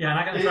 Yeah, and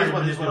I got to It try is to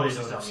what it is, what manipulate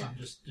else is Otis. telling I'm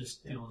just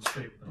dealing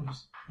straight with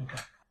Otis. Okay.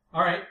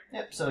 All right.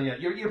 Yep. So yeah,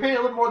 you're paying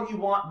a little more than you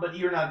want, but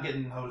you're not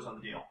getting hosed on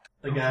the deal.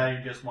 The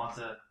guy just wants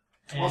the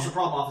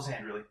problem off his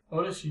hand, really.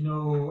 Otis, you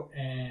know,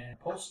 an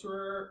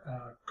upholsterer,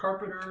 a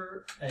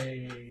carpenter,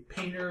 a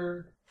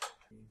painter,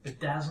 a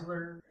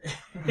bedazzler,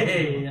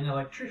 an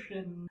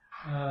electrician,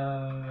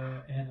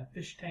 and a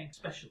fish tank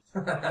specialist.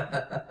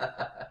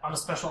 I'm a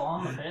special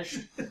on the fish.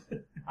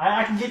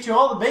 I can get you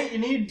all the bait you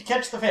need to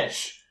catch the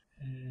fish.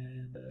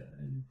 And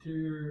an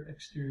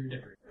exterior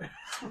decorator.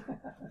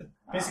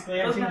 Basically, Doesn't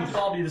everything have you to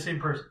all be the same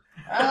person.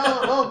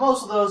 Well,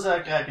 most of those I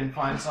can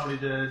find somebody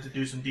to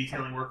do some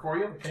detailing work for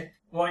you. Okay.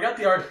 Well, I got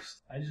the artist.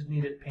 I just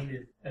need it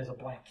painted as a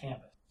blank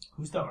canvas.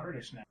 Who's the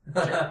artist now?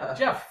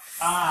 Jeff.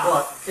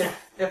 Well,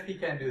 if he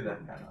can do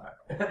that kind of art.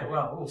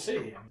 Well, we'll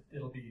see.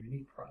 It'll be a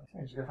unique project.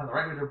 You just gotta find the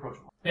right way to approach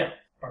them. Yeah.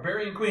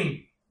 Barbarian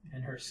Queen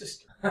and her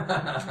sister. And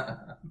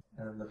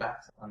then the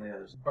back's on the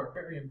other side.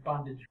 Barbarian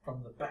bondage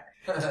from the back.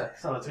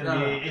 So it's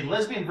gonna be a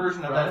lesbian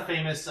version of that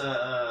famous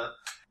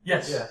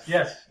Yes. Yeah.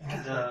 Yes.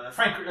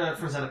 Frank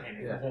Frazetta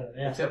painting. Yeah.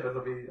 Yeah. Except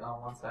it'll be on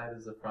one side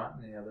is the front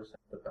and the other side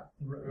is the back.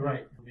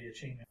 Right. It'll be a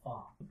chain of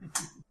bomb.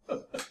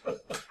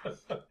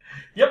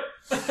 Yep.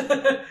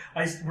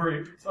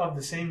 We're of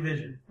the same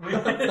vision.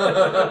 That's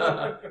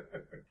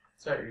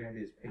right, you're going to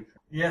be his patron.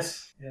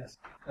 Yes.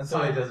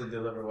 Until he doesn't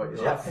deliver what you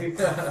Jeff. like.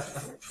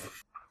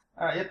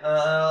 Alright, yep.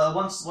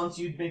 Once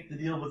you make the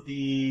deal with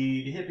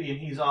the hippie and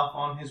he's off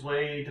on his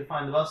way to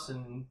find the bus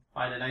and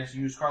find a nice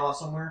used car lot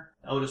somewhere,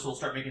 Otis will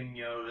start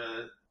making,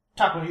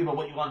 talk with you about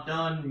what you want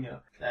done,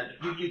 that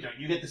you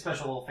get the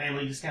special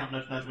family discount,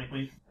 nudge, nudge, wink,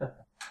 wink.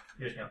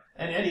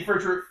 And any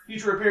future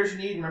repairs you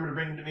need, remember to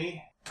bring them to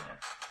me.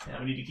 Yeah,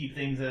 we need to keep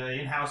things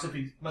in-house as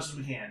much as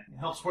we can.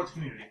 Help support the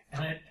community.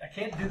 And I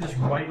can't do this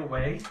right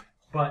away,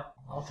 but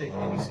I'll take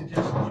any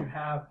suggestions you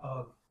have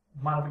of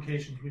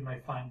modifications we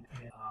might find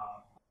in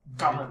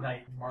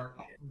Midnight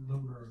Market,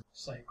 Lunar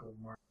Cycle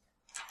Market.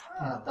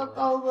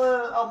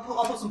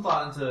 I'll put some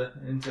thought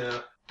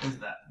into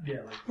that.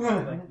 Yeah,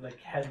 like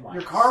headlights.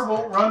 Your car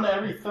won't run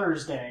every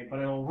Thursday, but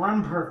it'll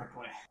run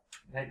perfectly.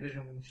 Night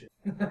vision windshield.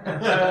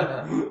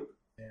 Yeah.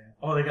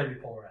 Oh, they gotta be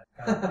polarized.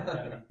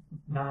 Gotta be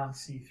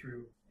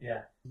non-see-through.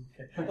 Yeah.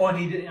 Okay. Oh,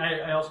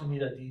 I also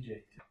need a DJ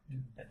too.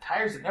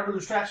 Tires that never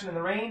lose traction in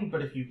the rain,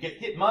 but if you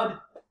hit mud,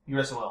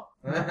 you're SOL.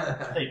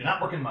 They do not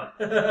work in mud.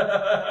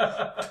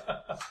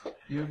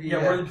 UV,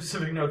 We're in the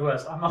Pacific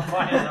Northwest. I'm not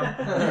buying them.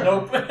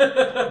 Nope.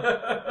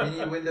 You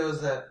need windows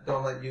that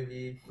don't let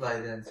UV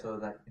light in so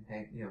that you can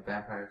hang,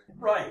 vampires can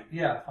Right.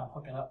 Yeah. If I'm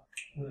hooking up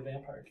with a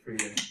vampire.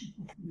 freedom.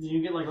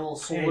 You get like a little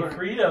Hey, solar.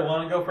 Frida,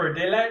 want to go for a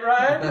daylight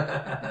ride?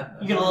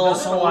 You get a little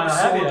That's why I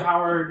have you. solar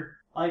powered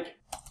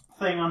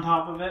thing on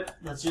top of it.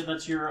 That's your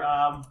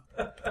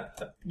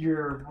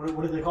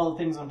what do they call the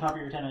things on top of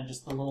your antenna?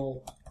 Just the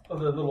little. Oh,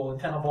 the little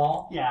antenna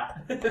ball. Yeah.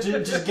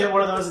 just get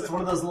one of those. It's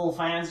one of those little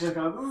fans. Just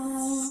go.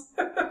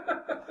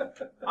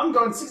 I'm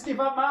going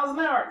 65 miles an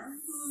hour.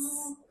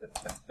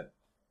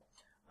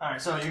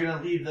 Alright, so you're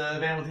gonna leave the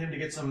van with him to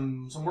get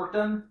some work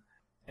done?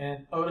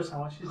 And Otis, I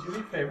want you to do me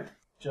a favor.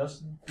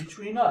 Just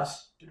between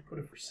us, to put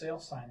a for sale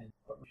sign in,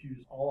 but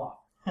refuse all off.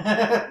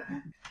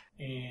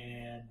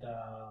 And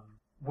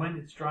when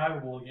it's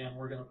drivable again,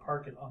 we're going to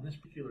park it on this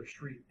particular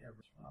street.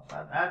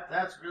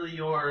 That's really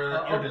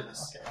your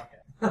business.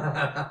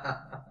 Okay.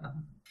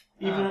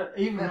 Even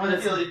when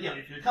If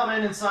you come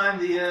in and sign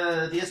the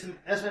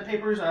estimate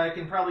papers, I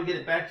can probably get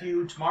it back to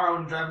you tomorrow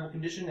in drivable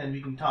condition, and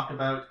we can talk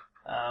about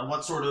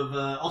what sort of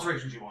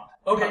alterations you want.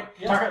 Okay.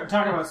 Yeah.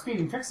 talk about speed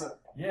and fix it.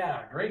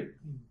 Yeah, great.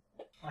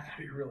 Not going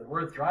to be really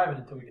worth driving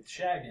until we get the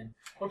shag in.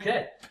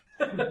 Okay.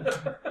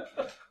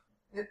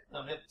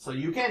 So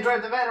you can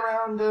drive the van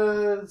around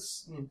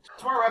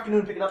tomorrow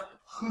afternoon, pick it up,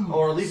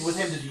 or leave it with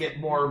him to get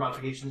more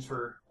modifications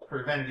for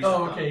vanity.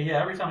 Oh, okay. Yeah,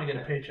 every time I get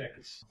a paycheck,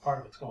 part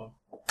of it's going.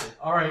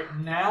 All right,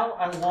 now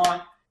I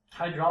want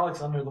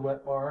hydraulics under the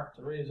wet bar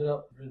to raise it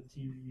up for the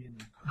TV.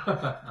 And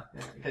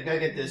I gotta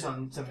get this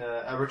on some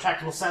a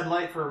retractable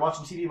satellite for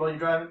watching TV while you're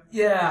driving.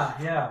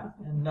 Yeah.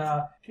 And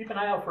keep an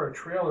eye out for a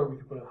trailer we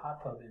can put a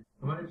hot tub in.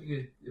 I wonder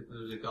if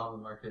there's a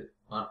Goblin Market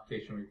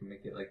modification where you can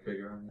make it like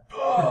bigger on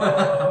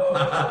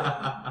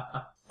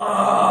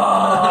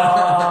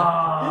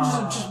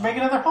Just make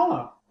another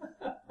hollow.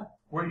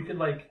 Where you could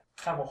like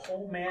have a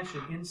whole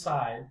mansion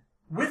inside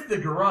with the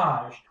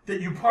garage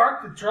that you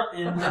park the truck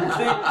in.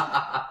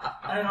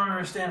 I don't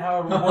understand how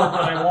it will work,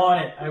 but I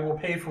want it. I will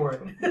pay for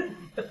it.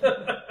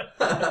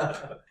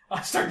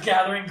 I start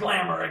gathering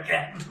glamour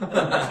again.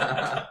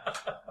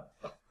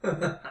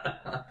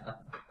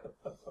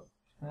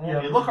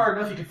 If you look hard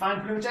enough, you can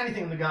find pretty much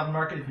anything in the Goblin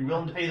Market if you're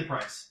willing to pay the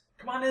price.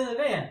 Come on in the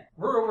van.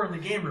 We're over in the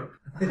game room.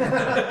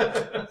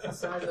 It's the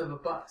size of a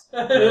box.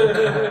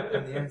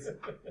 The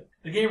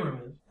game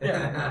room is.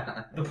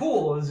 Yeah. The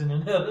pool is in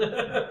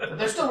another. But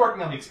they're still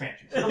working on the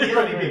expansion. It'll be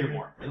bigger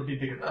more. It'll be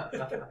bigger more.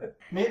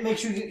 Make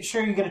sure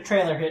you get a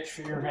trailer hitch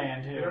for your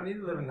van You too. don't need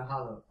to live in the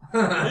hollow.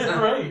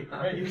 Right.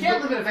 You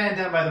can't live in a van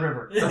down by the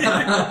river.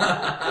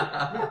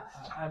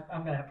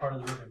 I'm going to have part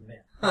of the river in the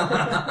van.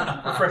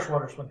 For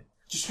freshwater swimming.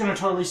 Just gonna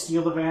totally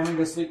steal the van and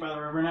go sleep by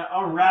the river now.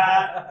 All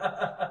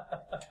right.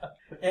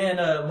 And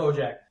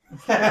LoJack.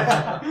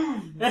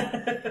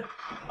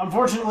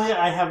 Unfortunately,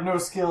 I have no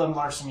skill in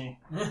larceny.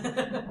 No,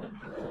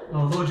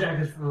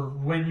 LoJack is for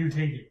when you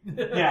take it.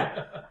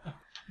 Yeah.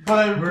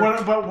 But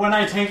when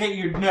I take it,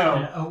 you'd know.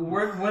 Yeah,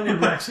 when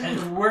did Rex?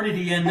 Where did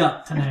he end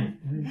up tonight?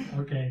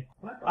 Okay.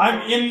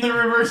 I'm in the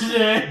river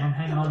today. I'm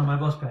hanging on to my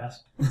bus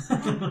pass.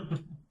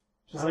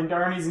 Just like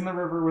Darnie's in the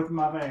river with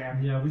my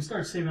van. Yeah, we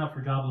start saving up for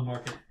Goblin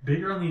Market.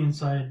 Bigger on the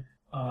inside,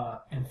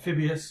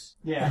 amphibious.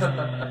 Yeah.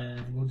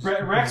 And we'll just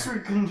Rex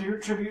would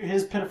contribute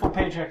his pitiful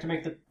paycheck to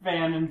make the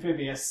van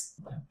amphibious.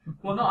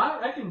 Well, no,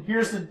 I can.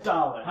 Here's the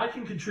dollar. I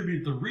can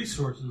contribute the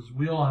resources.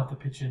 We all have to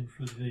pitch in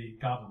for the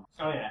goblins.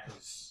 Oh yeah.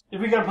 If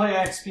we gotta play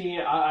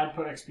XP, I'd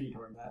put XP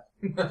toward that.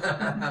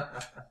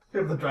 Be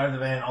able to drive the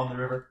van on the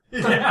river.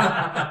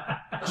 Yeah.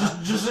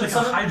 Just like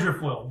a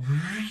hydrofoil.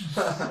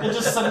 It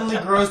just suddenly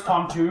grows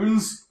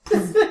pontoons.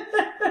 As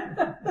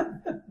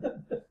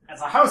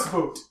a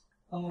houseboat.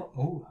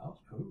 Oh,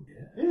 houseboat,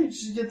 yeah. Yeah, you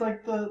just get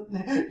like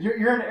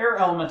you're an air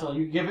elemental.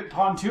 You give it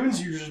pontoons,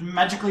 you just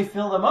magically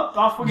fill them up,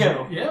 off we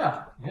go.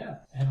 Yeah.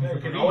 And You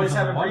can always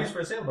have a breeze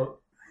for a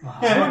sailboat.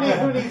 Yeah,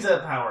 Who needs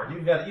that power?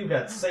 You've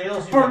got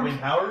sails, you've got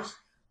wind powers.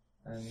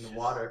 And the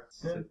water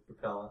to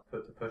propel it,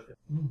 to push it.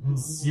 Mm-hmm.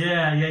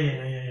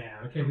 Yeah.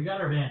 Okay, we got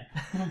our van.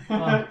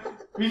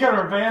 We got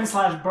our van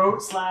 /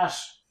 boat /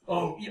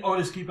 Oh,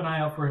 just keep an eye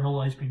out for an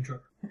old ice cream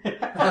truck.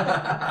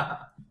 I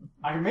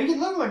can make it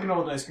look like an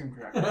old ice cream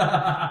truck.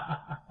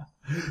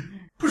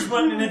 Push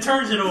button and it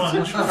turns into one.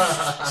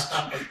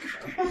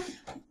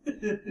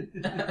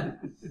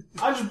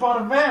 I just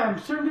bought a van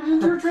and turned it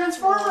into a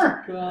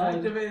transformer.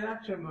 Activate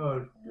action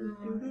mode.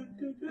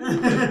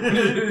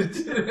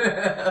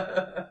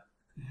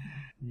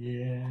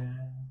 Yeah.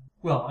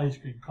 Well, ice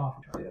cream,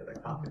 coffee truck. Yeah, the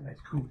coffee. Nice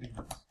cool beans.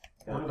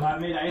 What if I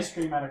made ice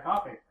cream out of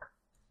coffee?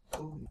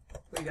 Ooh,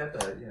 we got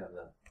the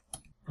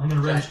I'm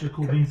going to register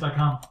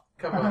coolbeans.com.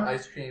 cup of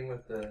ice cream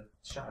with the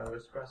shot of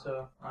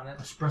espresso on it.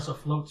 Espresso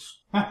floats.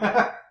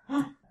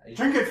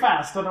 Drink it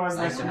fast, otherwise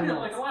I it's used to gonna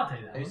have Like a latte.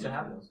 I used to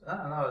have those.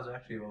 Oh, no, it was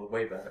actually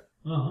way better.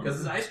 Uh-huh. Because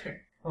it's ice cream.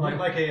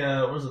 Like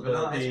a what is it?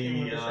 Vanilla ice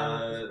cream with a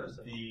shot of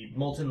espresso. The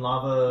molten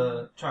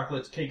lava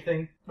chocolate cake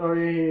thing. Oh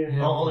yeah.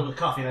 Yeah. Only with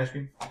coffee and ice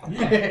cream.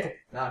 Yeah.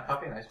 No,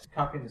 coffee and ice cream.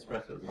 Coffee and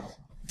espresso is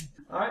awesome.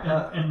 All right.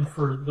 And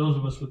for those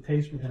of us with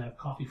taste, we're going to have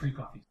coffee-free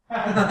coffee.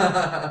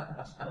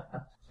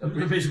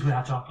 Basically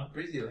hot chocolate.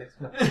 Breezy likes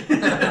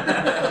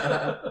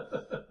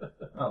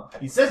Oh,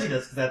 he says he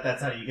does because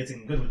that's how he gets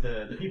in good with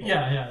the people.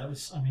 Yeah, that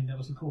was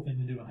a cool thing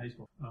to do in high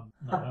school.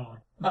 Not only.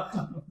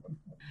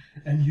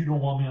 And you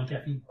don't want me on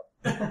caffeine.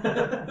 You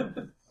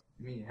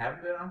mean you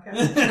haven't been on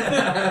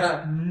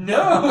caffeine?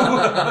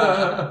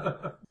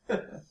 No!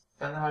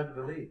 Kind of hard to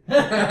believe.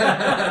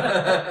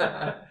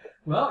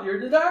 Well, you're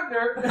the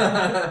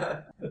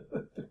doctor.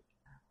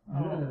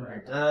 All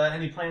right.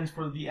 Any plans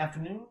for the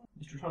afternoon?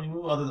 Mr. Tony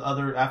Wu,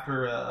 other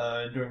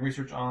after doing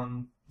research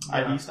on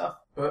ID stuff?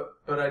 But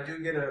I do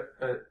get a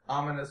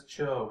ominous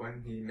chill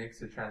when he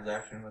makes a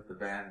transaction with the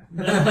van.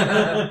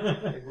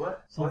 Like,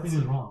 what? Something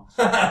is wrong.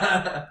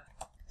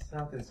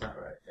 Something's not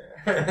right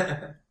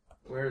there.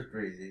 Where's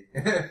Breezy?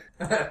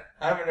 I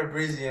haven't a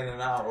Breezy in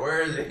an hour.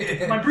 Where is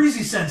he? My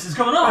breezy sense is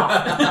going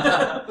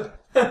off.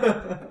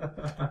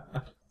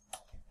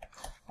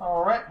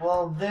 All right.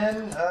 Well,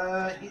 then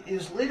it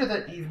is later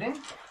that evening.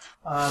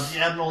 The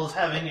Admiral is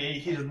having a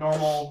heat of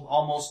normal,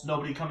 almost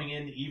nobody coming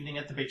in the evening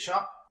at the bait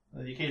shop.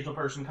 The occasional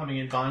person coming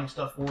in buying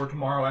stuff for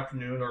tomorrow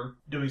afternoon or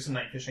doing some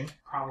night fishing.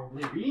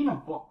 Probably reading a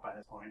book by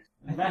this point.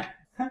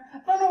 I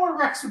don't know what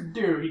Rex would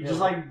do. He'd just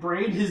like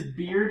braid his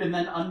beard and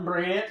then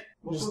unbraid it.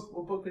 What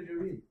book did you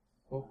read?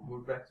 What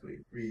Rex read?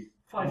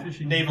 Fly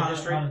fishing. Naval how,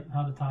 history.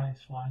 How to tie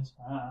flies.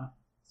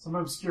 Some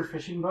obscure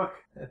fishing book.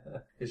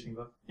 Fishing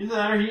book. Either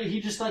that or he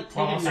just like take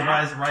a Almost a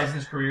nap. rise in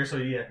his career, so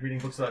yeah, reading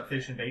books about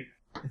fish and bait.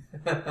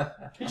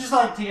 He just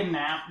like take a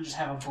nap and just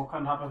have a book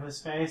on top of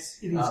his face.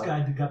 Idiot's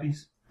Guide to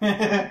Guppies.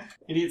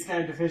 Idiot's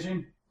Guide to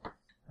Fishing.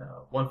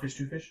 One fish,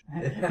 two fish.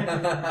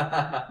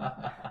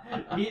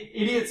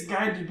 Idiot's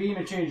Guide to Being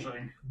a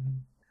Changeling.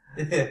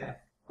 Yeah.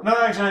 No,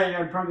 actually,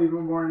 I'd probably be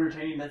more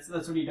entertaining. That's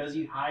what he does.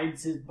 He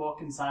hides his book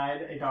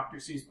inside a Dr.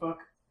 Seuss book.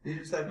 You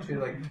just have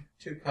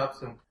two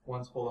cups and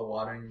one's full of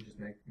water, and you just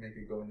make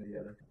it go into the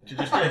other.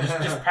 Just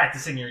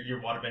practicing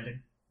your water bending.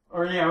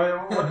 Or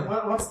yeah,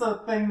 what's the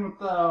thing with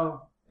the?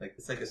 Like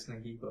it's like a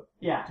slinky book.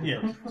 Yeah.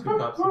 Yeah. 2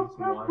 cups and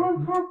some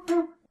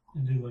water,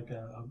 And do like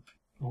a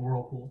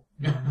whirlpool.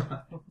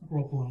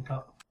 Whirlpool in a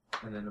cup.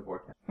 and then the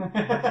vortex.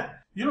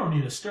 You don't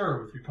need a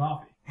stirrer with your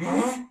coffee.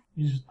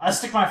 You just I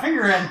stick my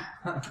finger in.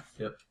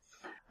 Yep.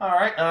 All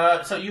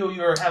right. So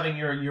you're having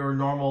your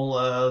normal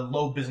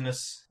low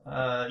business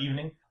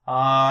evening.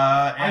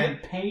 I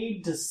And get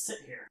paid to sit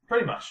here.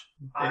 pretty much.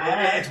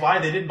 It's why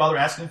they didn't bother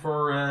asking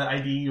for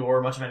ID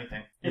or much of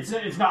anything. It's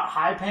not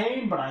high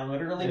paying, but I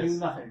literally do Yes.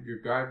 nothing. You're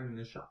guarding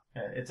the shop.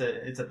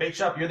 It's a bait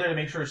shop. You're there to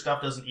make sure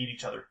stuff doesn't eat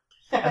each other.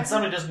 And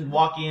somebody doesn't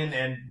walk in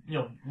and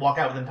walk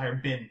out with an entire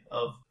bin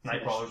of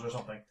night crawlers or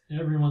something.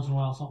 every once in a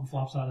while something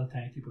flops out of the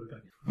tank, you put it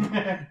back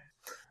in.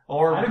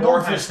 Or I had a or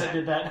goldfish that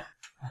did that.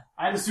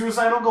 I had a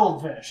suicidal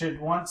goldfish.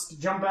 It wants to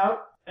jump out,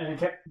 and it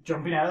kept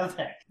jumping out of the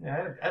tank.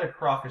 Yeah, I had a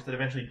crawfish that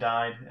eventually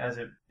died as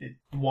it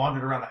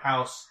wandered around the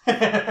house.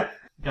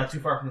 Got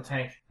too far from the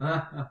tank.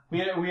 We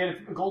had a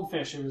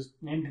goldfish. It was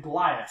named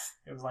Goliath.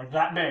 It was like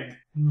that big.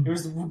 It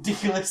was a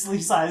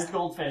ridiculously sized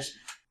goldfish.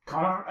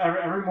 Caught him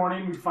every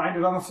morning. We'd find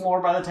it on the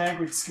floor by the tank.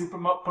 We'd scoop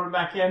him up, put him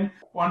back in.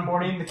 One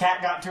morning, the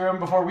cat got to him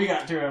before we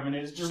got to him, and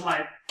it was just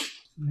like,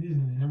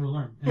 Amazing, they never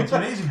learn. And it's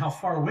amazing how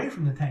far away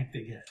from the tank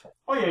they get.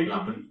 oh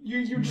yeah,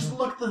 you just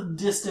look the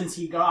distance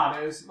he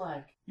got. It was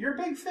like, you're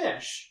a big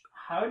fish.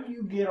 How do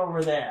you get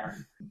over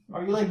there?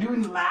 Are you like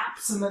doing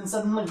laps and then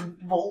suddenly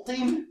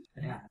vaulting?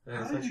 Yeah.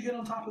 How It's did you get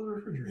on top of the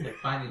refrigerator? like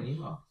Finding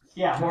Nemo.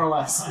 Yeah, more or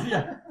less.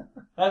 Yeah.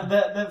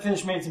 That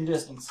fish made some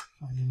distance.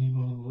 Finding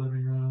Nemo in the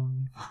living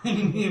room.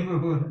 Finding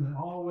Nemo in the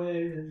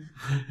hallway.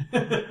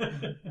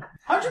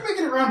 How'd you make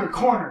it around a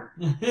corner?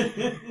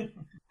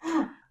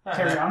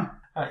 Carry on.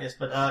 Yes,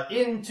 but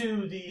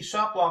into the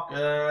shop walk,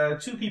 2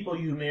 people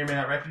you may or may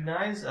not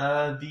recognize.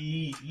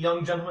 The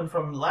young gentleman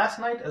from last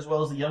night, as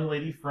well as the young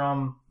lady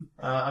from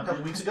a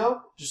couple weeks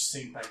ago. Just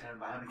sitting back there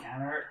behind the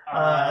counter.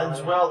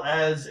 As well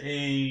as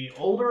a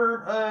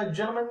older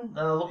gentleman,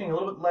 looking a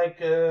little bit like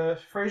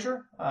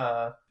Fraser.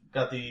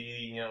 Got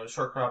the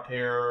short cropped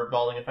hair,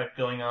 balding effect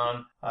going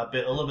on. A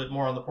little bit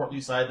more on the portly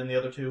side than the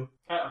other 2.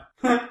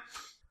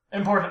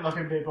 Important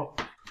looking people.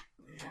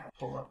 Yeah,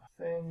 pull up a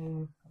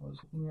thing I was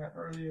looking at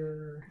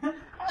earlier. I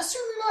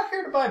assume you're not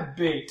here to buy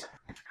bait.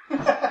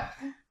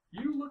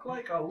 You look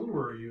like a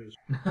lure user.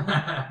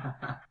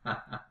 A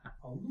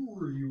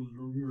lure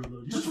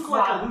user. You Just look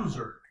like fly. a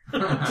loser.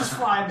 Just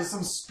fly into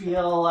some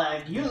spiel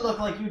like, you look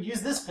like you'd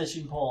use this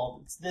fishing pole.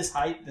 It's this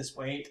height, this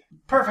weight.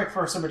 Perfect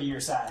for somebody your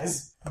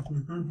size.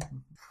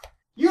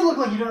 You look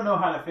like you don't know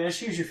how to fish.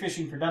 Here's your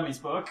Fishing for Dummies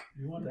book.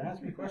 You want to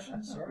ask me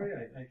questions? Sorry,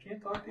 I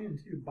can't talk to you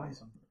until you buy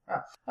something.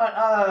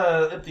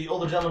 If the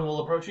older gentleman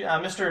will approach you.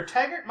 Mr.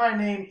 Taggart, my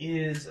name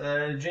is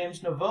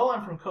James Noveau.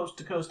 I'm from Coast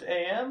to Coast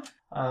AM.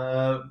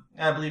 I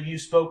believe you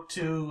spoke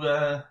to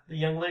the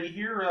young lady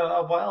here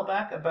a while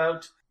back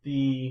about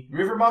the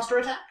river monster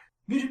attack?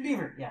 Muted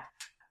beaver, yeah.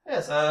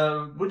 Yes,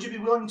 would you be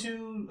willing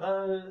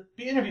to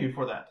be interviewed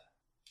for that?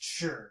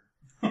 Sure.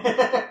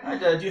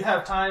 Alright, do you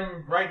have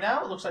time right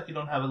now? It looks like you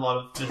don't have a lot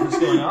of business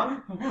going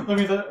on. Let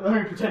me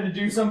pretend to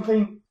do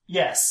something.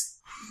 Yes.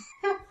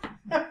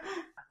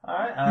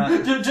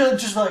 Alright,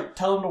 Just like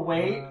tell him to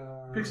wait.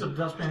 Picks up a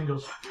dustpan and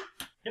goes,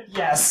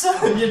 Yes.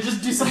 Yeah,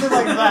 just do something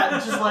like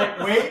that. Just like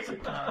wait.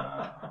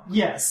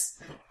 Yes.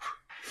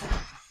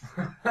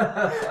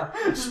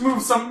 Just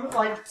move some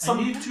I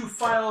need to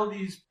file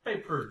these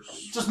papers.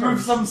 Just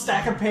move some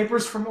stack of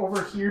papers from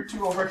over here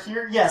to over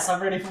here. Yes,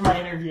 I'm ready for my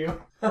interview.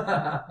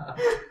 Alright,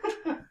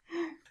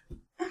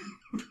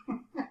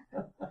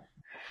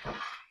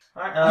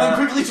 And then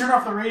quickly turn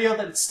off the radio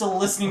that's still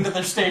listening to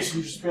their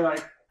station. Just be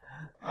like,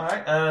 All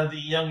right. The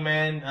young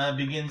man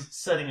begins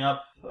setting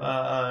up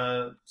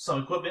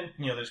some equipment.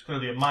 There's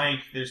clearly a mic.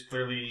 There's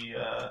clearly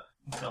a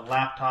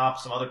laptop,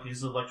 some other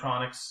pieces of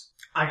electronics.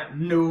 I got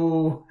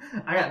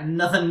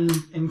nothing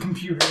in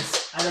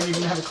computers. I don't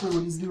even have a clue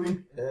what he's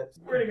doing.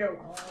 Where'd it go?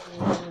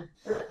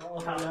 I'll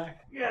have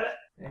back. You got it.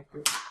 Thank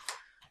you.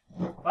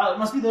 Wow, it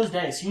must be those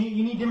dice. You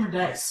need different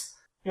dice.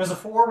 It was a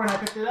 4 when I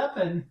picked it up,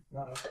 and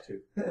Not up to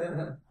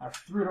 2. I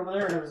threw it over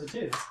there, and it was a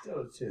 2.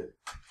 Still 2.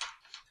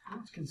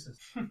 It's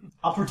consistent.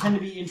 I'll pretend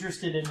to be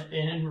interested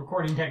in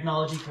recording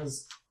technology,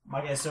 because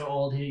my guy's so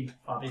old, he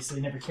obviously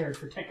never cared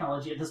for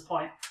technology at this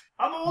point.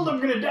 I'm old, I'm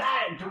gonna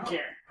die, don't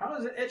care. How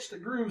does it etch the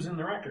grooves in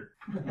the record?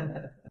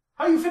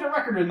 How do you fit a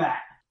record in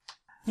that?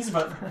 He's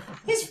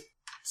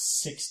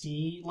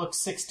 60, looks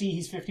 60,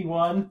 he's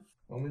 51.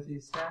 When was he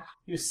snatched?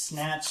 He was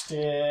snatched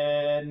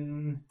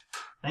in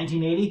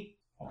 1980.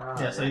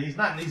 Yeah, so he's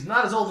not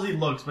as old as he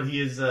looks, but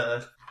he is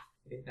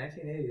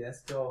 1980,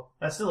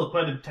 that's still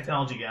quite a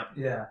technology gap.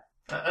 Yeah.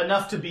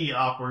 Enough to be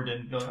awkward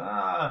and go,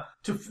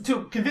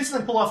 to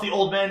convincingly pull off the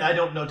old man, I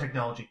don't know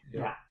technology.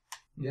 Yeah.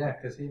 Yeah,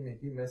 because he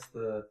missed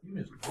the... You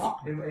missed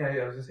Walkman.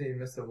 I was going to say he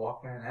missed the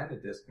Walkman and the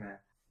Discman.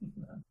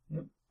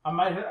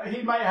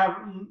 He might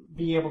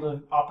be able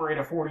to operate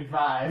a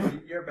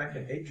 45. You're back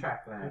in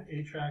 8-track land.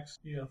 8-tracks,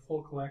 you got a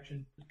full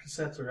collection. The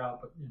cassettes are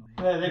out,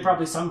 but They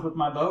probably sunk with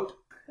my boat.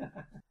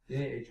 You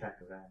need 8-track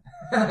of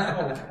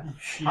that.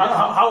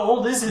 How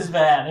old is his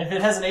van? If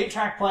it has an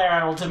 8-track player,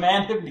 I will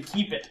demand him to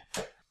keep it.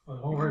 Well,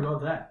 don't worry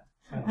about that.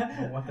 I don't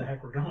know what the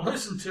heck we're going to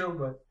listen to,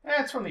 but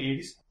It's from the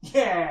 80s.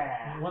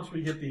 Yeah. once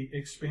we get the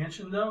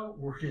expansion, though,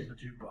 we're getting a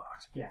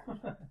jukebox. Yeah.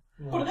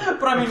 Well,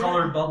 But I mean,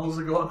 colored bubbles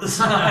that go up the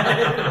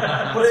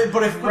side. but if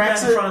Put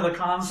Rex that in front of the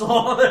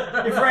console.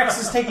 if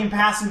Rex is taking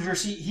passenger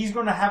seat, he's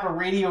going to have a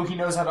radio he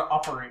knows how to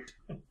operate,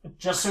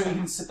 just so he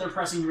can sit there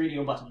pressing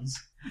radio buttons.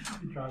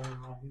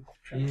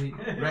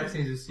 Rex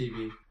needs a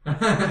CB.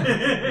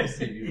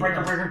 CB.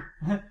 Breaker.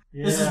 Yeah.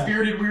 This is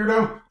bearded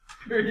weirdo.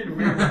 Bearded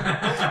weird.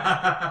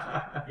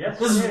 Yes,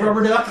 This is it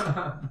rubber duck.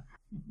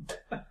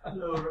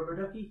 Hello, rubber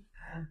ducky.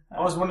 I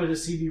always wanted a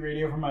CB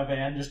radio for my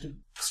van just to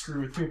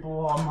screw with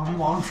people on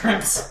long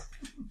trips.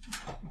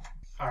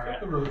 Alright.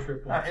 The road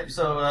trip.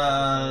 So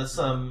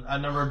a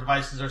number of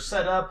devices are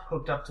set up,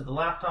 hooked up to the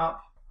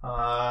laptop.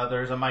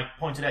 There's a mic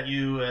pointed at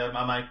you,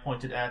 a mic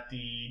pointed at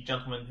the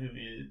gentleman who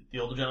is the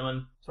older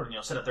gentleman, sort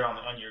of set up there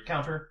on your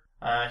counter.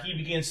 He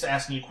begins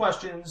asking you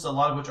questions, a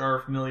lot of which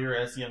are familiar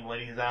as the young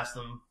lady has asked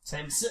them.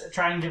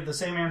 Try and give the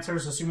same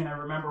answers, assuming I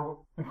remember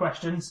the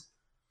questions.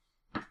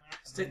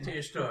 Stick to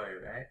your story,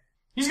 right?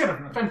 He's got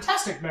a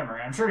fantastic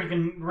memory. I'm sure he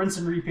can rinse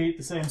and repeat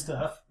the same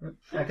stuff.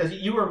 Because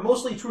you were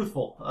mostly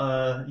truthful.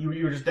 You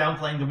were just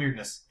downplaying the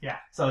weirdness. Yeah.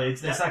 So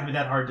it's not going to be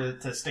that hard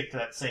to stick to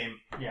that same.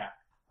 Yeah.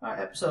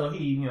 Alright, so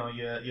he,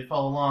 you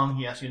follow along.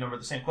 He asks you a number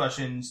of the same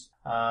questions.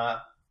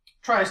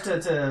 Tries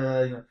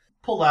to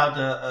pull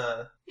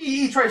out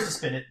he tries to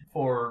spin it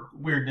for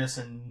weirdness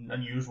and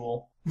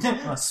unusual.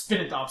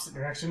 Spin it the opposite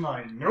direction.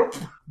 Like, nope.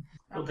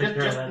 We'll take care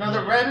of Just that another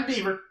later. rabbit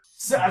beaver.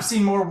 So I've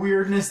seen more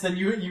weirdness than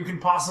you can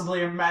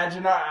possibly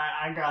imagine.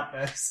 I got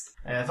this.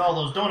 And it's all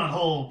those donut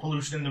hole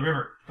pollution in the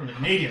river from the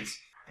Canadians.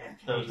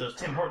 Those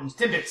Tim Hortons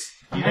Timbits.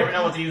 You never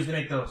know what they use to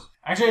make those.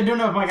 Actually, I don't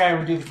know if my guy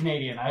would do the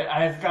Canadian.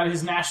 I've got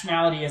his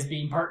nationality as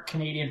being part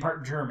Canadian,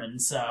 part German,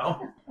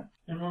 so...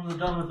 And when we're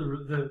done with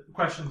the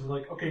questions,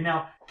 like, okay,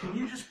 now, can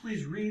you just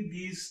please read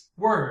these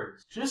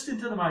words just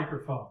into the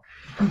microphone?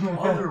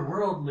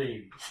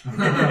 Otherworldly.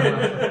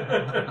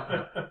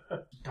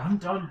 Dun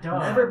dun dun.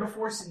 Never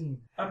before seen.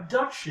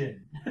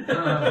 Abduction.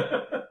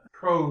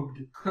 Probed.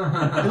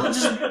 It'll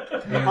just...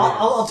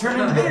 I'll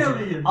turn into the...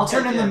 Aliens. I'll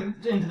turn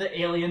into the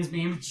aliens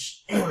meme.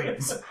 Shh,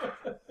 aliens.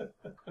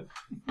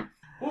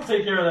 We'll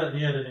take care of that in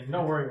the editing.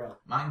 Don't worry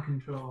about Mind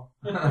control.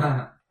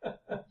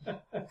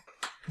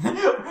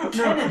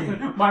 Kennedy.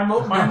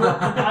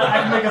 I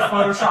can make a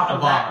Photoshop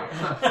of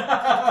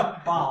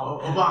that.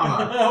 Bob.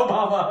 Obama.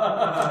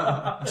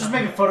 Obama. Just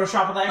make a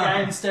Photoshop of that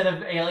guy instead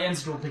of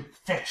aliens. It'll be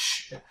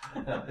fish.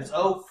 It's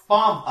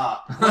Obama.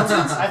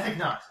 I think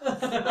not.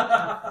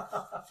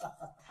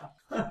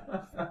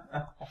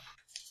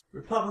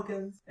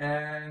 Republicans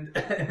and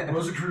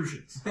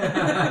Rosicrucians.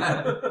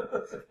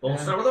 We'll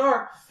start with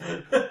R.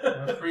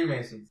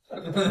 Freemasons.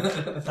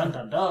 Dun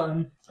dun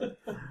dun.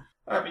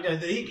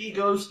 Alright, he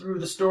goes through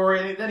the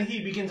story, and then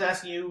he begins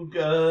asking you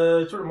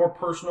sort of more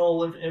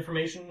personal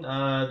information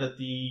that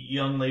the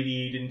young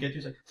lady didn't get to.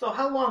 He's like, so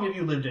how long have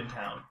you lived in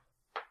town?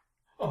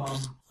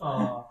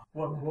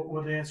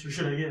 What answer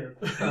should I give?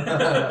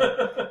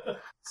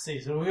 See,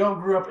 so we all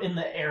grew up in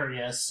the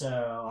area,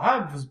 so I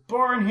was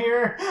born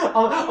here.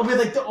 I'll be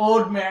like the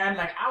old man,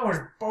 like I was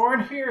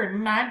born here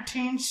in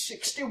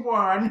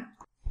 1961.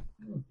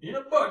 In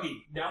a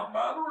buggy down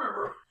by the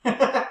river.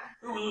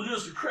 It was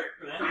just a creek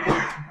then.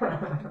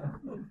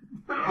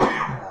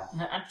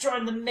 I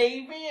joined the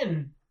Navy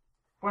and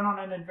went on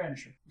an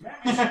adventure.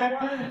 And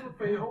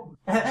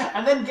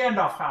then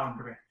Gandalf found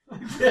me.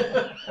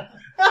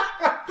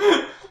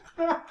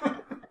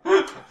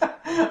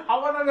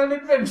 I went on an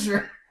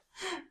adventure.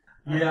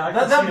 Yeah, I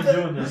That- can see that-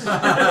 him doing this.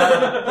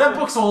 That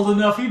book's old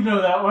enough. You'd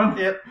know that one.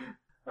 Yep.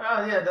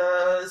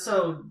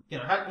 So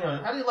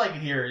how do you like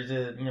it here? Is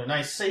it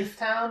nice, safe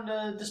town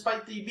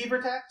despite the beaver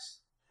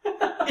attacks?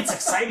 It's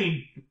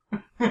exciting.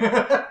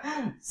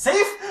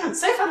 Safe?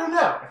 Safe? I don't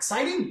know.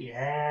 Exciting?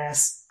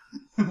 Yes.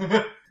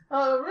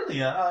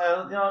 Really?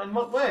 In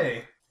what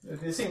way?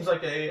 It seems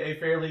like a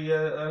fairly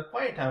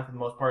quiet town for the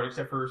most part,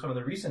 except for some of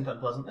the recent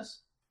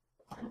unpleasantness.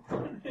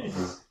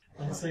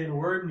 Not saying a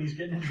word, and he's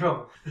getting in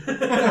trouble.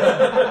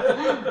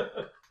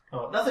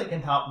 Oh, nothing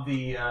can top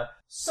the.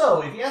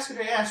 So, if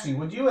Yasuke asked you,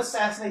 would you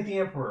assassinate the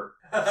Emperor?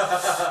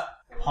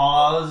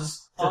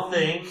 Pause to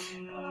think.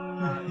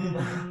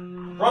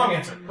 Wrong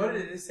answer. What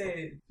did he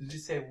say? Did he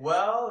say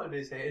well, or did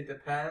he say it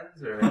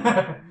depends, or?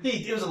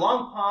 It was a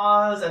long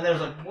pause, and there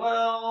was like,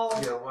 well.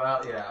 Yeah,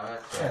 well, yeah,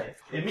 that's right.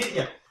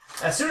 Immediately,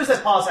 As soon as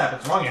that pause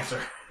happens, wrong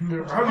answer.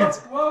 Wrong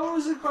answer. What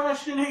was the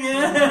question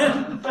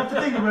again? I have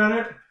to think about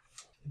it.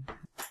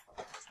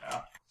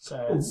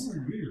 So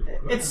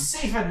it's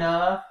safe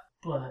enough,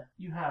 but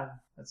you have.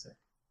 Let's see.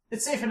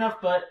 It's safe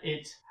enough, but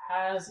it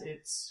has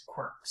its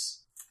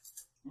quirks.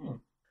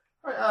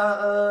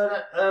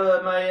 My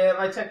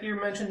tech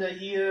here mentioned that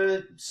he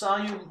saw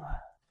you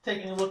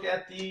taking a look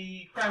at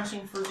the crime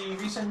scene for the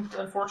recent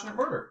unfortunate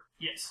murder.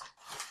 Yes.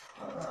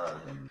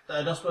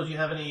 I don't suppose you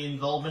have any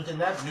involvement in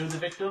that, knew the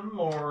victim,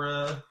 or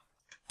have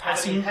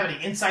Passing, any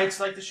insights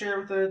you'd like to share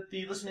with the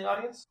listening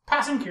audience?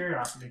 passing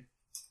curiosity.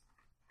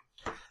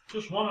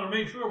 Just wanted to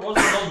make sure it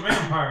wasn't those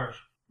vampires.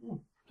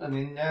 I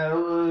mean,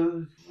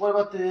 what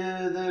about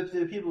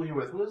the people you're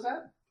with? Who is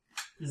that?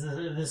 Is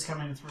this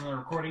coming from the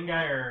recording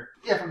guy, or?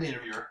 Yeah, from the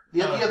interviewer.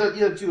 The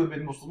other two have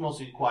been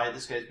mostly quiet.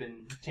 This guy's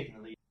been taking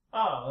the lead.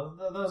 Oh,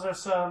 those are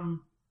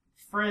some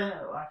friend.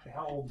 Actually,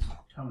 how old is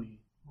Tony?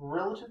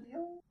 Relatively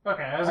young?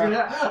 Okay, I was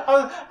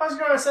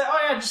gonna say, oh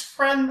yeah, just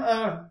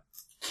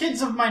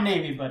kids of my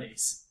Navy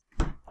buddies.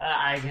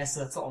 I guess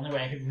that's the only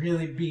way I could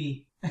really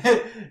be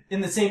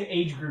in the same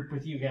age group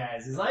with you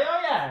guys. Is like,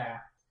 oh yeah.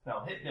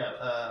 No,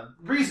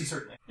 Breezy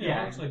certainly.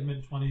 Yeah. It's like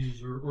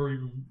mid-20s or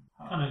even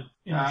kind of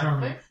in I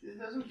Germany. think,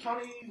 doesn't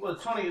Tony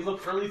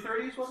look early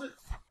 30s, was it?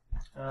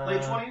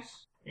 Late 20s?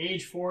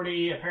 Age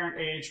 40, apparent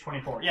age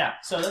 24. Yeah,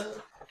 so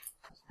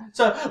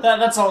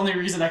that's the only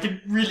reason I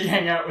could really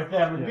hang out with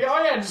them. And be,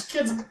 oh yeah, just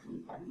kids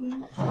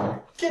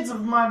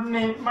of my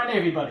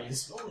Navy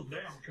buddies. Those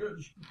damn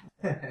kids.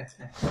 I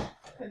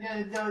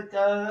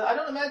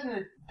don't imagine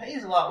it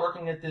pays a lot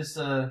working at this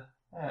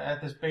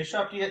base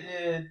shop. Do you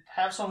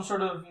have some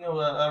sort of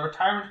a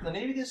retirement from the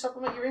Navy to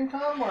supplement your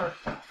income, or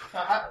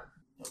I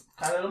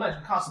don't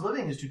imagine cost of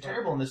living is too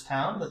terrible in this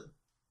town, but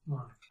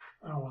No,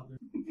 I don't want that.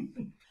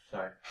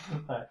 Sorry.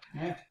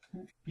 Yeah.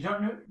 You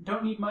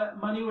don't need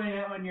money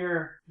when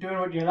you're doing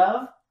what you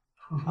love.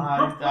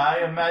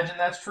 I imagine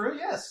that's true.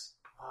 Yes.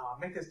 Oh,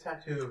 make this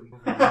tattoo.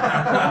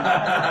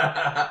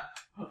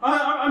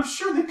 I'm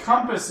sure the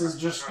compass is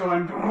just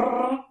going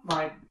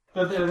like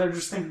they're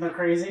just thinking they're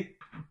crazy.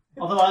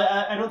 Although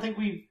I don't think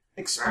we've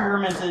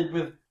experimented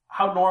with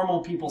how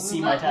normal people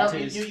see my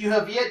tattoos. You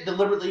have yet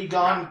deliberately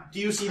gone. Do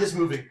you see this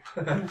moving?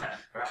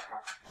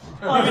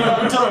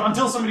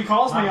 Until somebody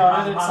calls me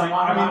on it, it's like,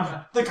 I mean,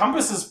 the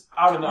compass is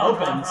out in the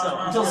open, so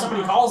until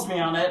somebody calls me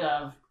on it,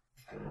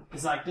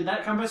 it's like, did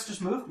that compass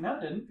just move? No,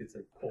 it didn't. It's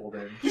like pulled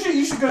in.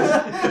 You should go.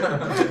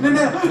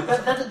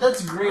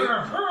 That's great.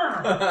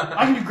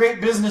 I can do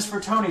great business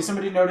for Tony.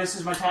 Somebody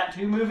notices my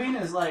tattoo moving,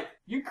 is like,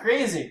 you're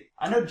crazy.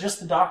 I know just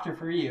the doctor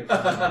for you.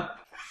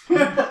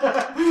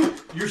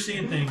 You're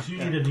seeing things. You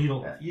need a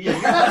needle. You're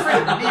not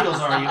afraid of needles,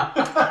 are you?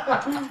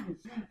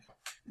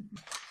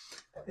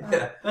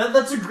 Yeah.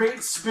 That's a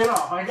great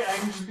spin-off. I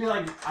can just be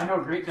like, I know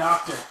a great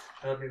doctor.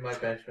 That'll be my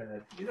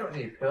benchman. You don't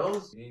need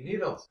pills. You need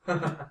needles.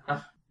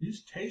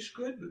 These taste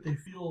good, but they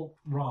feel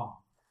wrong.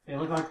 They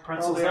look like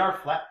pretzels. They are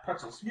flat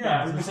pretzels.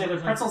 Yeah, I was gonna say they're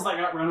pretzels that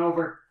got run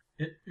over.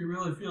 It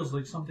really feels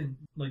like something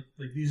like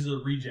these are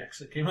the rejects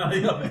that came out of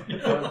the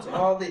oven. Well, it's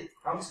all the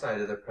outside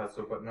of the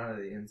pretzel, but none of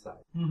the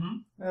inside.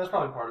 Mm-hmm. Yeah, that's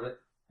probably part of it.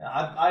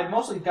 I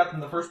mostly got them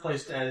in the first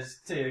place to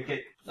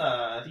get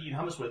to eat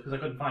hummus with because I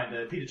couldn't find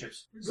pita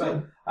chips.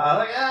 So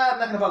I'm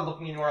not gonna bother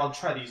looking anywhere. I'll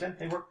try these, and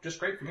they work just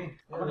great for me.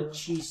 I want a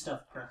cheese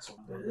stuffed pretzel.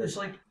 It's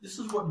like this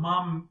is what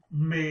Mom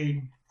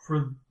made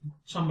for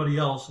somebody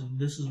else, and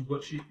this is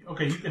what she.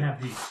 Okay, you can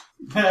have these.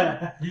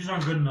 These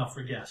aren't good enough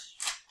for guests.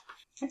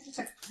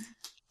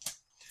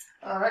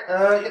 All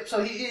right. Yep.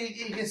 So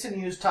he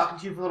continues talking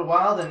to you for a little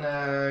while, then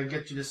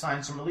get you to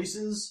sign some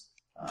releases.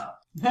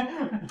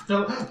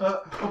 So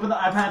open the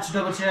eye patch,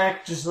 double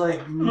check, just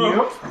like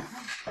nope.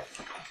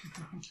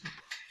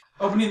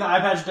 Opening the eye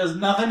patch does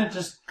nothing; it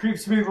just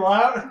creeps people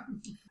out.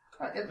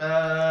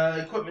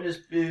 Yep. Equipment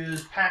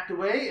is packed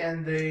away,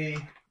 and they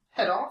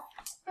head off.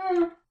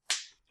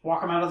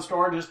 Walk them out of the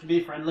store just to be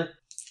friendly.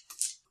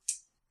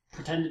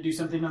 Pretend to do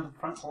something on the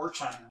front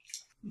porch. I don't know.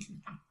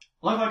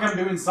 Look like I'm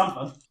doing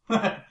something.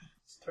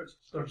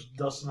 Starts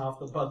dusting off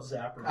the bug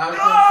zapper. I was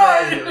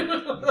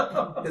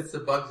gonna say, it's the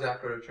bug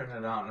zapper to turn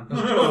it on.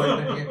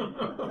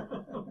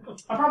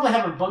 I probably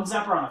have a bug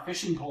zapper on a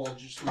fishing pole,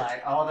 just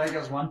like, oh, there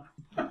goes one.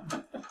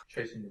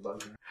 Chasing the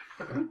bugger.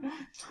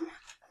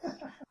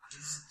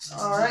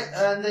 Alright,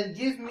 and then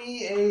give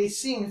me a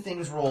seeing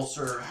things roll,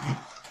 sir.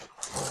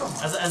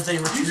 As they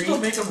You retreat. still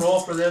make them roll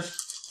for this?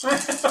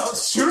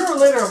 Sooner or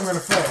later, I'm going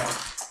to fail.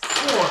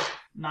 4,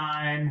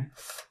 9.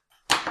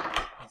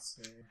 Let's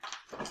see.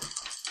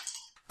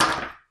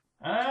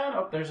 And,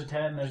 oh, there's a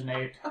 10, there's an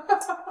 8.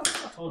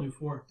 I told you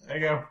 4. There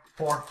you go.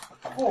 4.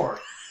 4.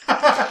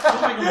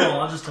 Don't make them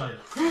roll, I'll just tell you.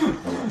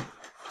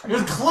 It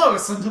was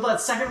close until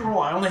that second roll.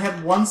 I only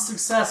had 1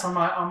 success on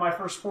my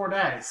first 4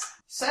 dice.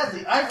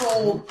 Sadly, I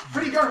rolled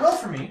pretty darn well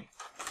for me.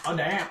 Oh,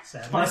 damn.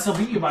 Sadly. But I still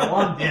beat you by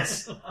 1.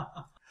 Yes.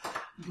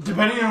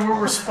 Depending on what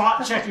we're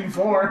spot checking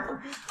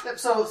for. Yep,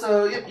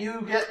 so yep,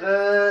 you get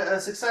a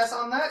success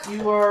on that.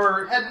 You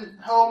are heading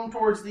home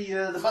towards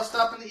the bus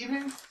stop in the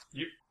evening.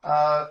 Yep.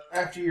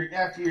 After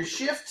your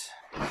shift.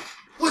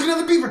 Look at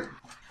the beaver!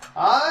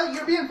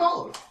 You're being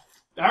followed.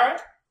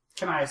 Alright.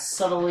 Can I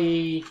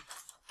subtly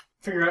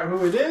figure out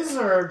who it is,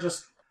 or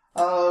just...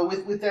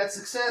 With that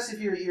success, if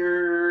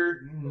you're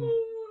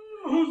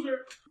Who's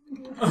there?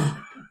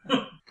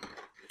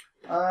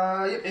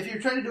 yep, if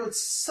you're trying to do it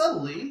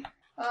subtly,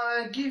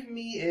 give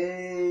me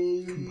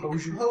a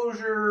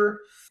Composure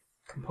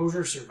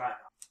survival.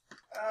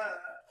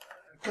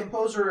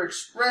 composer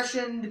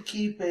expression to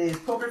keep a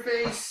poker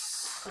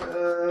face.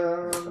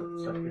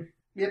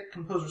 Yep,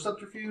 composer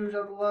subterfuge,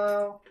 I'll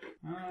allow.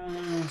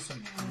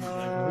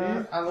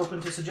 I'm open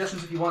to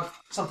suggestions if you want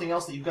something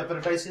else that you've got better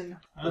dice in.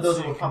 But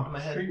those will pump in my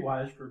head.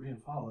 Streetwise for being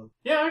followed.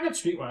 Yeah, I got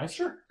streetwise.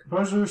 Sure.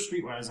 Composure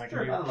streetwise, I can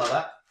Sure, do. I love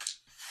that.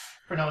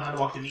 For knowing how to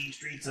walk the mean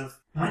streets of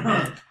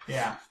men.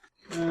 Yeah.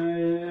 I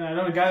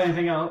don't got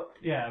anything else.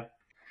 Yeah.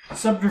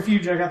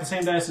 Subterfuge, I got the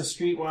same dice as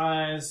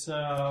streetwise,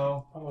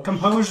 so...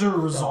 Composure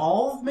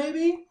resolve,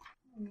 maybe?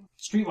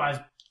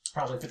 Streetwise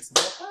probably fits the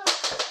bill.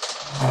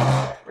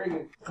 Very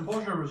good.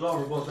 Composure and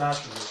resolve are both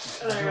afterwards.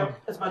 There you go.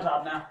 It's my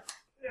top now.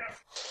 Yeah.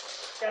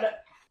 Got it.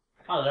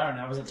 Oh, darn,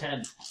 that was a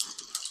 10.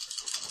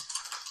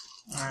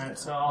 Alright,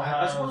 so I'll I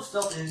have... suppose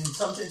stealth in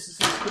some instances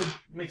could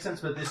make sense,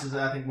 but this is,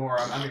 I think, more...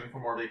 I'm aiming for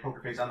more of a poker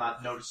face. I'm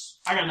not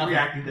I got nothing.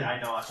 reacting to I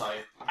know I saw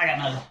you. I got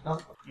nothing.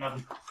 Nothing?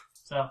 Nothing.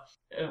 So,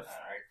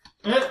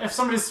 if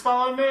somebody's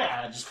following me,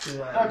 I just do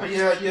that. But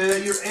you're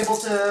able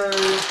to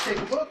take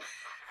a look.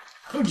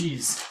 Oh,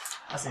 jeez.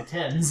 I say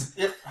 10s.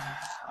 Yep.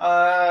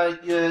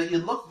 You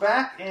look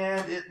back,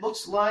 and it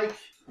looks like...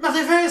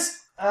 Melty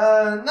face!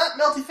 Not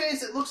Melty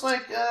Face, it looks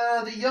like,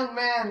 the young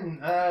man,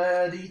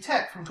 the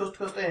tech from Coast to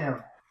Coast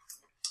AM.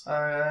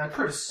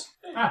 Curtis.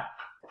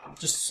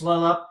 Just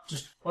slow up.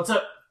 Just, what's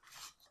up?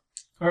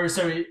 Or,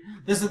 so,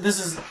 this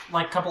is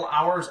like a couple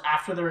hours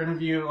after their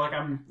interview, like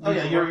I'm... Oh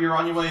yeah, you're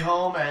on your way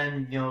home,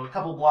 and, a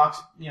couple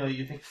blocks,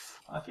 you think,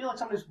 I feel like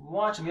somebody's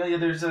watching me. Yeah,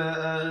 there's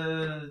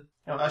a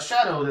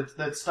shadow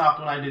that stopped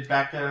when I did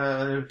back,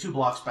 2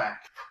 blocks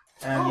back.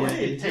 And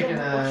you take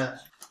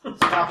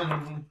stop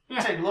and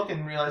take a look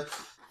and realize,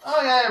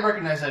 oh yeah, I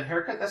recognize that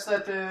haircut. That's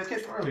that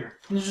kid from earlier.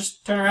 And you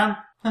just turn around,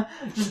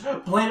 just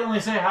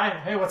blatantly say hi.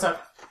 Hey, what's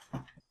up?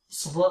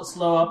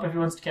 Slow up if he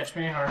wants to catch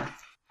me, or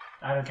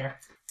I don't care.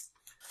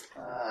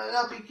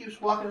 Nope, he keeps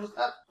walking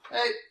up.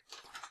 Hey.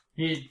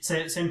 He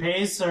same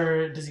pace,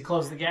 or does he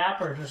close the gap,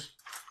 or just?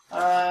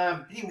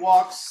 He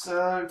walks,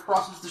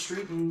 crosses the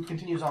street and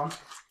continues on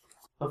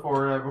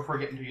before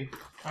getting to you.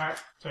 All right,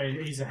 so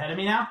he's ahead of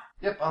me now.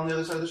 Yep, on the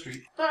other side of the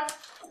street. All right.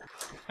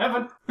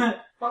 Have fun.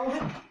 Follow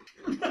him.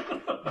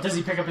 Does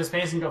he pick up his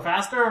pace and go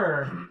faster,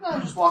 or? No,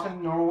 just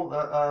walking normal,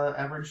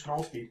 average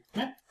normal speed.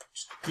 Yeah,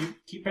 just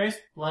keep pace.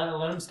 Let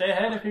him stay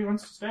ahead if he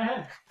wants to stay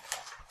ahead.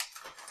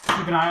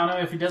 Keep an eye on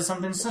him if he does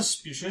something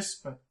suspicious,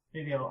 but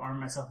maybe I'll arm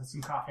myself with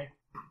some coffee.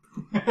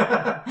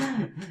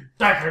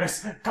 Die,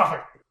 Curtis.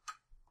 Coffee.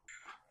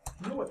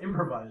 You know what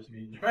improvise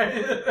means, right?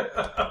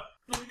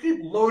 You keep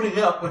loading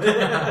up with it.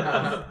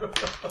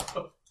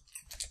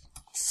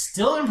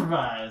 Still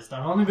improvised.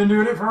 I've only been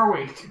doing it for a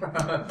week.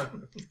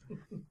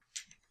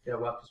 Yeah,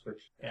 we'll have to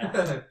switch. Yeah.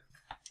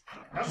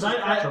 That's I-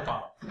 a ketchup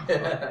bottle.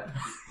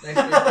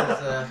 Next week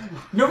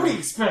is, Nobody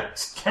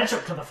expects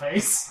ketchup to the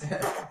face.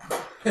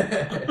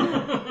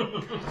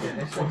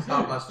 next week's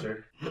hot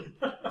mustard.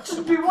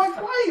 Just be like,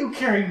 why are you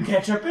carrying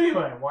ketchup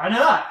anyway? Why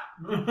not?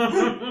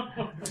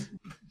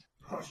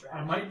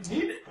 I might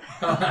need it.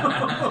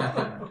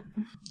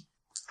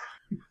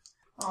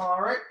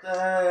 Alright,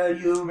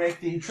 you make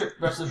the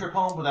rest of the trip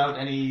home without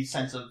any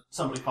sense of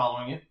somebody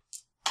following you.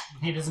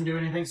 He doesn't do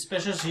anything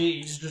suspicious.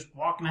 He's just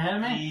walking ahead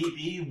of me.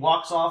 He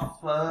walks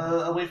off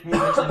away from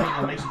you,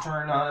 eventually makes a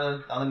turn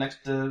on the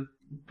next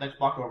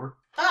block over.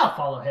 I'll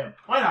follow him.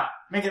 Why not?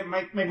 Make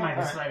my Alright.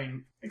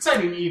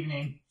 exciting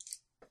evening.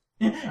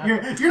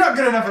 You're not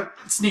good enough at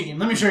sneaking.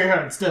 Let me show you how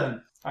it's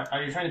done.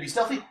 Are you trying to be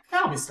stealthy?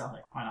 I'll be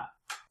stealthy. Why not?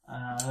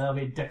 That'll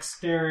be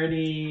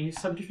dexterity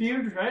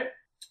subterfuge, right?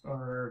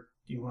 Or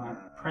do you want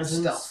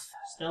presence?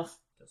 Stealth.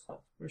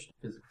 Where's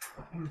Physical.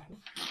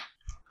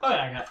 Oh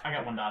yeah, I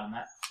got 1 dot in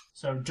that.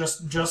 So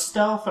just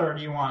stealth, or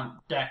do you want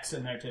dex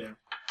in there too?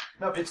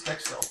 Nope, it's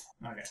dex stealth.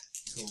 Okay,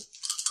 cool.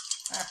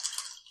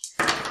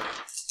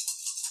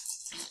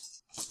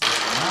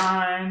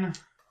 9.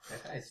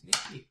 That guy's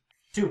sneaky.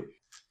 2.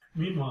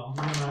 Meanwhile,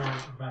 me and I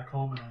are back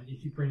home, and you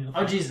keep bringing up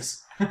Oh,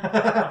 Jesus.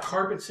 a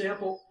carpet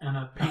sample and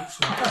a paint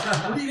swatch.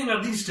 What do you think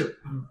of these two?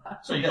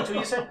 So you got 2,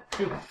 you said?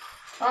 2.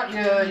 Alright,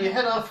 you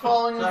head off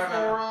following for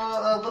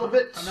a little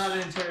bit. I'm not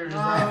an interior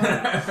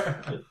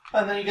designer.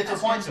 And then you get to a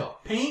point.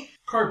 Paint,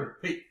 carpet.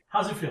 Wait,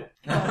 how's it feel?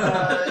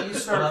 You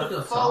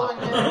start following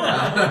him.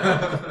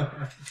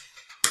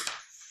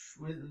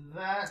 With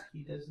that,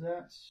 he does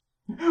that.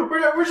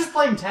 We're just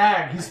playing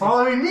tag. He's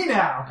following me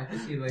now. I can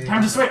see ladies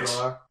Time to on the switch.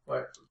 floor.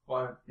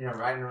 What,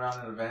 riding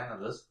around in a van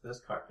on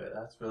this carpet.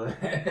 That's really,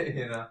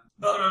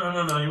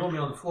 No, you won't be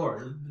on the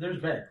floor. There's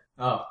a bed.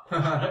 Oh.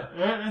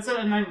 It's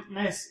a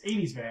nice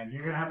 80s van.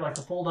 You're going to have like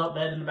the fold-out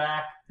bed in the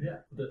back. Yeah,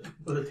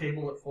 with a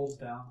table that folds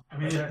down. I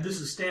mean, this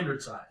is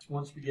standard size.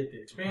 Once we get the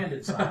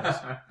expanded size.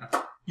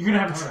 You're going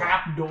to have a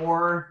trap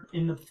door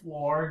in the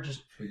floor.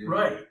 Just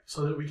Right,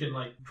 so that we can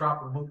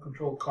drop remote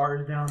control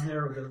cars down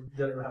there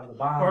that are out of the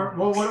bottom.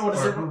 Or what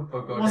is it?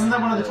 Wasn't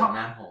that one of the top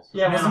manholes?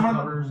 Yeah,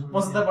 Manhole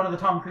wasn't that one of the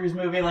Tom Cruise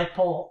movie? Like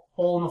pull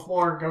hole in the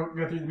floor, go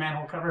through the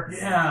manhole cover.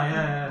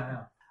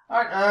 Yeah.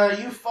 Alright,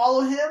 you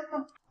follow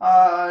him.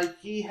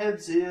 He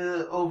heads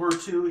over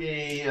to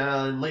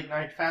a late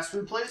night fast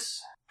food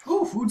place.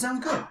 Ooh, food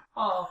sounds good.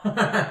 Oh,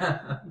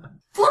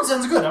 food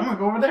sounds good. I'm gonna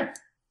go over there.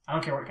 I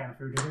don't care what kind of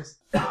food it is.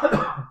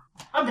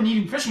 I've been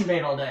eating fishing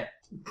bait all day.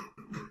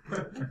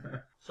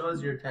 So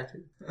is your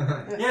tattoo.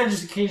 Yeah,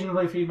 just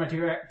occasionally feed my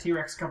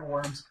T-Rex a couple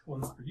worms.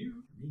 One for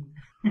you, for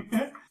me.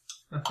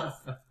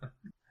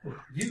 One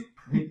for you.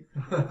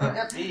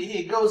 Yep,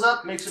 he goes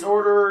up, makes an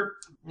order,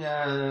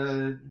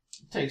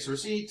 takes a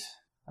receipt,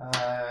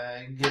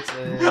 gets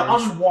a... I'll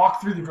just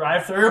walk through the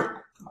drive-thru.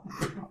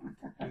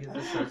 I guess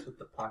it starts with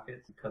the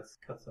pockets and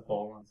cuts a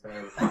hole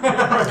inside.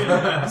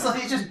 So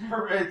he just,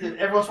 every once in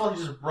a while, he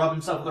just rub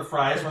himself with the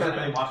fries without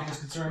anybody watching is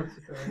concerned.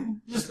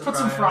 Just put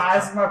some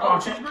fries in my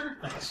pocket. Cheeseburger?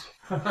 Thanks.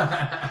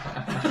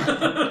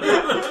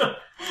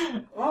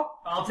 Well,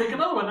 I'll take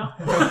another one now.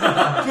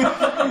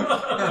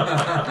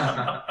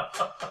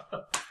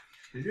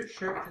 Did your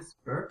shirt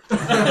just burp?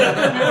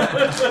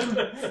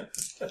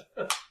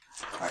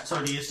 Alright,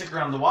 so do you stick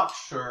around to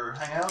watch or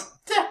hang out?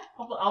 Yeah,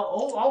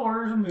 I'll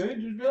order some good.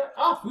 Just be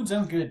like, food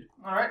sounds good.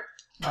 Alright.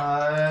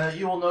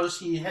 You will notice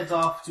he heads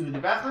off to the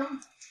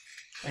bathroom.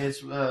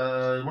 It's one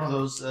of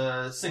those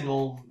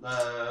single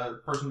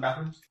person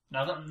bathrooms. No,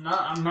 I'm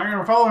not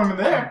gonna follow him in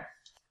there.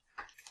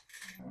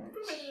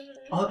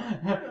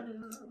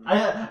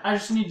 I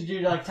just need to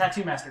do like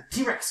Tattoo Master.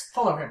 T-Rex,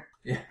 follow him.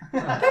 Yeah.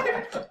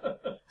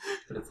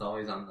 But it's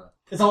always on the...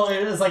 It's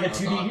like a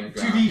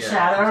 2D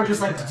shadow,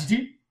 just like...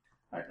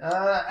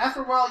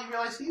 After a while, you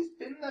realize he's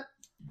been in that...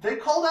 They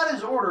called out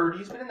his order, and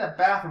he's been in that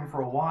bathroom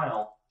for a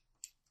while.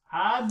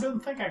 I don't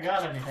think I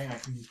got anything I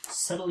can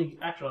subtly...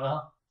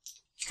 Actually,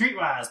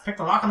 streetwise, pick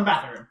the lock in the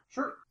bathroom.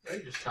 Sure. Or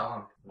you just tell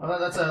them. Oh,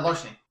 that's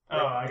larceny.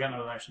 Oh, I got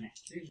no larceny.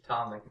 You just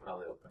tell them they can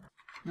probably open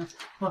it.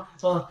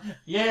 Well,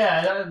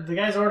 yeah, the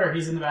guy's order,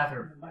 he's in the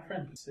bathroom. My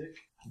friend's sick.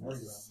 I'm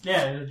worried about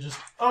him. Yeah, just...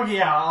 Okay,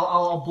 yeah,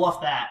 I'll bluff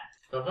that.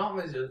 So don't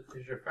is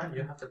your friend,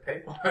 you have to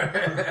pay for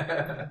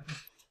it.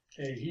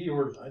 Hey, he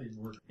ordered. I didn't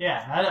order.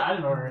 Yeah, I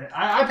didn't order it.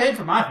 I paid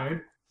for my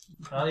food.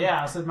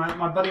 Yeah, I said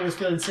my buddy was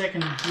feeling sick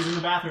and he's in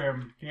the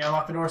bathroom. Can you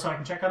unlock the door so I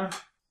can check on him?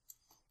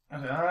 I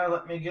said, alright,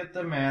 let me get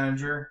the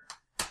manager.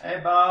 Hey,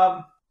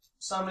 Bob,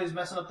 somebody's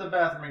messing up the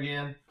bathroom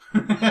again.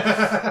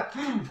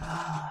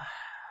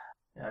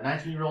 Yeah, a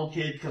 19-year-old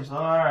kid comes,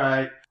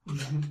 alright.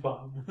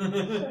 Bob.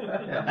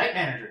 Yeah, night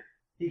manager.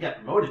 He got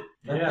promoted.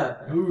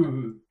 Yeah.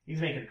 Ooh. He's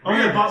making Oh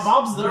yeah,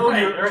 Bob's the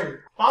ogre. Right.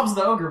 Bob's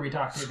the ogre we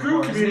talked to Screw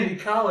before, isn't he? community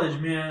college,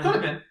 man. Could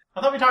have been.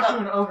 I thought we talked to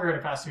an ogre at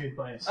a fast food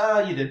place.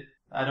 You did.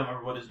 I don't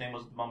remember what his name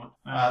was at the moment.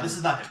 Oh. This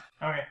is not him.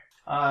 Okay.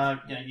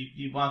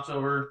 He walks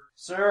over.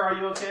 Sir, are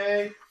you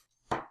okay?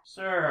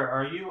 Sir,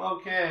 are you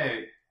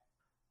okay?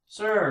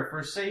 Sir,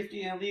 for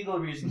safety and legal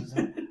reasons,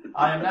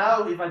 I am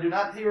now, if I do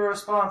not hear a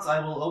response, I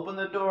will open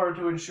the door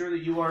to ensure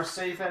that you are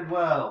safe and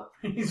well.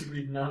 He's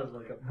reading out of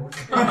like a book.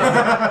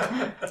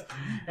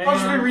 I'll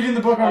just be reading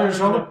the book over his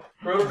shoulder.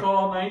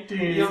 Protocol 19.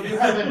 You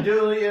have been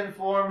duly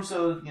informed,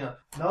 so,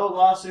 no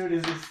lawsuit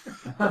is...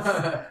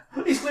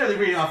 He's clearly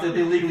reading off the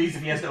legalese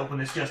if he has to open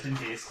this just in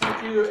case.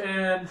 Thank you,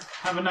 and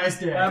Have a nice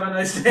day. have a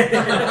nice day.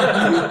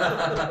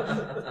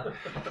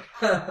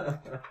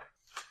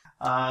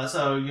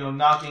 So,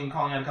 knocking,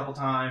 calling out a couple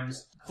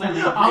times.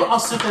 Clearly, I'll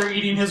sit there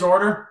eating his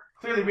order.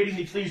 Clearly reading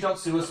the please don't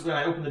sue us when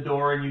I open the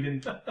door and you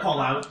can call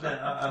out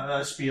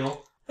a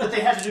spiel. That they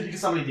had to do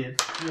because somebody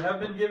did. You have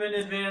been given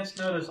advance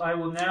notice. I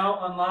will now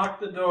unlock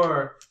the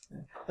door.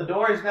 The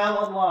door is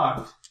now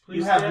unlocked. Please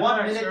You have stand 1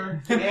 back, minute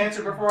sir. to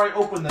answer before I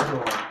open the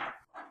door.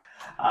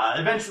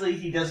 Eventually,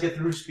 he does get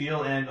through his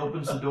spiel and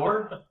opens the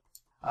door.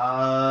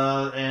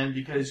 And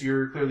because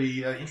you're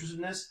clearly interested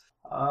in this,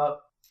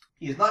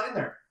 he is not in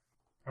there.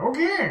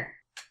 Okay.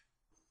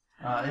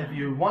 If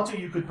you want to,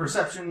 you could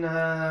perception.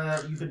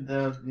 You could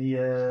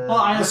Well,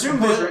 I assume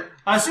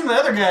the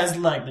other guys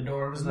like the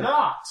door was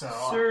locked. So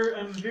Sir,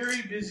 I'm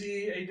very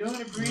busy. I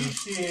don't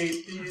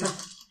appreciate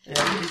these.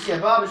 Yeah,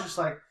 Bob is just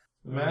like,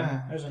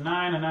 There's a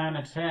 9, a 9,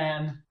 a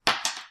 10.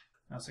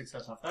 No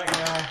success off that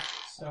guy.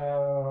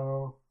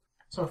 So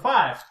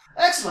 5.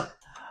 Excellent.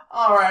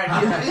 All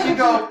right, you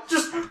go.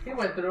 Just He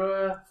went through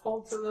a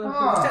hole to the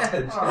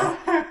edge.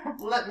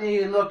 let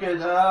me look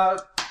at.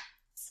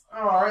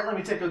 All right, let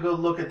me take a good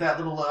look at that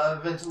little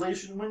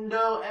ventilation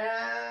window,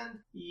 and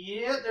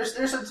yeah,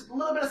 there's a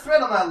little bit of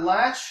thread on that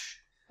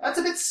latch. That's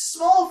a bit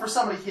small for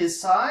somebody his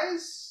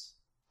size,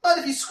 but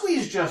if you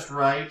squeeze just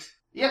right,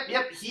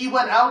 yep, he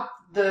went out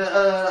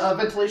the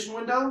ventilation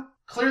window.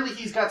 Clearly,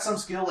 he's got some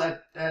skill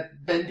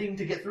at bending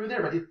to get through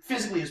there, but it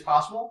physically is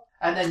possible.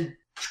 And then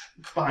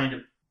behind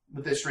him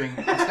with this string,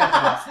 he stepped it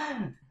off.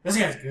 This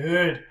guy's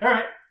good. All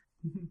right.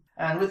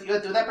 And with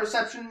that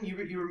perception, you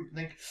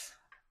think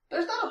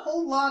there's not a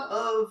whole lot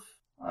of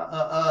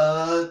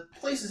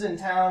places in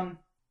town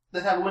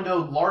that have a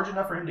window large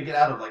enough for him to get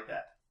out of like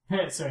that.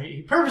 So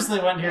he purposely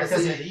went here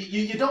because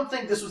you don't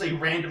think this was a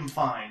random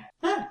find.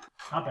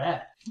 Not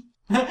bad.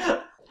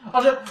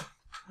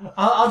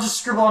 I'll just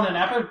scribble on a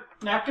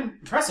napkin.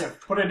 Impressive.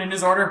 Put it in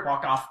his order.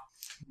 Walk off.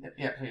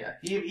 Yeah.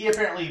 He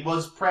apparently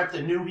was prepped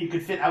and knew he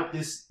could fit out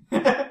this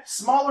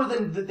smaller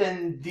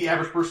than the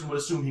average person would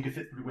assume he could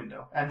fit through the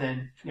window. And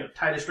then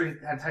tied a string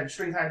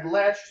tied the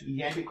latch. He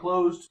yanked it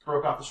closed,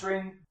 broke off the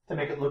string to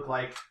make it look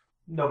like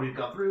nobody had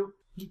gone through,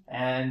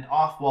 and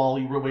off while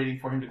you were waiting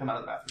for him to come out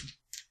of the bathroom.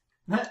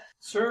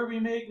 Sir, we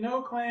make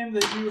no claim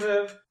that you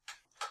have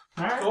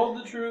told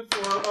the truth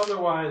or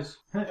otherwise.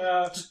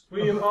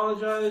 We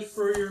apologize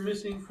for your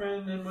missing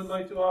friend and would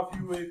like to offer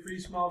you a free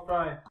small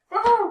fry.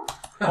 Woohoo!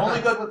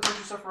 Only good with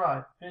purchase of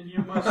fry. And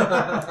you must,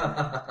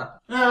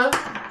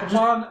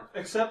 upon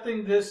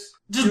accepting this,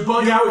 Just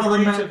bug out while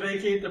the to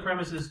vacate the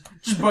premises.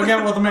 Just bug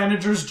out while the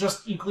manager's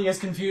just equally as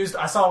confused.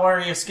 I saw where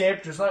he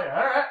escaped. Just like, all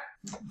right,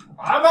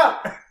 I'm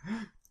out.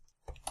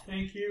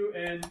 Thank you,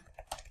 and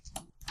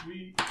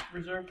we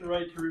reserve the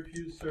right to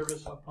refuse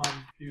service upon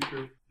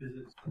future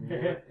visits.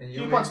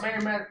 He wants may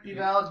or may not be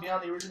valid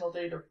beyond the original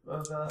date of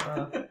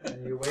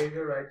And you waive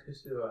your right to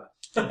sue us.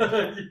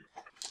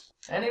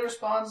 any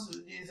response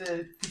is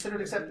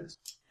considered acceptance.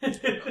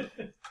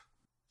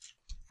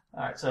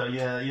 Alright, so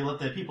you let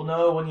the people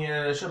know when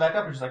you show back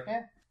up, and just like,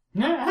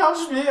 Yeah, I'll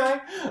just be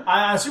like,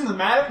 I assume the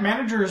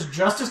manager is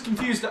just as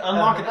confused to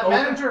unlock it. The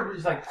manager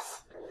is like,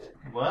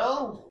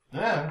 well,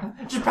 yeah.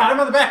 Just pat him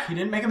on the back. He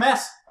didn't make a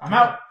mess. I'm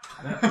out.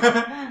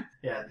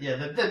 Yeah.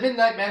 The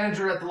midnight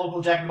manager at the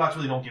local Jack in the Box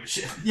really don't give a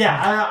shit.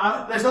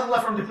 Yeah, There's nothing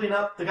left for him to clean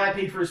up. The guy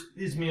paid for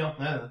his meal.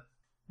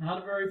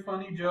 Not a very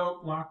funny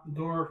joke. Lock the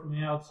door from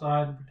the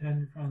outside and pretend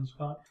your friend's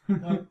caught.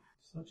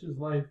 Such is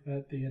life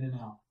at the In and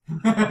Out.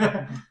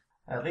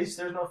 At least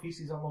there's no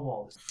feces on the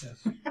walls.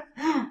 Yes.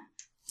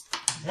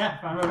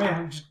 Yeah, find my way.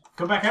 I'll just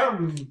go back out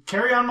and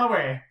carry on my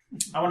way.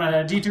 I want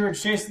to detour to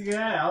chase the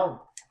guy.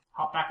 I'll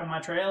hop back on my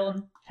trail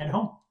and head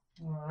home.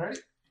 Alright.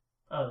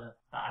 The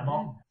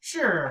eyeball?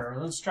 Sure,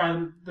 let's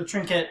try the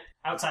trinket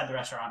outside the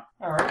restaurant.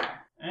 Alright.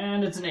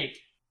 And it's an 8.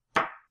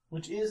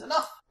 Which is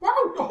enough.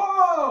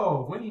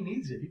 Whoa! When he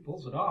needs it, he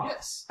pulls it off.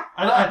 Yes.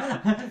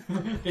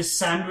 This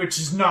sandwich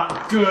is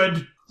not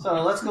good.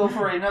 So let's go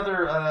for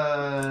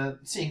another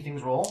seeing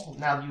things roll.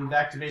 Now that you've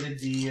activated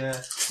the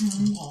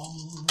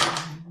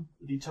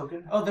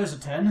token. Oh, there's a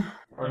 10.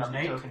 Or There's not an the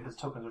 8. token, because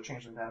tokens are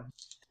changing them.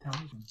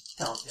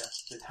 Tells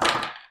Yes, the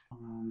token.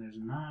 There's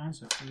a 9,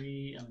 so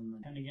 3, and then the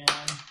 10 again.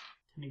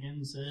 10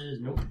 again says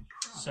nope.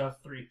 So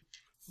 3.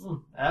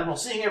 Admiral,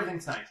 seeing everything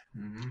tonight.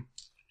 Mm-hmm.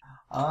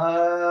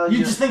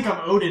 You just think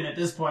I'm Odin at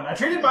this point. I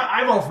traded my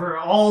eyeball for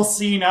all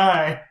seeing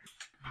eye.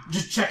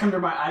 Just check under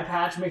my eye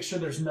patch, make sure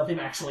there's nothing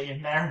actually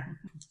in there.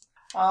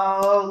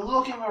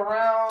 Looking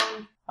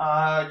around,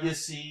 you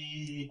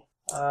see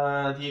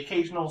the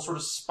occasional sort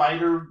of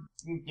spider,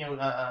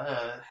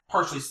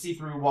 partially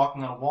see-through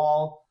walking on a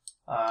wall.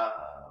 A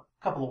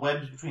couple of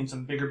webs between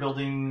some bigger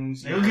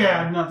buildings.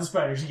 Okay, not the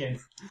spiders again.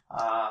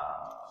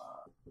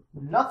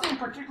 Nothing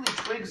particularly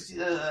twigs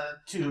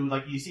to,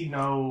 like, you see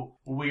no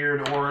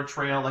weird aura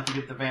trail like you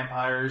get the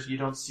vampires. You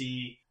don't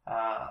see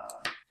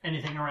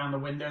Anything around the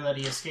window that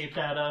he escaped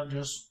out of,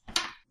 just...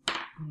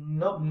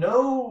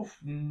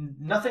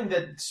 nothing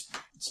that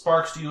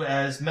sparks to you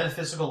as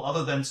metaphysical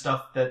other than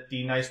stuff that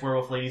the nice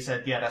werewolf lady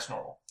said, yeah, that's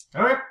normal.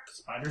 Okay,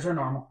 spiders are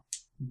normal.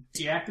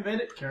 Deactivate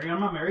it, carry on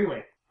my merry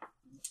way.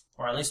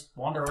 Or at least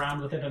wander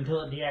around with it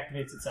until it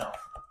deactivates itself.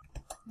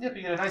 Yep,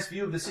 you get a nice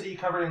view of the city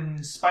covered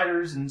in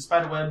spiders and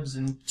spider webs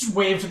and... Just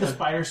wave to the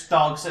spiders.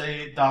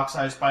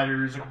 Dog-sized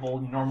spiders, a couple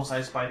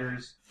normal-sized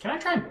spiders. Can I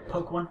try and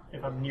poke one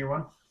if I'm near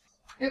one?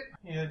 Yep,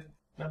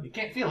 you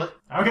can't feel it.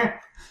 Okay.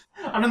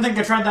 I don't think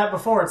I tried that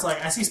before. It's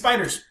like, I see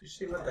spiders. You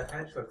see what the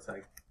hedge looks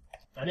like.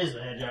 That is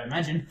the hedge, I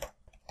imagine.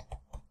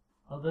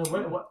 Although,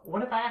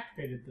 what if I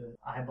activated the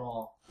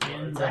eyeball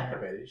in It's the...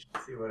 activated. You should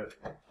see what it...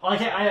 Well,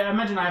 I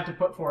imagine I have to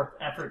put forth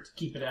effort to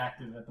keep it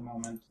active at the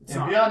moment. It's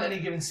And not... beyond any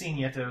given scene,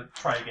 you have to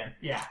try again.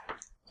 Yeah.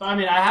 So, I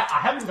mean, I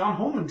haven't gone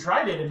home and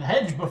tried it in the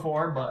hedge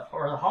before,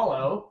 or the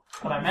hollow,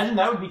 but I imagine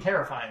that would be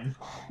terrifying.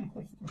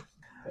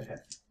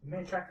 It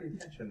may attract the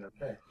attention,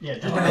 okay. Yeah,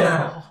 just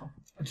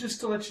Just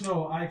to let you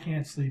know, I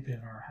can't sleep in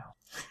our house.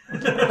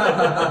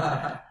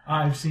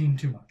 I've seen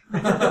too much.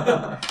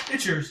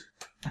 It's yours.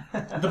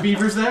 The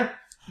beaver's there?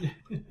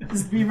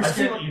 Is the beaver I see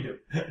scared? what you do.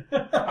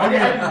 I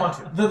didn't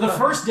want to. The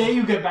first day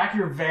you get back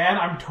your van,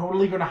 I'm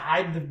totally going to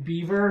hide the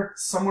beaver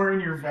somewhere in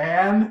your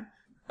van.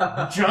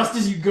 Just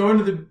as you go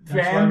into the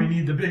That's why van. we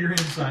need the bigger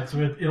inside so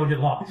it'll get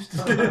lost.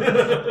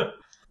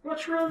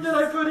 Which room did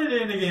I put it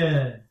in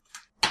again?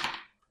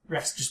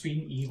 Rex just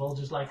being evil,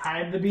 just like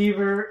hide the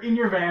beaver in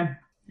your van.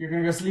 You're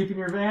going to go sleep in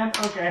your van?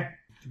 Okay.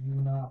 Do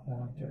not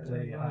want to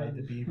play hide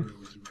the beaver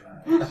with you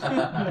guys.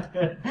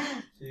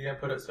 So you gotta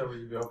put it so when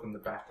you open the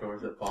back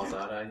doors, it falls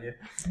out on you.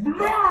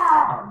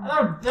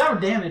 That would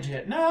damage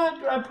it. No,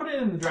 I put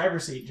it in the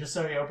driver's seat just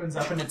so he opens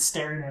up and it's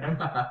staring at him.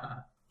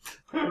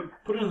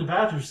 Put it in the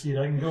passenger seat.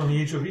 I can go in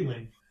the HOV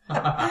lane.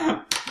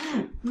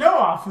 No,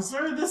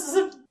 officer, this is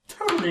a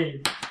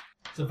totally.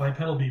 It's a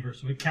bipedal beaver,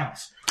 so it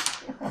counts.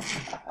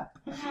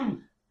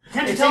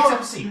 Can't you It tell? takes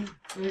up a seat.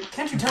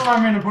 Can't you tell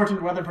I'm an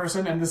important weather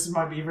person and this is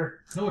my beaver?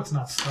 No, it's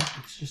not stuck.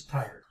 It's just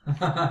tired.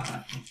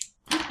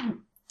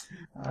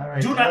 All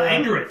right. Do not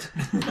anger it.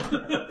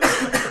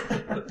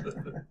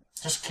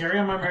 Just carry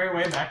on my merry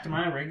way back to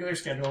my regular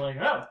schedule. Like,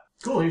 oh,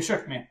 cool, you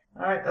shook me.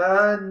 All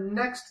right.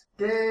 Next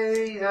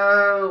day,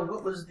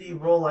 what was the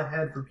role I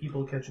had for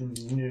people catching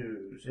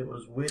news? It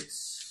was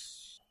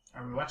wits.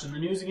 Are we watching the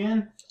news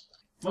again?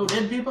 Oh,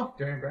 dead people?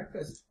 During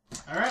breakfast.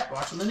 All right,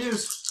 watching the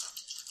news.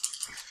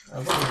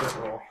 What was that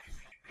role?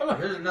 Oh, look,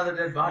 there's another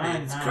dead body.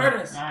 Nine, It's nine,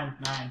 Curtis.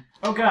 nine.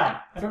 Oh God,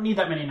 I don't need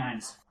that many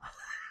nines.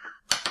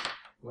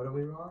 What are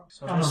we wrong?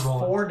 So I'm there's not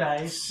rolling. 4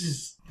 dice.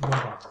 Just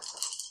robot.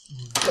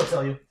 I'll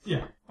tell you.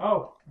 Yeah.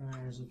 Oh,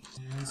 there's a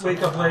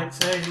Wake up late,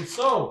 say,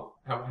 so,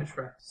 How much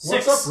rest?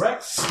 Six. what's up,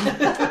 Rex?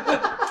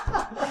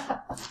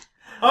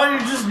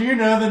 Oh, you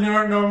know the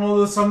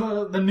normal.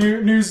 The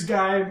news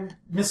guy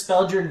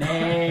misspelled your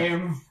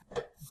name.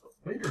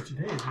 Later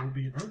today, there will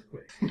be an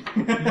earthquake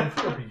in the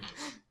Philippines.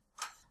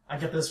 I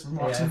get this from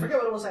Yeah, watching. I forget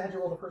what it was I had you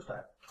roll the first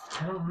time.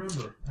 I don't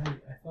remember. I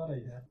thought I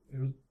had. It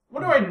was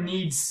What do I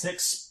need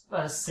six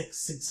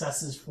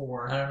successes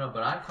for? I don't know,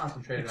 but I'm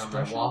concentrated on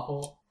my Expression?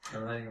 waffle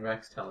and letting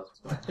Rex tell us.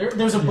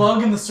 There's a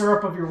bug in the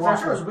syrup of your I'm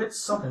sure it was waffle. wits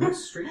something.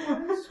 Wits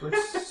streetwise?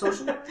 Wits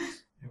socialwise?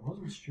 It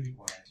wasn't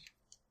streetwise.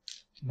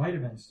 Might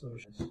have been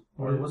social.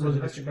 Or was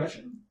it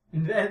expression?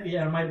 Yeah,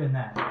 it might have been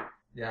that.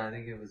 Yeah, I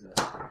think it was a...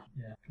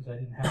 Yeah, because I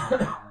didn't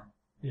have it.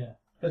 Yeah.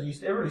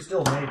 Because everybody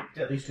still made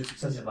at least 2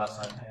 successes last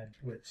I time. had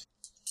wits.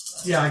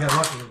 Yeah, I got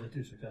lucky with the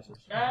 2 successes.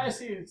 I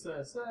see. It's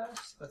a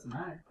 6. That's a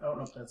 9. Oh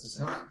no, that's a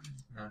 6.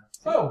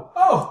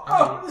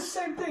 Oh! The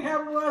same thing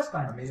happened last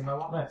I'm time. eating my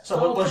waffle. So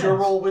what was your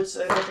roll wits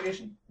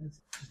investigation? It's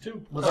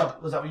 2. Was that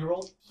what you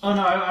rolled? Oh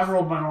no, I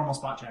rolled my normal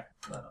spot check.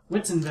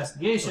 Wits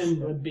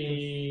investigation would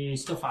be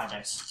still 5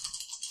 dice.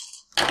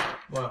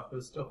 Well, it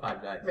was still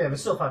 5 dice. Yeah, but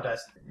still 5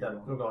 dice.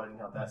 Done. We'll go ahead and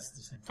count that. That's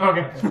the same.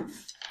 Okay.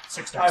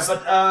 6 All right, dice.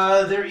 but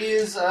there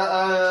is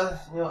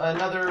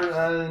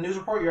another news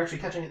report. You're actually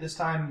catching it this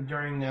time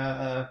during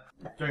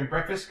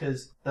breakfast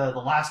because the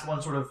last one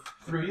sort of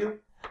threw you.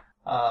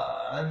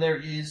 And there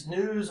is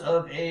news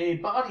of a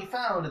body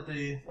found on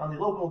the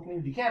local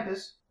community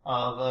campus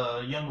of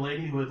a young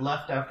lady who had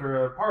left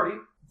after a party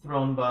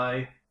thrown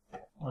by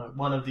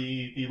one of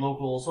the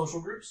local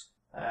social groups.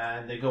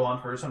 And they go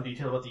on for some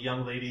detail about the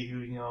young lady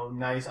who,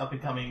 nice up and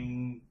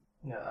coming.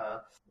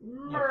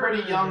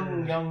 Pretty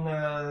young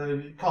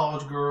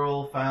college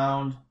girl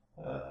found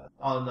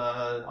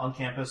on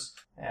campus,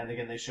 and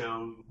again they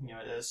show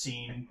a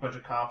scene, bunch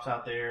of cops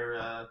out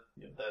there,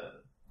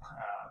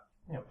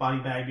 body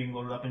bag being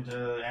loaded up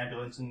into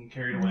ambulance and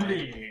carried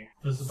away.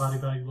 Does the body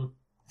bag look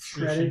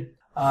Shredded.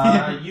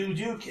 You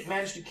do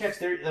manage to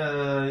catch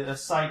a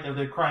sight of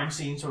the crime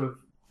scene, sort of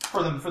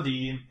for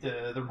the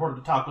reporter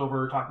to talk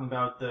over, talking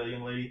about the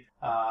young lady.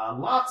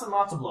 Lots and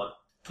lots of blood.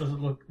 Does it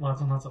look lots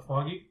and lots of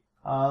foggy?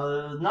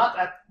 Not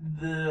at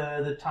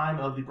the time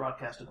of the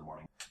broadcast in the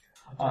morning.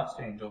 I text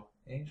Angel.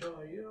 Angel,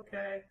 are you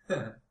okay?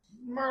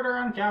 Murder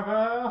on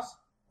campus.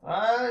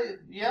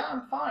 Yeah,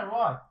 I'm fine.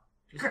 Why?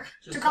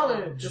 To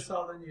college. Just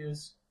saw the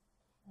news.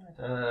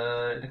 In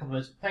a couple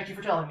minutes. Thank you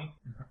for telling me.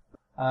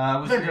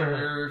 With Vigor.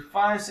 your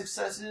 5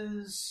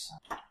 successes,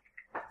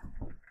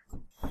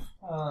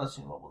 let's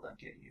see, what will that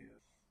get you?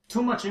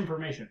 Too much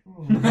information.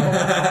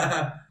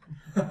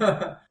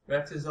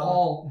 Rex is all...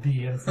 All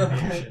the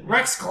information.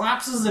 Rex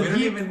collapses We the don't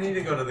heap. even need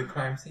to go to the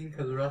crime scene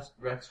because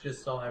Rex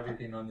just saw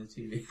everything on the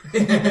TV.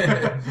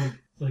 It's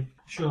like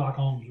Sherlock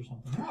Holmes or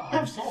something. Oh,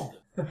 I've solved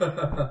it.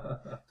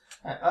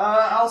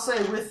 I'll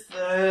say with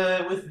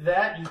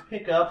that you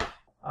pick up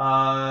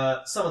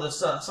some of the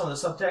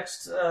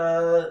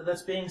subtext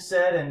that's being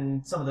said,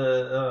 and some of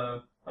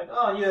the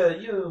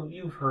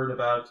you've heard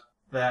about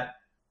that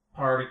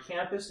part of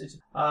campus. It's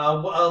a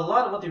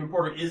lot of what the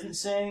reporter isn't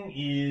saying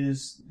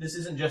is this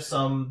isn't just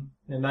some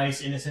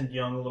nice innocent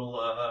young little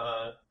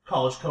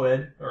college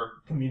co-ed or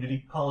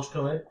community college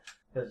co-ed,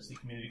 because it's the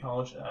community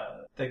college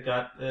that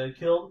got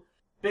killed.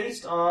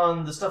 Based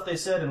on the stuff they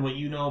said and what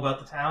you know about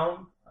the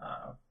town,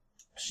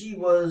 she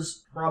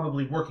was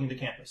probably working the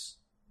campus.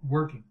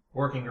 Working.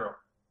 working girl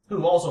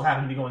who also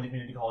happened to be going to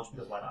community college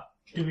because why not?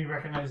 Do we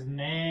recognize the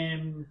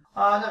name?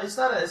 No, it's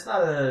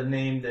not a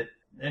name that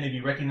any of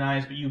you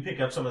recognize, but you pick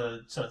up some of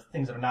the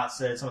things that are not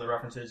said, some of the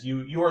references.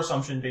 Your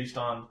assumption based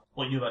on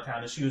what you knew about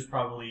town is she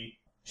probably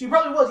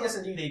was, yes,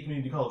 indeed, a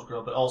community college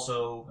girl, but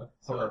also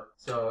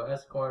So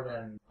escort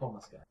and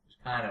homeless guy. There's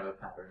kind of a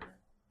pattern there.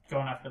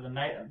 Going after the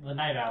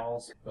night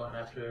owls. Going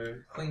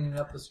after cleaning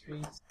up the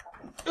streets,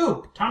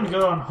 Ooh, time to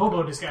go on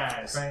hobo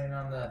disguise. preying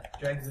on the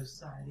dregs of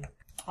society.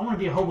 I want to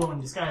be a hobo in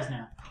disguise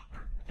now.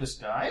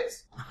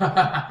 disguise.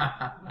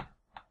 I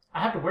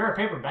have to wear a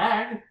paper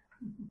bag.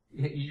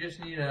 You just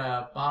need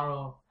a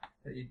bottle,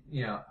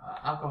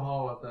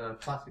 alcohol with a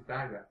plastic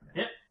bag wrap.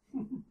 Yep.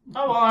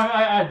 Oh, well,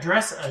 I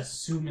dress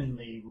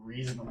assumingly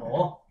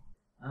reasonable.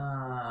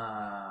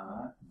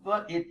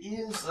 But it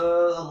is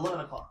 11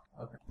 o'clock.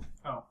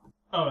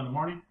 Oh, in the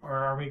morning? Or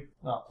are we...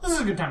 No. This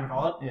is a good time to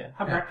call it. Yeah.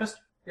 Have breakfast.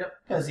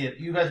 Because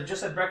you guys have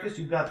just had breakfast.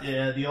 You've got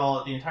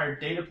the entire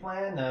data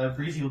plan.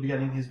 Breezy will be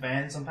getting his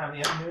van sometime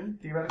in the afternoon,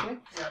 theoretically.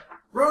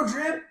 Road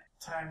trip.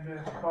 Time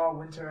to call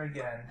winter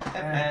again.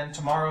 And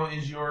tomorrow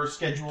is your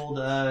scheduled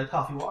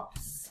coffee walk.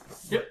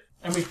 Yep.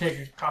 And we take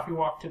a coffee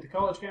walk to the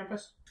college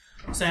campus.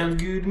 Sound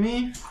good to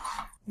me?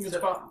 Good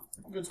spot.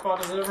 Good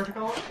spot as ever to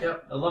call it?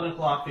 Yep. 11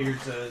 o'clock figured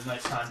it's a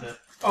nice time to...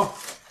 Oh,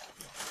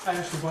 I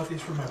actually bought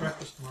these for my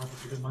breakfast tomorrow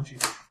for good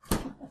munchies.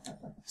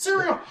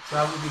 Cereal! So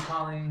I would be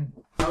calling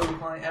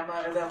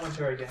Emma and then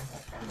winter again.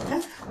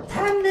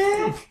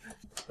 Panic!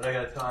 But I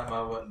gotta tell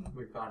Emma what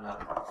we found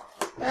out.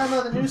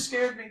 Emma, the news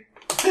scared me.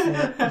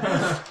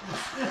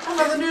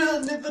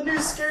 The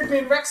news scared me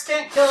and Rex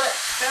can't kill it.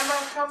 Emma,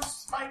 come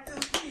spike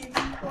this TV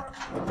for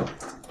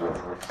me.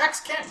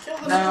 Rex can't kill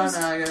the No, news.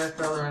 I gotta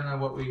tell her Emma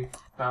what we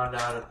found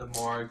out at the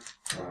morgue.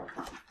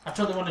 I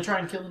told the one to try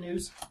and kill the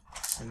news.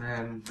 And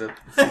then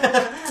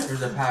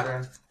there's a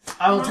pattern.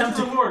 I will I went attempt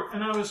to to... the work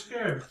and I was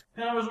scared.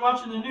 And I was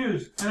watching the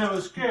news and I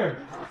was scared.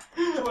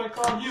 So I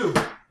called you.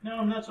 Now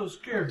I'm not so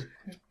scared.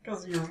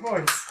 Because of your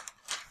voice.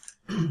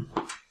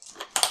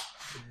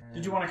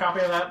 Did you want a copy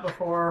of that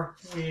before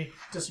we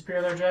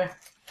disappear there, Jay?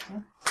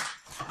 No,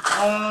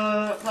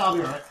 I'll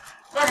be alright.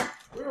 Okay.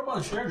 We're up on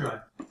a share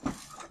drive.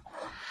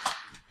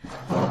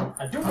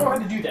 I do know how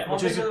to do that, How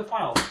which big is... are the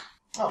files?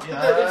 Oh,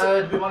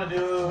 yeah. Do we want to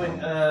do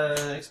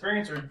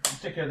experience or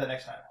take care of that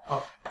next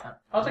time?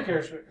 I'll take care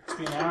of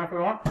XP now if we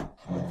want.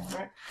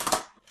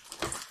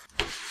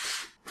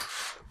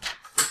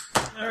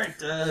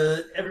 Alright,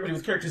 everybody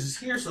with characters is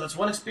here, so that's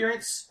one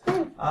experience.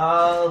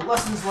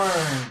 Lessons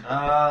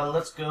learned.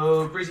 Let's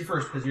go Breezy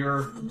first, because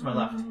you're to my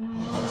left.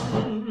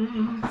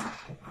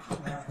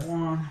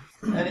 One.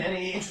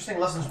 Any interesting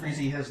lessons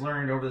Breezy has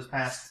learned over this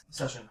past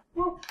session?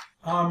 Well,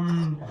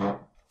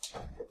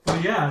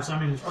 yeah, it's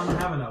fun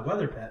having a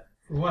weather pet.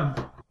 For one,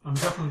 I'm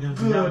definitely going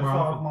to do Good that more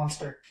fog often.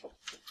 monster.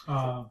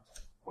 Uh,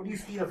 What do you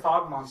feed a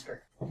fog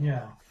monster?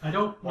 yeah, I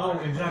don't know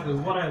exactly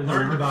what I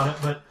learned about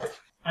it, but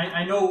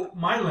I know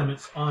my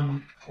limits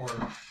on, or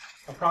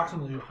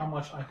approximately how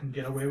much I can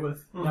get away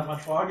with that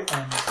much fog,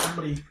 and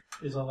somebody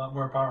is a lot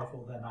more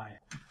powerful than I am.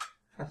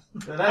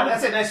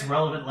 That's a nice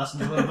relevant lesson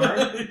to have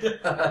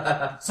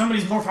learned.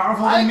 Somebody's more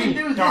powerful I than me. can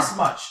do Darn. this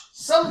much.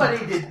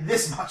 Somebody did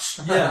this much.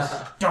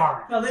 Yes.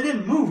 Darn. Now, they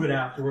didn't move it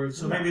afterwards,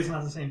 so maybe it's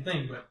not the same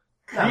thing, but,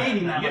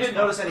 Creating that You much didn't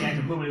fog. notice any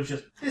active movement. It was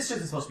just, this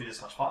isn't supposed to be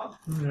this much fog.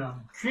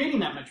 Creating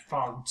that much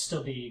fog would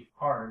still be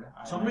hard.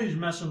 Somebody's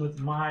messing with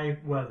my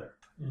weather.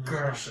 in this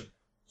Gosh. session.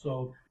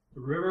 So,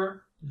 the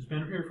river has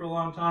been here for a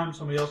long time.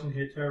 Somebody else can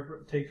take care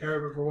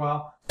of it for a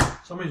while.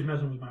 Somebody's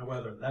messing with my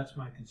weather. That's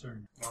my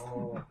concern.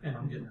 Oh. And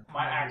I'm getting it.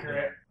 My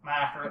accurate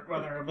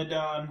weather will be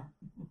done.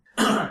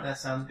 That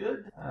sounds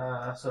good.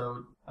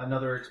 So,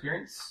 another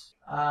experience.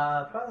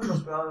 Probably the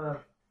most relevant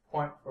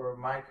point for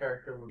my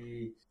character would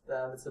be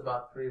that it's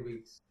about 3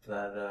 weeks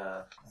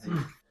that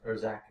or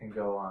Zach can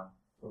go on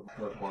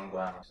with one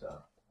glamour.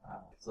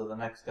 So the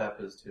next step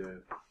is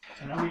to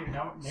Maybe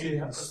you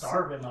can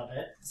starve him a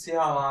bit. see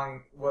how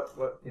long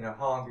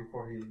how long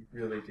before he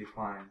really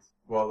declines.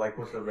 Well, like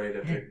what's the rate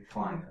of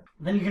decline?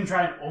 Then you can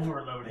try and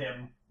overload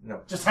him.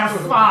 No. Just have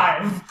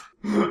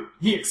 5.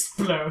 He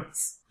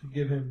explodes. To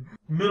give him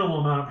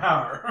minimal amount of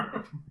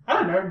power. I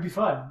don't know, it'd be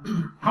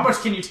fun. How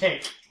much can you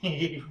take?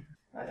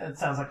 It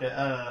sounds like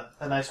a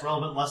nice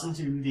relevant lesson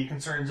to the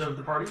concerns of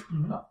the party.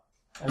 Mm-hmm.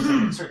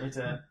 And certainly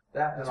to...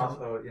 That and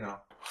also,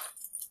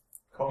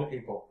 call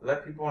people.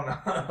 Let people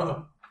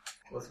know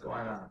what's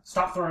going on.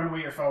 Stop throwing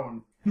away your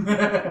phone.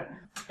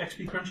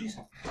 XP crunchies?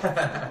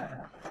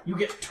 You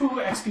get 2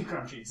 XP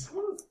crunchies.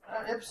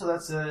 Yep, so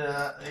that's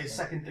a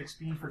second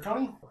XP for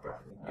Tony.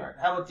 Alright,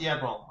 how about the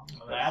Admiral?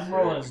 The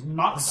Admiral is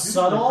not They're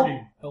subtle.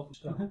 pretty healthy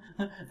stuff.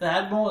 The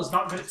Admiral is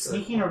not good at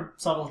sneaking or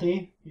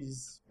subtlety.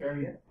 He's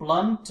very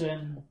blunt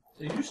and...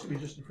 They used to be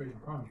just afraid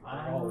of crunch.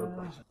 All over the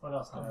place. What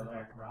else? did I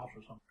learn? Ralph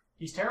or something.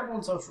 He's terrible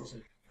in social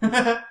skills.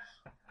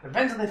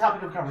 Depends on the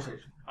topic of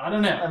conversation. I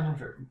don't know. I'm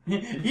sure.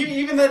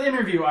 Even that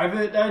interview, I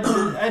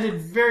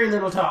did very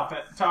little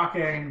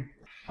talking.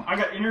 I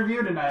got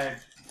interviewed and I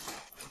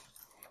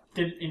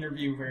didn't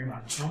interview very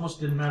much. It almost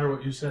didn't matter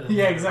what you said.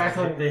 Yeah,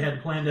 exactly. They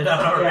had planned it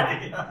out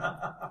already.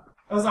 I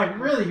was like,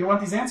 really? You want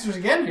these answers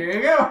again? Here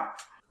you go.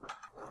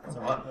 So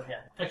what?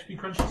 Yeah, XP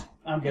crunches.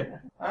 I'm good.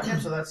 Okay,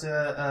 so that's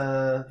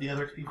the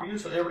other XP for you.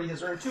 So everybody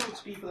has earned 2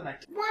 XP for the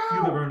night. You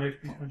have earned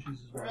XP crunches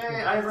as well.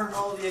 Hey, I've earned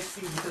all of the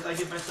XP because I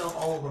give myself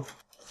all of them.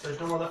 So there's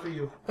no more left for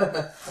you.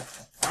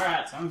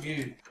 Alright, sounds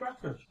good.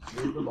 Breakfast.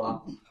 Use the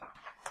box.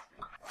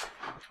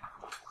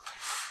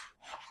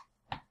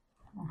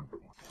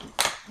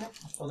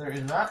 So there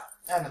is that.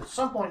 And at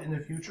some point in the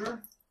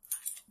future,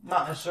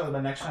 not necessarily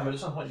the next time, but at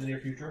some point in the near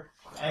future,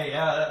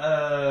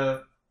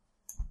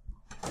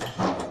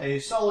 a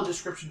solid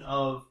description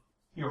of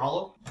your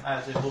hollow,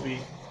 as it will be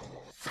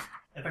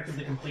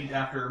effectively complete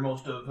after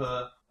most of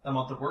a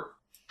month of work.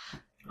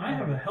 I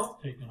have a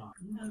health taken off.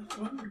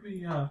 When did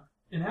we?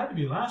 It had to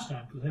be last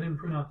time because I didn't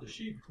print out the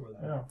sheet before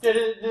that.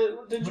 Yeah.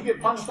 Did you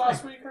get punched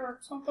last week or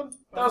something?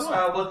 That was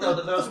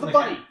that was the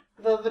bunny.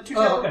 The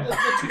two-tailed okay. the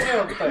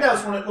two-tailed thing. That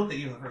was when it looked at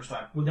you the first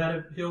time. Would that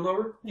have healed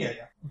over? Yeah.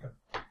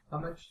 How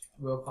much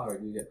willpower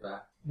do you get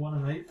back? 1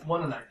 and 8.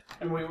 1 a night.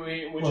 And we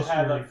Plus just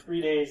had your- like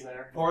 3 days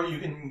there. Or you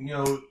can,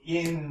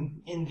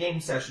 in game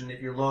session,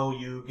 if you're low,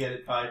 you get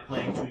it by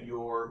playing to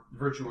your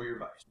virtue or your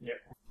vice. Yep.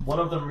 One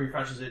of them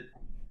refreshes it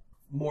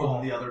more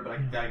than the other, but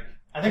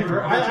I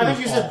think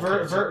you said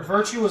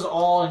virtue was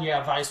all, and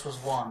yeah, vice was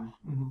 1.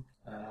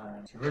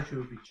 So virtue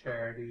would be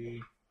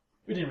charity.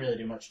 We didn't really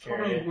do much How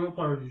many charity.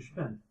 willpower did you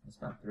spend?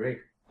 That's not 3.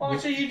 Well,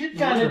 actually, you did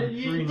kind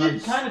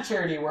of kind of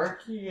charity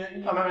work. I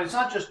mean, it's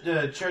not just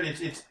charity;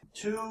 it's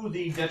to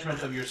the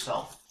detriment of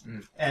yourself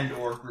and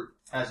or group.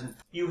 As in,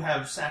 you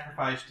have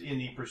sacrificed in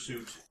the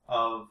pursuit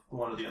of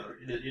one or the other.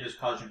 It has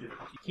caused you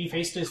difficulty. He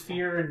faced his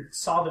fear and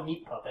saw the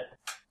meat puppet.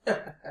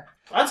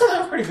 I'd say that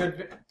was pretty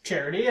good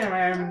charity.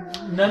 I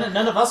mean,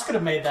 none of us could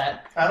have made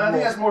that. I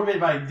think that's motivated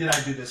by did I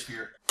do this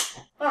fear,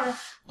 Okay.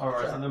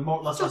 or something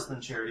less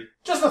than charity.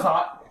 Just a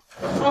thought.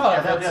 I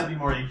Yeah, thought that would be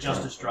more a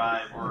justice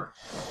drive or.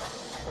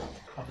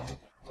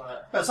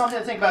 But something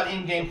to think about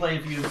in gameplay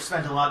if you've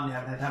spent a lot and you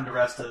haven't had time to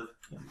rest. Let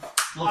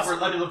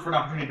me look for an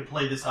opportunity to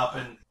play this up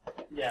and.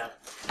 Yeah.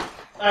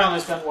 I only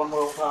spent 1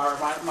 willpower.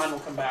 Mine will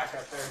come back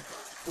up there.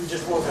 We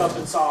just woke up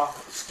and saw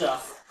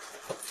stuff.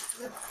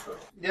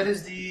 That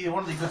is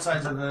one of the good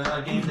sides of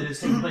a game that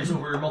is taking place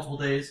over multiple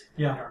days.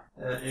 Yeah.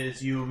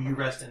 Is you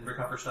rest and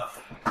recover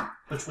stuff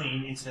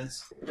between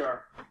incidents.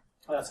 Sure.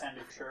 That's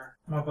handy for sure.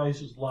 My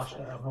vice is lush. I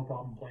have no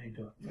problem playing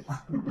to it.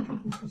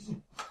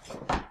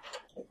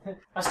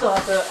 I still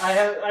have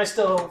to. I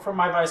still, for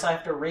my vice, I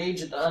have to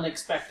rage at the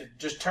unexpected.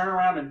 Just turn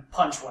around and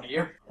punch one of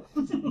you.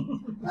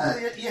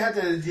 You have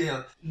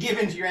to give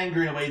into your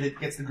anger in a way that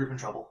gets the group in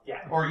trouble.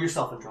 Yeah. Or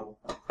yourself in trouble.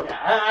 Yeah,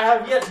 I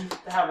have yet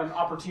to have an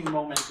opportune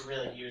moment to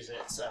really use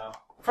it. So,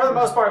 for the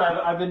most part,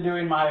 I've been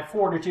doing my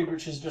fortitude,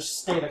 which is just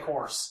stay the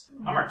course.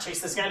 I'm gonna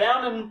chase this guy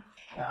down and.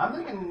 I'm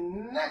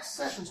thinking next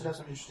session should have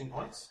some interesting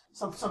points.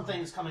 Some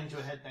things coming to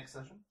a head next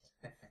session.